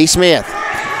D. Smith.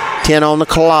 10 on the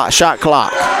shot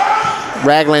clock.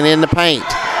 Ragland in the paint.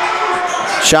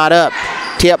 Shot up.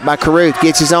 Tipped by Caruth.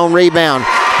 Gets his own rebound.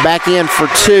 Back in for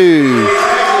 2.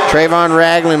 Trayvon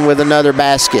Ragland with another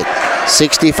basket.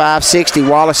 65-60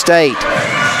 Wallace State.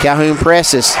 Calhoun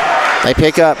presses. They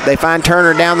pick up. They find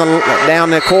Turner down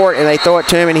the court, and they throw it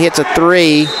to him, and he hits a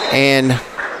 3. And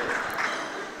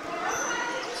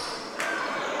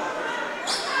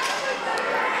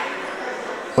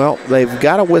well, they've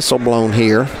got a whistle blown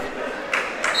here.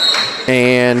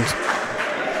 And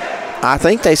I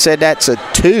think they said that's a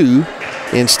 2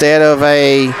 instead of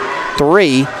a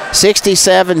 3.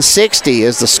 67-60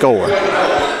 is the score.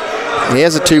 It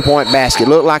is a 2-point basket.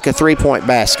 Looked like a 3-point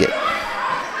basket.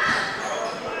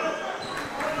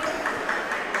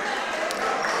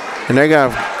 And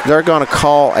they're going to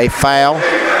call a foul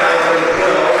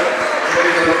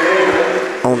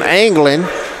on Anglin.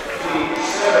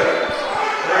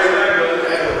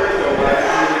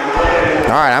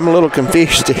 All right, I'm a little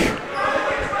confused here.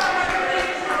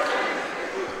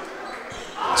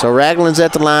 So Ragland's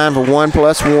at the line for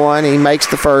 1+1. He makes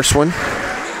the first one.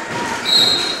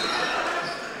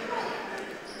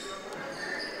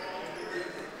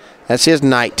 That's his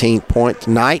 19th point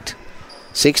tonight.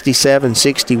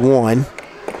 67-61.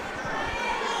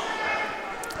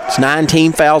 It's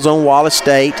 19 fouls on Wallace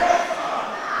State.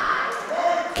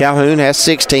 Calhoun has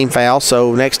 16 fouls,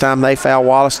 so next time they foul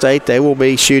Wallace State, they will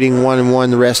be shooting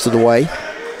 1-1 the rest of the way.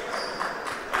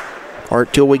 Or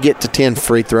till we get to 10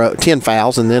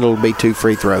 fouls, and then it'll be 2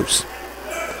 free throws.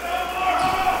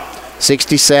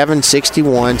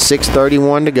 67-61,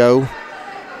 6:31 to go.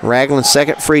 Ragland's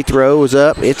second free throw is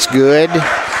up. It's good.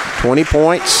 20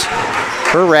 points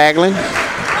for Ragland.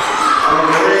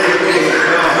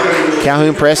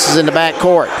 Calhoun presses in the back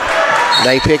court.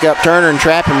 They pick up Turner and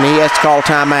trap him, and he has to call a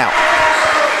timeout.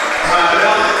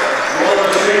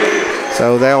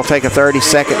 So they'll take a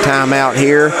 30-second timeout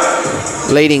here,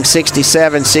 leading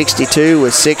 67-62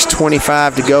 with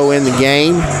 6:25 to go in the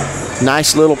game.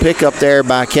 Nice little pickup there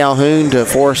by Calhoun to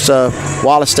force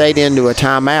Wallace State into a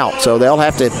timeout. So they'll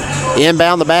have to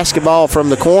inbound the basketball from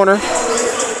the corner.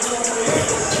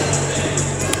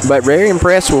 But very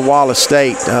impressed with Wallace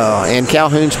State. And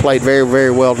Calhoun's played very,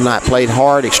 very well tonight. Played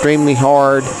hard, extremely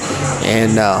hard.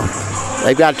 And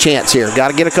they've got a chance here. Got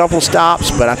to get a couple of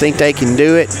stops, but I think they can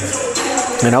do it.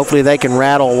 And hopefully they can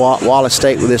rattle Wallace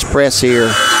State with this press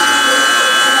here.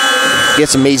 Get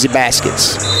some easy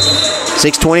baskets.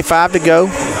 6:25 to go.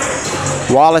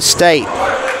 Wallace State,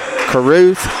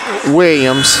 Caruth,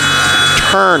 Williams,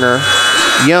 Turner,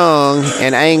 Young,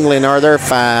 and Anglin are their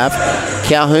 5.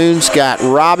 Calhoun's got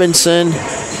Robinson,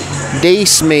 D.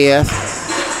 Smith,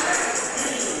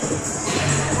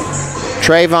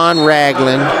 Trayvon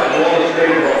Ragland,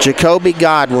 Jacoby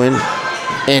Godwin,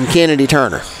 and Kennedy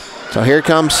Turner. So here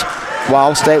comes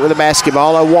Wallace State with the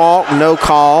basketball. A walk, no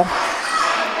call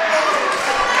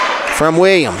from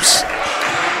Williams.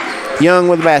 Young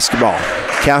with the basketball.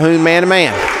 Calhoun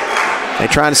man-to-man. They're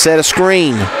trying to set a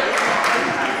screen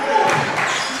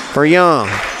for Young.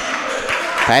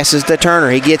 Passes to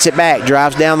Turner. He gets it back.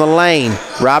 Drives down the lane.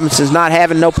 Robinson's not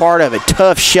having no part of it.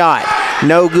 Tough shot.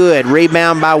 No good.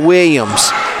 Rebound by Williams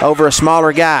over a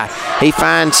smaller guy. He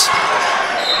finds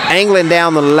Anglin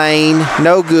down the lane.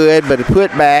 No good, but a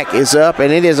putback is up,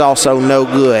 and it is also no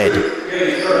good.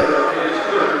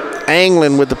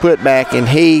 Anglin with the putback, and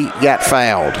he got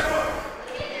fouled.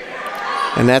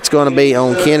 And that's going to be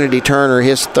on Kennedy Turner,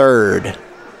 his third.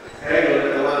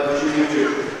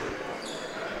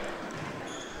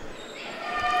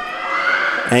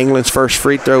 Anglin's first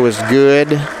free throw is good.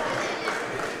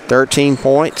 13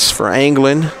 points for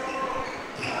Anglin.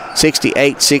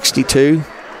 68-62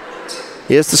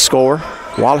 is the score.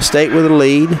 Wallace State with a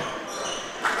lead.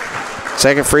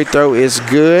 Second free throw is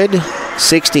good.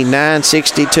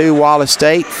 69-62 Wallace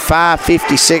State.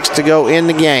 5:56 to go in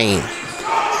the game.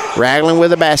 Ragland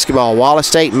with the basketball. Wallace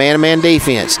State man-to-man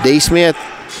defense. D. Smith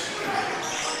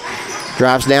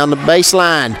drives down the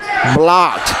baseline.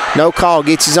 Blocked. No call.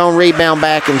 Gets his own rebound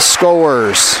back and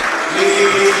scores.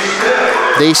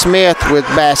 D. Smith with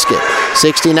basket.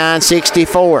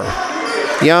 69-64.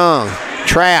 Young.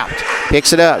 Trapped.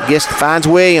 Picks it up. Finds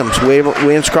Williams.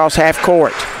 Williams cross half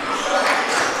court.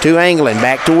 To Anglin.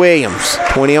 Back to Williams.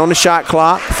 20 on the shot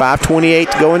clock.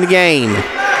 5:28 to go in the game.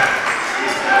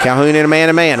 Calhoun in a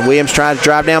man-to-man. Williams tries to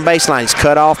drive down baseline. He's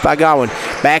cut off by Godwin.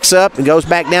 Backs up and goes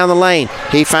back down the lane.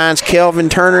 He finds Kelvin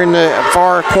Turner in the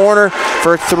far corner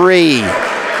for three.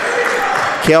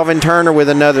 Kelvin Turner with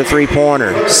another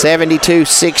three-pointer.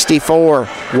 72-64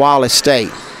 Wallace State.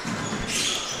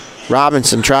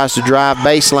 Robinson tries to drive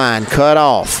baseline. Cut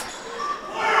off.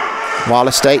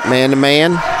 Wallace State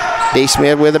man-to-man. D.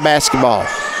 Smith with the basketball.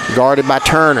 Guarded by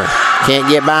Turner. Can't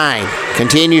get by him.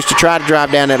 Continues to try to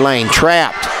drive down that lane.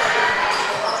 Trapped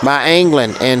by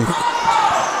Anglin. And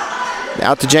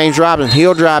out to James Robinson.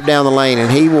 He'll drive down the lane, and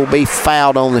he will be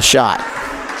fouled on the shot.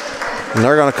 And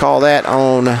they're going to call that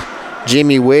on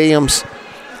Jimmy Williams,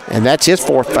 and that's his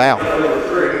fourth foul.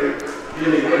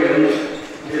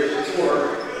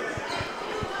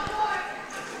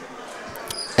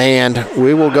 And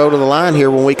we will go to the line here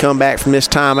when we come back from this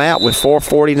timeout with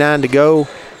 4:49 to go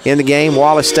in the game.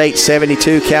 Wallace State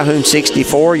 72, Calhoun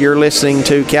 64. You're listening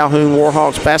to Calhoun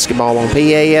Warhawks basketball on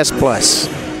PAS Plus.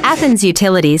 Athens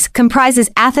Utilities comprises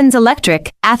Athens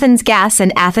Electric, Athens Gas,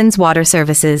 and Athens Water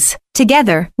Services.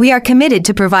 Together, we are committed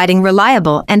to providing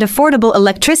reliable and affordable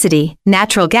electricity,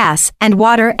 natural gas, and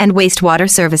water and wastewater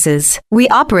services. We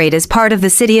operate as part of the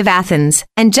City of Athens,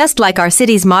 and just like our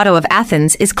city's motto of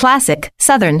Athens is classic,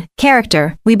 Southern,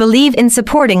 character, we believe in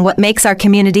supporting what makes our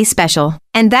community special.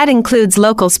 And that includes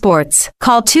local sports.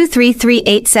 Call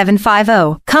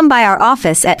 233-8750. Come by our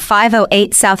office at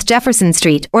 508 South Jefferson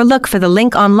Street or look for the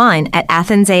link online at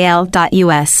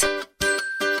athensal.us.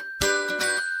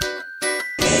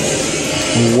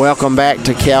 Welcome back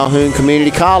to Calhoun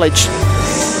Community College.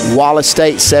 Wallace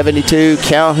State 72,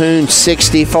 Calhoun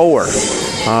 64.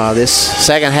 This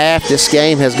second half, this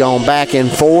game has gone back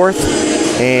and forth,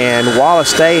 and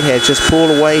Wallace State has just pulled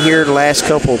away here the last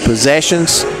couple of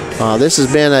possessions. This has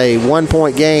been a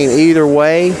one-point game either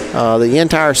way the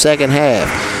entire second half.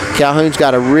 Calhoun's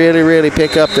got to really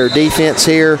pick up their defense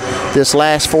here this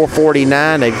last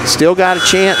 4:49. They've still got a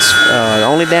chance,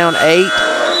 only down 8.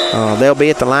 They'll be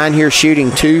at the line here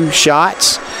shooting 2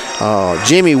 shots.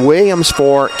 Jimmy Williams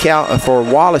for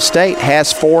Wallace State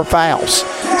has 4 fouls.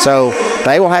 So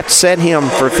they will have to set him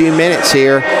for a few minutes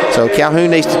here. So Calhoun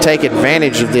needs to take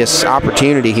advantage of this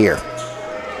opportunity here.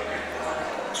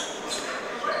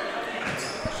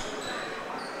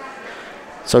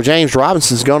 So James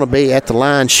Robinson's going to be at the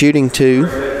line shooting 2.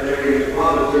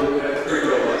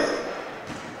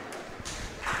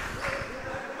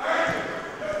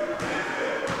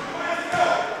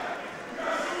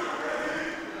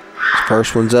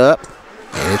 First one's up,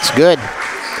 and it's good.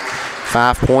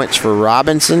 5 points for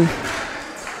Robinson.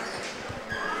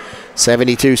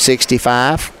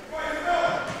 72-65.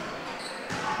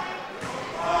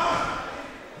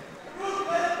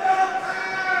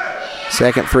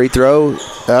 Second free throw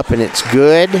up, and it's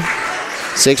good.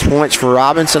 6 points for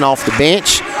Robinson off the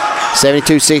bench.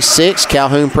 72-66.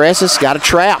 Calhoun presses. Got a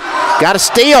trap. Got a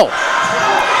steal.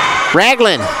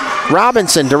 Ragland.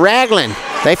 Robinson to Ragland.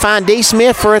 They find D.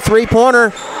 Smith for a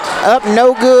three-pointer. Up,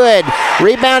 no good.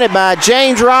 Rebounded by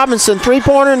James Robinson.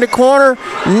 Three-pointer in the corner.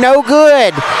 No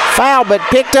good. Foul, but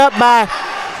picked up by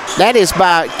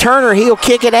Turner. He'll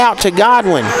kick it out to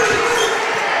Godwin.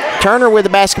 Turner with the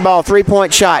basketball.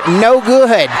 Three-point shot. No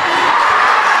good.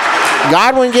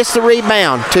 Godwin gets the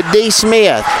rebound to D.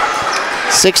 Smith.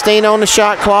 16 on the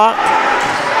shot clock.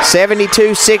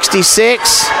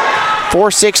 72-66.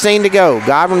 4:16 to go.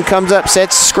 Godwin comes up,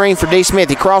 sets the screen for D. Smith.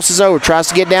 He crosses over, tries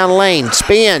to get down the lane,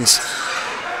 spins.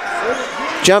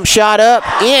 Jump shot up,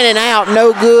 in and out,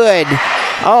 no good.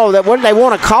 Oh, what did they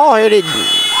want to call here?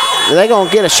 They're going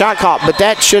to get a shot clock, but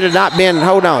that should have not been.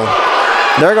 Hold on.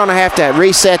 They're going to have to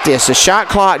reset this. The shot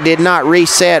clock did not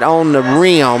reset on the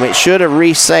rim. It should have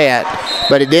reset,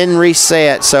 but it didn't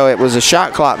reset, so it was a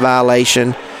shot clock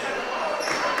violation.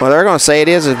 Well, they're going to say it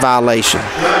is a violation.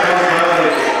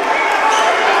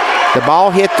 The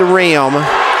ball hit the rim.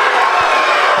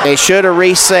 It should have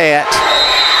reset.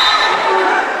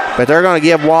 But they're going to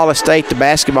give Wallace State the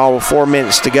basketball with 4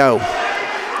 minutes to go.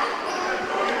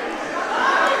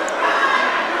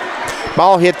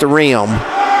 Ball hit the rim.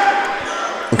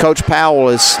 And Coach Powell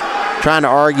is trying to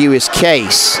argue his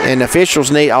case. And the officials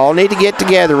all need to get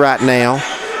together right now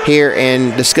here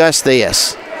and discuss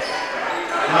this.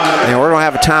 And we're going to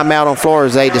have a timeout on floor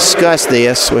as they discuss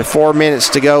this with 4 minutes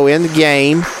to go in the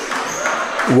game.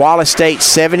 Wallace State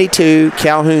 72,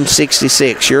 Calhoun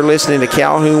 66. You're listening to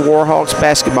Calhoun Warhawks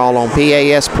basketball on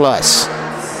PAS Plus.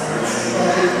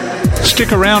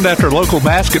 Stick around after local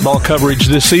basketball coverage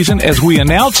this season as we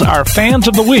announce our Fans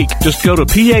of the Week. Just go to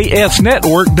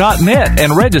PASnetwork.net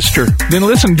and register. Then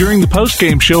listen during the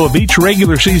postgame show of each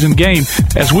regular season game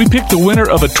as we pick the winner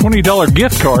of a $20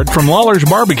 gift card from Lawler's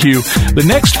Barbecue. The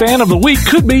next Fan of the Week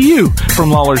could be you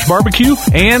from Lawler's Barbecue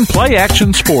and Play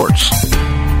Action Sports.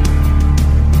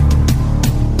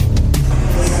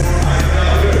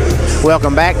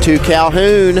 Welcome back to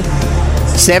Calhoun.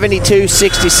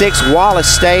 72-66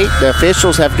 Wallace State. The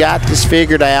officials have got this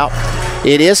figured out.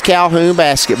 It is Calhoun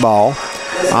basketball.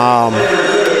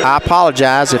 I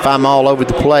apologize if I'm all over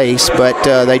the place,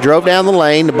 but they drove down the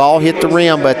lane. The ball hit the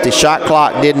rim, but the shot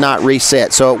clock did not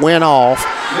reset, so it went off.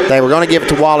 They were going to give it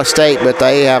to Wallace State, but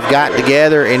they have gotten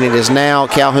together, and it is now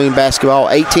Calhoun basketball.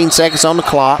 18 seconds on the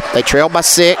clock. They trail by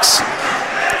 6.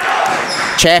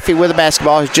 Chaffee with the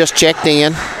basketball has just checked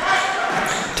in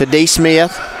to D.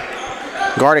 Smith.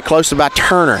 Guarded closely by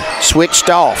Turner. Switched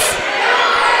off.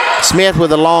 Smith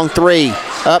with a long three.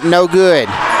 Up no good.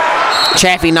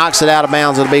 Chaffee knocks it out of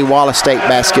bounds. It'll be Wallace State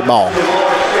basketball.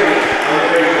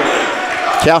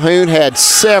 Calhoun had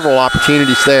several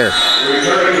opportunities there.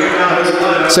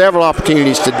 Several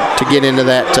opportunities to get into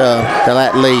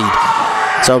that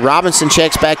lead. So Robinson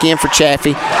checks back in for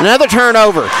Chaffee. Another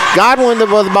turnover. Godwin with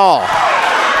the ball.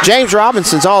 James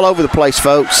Robinson's all over the place,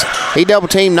 folks. He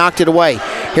double-teamed, knocked it away.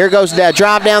 Here goes the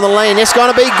drive down the lane. It's going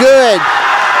to be good.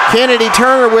 Kennedy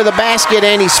Turner with a basket,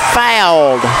 and he's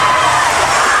fouled.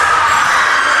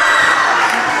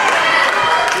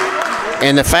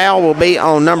 And the foul will be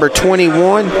on number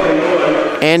 21,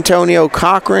 Antonio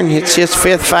Cochran. It's his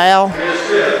 5th foul.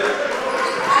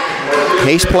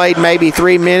 He's played maybe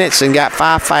 3 minutes and got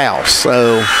 5 fouls.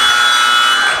 So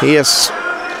he is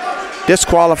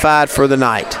disqualified for the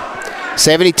night.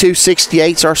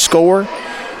 72-68 is our score.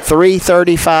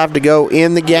 3:35 to go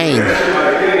in the game.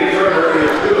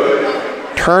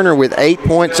 Turner with 8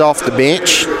 points off the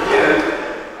bench.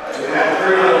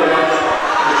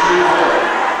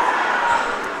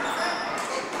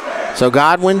 So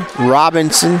Godwin,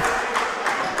 Robinson,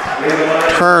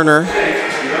 Turner,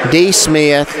 D.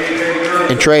 Smith,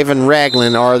 and Traven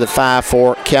Ragland are the 5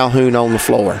 for Calhoun on the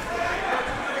floor.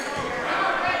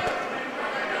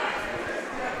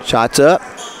 Shots up.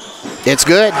 It's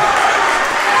good.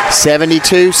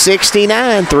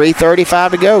 72-69,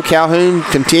 3:35 to go. Calhoun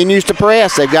continues to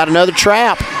press. They've got another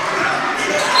trap.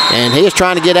 And he is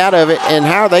trying to get out of it. And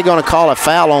how are they going to call a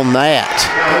foul on that?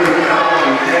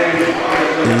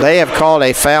 They have called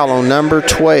a foul on number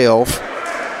 12,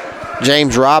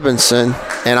 James Robinson.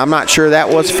 And I'm not sure that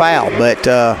was foul. But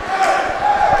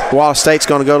Wallace State's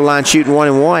going to go to the line shooting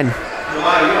 1-1.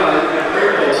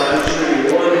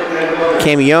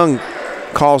 Cam Young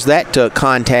calls that to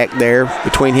contact there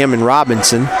between him and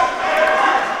Robinson.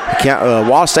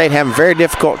 Wallace State having a very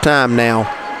difficult time now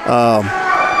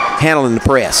handling the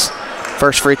press.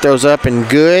 First free throw's up and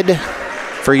good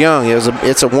for Young.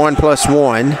 It's a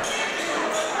 1+1.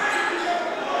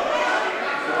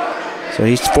 So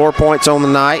he's 4 points on the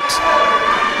night.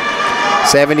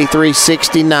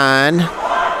 73-69.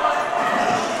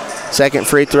 Second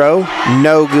free throw,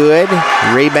 no good.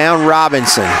 Rebound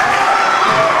Robinson.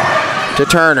 To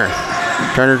Turner.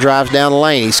 Turner drives down the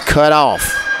lane. He's cut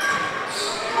off.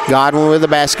 Godwin with the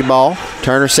basketball.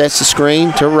 Turner sets the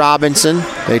screen to Robinson.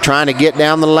 They're trying to get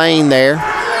down the lane there.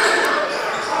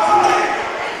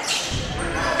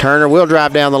 Turner will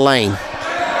drive down the lane.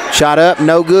 Shot up,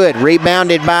 no good.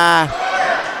 Rebounded by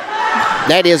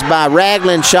That is by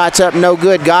Ragland. Shots up, no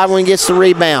good. Godwin gets the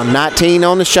rebound. 19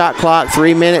 on the shot clock.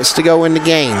 3 minutes to go in the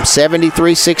game.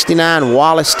 73-69,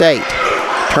 Wallace State.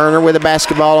 Turner with the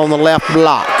basketball on the left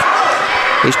block.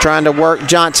 He's trying to work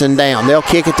Johnson down. They'll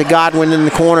kick it to Godwin in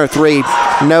the corner. 3,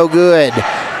 no good.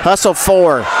 Hustle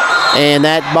 4, and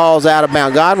that ball's out of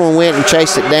bounds. Godwin went and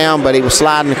chased it down, but he was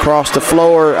sliding across the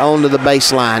floor onto the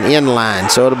baseline, inline.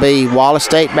 So it'll be Wallace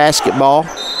State basketball.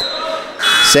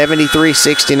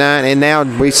 73-69, and now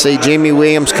we see Jimmy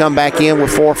Williams come back in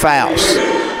with 4 fouls.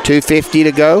 2:50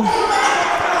 to go.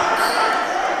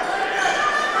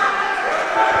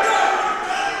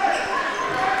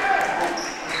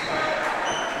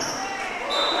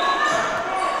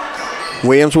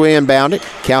 Williams will inbound it.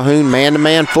 Calhoun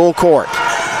man-to-man, full court.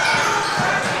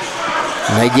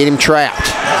 And they get him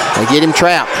trapped.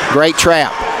 Great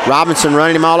trap. Robinson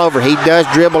running him all over. He does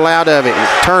dribble out of it.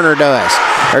 Turner does.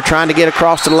 They're trying to get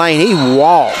across the lane. He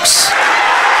walks.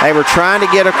 They were trying to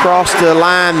get across the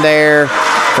line there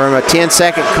from a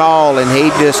 10-second call, and he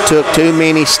just took too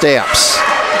many steps.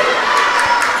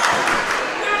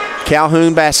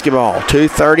 Calhoun basketball.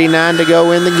 2:39 to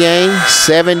go in the game.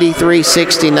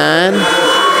 73-69.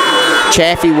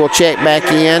 Chaffee will check back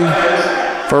in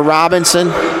for Robinson.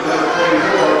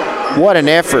 What an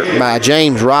effort by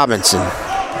James Robinson.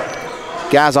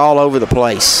 Guys all over the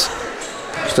place.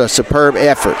 Just a superb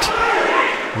effort.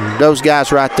 Those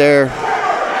guys right there,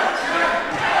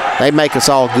 they make us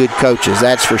all good coaches,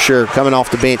 that's for sure, coming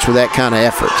off the bench with that kind of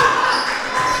effort.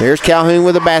 Here's Calhoun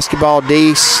with the basketball.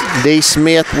 D.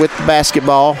 Smith with the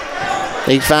basketball.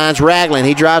 He finds Ragland.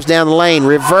 He drives down the lane.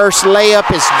 Reverse layup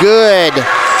is good.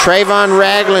 Trayvon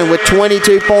Ragland with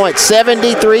 22 points.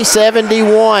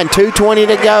 73-71. 2:20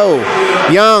 to go.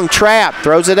 Young trap.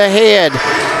 Throws it ahead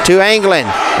to Anglin.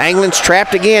 Anglin's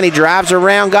trapped again. He drives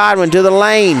around Godwin to the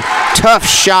lane. Tough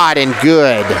shot and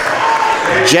good.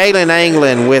 Jalen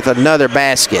Anglin with another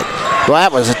basket. Well,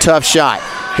 that was a tough shot.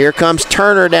 Here comes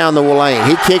Turner down the lane.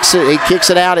 He kicks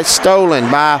it out. It's stolen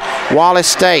by Wallace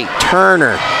State.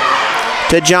 Turner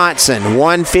to Johnson.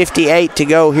 1:58 to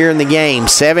go here in the game.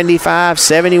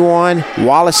 75-71,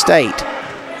 Wallace State.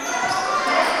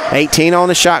 18 on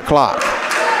the shot clock.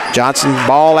 Johnson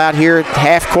ball out here at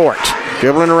half court.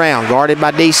 Dribbling around, guarded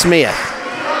by D. Smith.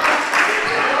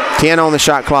 10 on the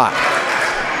shot clock.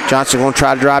 Johnson going to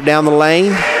try to drive down the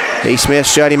lane. D. Smith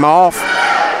shut him off.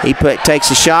 He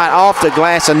takes a shot off the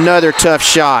glass. Another tough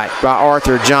shot by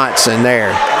Arthur Johnson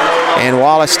there. And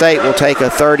Wallace State will take a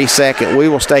 30-second. We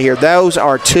will stay here. Those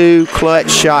are 2 clutch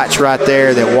shots right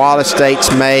there that Wallace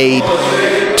State's made.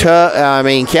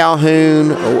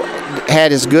 Calhoun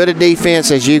had as good a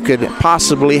defense as you could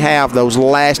possibly have those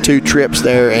last 2 trips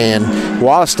there, and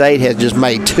Wallace State has just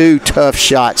made 2 tough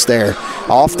shots there.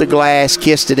 Off the glass,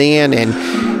 kissed it in, and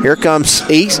here comes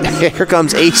Easton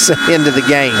into the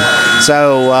game.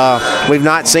 So we've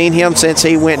not seen him since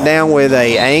he went down with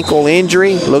an ankle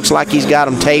injury. Looks like he's got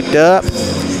him taped up,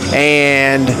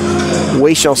 and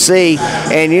we shall see.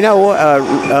 And you know,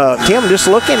 Tim, just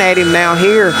looking at him now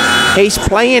here, he's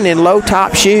playing in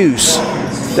low-top shoes.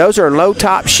 Those are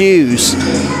low-top shoes.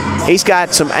 He's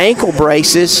got some ankle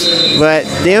braces, but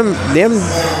them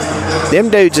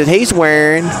dudes that he's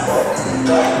wearing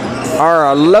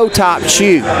are a low-top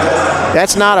shoe.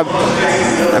 That's not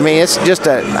it's just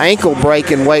an ankle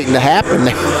breaking waiting to happen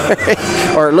there.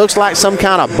 Or it looks like some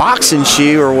kind of boxing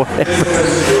shoe or whatever.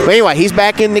 But anyway, he's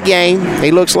back in the game.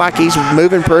 He looks like he's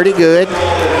moving pretty good.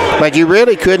 But you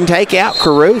really couldn't take out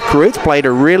Caruth. Caruth played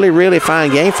a really, really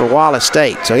fine game for Wallace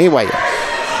State. So anyway,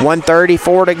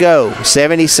 1:34 to go.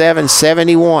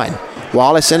 77-71.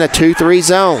 Wallace in a 2-3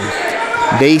 zone.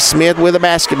 D. Smith with the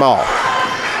basketball.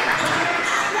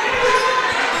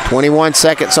 21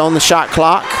 seconds on the shot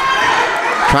clock.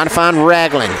 Trying to find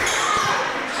Ragland.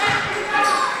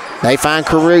 They find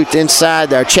Caruth inside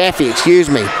there. Chaffee,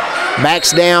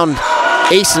 backs down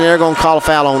Easton. They're going to call a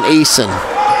foul on Easton.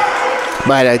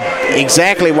 But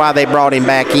exactly why they brought him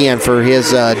back in, for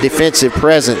his defensive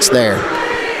presence there.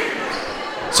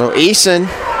 So Easton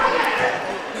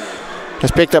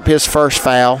has picked up his first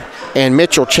foul, and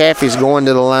Mitchell Chaffee's going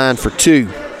to the line for 2.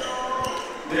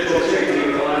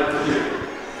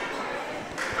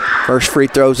 First free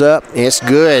throw's up. It's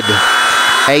good.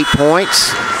 8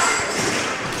 points.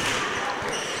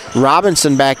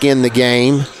 Robinson back in the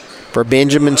game for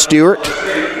Benjamin Stewart.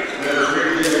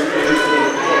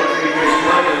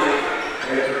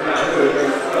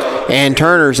 And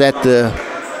Turner's at the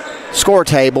score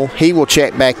table. He will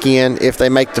check back in if they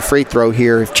make the free throw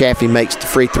here, if Chaffee makes the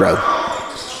free throw.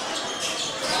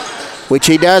 Which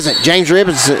he doesn't. James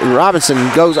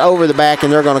Robinson goes over the back,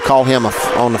 and they're going to call him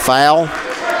on the foul.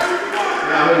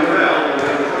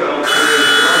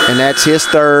 and that's his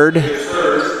third.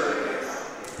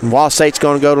 Wallace State's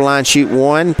going to go to line, shoot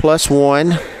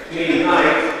 1+1.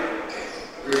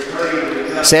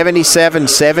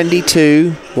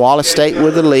 77-72. Wallace State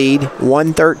with the lead.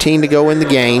 1:13 to go in the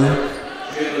game.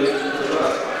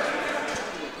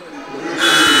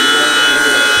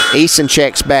 Easton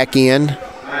checks back in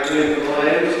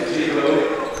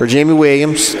for Jimmy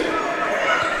Williams.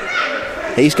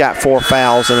 He's got 4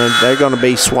 fouls, and they're going to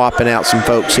be swapping out some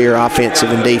folks here,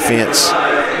 offensive and defense.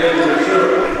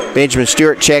 Benjamin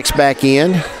Stewart checks back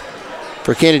in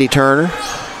for Kennedy Turner.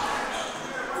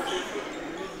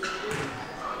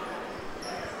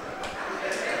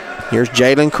 Here's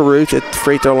Jalen Carruth at the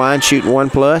free throw line shooting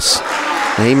 1+,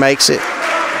 and he makes it.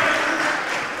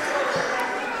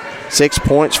 6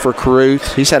 points for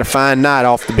Carruth. He's had a fine night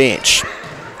off the bench.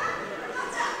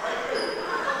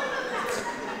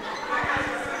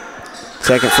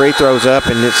 Second free throw's up,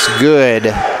 and it's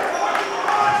good.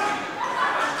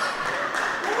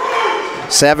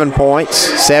 7 points,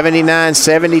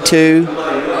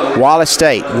 79-72. Wallace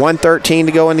State, 1:13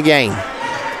 to go in the game.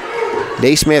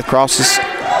 D. Smith crosses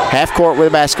half court with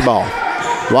a basketball.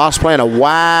 Wallace playing a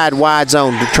wide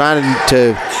zone, trying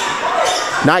to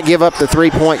not give up the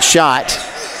three-point shot.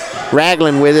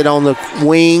 Ragland with it on the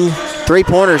wing.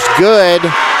 Three-pointer's good.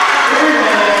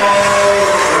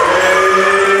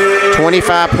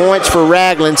 25 points for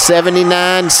Ragland,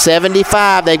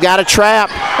 79-75. They've got a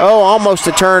trap. Oh, almost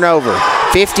a turnover.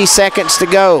 50 seconds to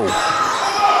go.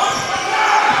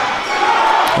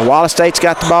 Wallace State's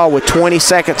got the ball with 20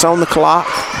 seconds on the clock.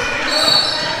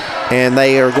 And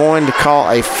they are going to call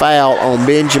a foul on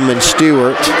Benjamin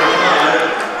Stewart.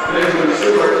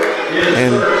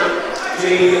 And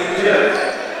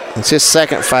it's his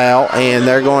second foul, and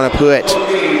they're going to put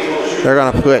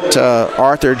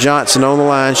Arthur Johnson on the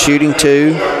line, shooting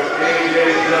 2.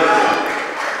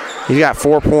 He's got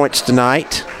 4 points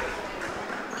tonight.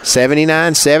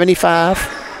 79-75.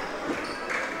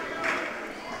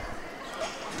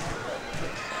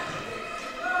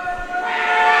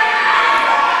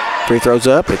 Free throws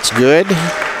up. It's good.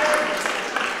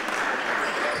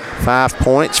 5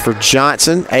 points for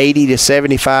Johnson.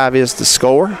 80-75 is the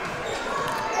score.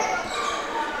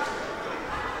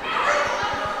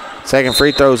 Second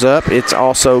free throw's up. It's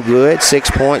also good.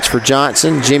 6 points for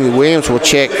Johnson. Jimmy Williams will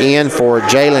check in for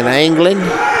Jalen Anglin.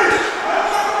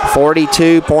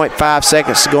 42.5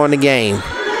 seconds to go in the game.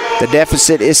 The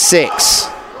deficit is 6.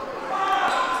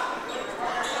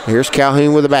 Here's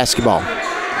Calhoun with the basketball.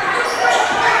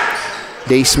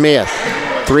 D. Smith,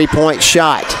 3-point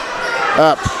shot.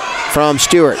 Up from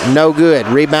Stewart. No good.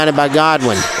 Rebounded by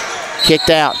Godwin. Kicked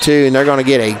out too, and they're going to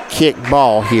get a kick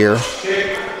ball here.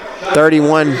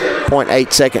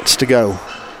 31.8 seconds to go.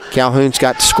 Calhoun's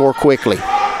got to score quickly.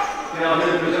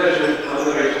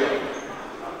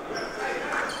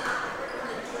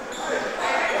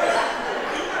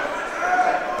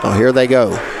 Oh, here they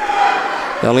go.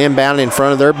 They'll inbound in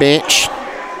front of their bench.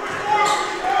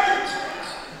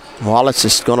 Wallace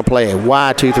is going to play a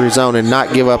wide 2-3 zone and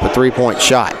not give up a 3-point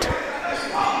shot.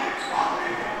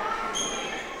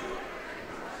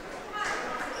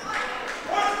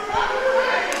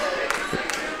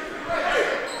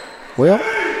 Well,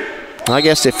 I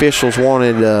guess the officials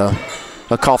wanted a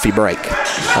coffee break.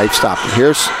 They've stopped it.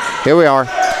 Here we are.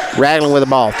 Ragland with the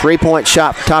ball. 3-point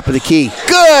shot, top of the key.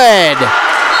 Good!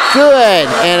 Good!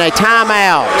 And a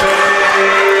timeout.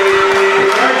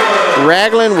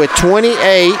 Ragland with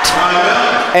 28,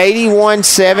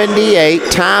 81-78.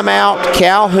 Timeout,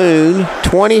 Calhoun.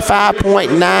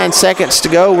 25.9 seconds to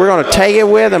go. We're going to take it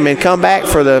with them and come back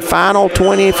for the final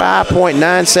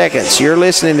 25.9 seconds. You're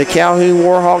listening to Calhoun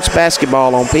Warhawks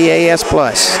basketball on PAS+.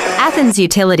 Athens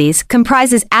Utilities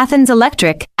comprises Athens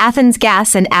Electric, Athens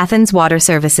Gas, and Athens Water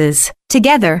Services.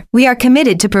 Together, we are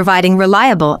committed to providing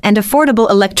reliable and affordable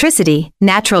electricity,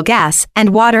 natural gas, and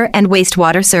water and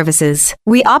wastewater services.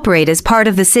 We operate as part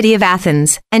of the City of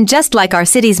Athens, and just like our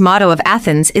city's motto of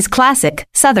Athens is classic,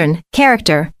 Southern,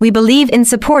 character, we believe in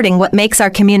supporting what makes our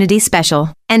community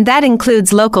special. And that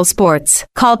includes local sports.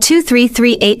 Call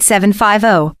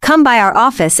 233-8750. Come by our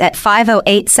office at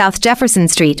 508 South Jefferson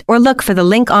Street or look for the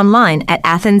link online at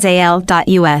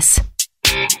athensal.us.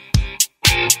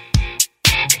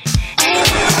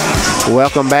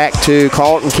 Welcome back to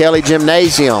Carlton Kelly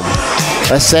Gymnasium.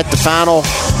 Let's set the final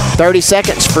 30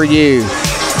 seconds for you.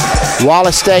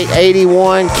 Wallace State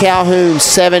 81, Calhoun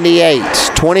 78.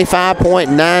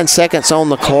 25.9 seconds on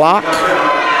the clock.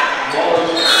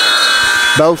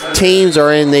 Both teams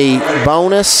are in the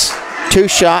bonus. 2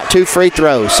 free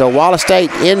throws. So Wallace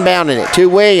State inbounding it to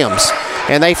Williams.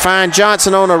 And they find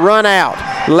Johnson on a run out.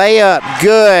 layup,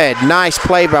 good. Nice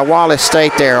play by Wallace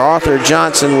State there. Arthur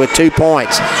Johnson with 2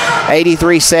 points.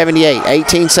 83-78.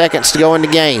 18 seconds to go in the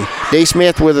game. D.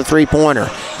 Smith with a three-pointer.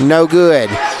 No good.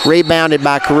 Rebounded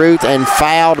by Caruth and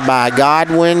fouled by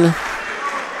Godwin.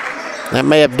 That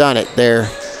may have done it there.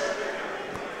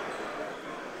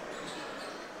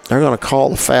 They're going to call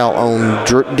the foul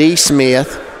on D.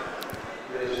 Smith.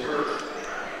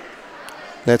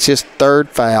 That's his third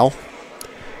foul.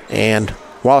 And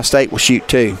Wallace State will shoot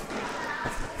 2.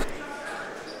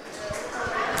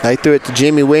 They threw it to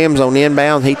Jimmy Williams on the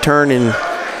inbound. He turned and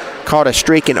caught a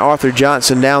streaking Arthur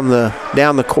Johnson down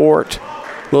the court.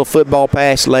 Little football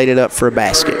pass, laid it up for a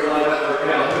basket.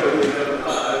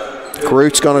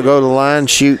 Caruth's going to go to the line,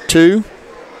 shoot 2.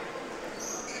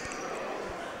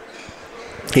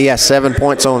 He has 7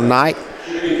 points on the night.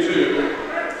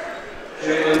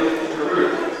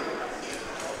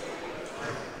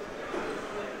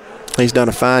 He's done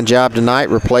a fine job tonight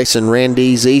replacing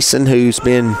Randy Eason, who's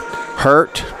been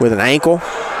hurt with an ankle.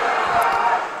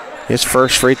 His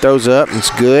first free throw's up, and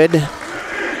it's good.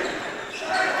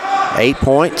 8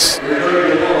 points.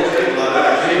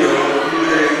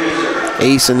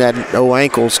 Eason, that old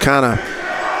ankle's kind of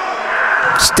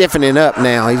stiffening up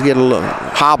now. He's getting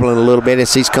hobbling a little bit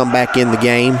as he's come back in the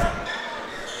game.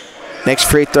 Next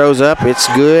free throw's up. It's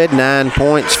good. 9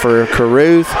 points for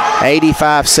Caruth.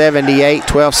 85-78.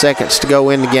 12 seconds to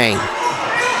go in the game.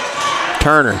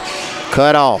 Turner,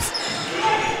 cut off.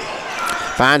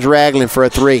 Finds Ragland for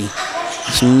a 3.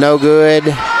 It's no good.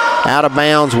 Out of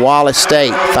bounds, Wallace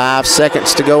State. 5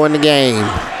 seconds to go in the game.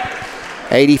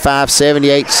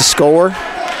 85-78 is the score.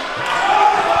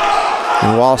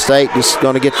 And Wallace State just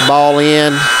going to get the ball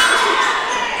in.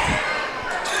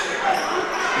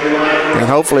 And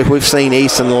hopefully we've seen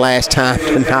Easton the last time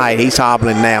tonight. He's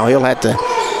hobbling now. He'll have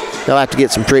to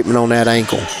get some treatment on that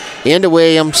ankle. Into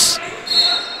Williams.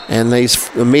 And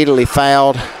he's immediately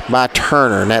fouled by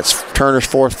Turner. And that's Turner's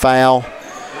 4th foul.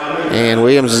 And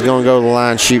Williams is going to go to the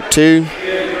line, shoot 2.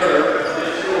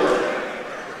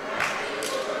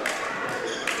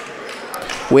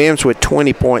 Williams with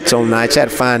 20 points on the night. He's had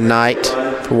a fine night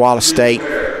for Wallace State.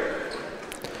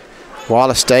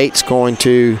 Wallace State's going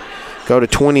to go to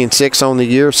 20-6 on the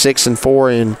year,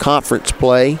 6-4 in conference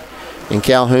play. And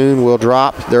Calhoun will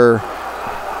drop their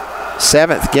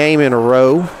 7th game in a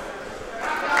row.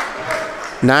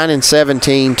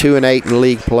 9-17, 2-8 in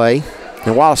league play.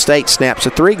 And Wallace State snaps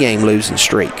a 3-game losing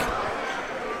streak.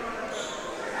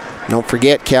 Don't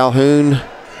forget, Calhoun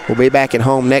will be back at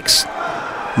home next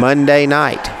Monday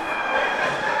night.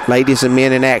 Ladies and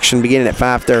men in action beginning at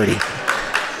 5:30.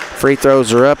 Free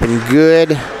throws are up and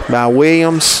good by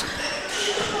Williams.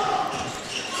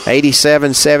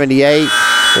 87-78.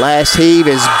 Last heave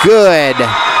is good.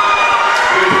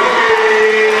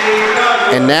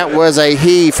 And that was a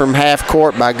heave from half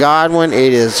court by Godwin.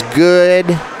 It is good.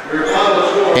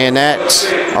 And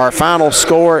that's our final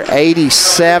score,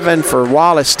 87 for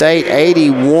Wallace State,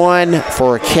 81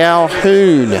 for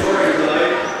Calhoun.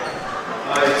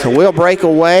 So we'll break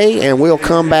away and we'll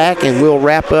come back and we'll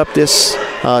wrap up this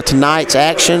tonight's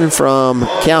action from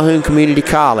Calhoun Community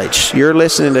College. You're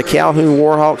listening to Calhoun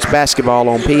Warhawks basketball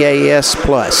on PAS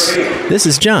Plus. This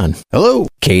is John. Hello.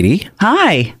 Katie.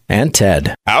 Hi. And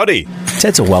Ted. Howdy.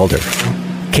 Ted's a welder.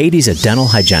 Katie's a dental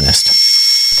hygienist.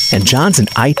 And John's an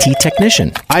IT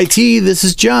technician. IT, this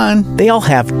is John. They all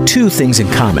have 2 things in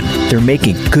common. They're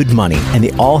making good money, and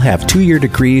they all have 2-year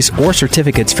degrees or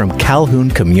certificates from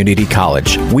Calhoun Community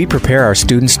College. We prepare our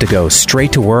students to go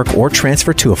straight to work or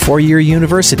transfer to a 4-year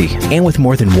university. And with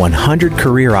more than 100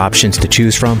 career options to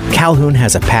choose from, Calhoun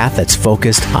has a path that's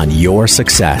focused on your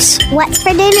success. What's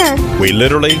for dinner? We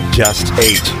literally just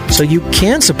ate. So you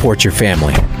can support your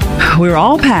family. We're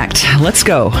all packed. Let's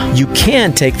go. You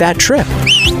can take that trip.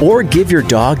 Or give your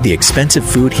dog the expensive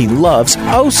food he loves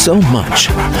oh so much.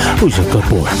 Who's a good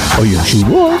boy? Oh, yes,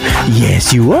 you are.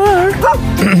 Yes, you are.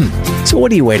 So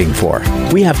what are you waiting for?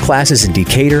 We have classes in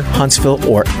Decatur, Huntsville,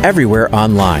 or everywhere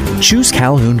online. Choose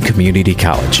Calhoun Community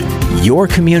College. Your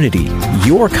community,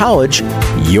 your college,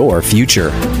 your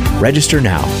future. Register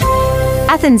now.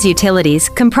 Athens Utilities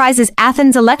comprises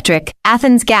Athens Electric,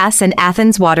 Athens Gas, and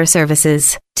Athens Water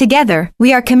Services. Together,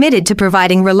 we are committed to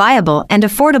providing reliable and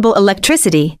affordable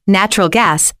electricity, natural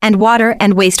gas, and water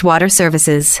and wastewater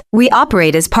services. We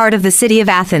operate as part of the City of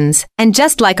Athens, and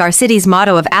just like our city's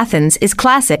motto of Athens is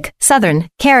classic, Southern,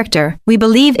 character, we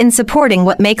believe in supporting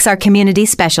what makes our community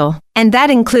special. And that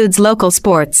includes local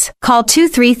sports. Call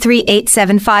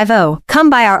 233-8750. Come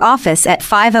by our office at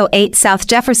 508 South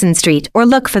Jefferson Street or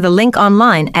look for the link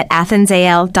online at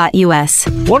athensal.us.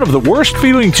 One of the worst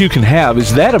feelings you can have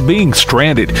is that of being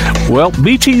stranded stranded. Well,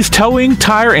 BT's Towing,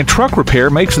 Tire, and Truck Repair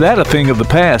makes that a thing of the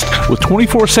past with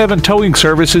 24/7 towing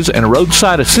services and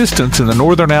roadside assistance in the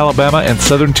northern Alabama and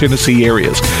southern Tennessee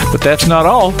areas. But that's not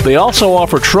all. They also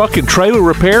offer truck and trailer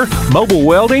repair, mobile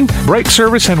welding, brake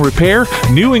service and repair,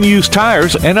 new and used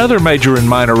tires, and other major and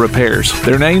minor repairs.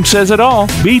 Their name says it all.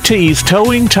 BT's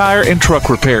Towing, Tire, and Truck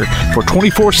Repair. For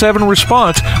 24/7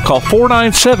 response, call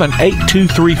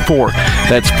 497-8234.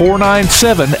 That's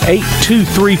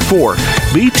 497-8234.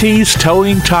 BT's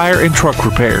Towing, Tire, and Truck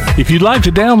Repair. If you'd like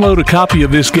to download a copy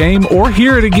of this game or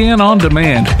hear it again on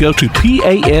demand, go to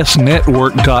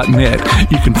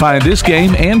pasnetwork.net. You can find this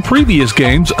game and previous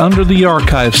games under the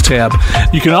Archives tab.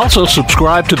 You can also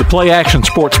subscribe to the Play Action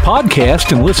Sports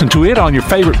podcast and listen to it on your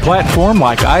favorite platform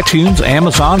like iTunes,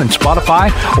 Amazon, and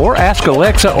Spotify, or ask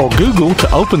Alexa or Google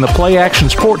to open the Play Action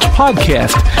Sports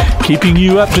podcast, keeping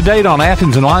you up to date on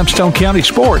Athens and Limestone County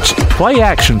sports. Play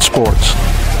Action Sports.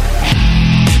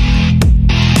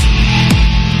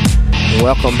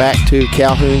 Welcome back to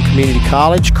Calhoun Community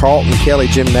College, Carlton Kelly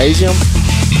Gymnasium,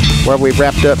 where we've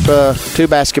wrapped up 2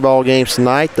 basketball games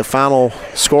tonight. The final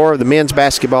score of the men's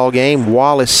basketball game,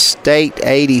 Wallace State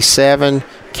 87,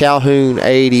 Calhoun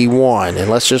 81. And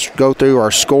let's just go through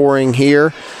our scoring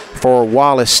here for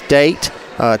Wallace State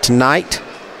tonight.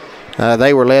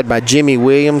 They were led by Jimmy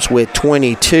Williams with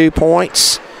 22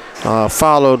 points,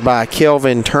 followed by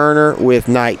Kelvin Turner with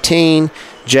 19,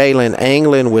 Jalen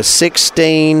Anglin with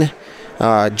 16,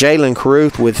 Jalen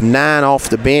Caruth with 9 off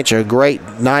the bench. A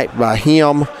great night by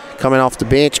him coming off the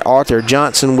bench. Arthur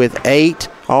Johnson with 8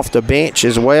 off the bench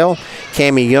as well.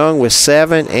 Cammie Young with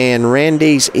 7, and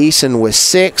Randy's Eason with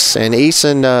 6. And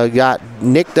Eason got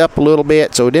nicked up a little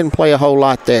bit, so didn't play a whole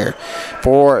lot there.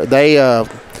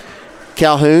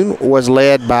 Calhoun was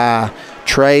led by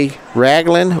Trey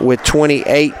Ragland with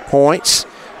 28 points,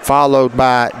 followed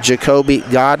by Jacoby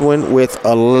Godwin with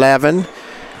 11,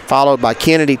 followed by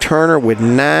Kennedy Turner with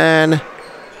 9,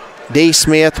 D.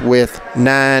 Smith with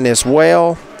 9 as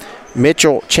well,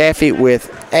 Mitchell Chaffee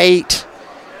with 8,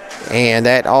 and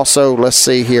that also, let's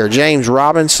see here, James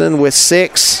Robinson with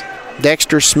 6,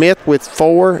 Dexter Smith with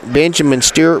 4, Benjamin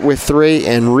Stewart with 3,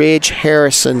 and Ridge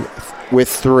Harrison with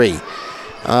 3.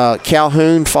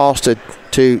 Calhoun falls to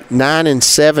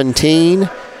 9-17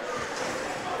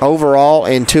 overall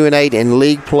and 2-8 in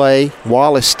league play.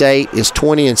 Wallace State is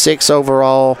 20-6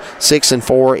 overall,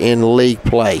 6-4 in league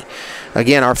play.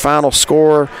 Again, our final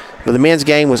score for the men's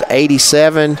game was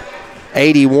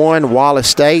 87-81 Wallace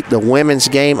State. The women's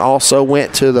game also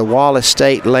went to the Wallace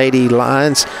State Lady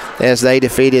Lions as they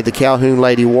defeated the Calhoun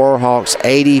Lady Warhawks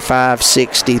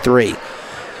 85-63.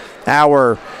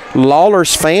 Our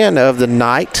Lawlor's fan of the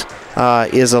night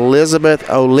is Elizabeth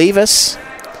Olivas,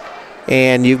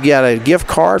 and you've got a gift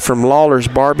card from Lawlor's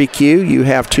Barbecue. You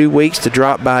have 2 weeks to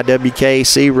drop by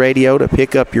WKC Radio to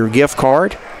pick up your gift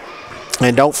card.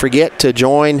 And don't forget to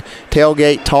join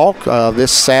Tailgate Talk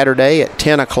this Saturday at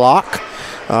 10 o'clock.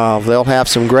 They'll have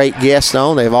some great guests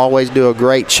on. They always do a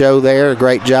great show there, a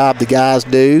great job the guys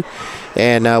do.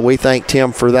 And we thank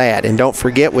Tim for that. And don't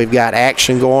forget, we've got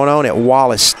action going on at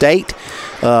Wallace State.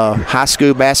 High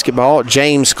school basketball.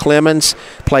 James Clemens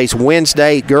plays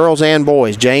Wednesday, girls and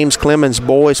boys. James Clemens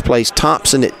boys plays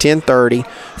Thompson at 10:30,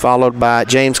 followed by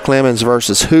James Clemens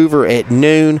versus Hoover at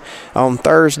noon. On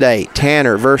Thursday,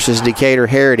 Tanner versus Decatur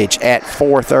Heritage at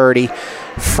 4:30.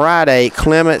 Friday,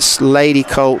 Clements Lady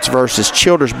Colts versus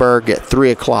Childersburg at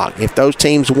 3 o'clock. If those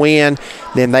teams win,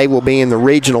 then they will be in the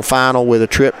regional final with a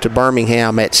trip to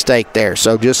Birmingham at stake there.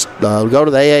 So just go to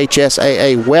the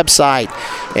AHSAA website,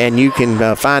 and you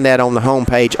can find that on the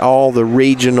homepage, all the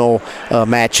regional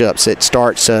matchups. It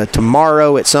starts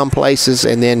tomorrow at some places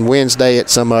and then Wednesday at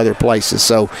some other places.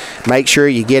 So make sure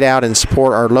you get out and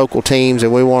support our local teams,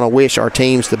 and we want to wish our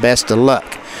teams the best of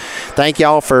luck. Thank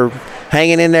y'all for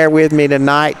hanging in there with me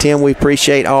tonight. Tim, we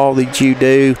appreciate all that you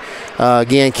do.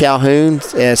 Again, Calhoun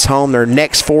is home their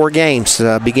next 4 games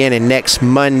beginning next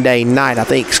Monday night. I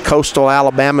think Coastal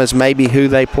Alabama is maybe who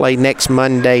they play next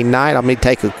Monday night. Let me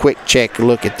take a quick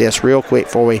look at this real quick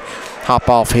before we hop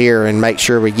off here and make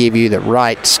sure we give you the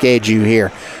right schedule here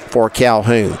for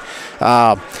Calhoun.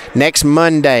 Next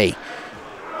Monday,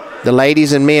 the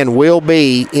ladies and men will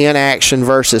be in action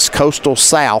versus Coastal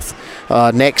South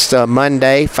next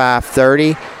Monday,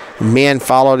 5:30. Men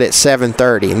followed at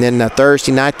 7:30. And then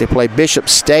Thursday night, they play Bishop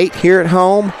State here at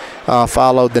home,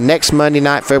 followed the next Monday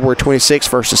night, February 26th,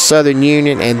 versus Southern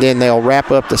Union. And then they'll wrap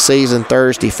up the season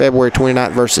Thursday, February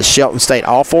 29th, versus Shelton State.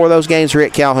 All 4 of those games are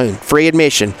at Calhoun. Free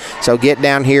admission. So get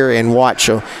down here and watch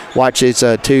these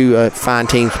 2 fine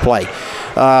teams play.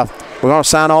 we're going to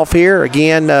sign off here.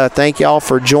 Again, thank y'all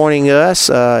for joining us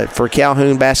for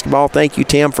Calhoun basketball. Thank you,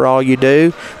 Tim, for all you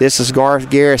do. This is Garth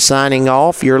Garris signing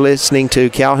off. You're listening to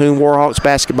Calhoun Warhawks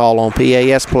basketball on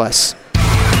PAS Plus.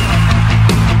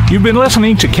 You've been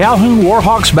listening to Calhoun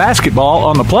Warhawks basketball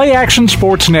on the Play Action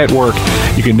Sports Network.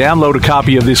 You can download a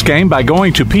copy of this game by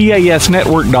going to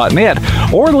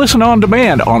pasnetwork.net or listen on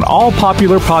demand on all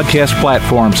popular podcast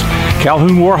platforms.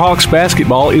 Calhoun Warhawks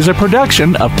basketball is a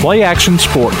production of Play Action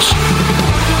Sports.